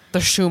from like the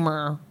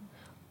Schumer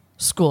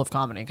school of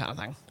comedy kind of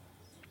thing.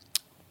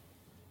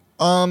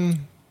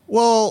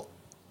 Well,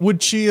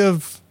 would she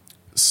have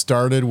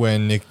started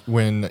when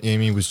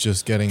Amy was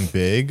just getting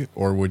big,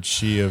 or would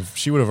she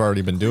would have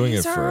already been doing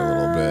it for a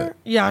little bit?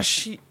 Yeah,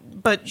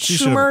 but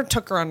Schumer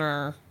took her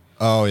under.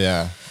 Oh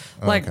yeah.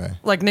 Okay.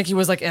 Like Nikki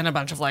was like in a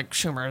bunch of like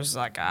Schumer's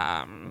like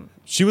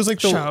she was like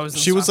shows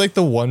and was stuff. like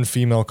the one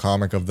female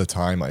comic of the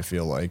time, I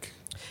feel like.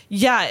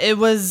 Yeah, it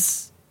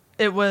was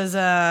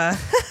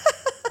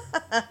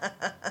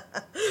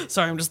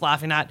sorry, I'm just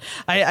laughing at.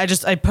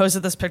 I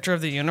posted this picture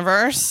of the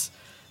universe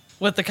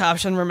with the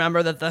caption,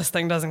 "Remember that this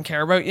thing doesn't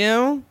care about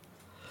you."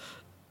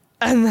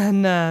 And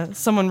then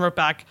someone wrote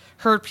back,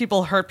 hurt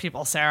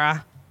people,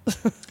 Sarah."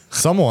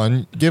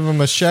 Someone give him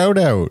a shout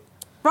out.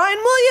 Ryan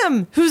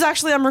William, who's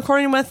actually I'm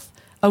recording with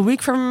a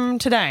week from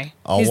today.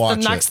 I'll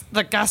watch He's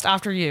the guest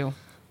after you.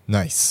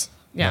 Nice.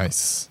 Yeah.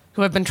 Nice.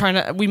 Who have been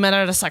we met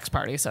at a sex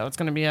party, so it's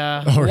going to be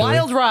a really?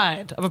 wild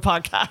ride of a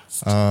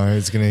podcast.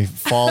 He's gonna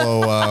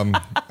follow. I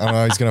don't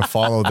know. He's gonna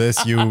follow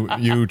this.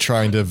 You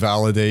trying to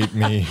validate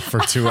me for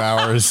 2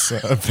 hours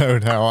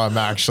about how I'm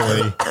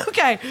actually.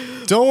 Okay.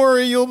 Don't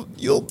worry.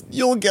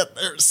 You'll get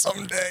there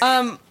someday.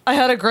 I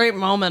had a great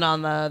moment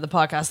on the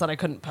podcast that I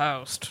couldn't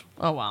post.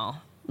 Oh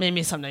well,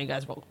 maybe someday you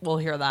guys will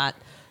hear that,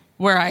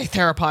 where I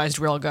therapized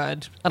real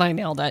good and I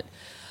nailed it.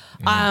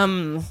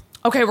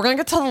 Okay, we're gonna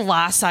get to the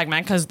last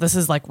segment because this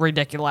is like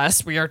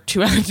ridiculous. We are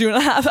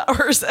 2.5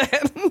 hours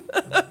in.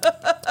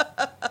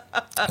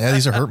 Yeah,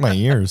 these are hurt my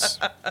ears.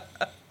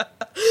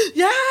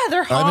 Yeah,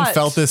 they're hot. I haven't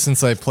felt this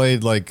since I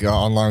played like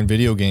online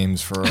video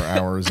games for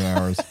hours and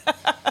hours.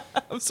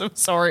 I'm so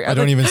sorry. I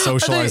don't even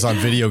socialize on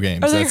video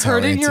games. Are they That's how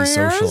hurting your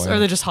antisocial ears, I or are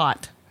am. they just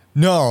hot?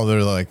 No,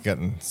 they're like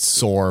getting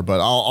sore, but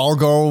I'll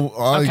go.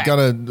 I Okay. got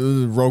a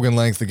Rogan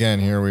length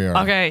again. Here we are.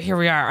 Okay, here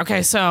we are.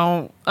 Okay,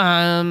 so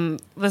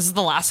this is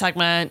the last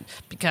segment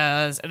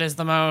because it is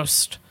the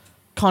most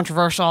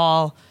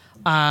controversial.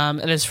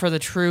 It is for the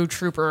True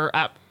Trooper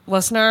app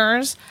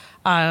listeners.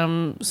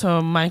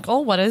 So,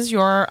 Michael, what is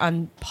your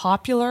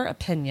unpopular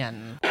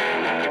opinion?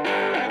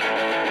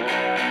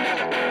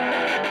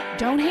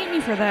 Don't hate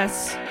me for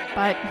this,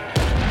 but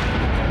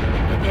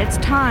it's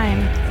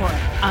time for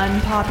an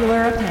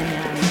unpopular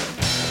opinion.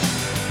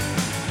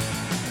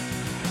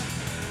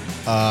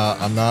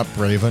 I'm not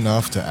brave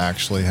enough to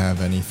actually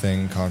have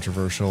anything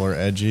controversial or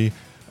edgy.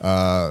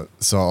 So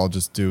I'll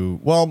just do.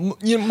 Well,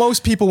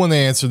 most people when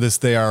they answer this,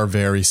 they are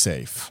very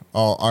safe.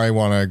 I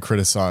want to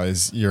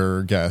criticize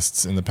your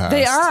guests in the past.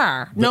 They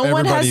are.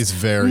 Everybody's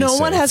very No safe.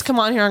 one has come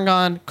on here and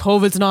gone,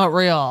 COVID's not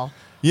real.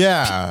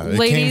 Yeah, it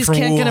came from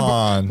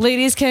Wuhan.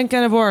 Ladies can't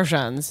get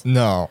abortions.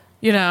 No.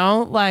 You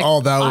know, like Oh,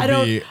 that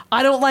would be-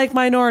 I don't like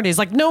minorities.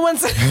 Like no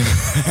one's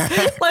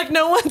like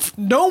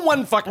no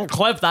one fucking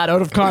clip that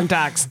out of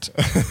context.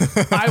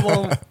 I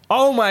will.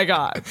 Oh my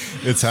god.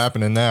 It's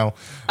happening now.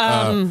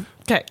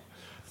 Okay.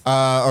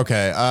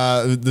 Okay.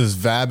 This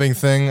vabbing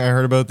thing I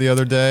heard about the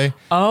other day.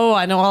 Oh,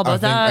 I know all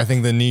about that. I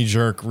think the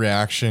knee-jerk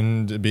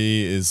reaction to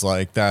be is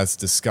like, that's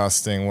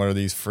disgusting. What are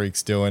these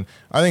freaks doing?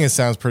 I think it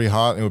sounds pretty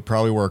hot. It would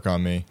probably work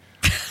on me.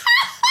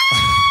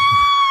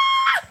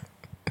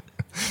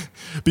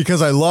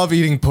 Because I love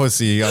eating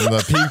pussy. I'm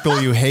the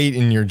people you hate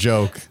in your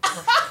joke.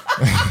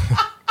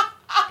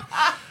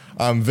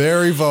 I'm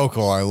very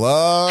vocal. I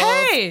love...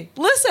 Hey,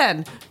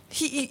 listen.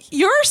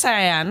 You're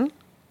saying...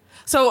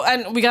 So,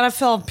 and we got to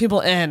fill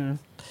people in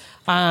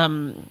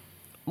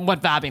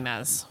what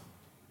vabbing is.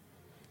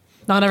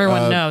 Not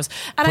everyone knows.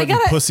 And I Putting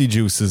got pussy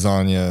juices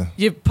on you.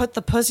 You put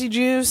the pussy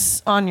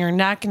juice on your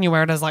neck and you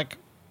wear it as like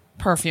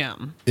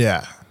perfume,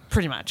 Yeah.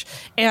 pretty much.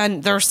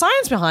 And there's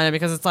science behind it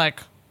because it's like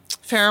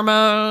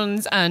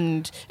pheromones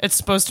and it's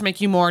supposed to make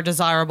you more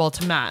desirable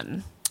to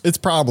men. It's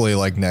probably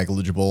like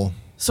negligible.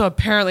 So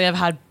apparently I've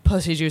had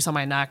pussy juice on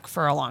my neck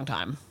for a long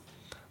time.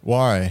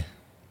 Why?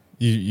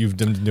 You've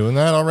been doing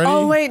that already?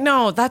 Oh wait,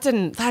 no, that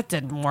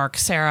didn't work,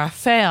 Sarah.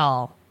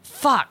 Fail.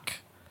 Fuck.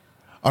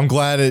 I'm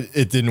glad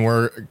it didn't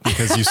work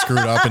because you screwed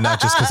up and not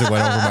just because it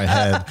went over my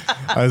head.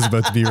 I was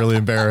about to be really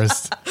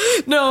embarrassed.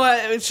 No,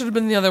 it should have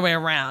been the other way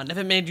around. If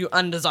it made you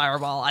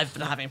undesirable, I've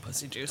been having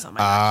pussy juice on my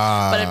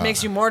neck. But it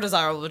makes you more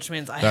desirable, which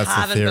means I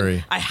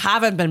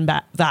haven't been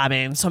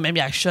vabbing, so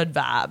maybe I should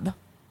vab.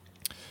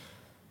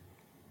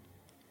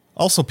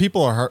 Also,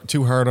 people are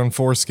too hard on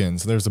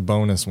foreskins. There's a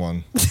bonus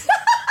one.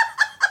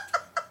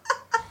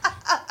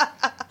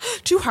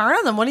 Too hard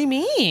on them? What do you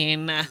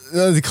mean?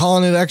 They're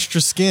calling it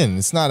extra skin.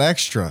 It's not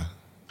extra.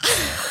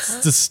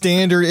 It's the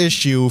standard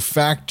issue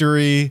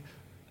factory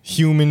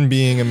human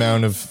being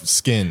amount of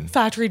skin.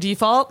 Factory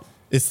default?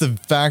 It's the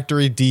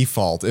factory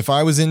default. If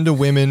I was into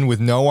women with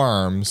no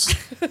arms,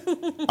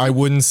 I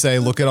wouldn't say,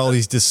 look at all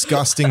these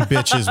disgusting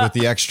bitches with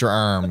the extra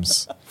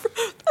arms.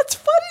 That's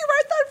funny.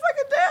 Write that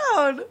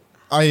fucking down.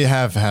 I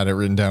have had it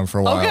written down for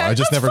a while. Okay, I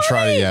just never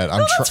tried it yet. No,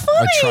 that's funny.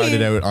 I tried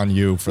it out on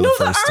you for the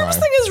first the arms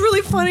time. thing is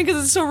really funny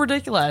because it's so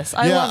ridiculous.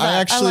 I love that. I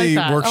actually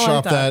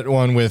workshopped that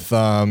one with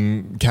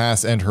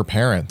Cass and her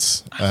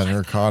parents at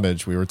her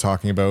cottage. We were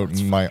talking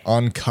about my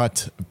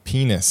uncut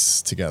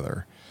penis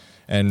together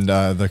and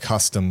the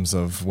customs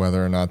of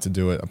whether or not to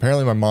do it.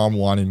 Apparently, my mom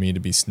wanted me to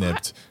be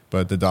snipped,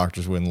 but the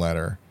doctors wouldn't let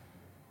her,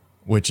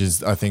 which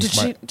is, I think...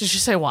 Did she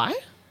say why?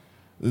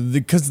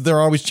 Because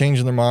they're always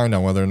changing their mind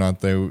on whether or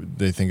not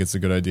they think it's a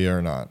good idea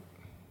or not.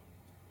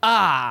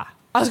 I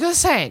was going to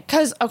say,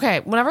 because, okay,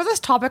 whenever this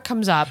topic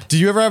comes up... Do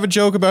you ever have a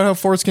joke about how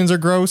foreskins are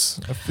gross?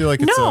 I feel like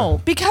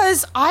it's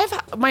because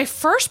my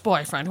first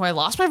boyfriend, who I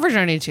lost my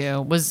virginity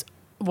to, was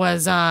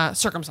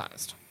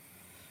circumcised.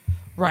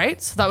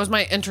 Right? So that was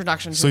my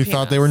introduction to So you penis.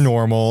 thought they were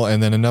normal,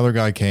 and then another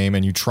guy came,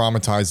 and you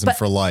traumatized them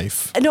for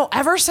life. No,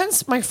 ever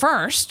since my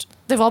first,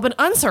 they've all been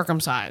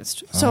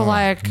uncircumcised. So,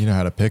 You know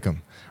how to pick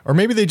them. Or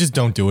maybe they just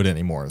don't do it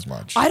anymore as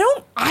much. I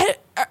don't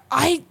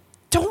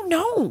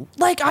know.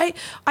 Like, I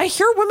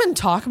hear women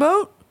talk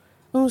about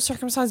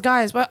circumcised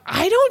guys, but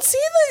I don't see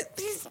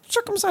these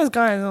circumcised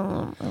guys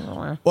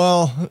everywhere.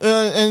 Well,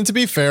 and to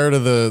be fair to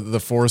the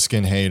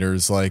foreskin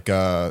haters, like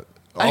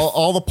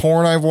all the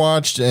porn I've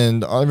watched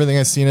and everything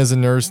I've seen as a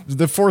nurse,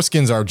 the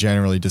foreskins are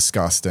generally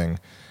disgusting.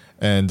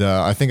 And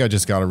I think I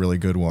just got a really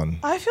good one.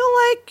 I feel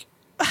like,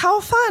 how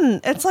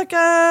fun. It's like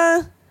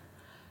a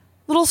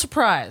little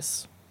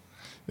surprise.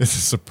 It's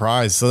a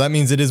surprise. So that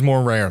means it is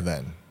more rare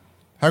then.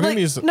 How come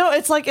No,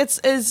 it's like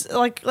it's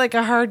like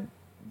a hard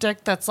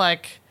dick that's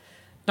like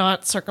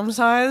not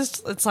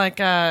circumcised. It's like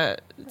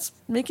it's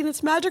making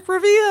its magic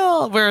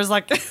reveal. Whereas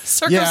like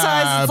circumcised,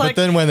 yeah, it's but like,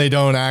 then when they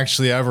don't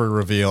actually ever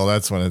reveal,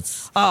 that's when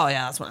it's... Oh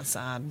yeah, that's when it's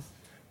sad.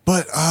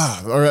 But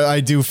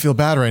I do feel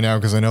bad right now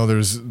because I know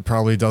there's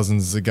probably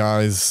dozens of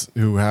guys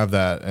who have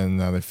that and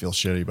now they feel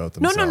shitty about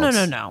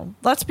themselves. No.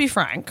 Let's be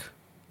frank.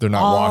 They're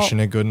not washing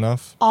it good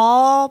enough.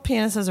 All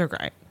penises are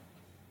great.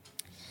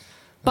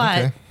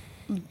 But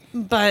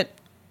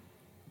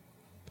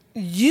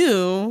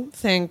you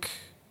think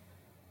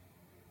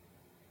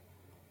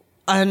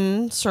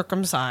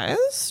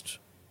uncircumcised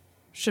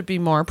should be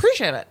more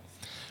appreciated.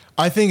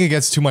 I think it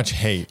gets too much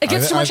hate. It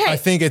gets too much hate. I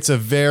think it's a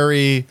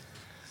very...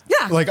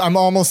 Yeah. Like, I'm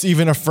almost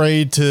even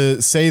afraid to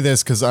say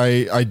this because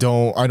I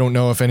don't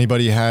know if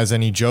anybody has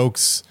any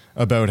jokes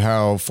about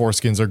how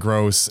foreskins are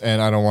gross,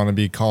 and I don't want to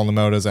be calling them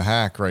out as a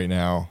hack right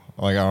now.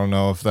 Like, I don't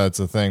know if that's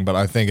a thing, but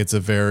I think it's a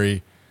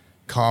very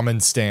common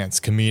stance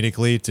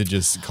comedically to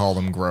just call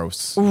them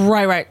gross.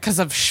 Right, because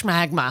of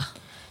schmagma.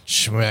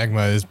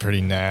 Schmagma is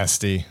pretty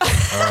nasty.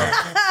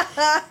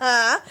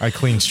 I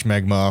clean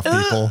schmagma off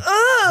people.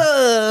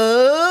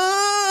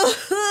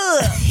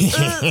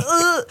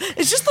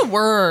 It's just the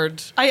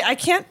word. I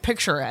can't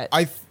picture it.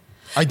 I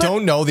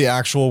don't know the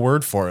actual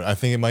word for it. I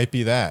think it might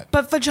be that.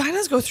 But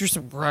vaginas go through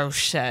some gross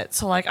shit.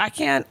 So like I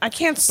can't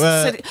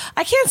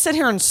sit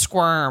here and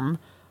squirm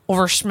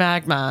over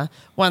schmagma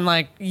when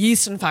like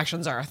yeast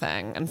infections are a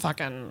thing and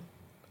fucking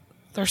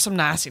there's some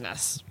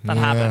nastiness that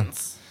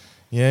happens.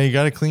 Yeah, you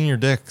gotta clean your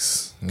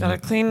dicks. You gotta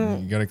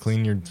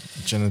clean your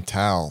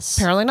genitals.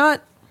 Apparently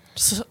not.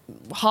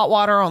 Hot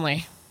water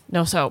only.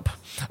 No soap.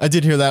 I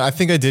did hear that. I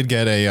think I did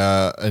get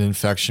an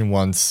infection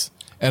once,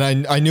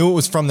 and I knew it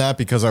was from that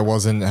because I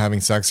wasn't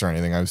having sex or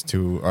anything.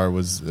 It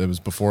was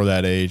before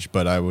that age,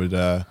 but I would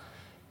the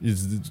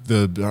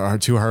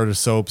too hard of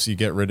soaps. You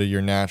get rid of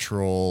your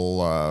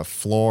natural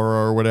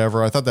flora or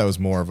whatever. I thought that was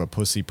more of a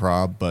pussy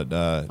prob, but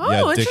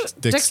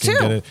dicks can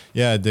get it.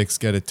 Yeah, dicks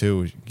get it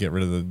too. Get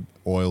rid of the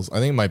oils. I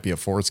think it might be a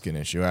foreskin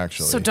issue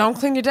actually. So don't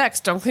clean your dicks.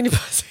 Don't clean your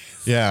pussies.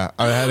 Yeah,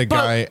 I had a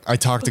guy. I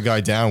talked a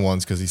guy down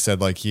once because he said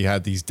like he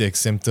had these dick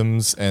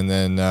symptoms, and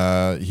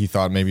then he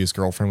thought maybe his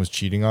girlfriend was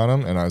cheating on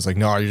him. And I was like,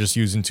 no, you're just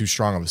using too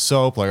strong of a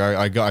soap.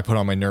 Like I put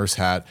on my nurse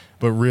hat,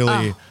 but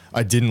really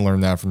I didn't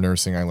learn that from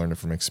nursing. I learned it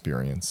from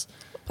experience.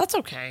 That's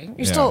okay.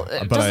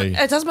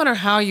 It doesn't matter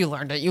how you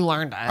learned it. You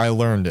learned it. I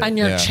learned it, and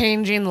you're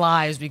changing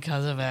lives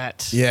because of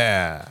it.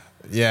 Yeah.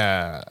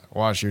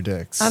 Wash your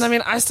dicks. And I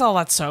mean, I still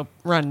let soap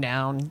run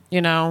down. You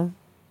know,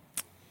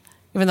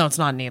 even though it's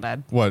not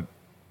needed. What?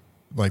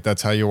 Like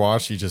that's how you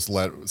wash? You just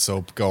let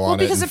soap go on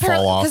it and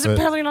fall off it? Because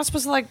apparently you're not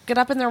supposed to like get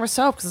up in there with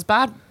soap because it's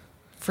bad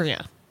for you.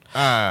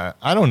 I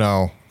don't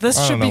know.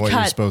 This should be cut. What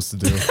you're supposed to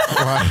do.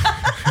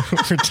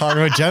 We're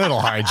talking about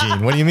genital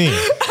hygiene. What do you mean?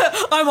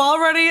 I'm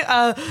already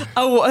a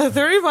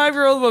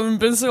 35-year-old woman,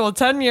 been single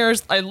 10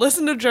 years. I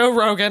listen to Joe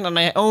Rogan and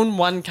I own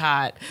one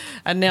cat.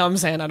 And now I'm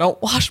saying I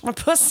don't wash my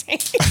pussy.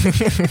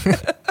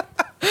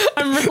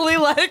 I'm really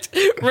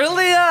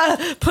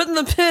putting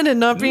the pin and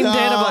not being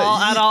dateable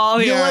at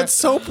all You here. let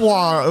soap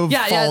fall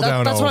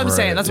down that's what I'm over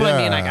saying. it. That's what I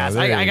mean, I Yeah, guess.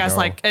 there I you guess go.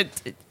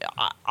 like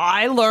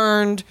I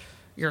learned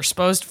you're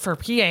supposed for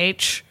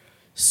pH,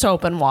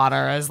 soap and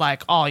water is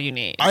like all you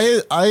need.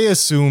 I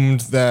assumed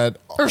that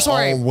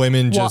all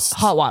women just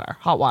hot water.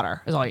 Hot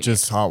water is all you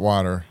just hot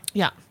water. need.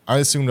 Yeah. I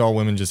assumed all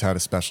women just had a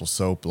special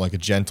soap, like a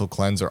gentle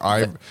cleanser.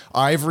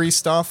 Ivory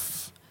stuff.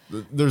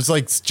 There's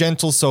like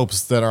gentle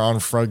soaps that are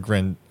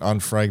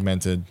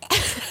unfragmented.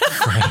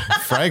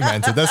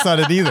 Fragmented. That's not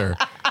it either.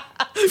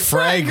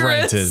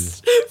 Fragranted.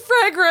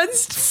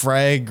 Fragranced.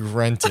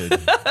 Fragranted.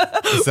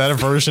 Is that a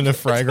version of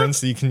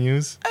fragrance that you can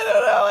use? I don't know.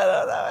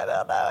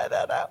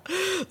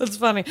 That's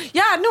funny.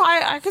 Yeah, no,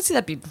 I could see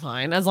that being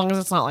fine as long as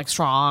it's not like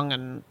strong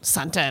and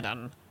scented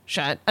and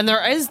shit. And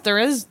there is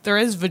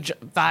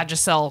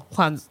Vagisil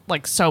cleanse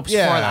like soaps for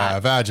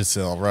that.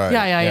 Vagisil, right.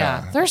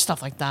 Yeah. There's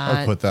stuff like that.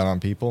 I'll put that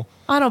on people.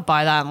 I don't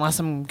buy that unless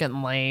I'm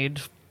getting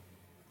laid.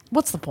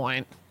 What's the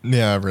point?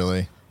 Yeah,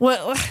 really.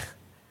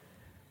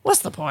 What's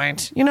the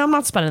point? You know, I'm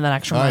not spending that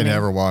extra money. I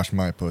never wash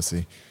my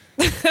pussy.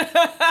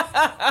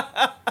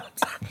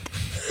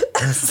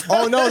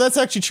 Oh, no, that's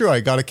actually true.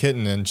 I got a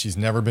kitten and she's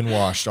never been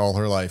washed all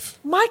her life.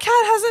 My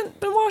cat hasn't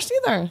been washed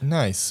either.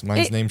 Nice.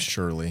 Mine's named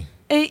Shirley.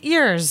 8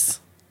 years.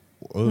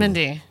 Ooh.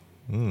 Mindy.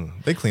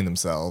 They clean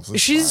themselves.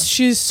 It's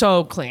She's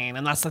so clean,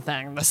 and that's the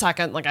thing. The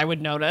second like I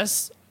would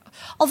notice,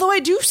 although I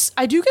do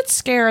get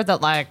scared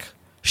that like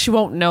she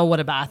won't know what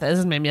a bath is,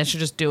 and maybe I should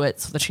just do it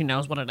so that she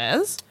knows what it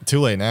is. fine. Too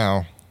late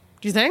now.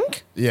 Do you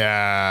think?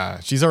 Yeah.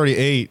 She's already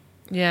 8.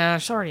 Yeah,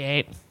 she's already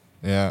 8.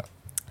 Yeah.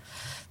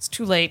 It's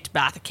too late to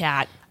bath a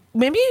cat.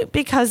 Maybe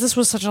because this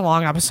was such a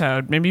long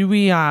episode, maybe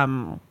we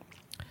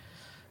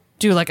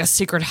do like a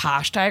secret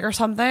hashtag or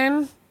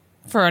something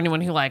for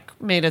anyone who like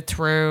made it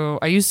through.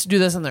 I used to do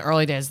this in the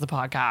early days of the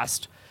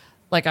podcast.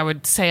 Like I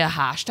would say a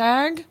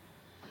hashtag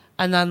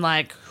and then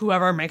like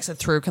whoever makes it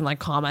through can like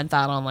comment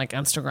that on like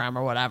Instagram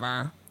or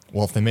whatever.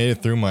 Well, if they made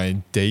it through my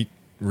date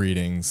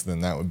readings,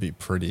 then that would be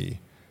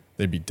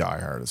they'd be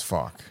diehard as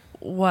fuck.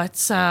 What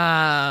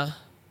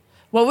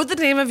would the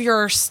name of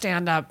your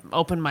stand-up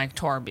open mic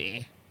tour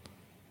be?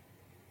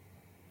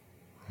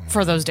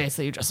 For those dates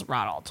that you just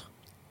rattled.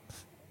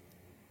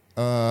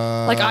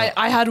 Like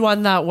I had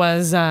one that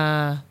was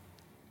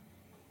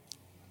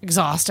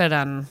exhausted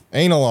and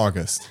Anal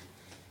August.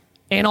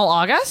 Anal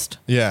August?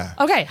 Yeah.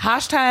 Okay,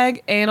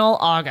 hashtag Anal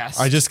August.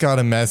 I just got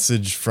a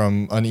message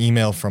from an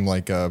email from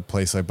like a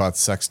place I bought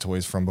sex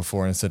toys from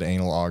before and it said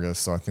Anal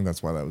August, so I think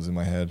that's why that was in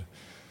my head.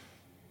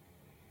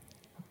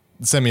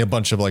 Send me a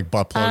bunch of like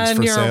butt plugs and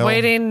for you're sale.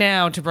 waiting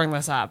now to bring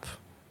this up.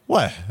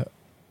 What?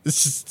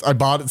 It's just I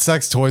bought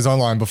sex toys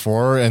online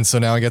before, and so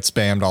now I get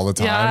spammed all the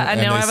time. Yeah, and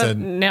now they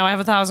I have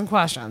 1,000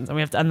 questions, and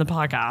we have to end the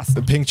podcast.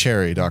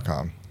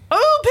 pinkcherry.com.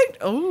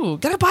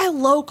 Gotta buy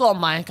local,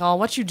 Michael.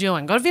 What you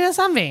doing? Go to Venus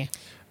Envy.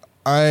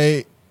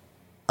 I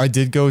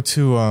did go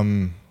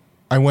to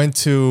I went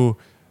to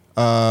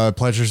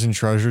Pleasures and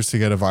Treasures to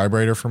get a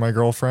vibrator for my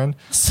girlfriend.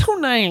 So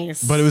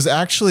nice. But it was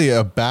actually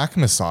a back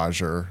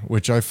massager,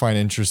 which I find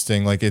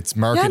interesting. Like it's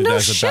marketed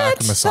as a back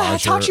massager.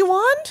 That's what you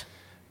want?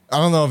 I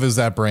don't know if it was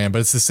that brand, but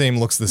it's the same,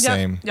 looks the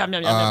same. Yep.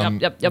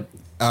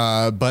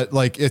 But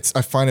like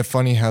I find it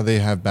funny how they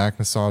have back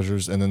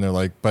massagers and then they're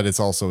like, but it's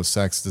also a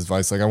sex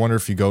device. Like I wonder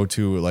if you go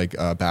to like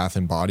Bath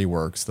and Body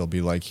Works, they'll be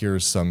like,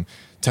 here's some,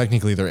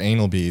 technically they're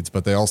anal beads,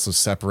 but they also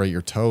separate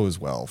your toes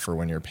well for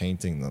when you're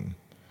painting them.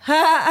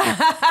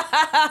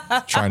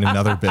 Trying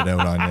another bit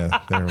out on you.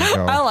 There we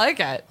go. I like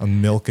it. I'm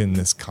milking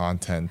this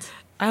content.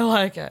 I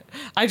like it.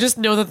 I just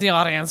know that the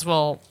audience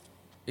will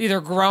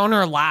either groan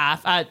or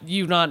laugh at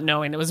you not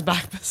knowing it was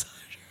back massager.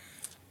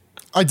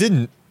 I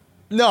didn't.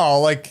 No,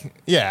 like,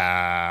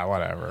 yeah,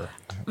 whatever.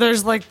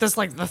 There's like this,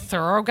 like the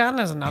Thorogun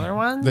is another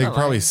one. They that,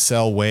 probably like,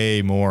 sell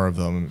way more of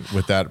them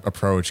with that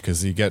approach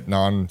because you get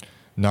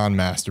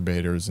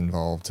non-masturbators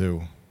involved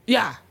too.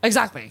 Yeah,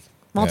 exactly.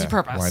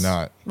 Multi-purpose. Why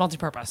not?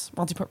 Multi-purpose.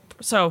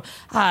 So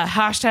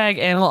hashtag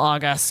Anal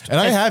August. And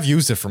I have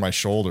used it for my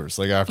shoulders,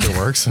 like after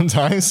work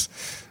sometimes.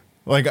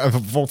 Like,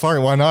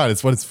 why not?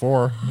 It's what it's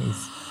for.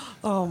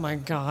 Oh my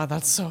God,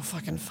 that's so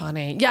fucking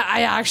funny. Yeah,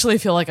 I actually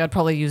feel like I'd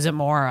probably use it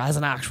more as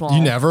an actual.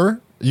 You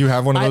never? You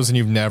have one of those and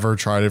you've never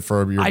tried it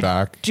for your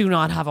back? Do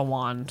not have a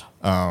wand.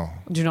 Oh.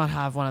 Do not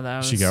have one of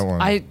those. She got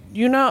one. I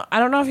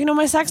don't know if you know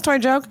my sex toy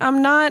joke.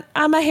 I'm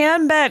a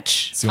hand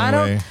bitch. It's the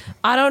only way.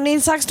 I don't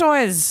need sex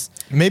toys.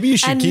 Maybe you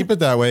should keep it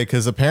that way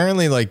because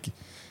apparently, like,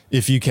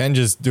 if you can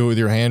just do it with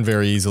your hand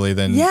very easily,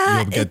 then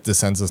you'll get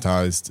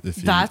desensitized.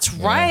 That's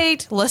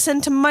right.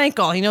 Listen to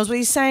Michael. He knows what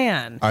he's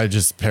saying. I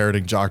just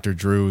parroting Dr.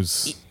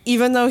 Drew's.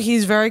 Even though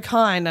he's very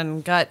kind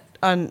and got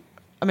an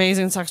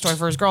amazing sex toy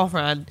for his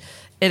girlfriend,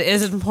 it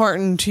is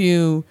important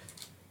to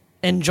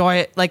enjoy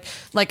it. Like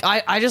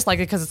I just like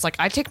it because it's like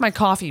I take my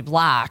coffee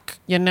black,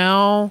 you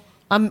know?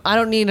 I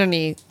don't need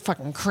any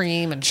fucking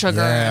cream and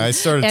sugar. Yeah, I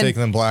started and- taking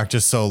them black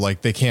just so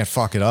like they can't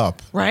fuck it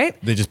up. Right?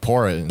 They just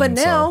pour it. But and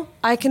now so-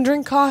 I can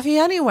drink coffee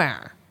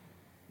anywhere.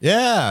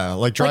 yeah,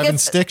 like driving if-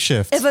 stick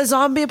shift. If a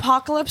zombie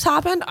apocalypse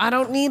happened, I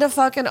don't need a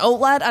fucking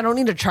outlet. I don't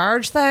need to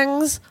charge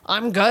things.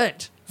 I'm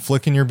good.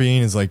 Flicking your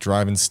bean is like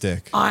driving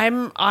stick.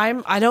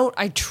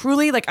 I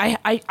truly like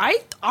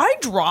I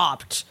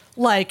dropped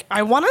like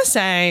I want to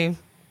say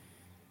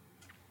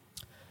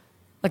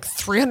like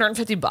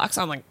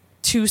 $350 on like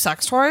 2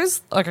 sex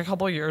toys like a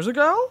couple years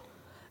ago,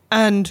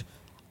 and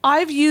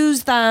I've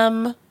used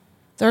them.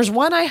 There's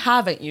one I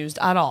haven't used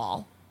at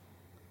all,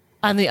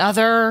 and the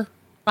other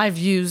I've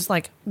used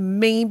like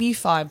maybe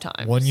 5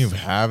 times. One you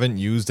haven't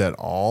used at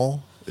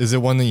all? Is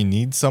it one that you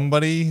need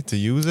somebody to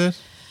use it?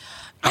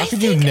 How I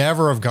could you think-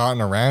 never have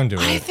gotten around to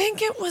I it?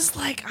 think it was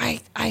like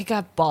I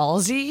got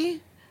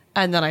ballsy,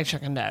 and then I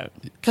chickened out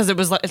because it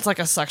was like it's like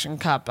a suction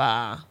cup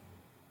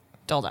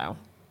dildo.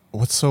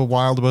 What's so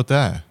wild about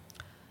that?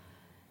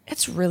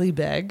 It's really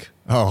big.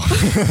 Oh,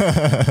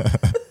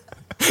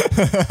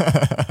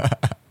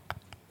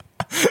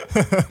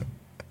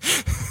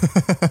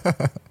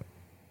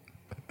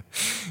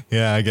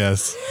 yeah, I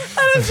guess.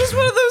 And it's just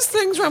one of those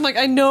things where I'm like,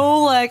 I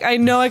know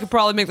I could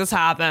probably make this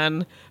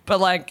happen, but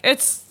like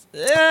it's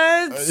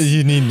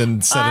You need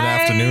to set an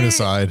afternoon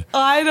aside.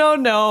 I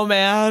don't know,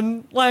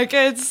 man. Like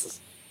it's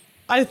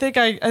I think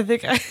I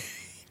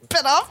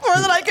bit off more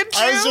than I could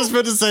chew. I was just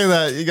about to say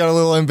that. You got a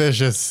little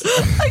ambitious.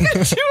 I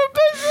got too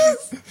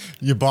ambitious.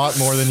 You bought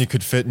more than you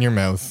could fit in your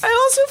mouth. I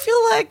also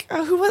feel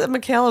like who was it?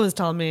 Michaela was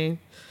telling me,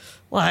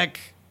 like,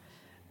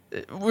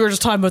 we were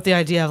just talking about the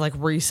idea of like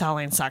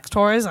reselling sex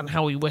toys and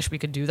how we wish we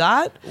could do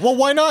that. Well,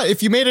 why not?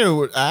 If you made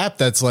an app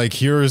that's like,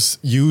 here's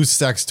used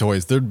sex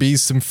toys, there'd be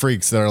some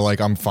freaks that are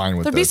like, I'm fine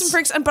with There'd this. be some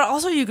freaks, but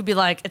also you could be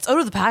like, it's out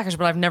of the package,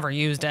 but I've never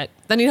used it.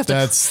 Then you'd have to.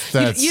 That's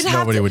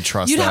nobody would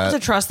trust You'd have that.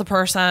 to trust the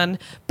person,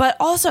 but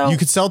also You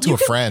could sell to you a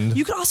could- friend.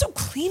 You could also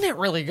clean it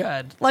really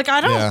good. Like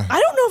I don't Yeah.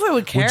 know if I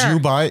would care.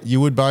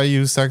 You would buy a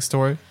used sex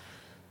toy?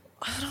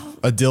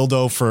 A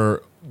dildo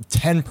for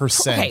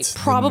 10%. Okay, the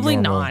probably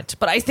normal- not,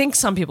 but I think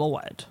some people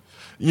would.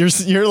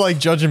 You're like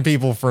judging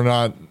people for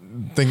not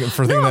thinking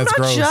No, I'm that's not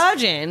gross.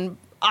 judging.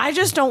 I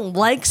just don't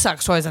like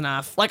sex toys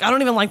enough. Like I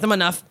don't even like them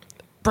enough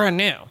brand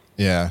new.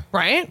 Yeah.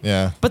 Right?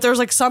 Yeah. But there's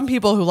like some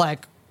people who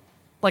like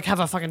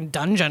have a fucking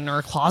dungeon or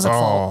a closet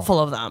full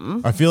of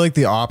them. I feel like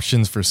the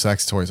options for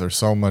sex toys are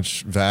so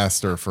much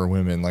vaster for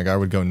women. Like I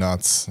would go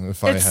nuts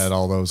if I It's- had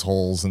all those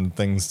holes and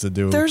things to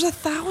do. There's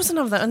 1,000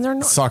 of them, and they're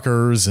not.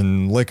 Suckers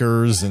and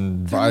lickers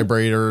and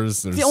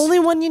vibrators. The only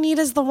one you need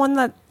is the one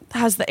that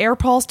has the air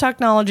pulse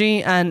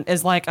technology and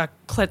is like a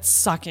clit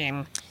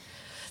sucking.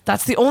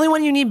 That's the only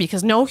one you need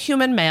because no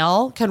human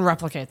male can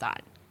replicate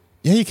that.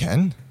 Yeah, you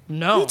can.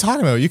 No. What are you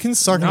talking about? You can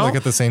suck No. like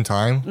at the same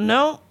time.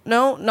 No,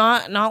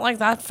 not like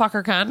that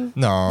fucker can.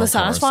 No, The of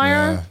course, Satisfier?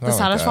 yeah, The not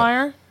like that.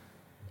 Satisfier?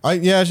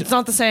 Yeah, It's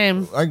not the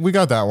same. we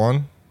got that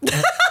one.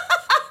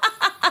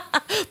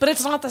 But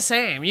it's not the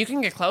same. You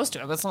can get close to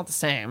it, but it's not the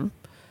same.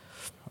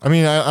 I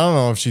mean, I don't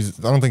know if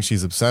I don't think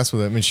she's obsessed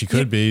with it. I mean, she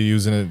could be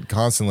using it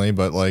constantly,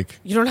 but like,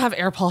 You don't have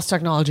air pulse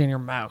technology in your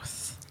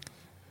mouth.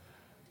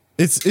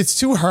 it's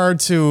too hard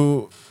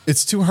to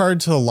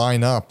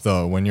line up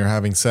though when you're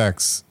having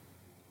sex.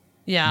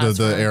 Yeah. The that's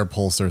right. air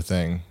pulsar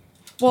thing.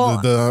 Well,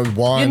 The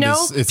wand you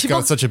know, it's people-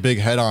 got such a big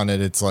head on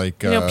it. It's like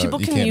people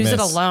you can can't use it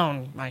miss.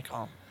 alone,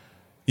 Michael.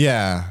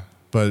 Yeah,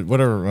 but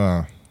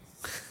whatever.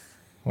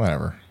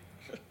 Whatever.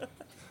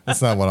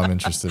 That's not what I'm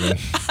interested in.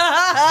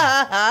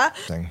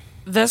 Thing.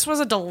 This was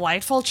a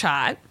delightful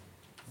chat.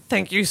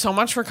 Thank you so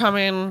much for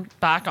coming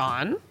back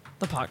on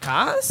the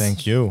podcast.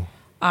 Thank you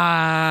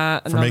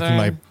for making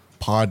my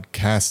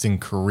podcasting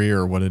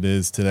career what it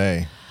is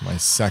today. My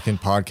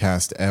second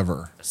podcast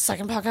ever.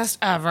 second podcast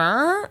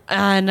ever,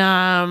 and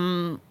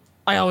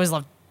I always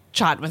love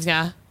chatting with you.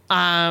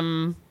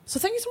 So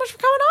thank you so much for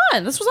coming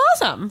on. This was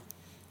awesome.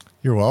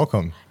 You're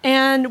welcome.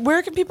 And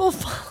where can people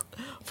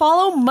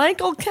follow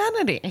Michael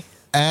Kennedy?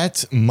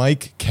 At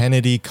Mike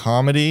Kennedy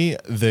Comedy,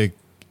 the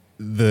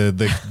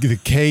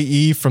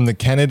KE from the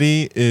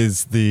Kennedy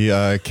is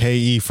the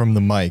KE from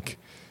the Mike.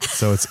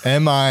 So it's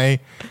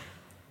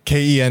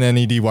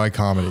MIKENNEDY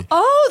comedy.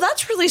 Oh,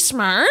 that's really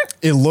smart.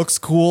 It looks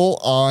cool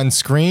on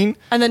screen,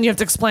 And then you have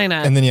to explain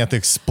it. and then you have to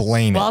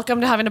explain it.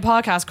 Welcome to having a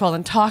podcast called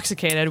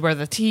Intoxicated, where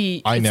the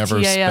T. I it's never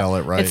TAL spell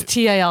it right. It's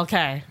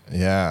TALK.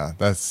 Yeah,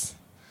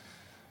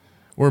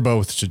 we're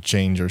both should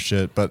change our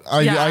shit, but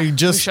Yeah, I we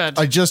just should.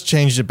 I just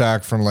changed it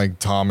back from like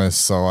Thomas,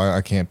 so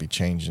I can't be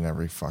changing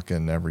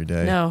every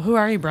day. No, who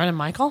are you, Brandon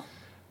Michael?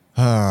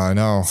 I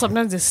know.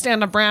 Sometimes it's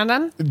stand up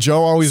Brandon.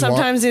 Joe always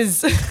Sometimes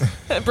is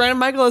Brandon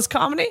Michael is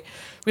comedy.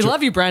 We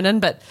love you, Brandon,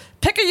 but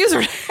pick a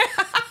user.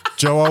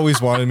 Joe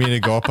always wanted me to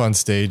go up on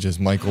stage as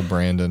Michael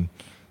Brandon.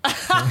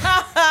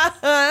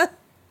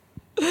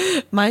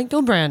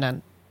 Michael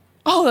Brandon.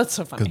 Oh, that's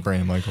so funny. Because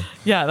Brandon Michael.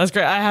 Yeah, that's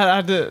great. I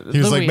had to. He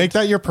was like, make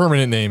that your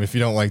permanent name if you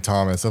don't like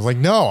Thomas. I was like,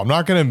 no, I'm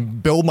not going to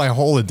build my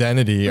whole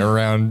identity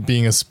around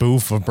being a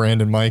spoof of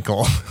Brandon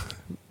Michael.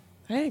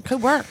 Hey, it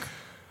could work.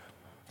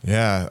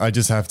 Yeah, I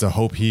just have to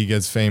hope he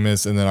gets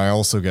famous, and then I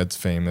also get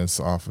famous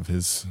off of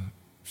his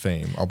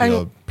fame. I'll be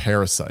a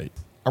parasite.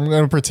 I'm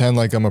going to pretend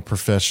like I'm a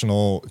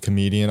professional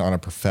comedian on a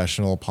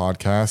professional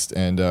podcast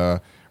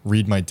and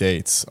read my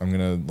dates. I'm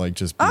going to like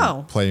just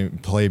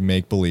play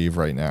make-believe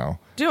right now.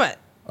 Do it.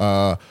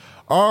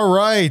 All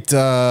right,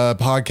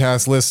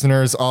 podcast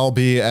listeners, I'll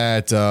be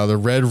at the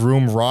Red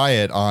Room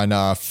Riot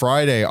on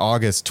Friday,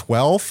 August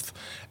 12th.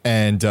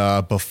 And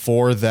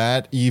before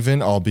that,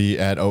 even, I'll be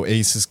at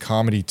Oasis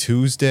Comedy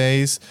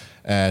Tuesdays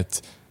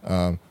at,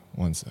 the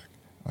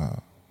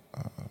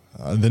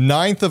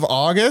 9th of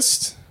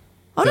August.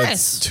 Oh, that's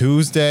nice.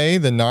 Tuesday,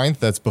 the 9th.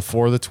 That's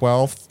before the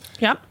 12th.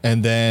 Yep.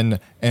 And then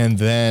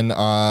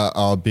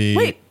I'll be...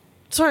 Wait,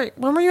 sorry,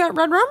 when were you at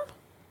Red Room?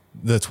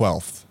 The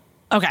 12th.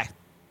 Okay.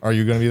 Are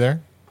you going to be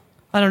there?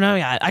 I don't know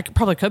yet.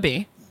 Probably could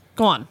be.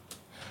 Go on.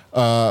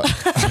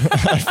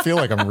 I feel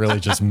like I'm really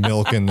just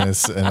milking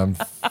this, and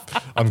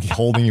I'm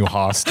holding you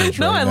hostage.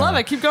 No, right I now. love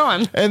it. Keep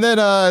going. And then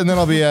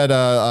I'll be at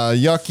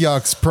Yuck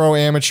Yucks Pro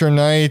Amateur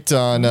Night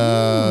on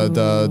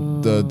the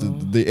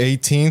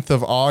 18th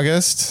of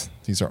August.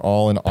 These are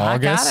all in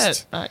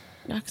August. Back at it.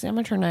 Yucks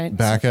Amateur Night.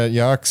 Back at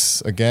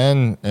Yucks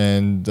again,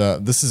 and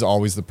this is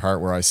always the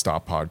part where I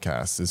stop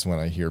podcasts is when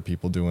I hear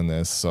people doing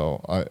this.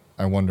 So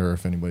I wonder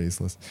if anybody's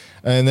listening.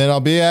 And then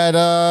I'll be at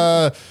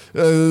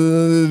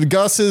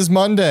Gus's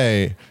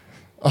Monday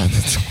on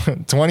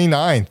the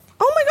 29th.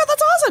 Oh my God,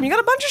 that's awesome. You got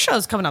a bunch of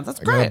shows coming up.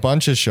 That's I got a great.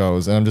 bunch of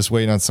shows, and I'm just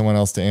waiting on someone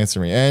else to answer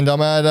me. And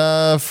I'm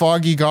at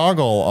Foggy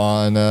Goggle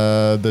on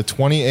the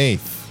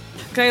 28th.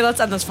 Okay, let's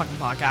end this fucking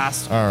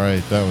podcast. All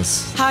right, that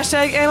was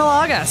Hashtag Anal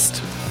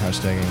August.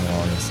 hashtag in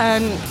August.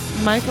 And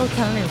Michael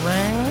Kennedy,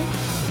 ring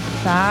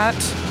that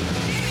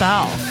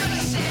bell.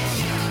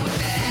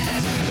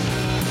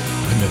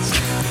 I missed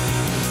it.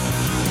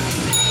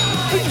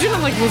 You did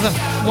it like with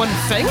one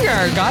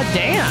finger. God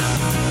damn.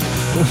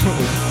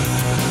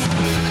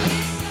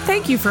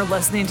 Thank you for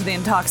listening to the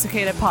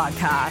Intoxicated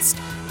Podcast.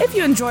 If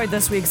you enjoyed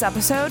this week's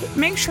episode,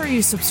 make sure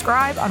you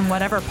subscribe on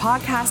whatever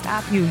podcast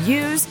app you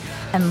use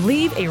and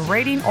leave a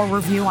rating or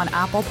review on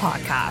Apple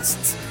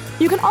Podcasts.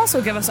 You can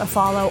also give us a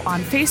follow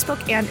on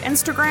Facebook and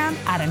Instagram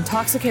at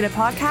Intoxicated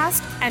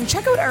Podcast and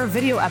check out our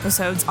video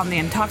episodes on the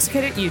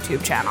Intoxicated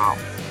YouTube channel.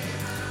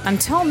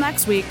 Until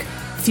next week,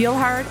 feel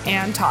hard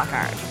and talk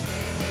hard.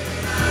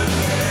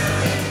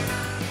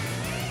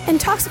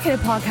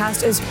 Intoxicated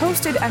Podcast is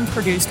hosted and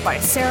produced by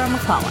Sarah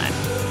McClellan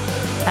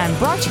and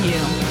brought to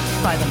you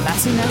by the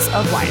messiness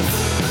of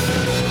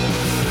life.